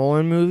Christopher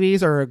Nolan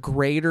movies are a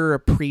greater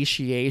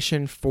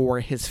appreciation for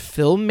his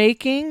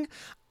filmmaking.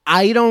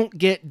 I don't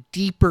get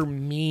deeper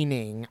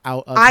meaning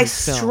out of I his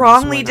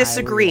strongly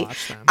disagree.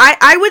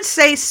 I would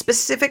say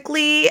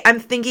specifically, I'm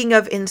thinking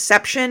of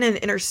Inception and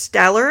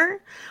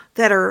Interstellar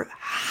that are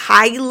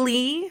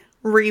highly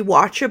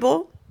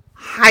rewatchable.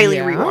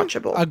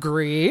 Rewatchable.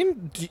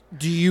 Agreed.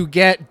 Do you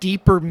get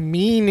deeper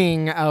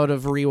meaning out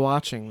of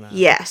rewatching them?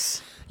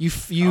 Yes.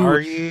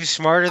 Are you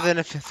smarter than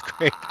a 5th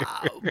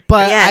grader?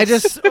 But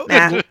yes.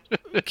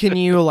 Can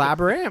you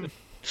elaborate?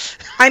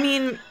 I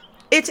mean,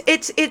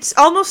 it's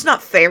almost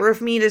not fair of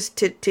me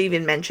to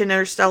even mention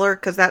Interstellar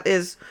because that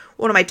is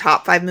one of my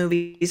top 5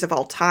 movies of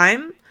all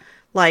time.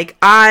 Like,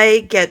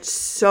 I get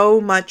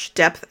so much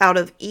depth out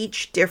of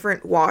each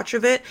different watch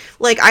of it.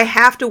 Like, I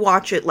have to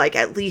watch it, like,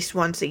 at least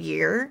once a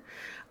year.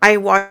 I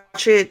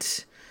watch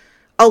it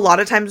a lot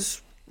of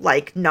times,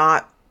 like,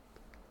 not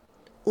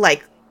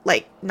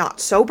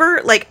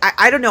sober. Like,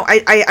 I don't know.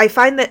 I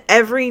find that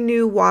every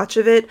new watch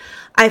of it,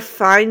 I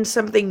find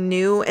something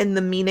new and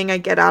the meaning I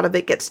get out of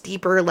it gets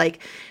deeper. Like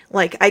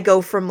I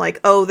go from like,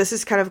 oh, this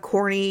is kind of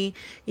corny,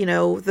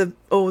 the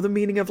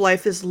meaning of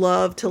life is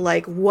love to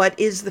like, what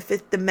is the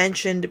 5th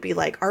dimension to be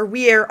like, are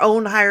we our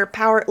own higher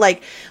power?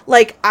 Like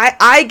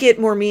I get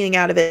more meaning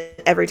out of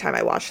it every time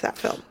I watch that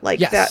film.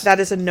 Like yes. that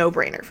is a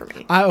no-brainer for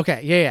me.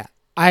 Okay. Yeah.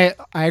 I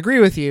agree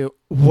with you.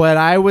 What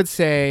I would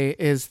say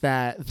is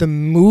that the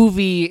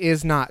movie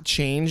is not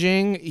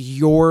changing.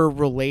 Your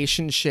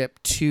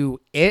relationship to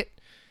it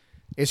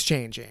is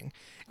changing.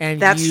 And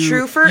that's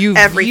true for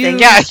everything.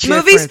 Yeah,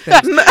 movies.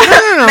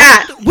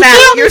 Matt,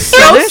 you're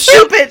so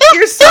stupid.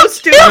 You're so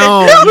stupid.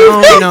 No.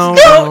 Movies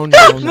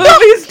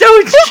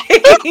don't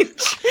change.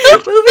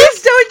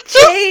 Movies don't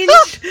change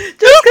just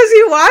because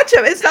you watch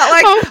them. It's not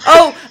like,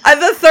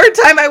 the third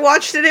time I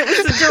watched it, it was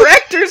the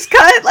director's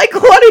cut. Like,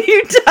 what are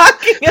you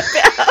talking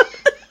about?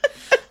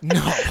 No,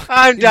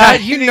 I'm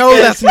done.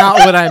 That's not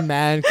what I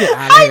meant. Get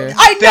out of here.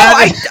 I know.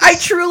 I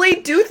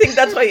truly do think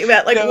that's what you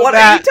meant. Like, what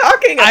are you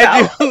talking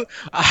about?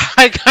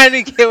 I kind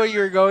of get what you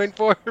were going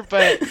for,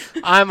 but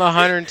I'm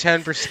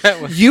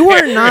 110% with you.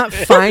 Are not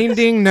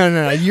finding.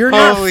 No. You're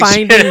not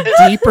finding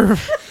deeper.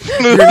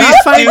 You're Movies not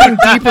finding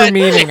deeper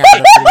meaning out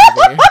of the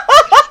movie.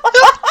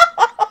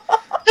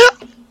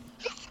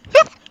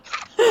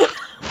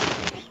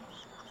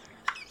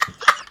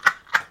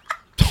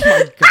 Oh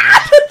my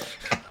god.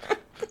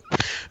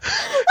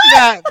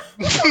 Yeah,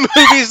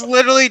 movies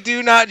literally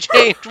do not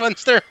change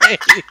once they're made,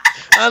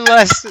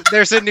 unless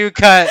there's a new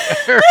cut.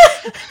 I'm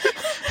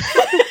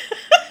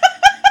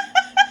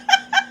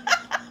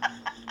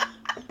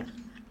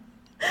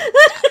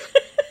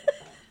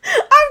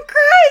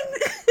crying.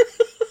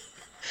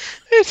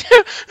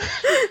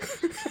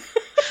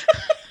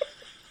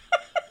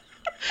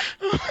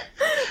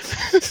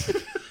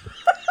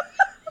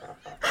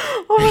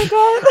 Oh my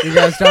god. You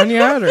guys done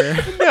yet, or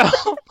no?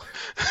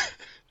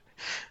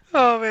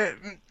 Oh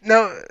man,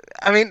 no.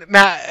 I mean,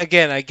 Matt.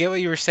 Again, I get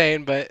what you were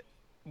saying, but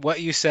what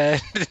you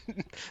said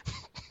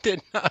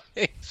did not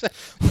make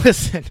sense.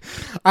 Listen,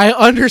 I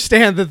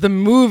understand that the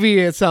movie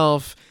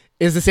itself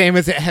is the same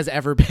as it has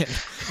ever been.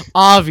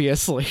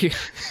 Obviously.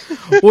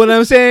 What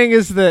I'm saying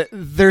is that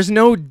there's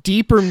no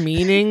deeper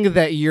meaning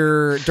that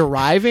you're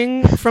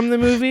deriving from the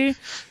movie.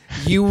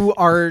 You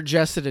are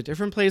just at a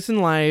different place in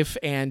life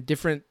and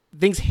different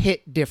things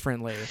hit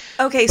differently.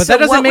 Okay, But so that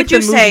doesn't what make would you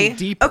the movie say?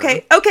 deeper.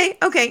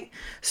 Okay.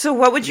 So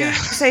what would you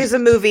say is a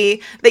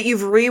movie that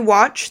you've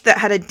rewatched that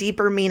had a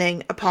deeper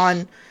meaning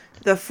upon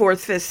the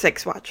 4th, 5th,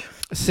 6th watch?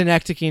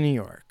 Synecdoche, New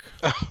York.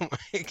 Oh my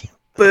god.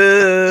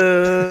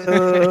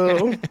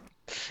 Boo.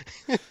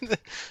 That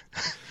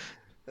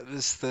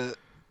is the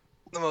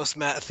most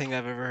Matt thing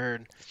I've ever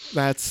heard.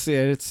 That's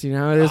it. It's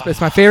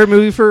my favorite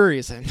movie for a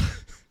reason.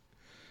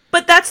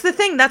 But that's the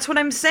thing. That's what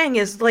I'm saying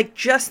is like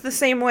just the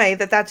same way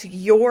that that's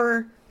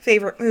your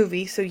favorite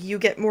movie, so you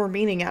get more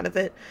meaning out of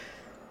it.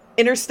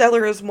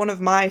 Interstellar is one of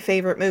my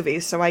favorite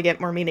movies, so I get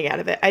more meaning out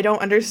of it. I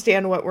don't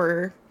understand what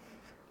we're...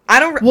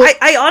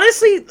 I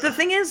honestly, the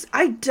thing is,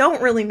 I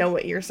don't really know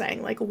what you're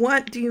saying. Like,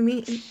 what do you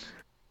mean?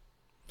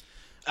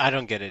 I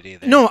don't get it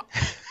either. No,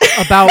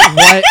 about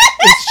what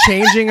is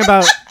changing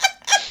about...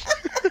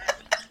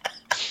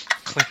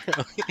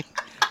 Clearly.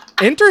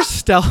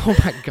 Interstellar. Oh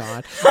my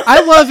god,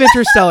 I love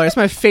Interstellar. It's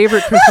my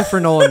favorite Christopher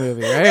Nolan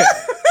movie, right?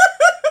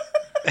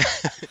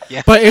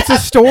 Yeah. But it's a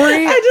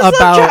story I just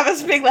about love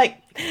Travis being like,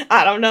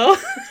 I don't know.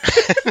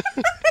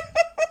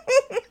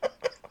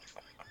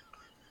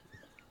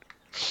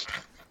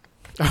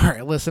 All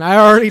right, listen, I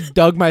already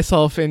dug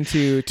myself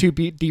into too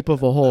deep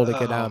of a hole to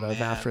get out of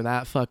man. after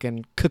that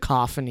fucking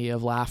cacophony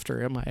of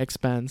laughter at my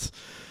expense.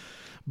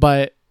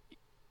 But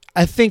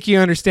I think you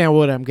understand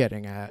what I'm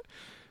getting at.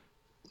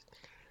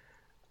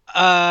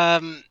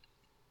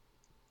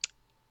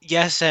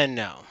 Yes and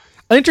no.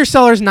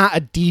 Interstellar's not a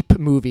deep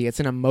movie, it's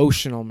an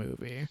emotional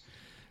movie.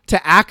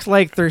 To act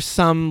like there's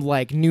some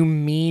like new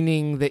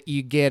meaning that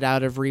you get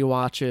out of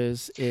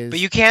rewatches is... But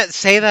you can't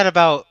say that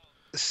about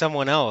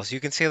someone else. You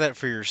can say that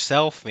for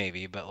yourself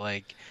maybe, but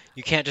like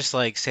you can't just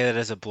like say that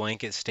as a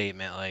blanket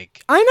statement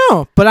like I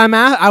know, but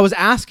I was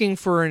asking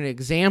for an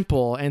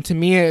example, and to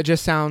me it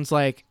just sounds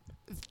like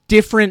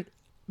different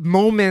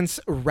moments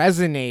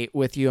resonate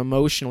with you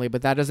emotionally,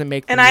 but that doesn't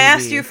make the And I movie...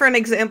 asked you for an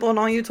example, and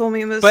all you told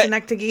me was But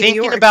Synecdoche, New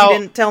thinking York. about- You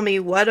didn't tell me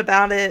what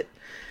about it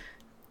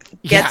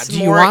gets do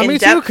you more want me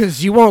to? in-depth.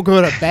 Because you won't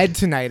go to bed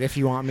tonight if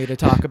you want me to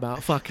talk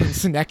about fucking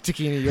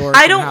Synecdoche, New York.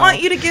 I and don't how-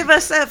 want you to give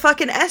us a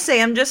fucking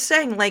essay. I'm just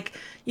saying, like,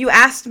 you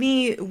asked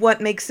me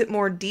what makes it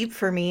more deep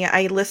for me.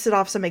 I listed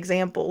off some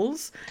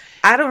examples.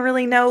 I don't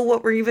really know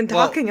what we're even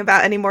talking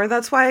about anymore.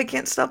 That's why I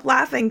can't stop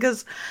laughing,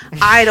 because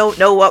I don't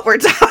know what we're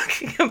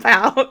talking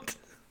about.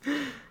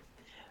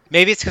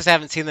 maybe it's because I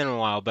haven't seen them in a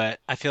while, but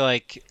I feel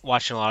like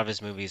watching a lot of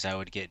his movies I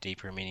would get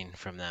deeper meaning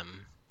from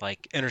them.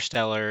 Like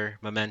Interstellar,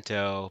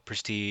 Memento,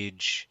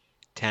 Prestige,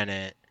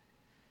 Tenet,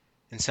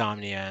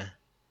 Insomnia.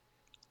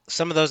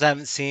 Some of those I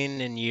haven't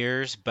seen in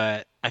years,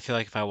 but I feel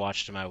like if I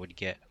watched them, I would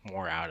get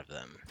more out of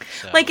them.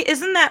 So. Like,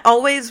 isn't that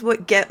always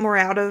what get more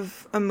out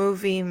of a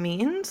movie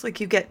means?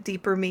 Like, you get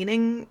deeper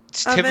meaning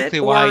it's of typically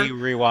it, why or, you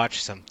rewatch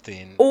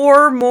something.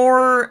 or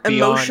more Beyond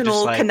emotional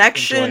just, like,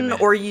 connection,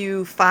 enjoyment. or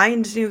you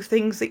find new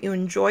things that you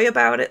enjoy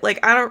about it.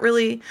 Like, I don't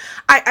really...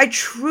 I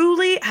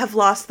truly have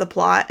lost the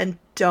plot and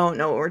don't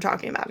know what we're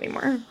talking about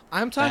anymore.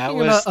 I'm That talking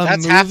was, about a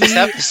that's movie...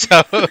 half this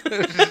episode.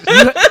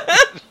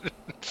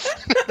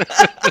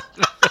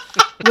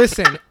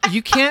 Listen,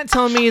 you can't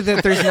tell me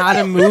that there's not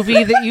a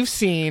movie that you've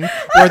seen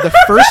where the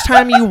first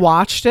time you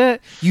watched it,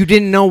 you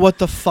didn't know what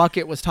the fuck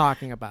it was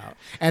talking about.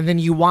 And then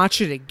you watch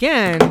it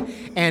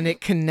again, and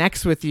it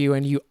connects with you,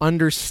 and you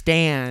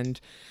understand,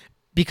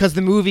 because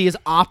the movie is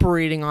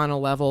operating on a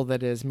level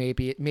that is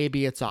maybe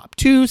it's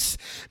obtuse,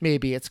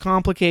 maybe it's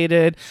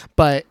complicated,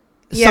 but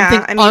Yeah,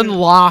 something I mean,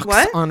 unlocks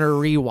what? on a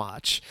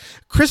rewatch.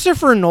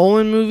 Christopher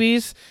Nolan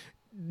movies...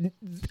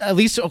 At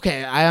least,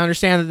 okay, I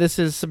understand that this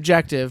is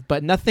subjective,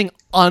 but nothing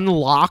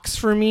unlocks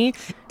for me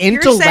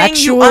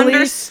intellectually.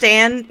 You're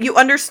saying you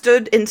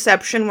understood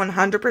Inception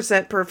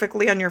 100%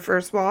 perfectly on your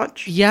first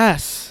watch?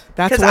 Yes,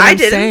 that's Because what I I'm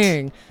didn't.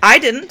 saying. I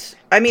didn't.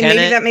 I mean, maybe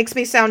Tenet- that makes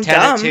me sound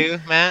Tenet dumb. too,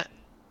 Matt?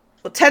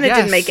 Well, Tenet Yes.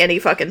 didn't make any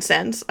fucking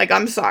sense. Like,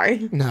 I'm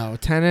sorry. No,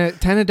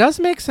 Tenet does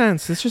make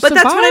sense. It's just But a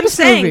that's what I'm vibes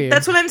saying. movie.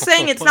 That's what I'm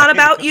saying. It's not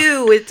about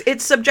you.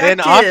 It's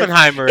subjective.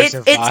 Oppenheimer is a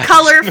It's vibe.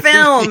 color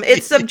film.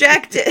 It's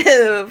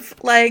subjective.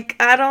 Like,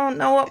 I don't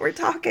know what we're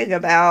talking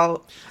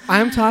about.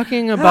 I'm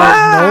talking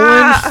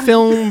about Nolan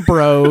film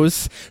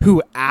bros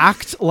who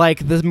act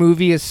like the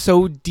movie is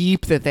so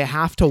deep that they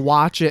have to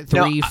watch it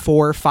 3,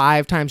 4,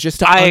 5 times just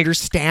to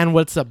understand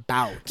what it's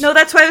about. No,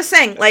 that's what I was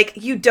saying. Like,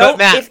 you don't.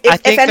 Matt, if I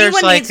if think there's,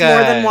 anyone like, needs more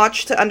than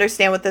watch to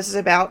understand what this is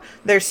about,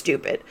 they're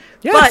stupid.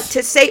 Yes.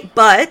 To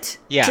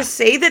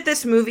say that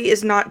this movie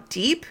is not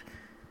deep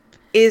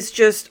is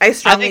just, I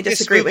strongly think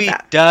disagree this with movie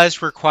that.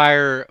 does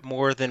require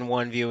more than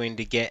one viewing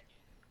to get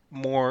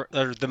more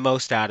or the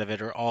most out of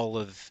it or all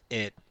of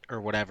it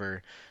or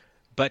whatever.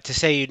 But to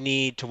say you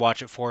need to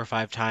watch it 4 or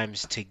 5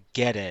 times to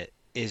get it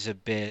is a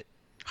bit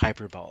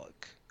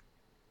hyperbolic.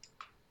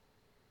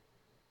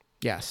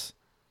 Yes.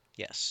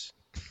 Yes.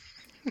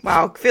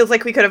 Wow, feels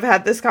like we could have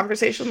had this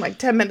conversation like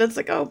 10 minutes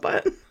ago,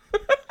 but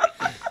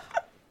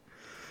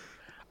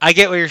I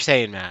get what you're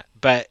saying, Matt,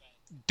 but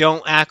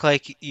don't act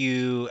like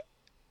you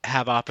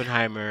have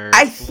Oppenheimer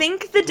I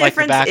think the like the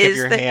difference back of is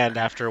your that hand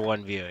after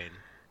one viewing.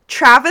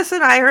 Travis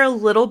and I are a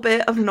little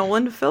bit of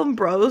Nolan film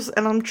bros,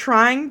 and I'm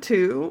trying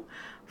to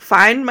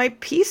find my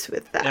peace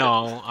with that.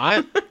 No,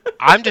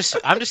 I'm just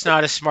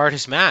not as smart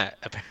as Matt,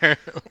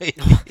 apparently.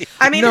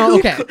 I mean, No,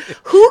 okay.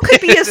 who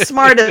could be as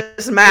smart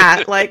as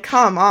Matt? Like,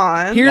 come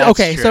on. Here, That's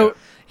okay, true. so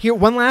here,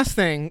 one last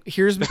thing.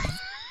 Here's the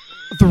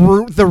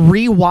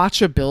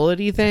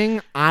rewatchability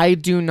thing. I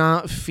do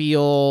not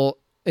feel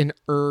an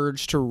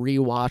urge to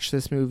rewatch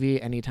this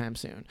movie anytime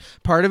soon.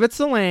 Part of it's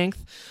the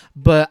length,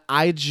 but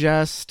I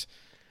just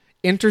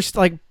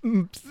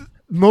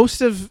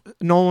most of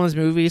Nolan's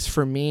movies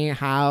for me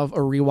have a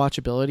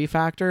rewatchability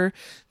factor.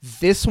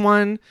 This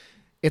one,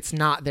 it's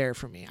not there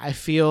for me. I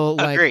feel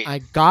like Agreed. I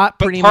got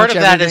But pretty part much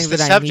of that is everything the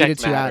that I needed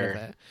subject to out of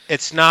matter. it.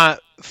 It's not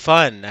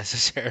fun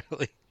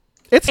necessarily.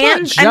 It's not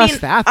And just I mean,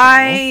 that, though.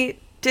 I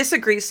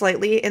disagree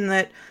slightly in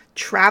that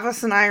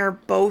Travis and I are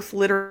both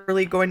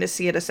literally going to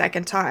see it a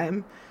second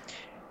time.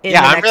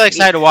 Yeah, I'm really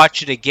excited to week.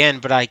 watch it again,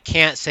 but I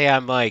can't say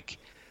I'm like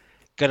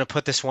gonna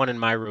put this one in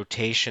my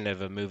rotation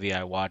of a movie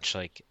I watch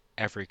like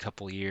every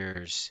couple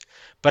years.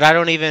 But I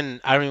don't even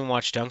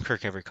watch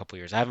Dunkirk every couple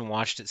years. I haven't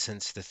watched it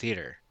since the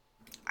theater.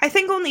 I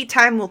think only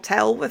time will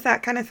tell with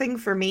that kind of thing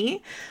for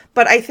me.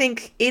 But I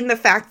think in the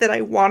fact that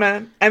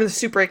I'm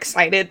super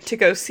excited to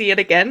go see it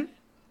again,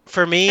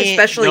 For me,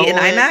 especially in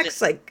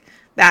IMAX. Like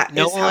that is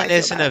how I Nolan feel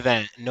is an about it.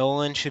 event.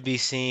 Nolan should be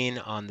seen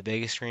on the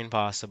biggest screen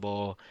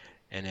possible.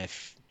 And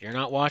if you're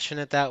not watching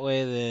it that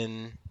way,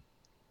 then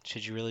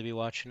should you really be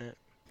watching it?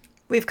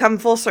 We've come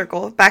full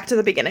circle back to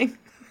the beginning.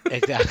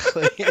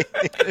 Exactly.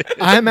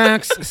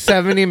 IMAX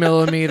 70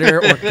 millimeter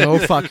or go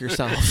fuck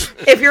yourself.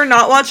 If you're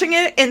not watching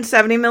it in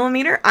 70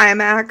 millimeter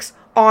IMAX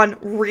on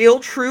real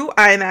true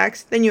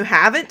IMAX, then you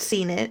haven't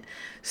seen it.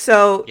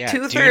 So Yeah,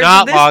 2/3 do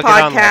not of this log it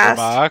on podcast,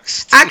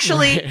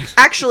 Letterboxd.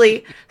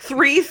 actually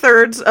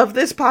 3/3 of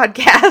this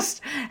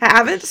podcast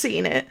haven't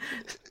seen it.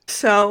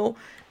 So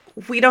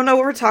we don't know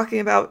what we're talking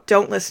about.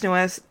 Don't listen to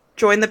us.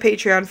 Join the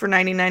Patreon for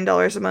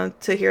 $99 a month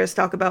to hear us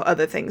talk about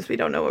other things we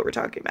don't know what we're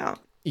talking about.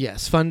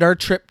 Yes, fund our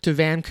trip to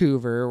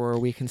Vancouver where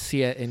we can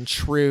see it in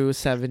true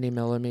 70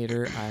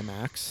 millimeter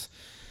IMAX.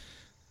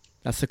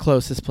 That's the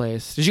closest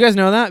place. Did you guys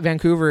know that?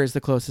 Vancouver is the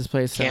closest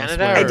place. to us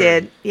Canada where- I Or-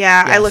 did.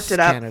 Yeah, I Yes, looked it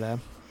up. Canada.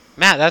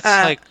 Matt, that's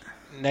Uh, like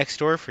next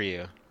door for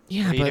you.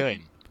 Yeah, What are you but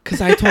doing?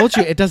 because I told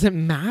you it doesn't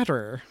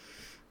matter.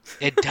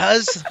 It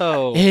does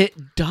though.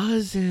 It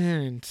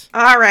doesn't.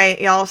 All right,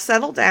 y'all,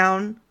 settle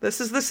down.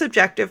 This is the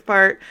subjective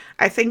part.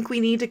 I think we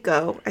need to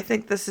go. I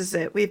think this is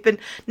it. We've been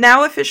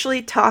now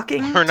officially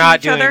talking We're to not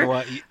each doing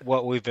other.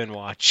 what we've been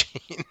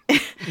watching.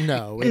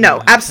 No.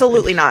 No,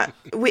 absolutely not.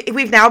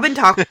 We've now been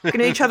talking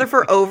to each other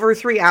for over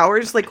 3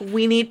 hours. Like,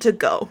 we need to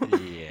go.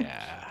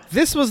 Yeah.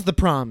 This was the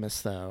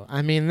promise, though.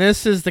 I mean,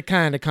 this is the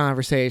kind of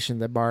conversation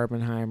that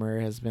Barbenheimer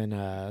has been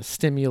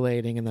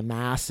stimulating in the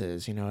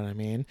masses. You know what I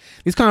mean?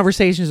 These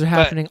conversations are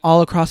happening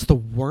all across the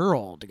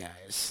world,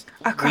 guys.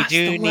 Across We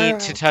do the need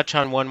world. to touch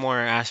on one more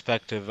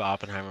aspect of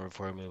Oppenheimer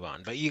before we move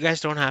on. But you guys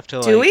don't have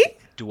to Do we?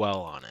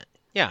 dwell on it.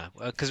 Yeah,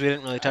 because we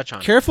didn't really touch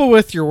on it. Careful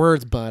with your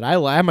words, bud.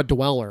 I'm a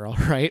dweller, all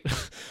right?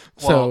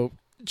 So Well,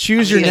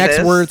 choose your Jesus,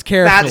 next words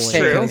carefully. that's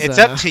true. because, It's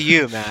up to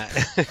you, Matt,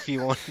 if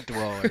you want to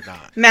dwell or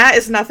not. Matt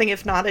is nothing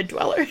if not a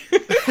dweller.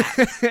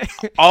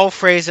 I'll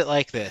phrase it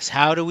like this.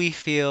 How do we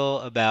feel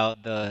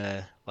about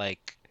the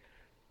like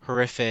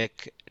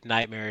horrific,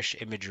 nightmarish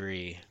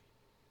imagery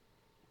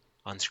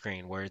on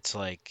screen where it's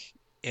like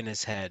in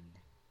his head?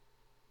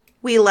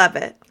 We love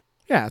it.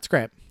 Yeah, it's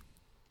great.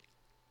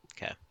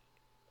 Okay.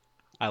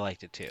 I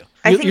liked it too.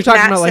 I You're think talking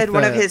Matt about, like, said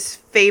one of the- his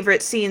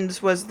favorite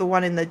scenes was the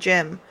one in the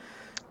gym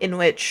in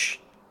which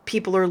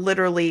people are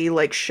literally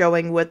like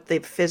showing what the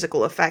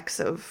physical effects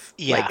of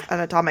Yeah. like an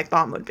atomic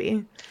bomb would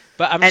be.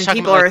 But I'm And just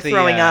talking people about are like, the,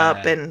 throwing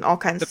up and all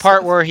kinds the of part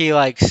stuff. where he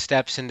like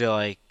steps into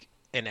like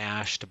an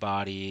ashed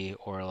body,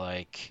 or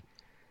like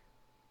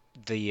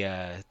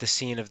the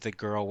scene of the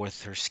girl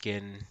with her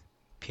skin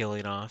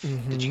peeling off.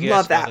 Did you Mhm. guys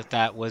Love know that.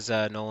 that was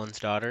Nolan's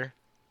daughter?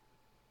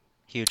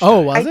 Huge. Oh,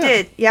 fan. was I it?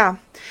 did, yeah.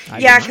 I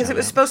Yeah, did because not it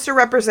was know. supposed to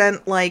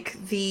represent like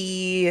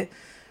the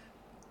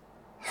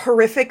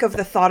horrific of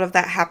the thought of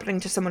that happening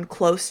to someone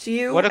close to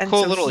you. What a and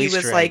cool so little he Easter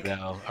was egg, like,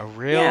 though. A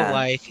real Yeah.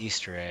 life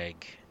Easter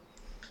egg.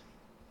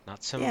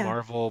 Not some Yeah.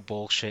 Marvel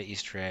bullshit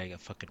Easter egg. A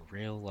fucking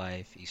real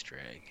life Easter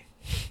egg.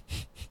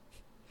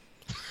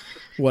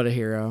 What a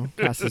hero.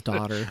 That's his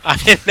daughter.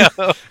 I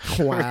know.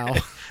 Wow.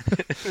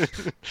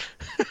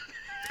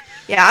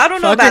 Yeah, I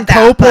don't know Fucking about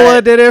that. Coppola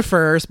But... did it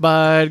first,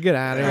 bud. Get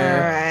out of All here.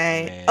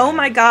 right. Man. Oh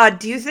my God.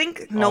 Do you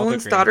think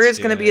Nolan's greats daughter is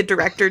do going to be it. a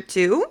director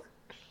too?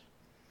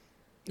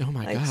 Oh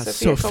my Like god.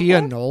 Sophia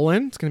Sophia Coppola?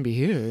 Nolan? It's going to be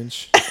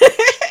huge.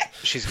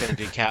 She's gonna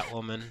do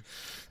Catwoman.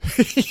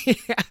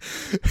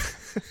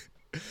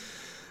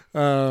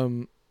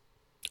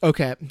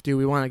 Okay. Do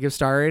we want to give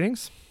star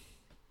ratings?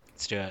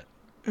 Let's do it.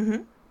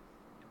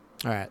 Mm-hmm.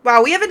 All right.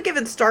 Wow, we haven't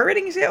given star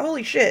ratings yet?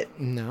 Holy shit.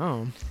 No.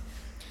 All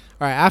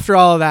right. After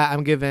all of that,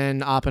 I'm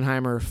giving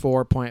Oppenheimer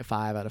 4.5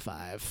 out of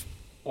 5.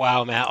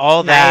 Wow, Matt.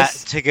 All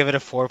Nice. that to give it a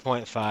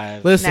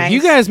 4.5. Listen, Nice.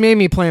 you guys made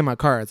me play my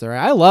cards, all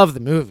right? I love the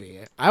movie.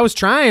 I was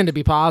trying to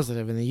be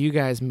positive, and then you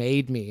guys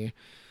made me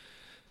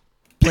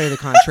play the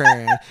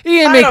contrarian. You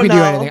didn't I make don't me do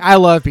know. anything. I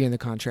love being the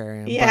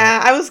contrarian.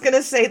 Yeah, I was going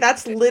to say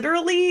that's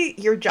literally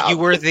your job. You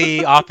were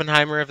the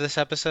Oppenheimer of this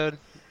episode?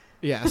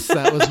 But yes,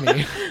 that was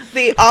me.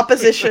 the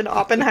opposition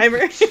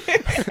Oppenheimer.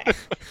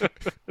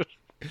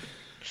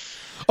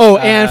 Oh,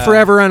 and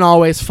forever and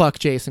always fuck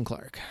Jason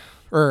Clarke.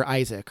 Or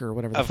Isaac, or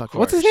whatever the Of fuck. course.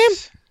 What's his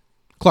name?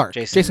 Clark.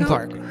 Jason Jason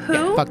Clarke. Who?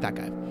 Yeah, fuck that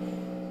guy.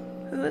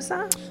 Who is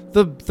that?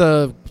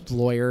 The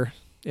lawyer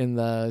in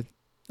the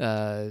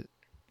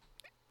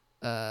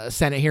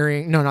Senate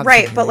hearing. No, not the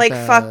Right, Senate but like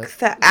hearing, fuck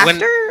the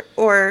actor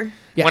or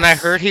Yes. When I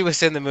heard he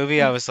was in the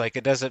movie, I was like,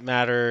 it doesn't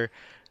matter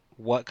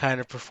what kind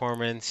of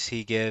performance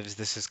he gives,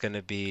 this is going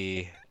to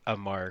be a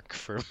mark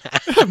for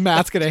Matt.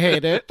 Matt's gonna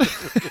hate it.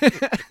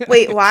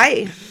 wait,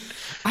 why?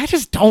 I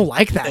just don't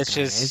like that It's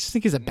guy. just I just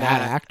think he's a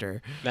bad Matt.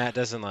 actor. Matt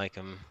doesn't like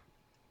him.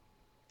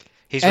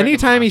 He's written him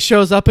Anytime he off.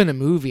 shows up in a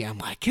movie, I'm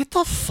like, get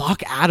the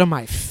fuck out of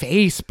my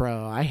face,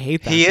 bro. I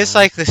hate that. He is guy.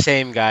 like the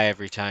same guy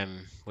every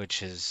time,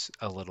 which is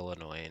a little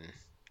annoying.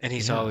 And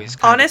he's Yeah. always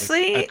kind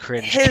Honestly, of a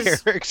cringe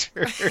his-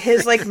 character.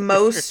 His like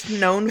most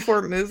known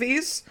for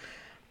movies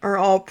are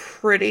all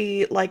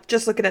pretty like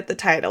just looking at the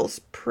titles,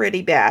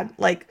 pretty bad.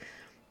 Like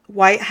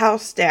White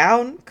House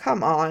Down,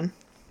 come on.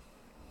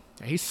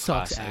 He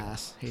sucks Classic.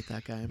 ass. Hate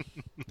that guy.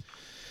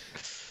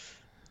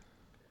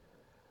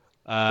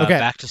 Okay.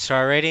 Back to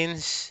star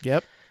ratings.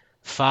 Yep.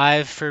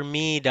 5 for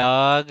me,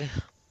 dog.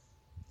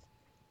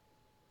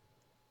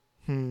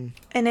 And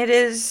it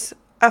is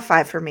a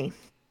 5 for me.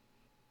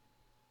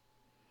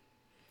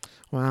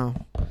 Wow.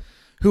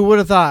 Who would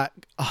have thought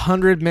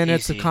 100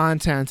 minutes Easy. of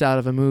content out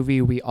of a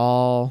movie we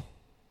all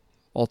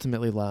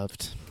ultimately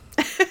loved?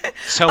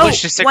 So Oh,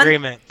 much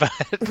disagreement, but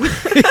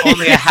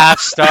only a half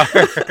star.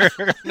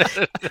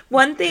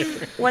 One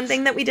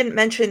thing that we didn't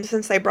mention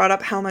since I brought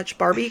up how much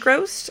Barbie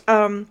grossed,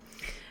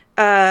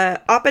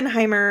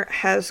 Oppenheimer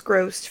has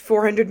grossed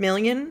 400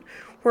 million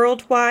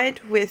worldwide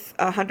with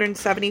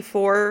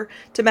 174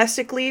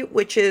 domestically,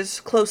 which is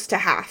close to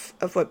half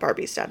of what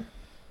Barbie's done.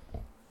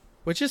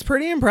 Which is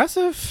pretty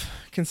impressive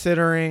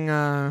considering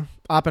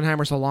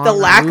Oppenheimer's a long The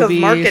lack of movie,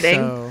 marketing.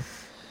 so-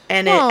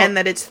 And Well- and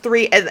that it's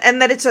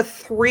a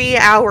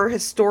 3-hour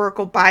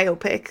historical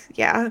biopic.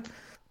 Yeah.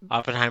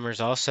 Oppenheimer's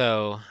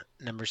also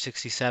number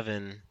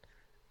 67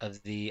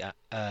 of the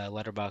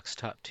Letterboxd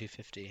Top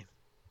 250,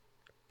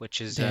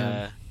 which is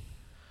Damn.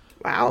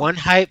 Wow. one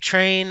hype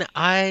train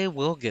I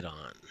will get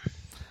on.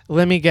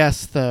 Let me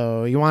guess,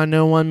 though. You want to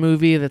know one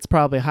movie that's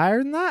probably higher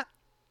than that?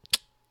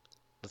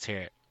 Let's hear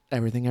it.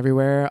 Everything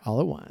Everywhere All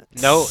at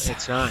Once. No,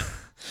 it's not.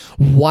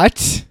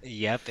 What?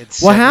 Yep, it's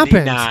What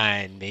happened?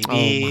 79, baby.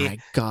 Oh my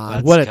god!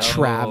 Let's What a go.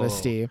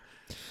 travesty.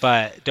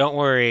 But don't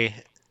worry,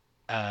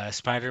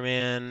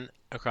 Spider-Man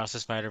Across the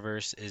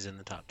Spider-Verse is in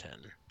the top 10.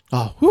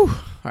 Oh, whew.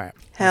 All right.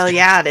 Hell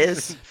yeah, it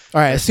is.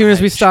 All right. As That's soon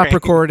as we hype stop train.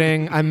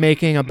 recording, I'm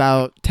making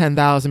about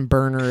 10,000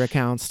 burner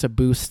accounts to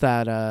boost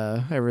that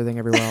Everything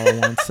Everywhere All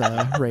at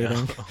Once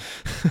rating.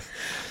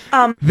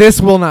 This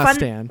will not Fun-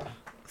 stand.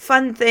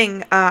 Fun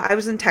thing, I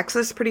was in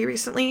Texas pretty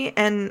recently,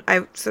 and I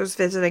was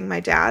visiting my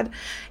dad,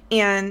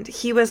 and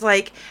he was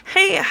like,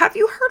 "Hey, have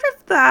you heard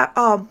of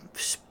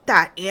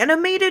that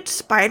animated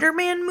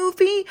Spider-Man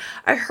movie?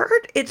 I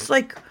heard it's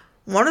like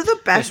one of the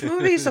best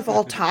movies of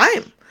all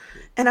time."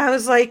 And I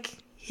was like,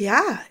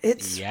 "Yeah,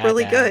 it's Yeah,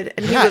 really Dad. good."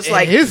 And he Yeah, was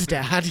like, his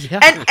dad. Yeah.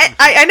 and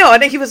I know,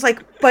 and he was like,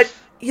 "But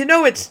you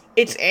know, it's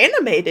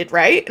animated,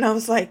 right?" And I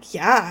was like,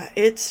 "Yeah,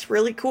 it's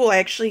really cool.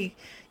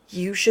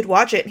 You should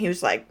watch it." And he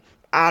was like,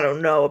 "I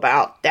don't know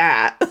about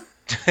that."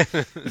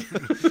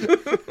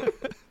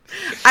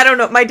 I don't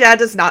know. My dad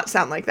does not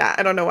sound like that.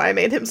 I don't know why I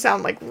made him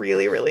sound like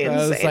really, really That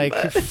was insane. like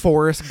But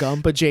Forrest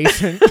Gump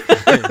adjacent.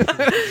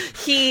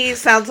 he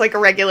sounds like a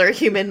regular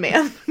human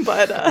man.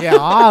 But Yeah,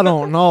 I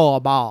don't know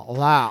about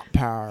that,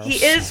 Paris.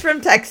 he is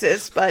from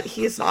Texas, but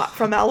he's not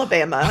from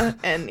Alabama,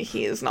 and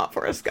he is not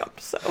Forrest Gump.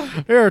 So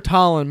You're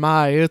telling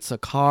me it's a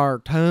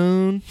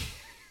cartoon?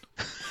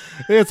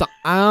 It's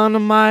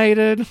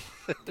animated?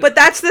 but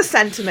that's the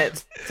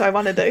sentiment. So I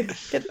wanted to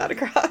get that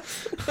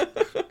across.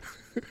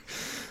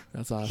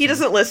 That's awesome. He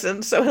doesn't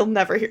listen, so he'll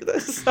never hear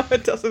this. So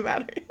it doesn't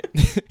matter.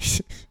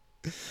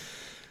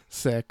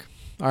 Sick.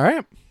 All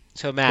right.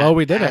 So, Matt, Well,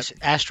 we did it.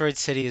 Asteroid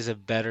City is a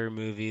better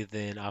movie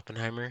than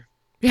Oppenheimer?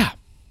 Yeah.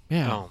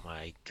 Yeah. Oh,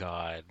 my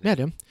God. Yeah,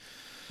 dude.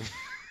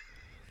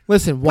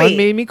 Listen, one Wait,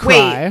 made me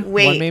cry.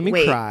 wait, one made me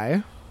wait.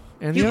 cry.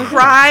 And the You other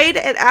cried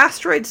at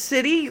Asteroid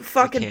City, you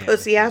fucking can't.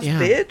 pussy ass Yeah.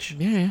 bitch.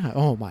 Yeah, yeah.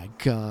 Oh my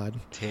god.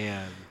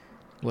 Damn.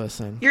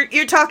 Listen.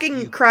 You're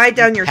talking cried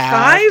down your pal.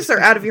 thighs or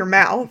out of your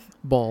mouth?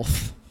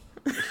 Both.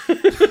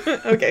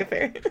 Okay,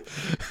 fair.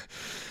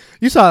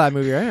 You saw that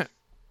movie, right?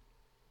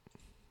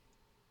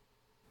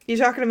 You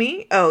talking to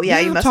me? Oh, yeah,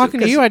 you I'm must talking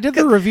have. to you. I did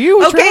the review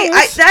with Okay,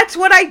 Travis. that's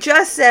what I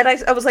just said.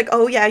 I was like,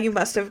 oh, yeah, you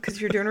must have because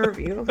you're doing a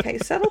review. Okay,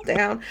 settle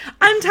down.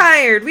 I'm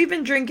tired. We've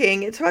been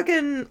drinking. It's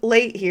fucking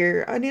late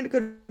here. I need to go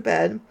to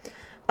bed.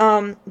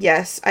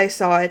 Yes, I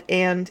saw it,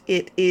 and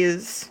it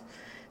is...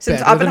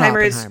 Since Better than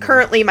Oppenheimer is Oppenheimer.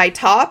 currently my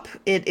top,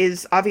 it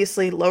is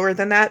obviously lower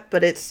than that,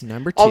 but it's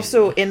Number 2.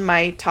 also in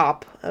my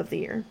top of the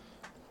year.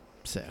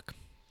 Sick.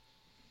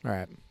 All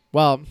right.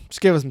 Well, just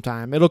give us some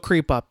time. It'll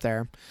creep up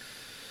there.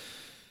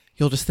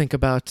 You'll just think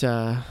about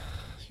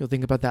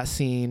that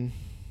scene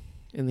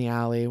in the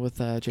alley with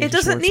Jason It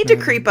doesn't need to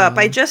Schwartzman creep and, up.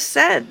 I just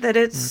said that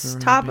it's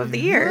top of the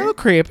year. It'll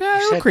creep. Yeah,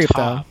 You it'll said creep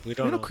top. though. We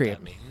don't It'll know creep. what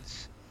that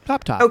means.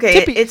 Top. Okay,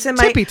 Tippy, it's in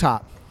my tippy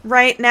top.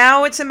 right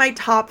now. It's in my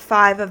top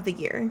 5 of the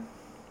year.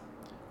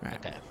 Right.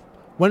 Okay.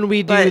 When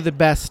we do But- the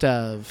best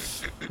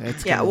of,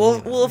 it's Yeah,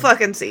 gonna, we'll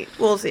fucking see.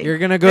 We'll see. You're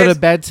gonna go to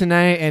bed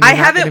tonight, and I you're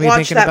not haven't gonna be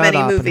watched thinking that about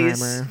many movies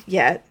Oppenheimer.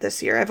 yet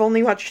this year. I've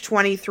only watched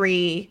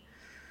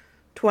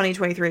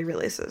 2023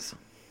 releases.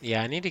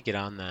 Yeah, I need to get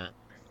on that.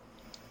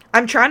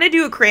 I'm trying to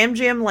do a cram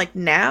jam like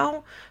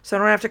now, so I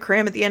don't have to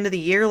cram at the end of the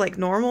year like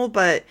normal,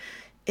 but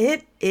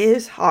it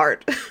is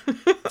hard.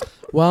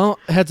 Well,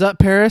 heads up,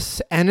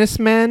 Paris, Ennis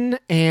Men,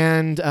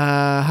 and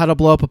How to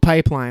Blow Up a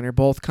Pipeline are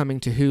both coming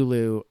to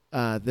Hulu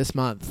this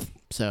month.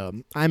 So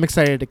I'm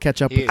excited to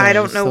catch up with those. I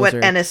don't know what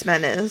Those are, Ennis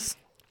Men is.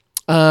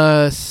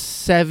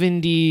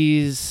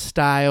 70s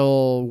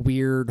style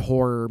weird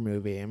horror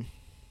movie.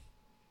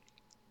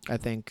 I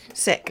think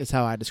Sick. is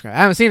how I describe it.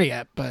 I haven't seen it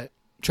yet, but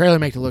trailer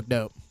makes it look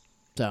dope.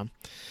 So,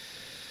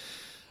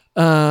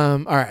 all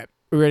right,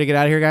 we ready to get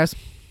out of here, guys?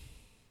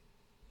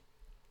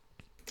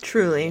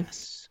 Truly.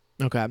 Yes.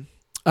 Okay.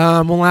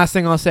 One last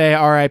thing I'll say,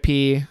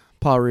 R.I.P.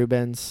 Paul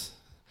Rubens.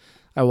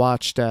 I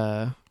watched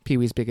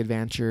Pee-wee's Big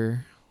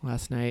Adventure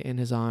last night in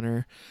his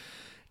honor,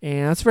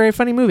 and that's a very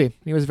funny movie.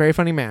 He was a very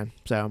funny man.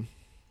 So,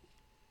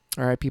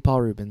 R.I.P.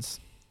 Paul Rubens.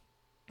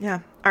 Yeah.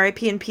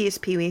 R.I.P. and peace,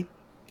 Pee-wee.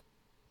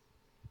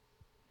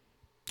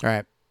 All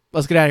right,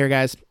 let's get out of here,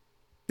 guys.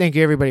 Thank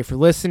you, everybody, for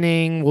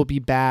listening. We'll be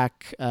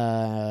back in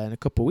a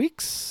couple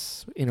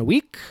weeks, in a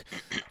week,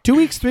 2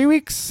 weeks, 3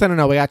 weeks. I don't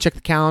know. We got to check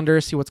the calendar,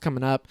 see what's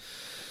coming up.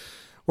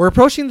 We're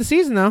approaching the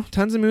season, though.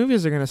 Tons of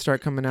movies are going to start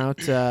coming out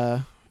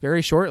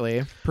very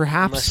shortly.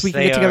 Perhaps Unless we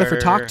can they get together for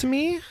are Talk to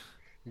Me.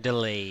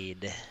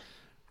 Delayed.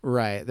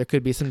 Right. There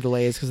could be some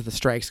delays because of the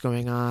strikes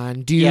going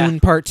on. Dune Yeah.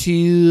 Part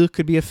 2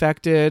 could be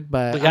affected,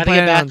 but We I'm got to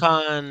get planning back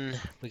on.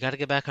 We got to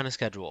get back on a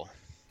schedule.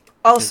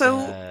 Also,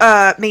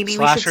 maybe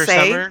we should Slasher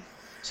say...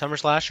 summer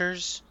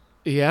slashers.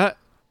 Yeah.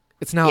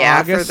 It's now Yeah,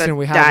 August, for the and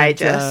we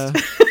digest.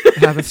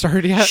 haven't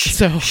started yet.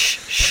 So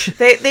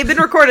They've been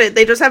recorded.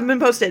 They just haven't been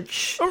posted.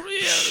 Shh.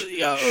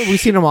 we've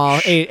seen them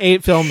all.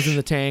 Eight films in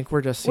the tank.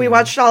 We're just We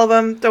watched all of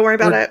them. Don't worry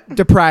about we're it.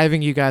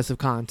 depriving you guys of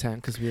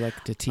content because we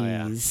like to Oh,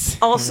 yeah. tease.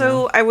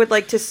 Also, I would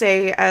like to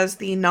say, as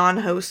the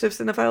non-host of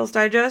Cinephiles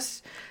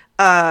Digest,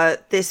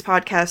 this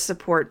podcast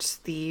supports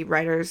the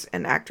Writers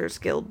and Actors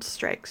Guild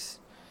strikes.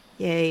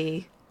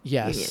 Yay.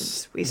 Yes,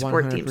 Unions. We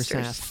support 100%.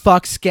 Teamsters.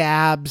 Fuck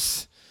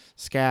scabs.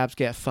 Scabs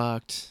get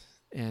fucked.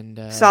 And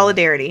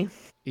Solidarity.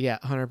 Yeah,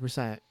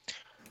 100%.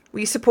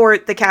 We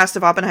support the cast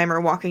of Oppenheimer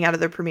walking out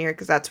of their premiere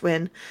because that's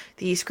when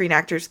the Screen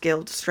Actors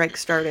Guild strike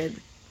started.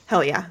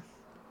 Hell yeah.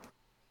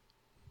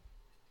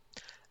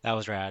 That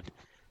was rad.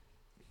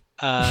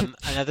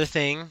 Another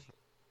thing,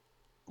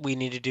 we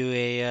need to do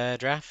a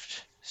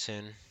draft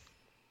soon.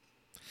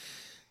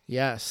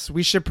 Yes,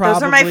 we should probably.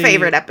 Those are my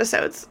favorite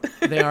episodes.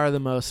 They are the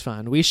most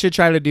fun. We should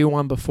try to do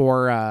one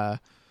before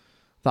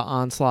the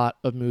onslaught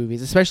of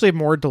movies, especially if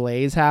more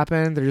delays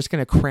happen. They're just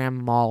going to cram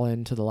them all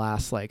into the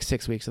last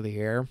 6 weeks of the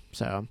year.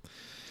 So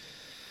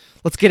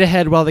let's get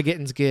ahead while the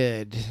getting's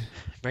good.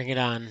 Bring it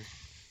on.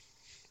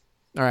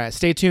 All right,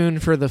 stay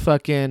tuned for the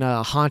fucking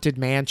Haunted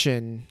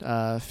Mansion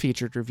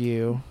featured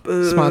review,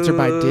 sponsored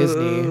by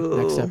Disney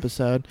next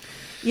episode.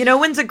 You know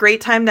when's a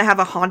great time to have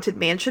a Haunted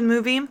Mansion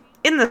movie?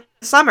 In the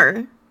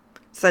summer.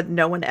 Said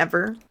no one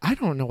ever. I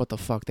don't know what the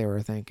fuck they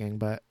were thinking,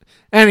 but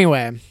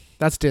anyway,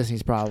 that's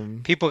Disney's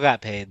problem. People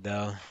got paid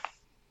though.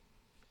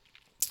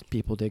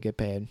 People did get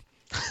paid.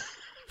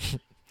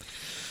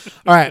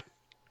 All right,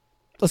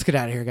 let's get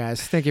out of here,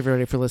 guys. Thank you,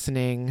 everybody, for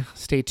listening.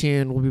 Stay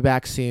tuned. We'll be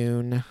back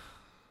soon.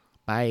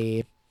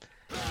 Bye.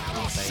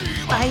 Flesh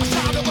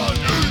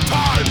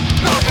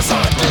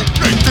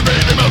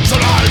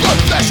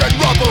and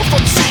rubber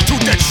from sea to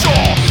dead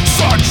shore.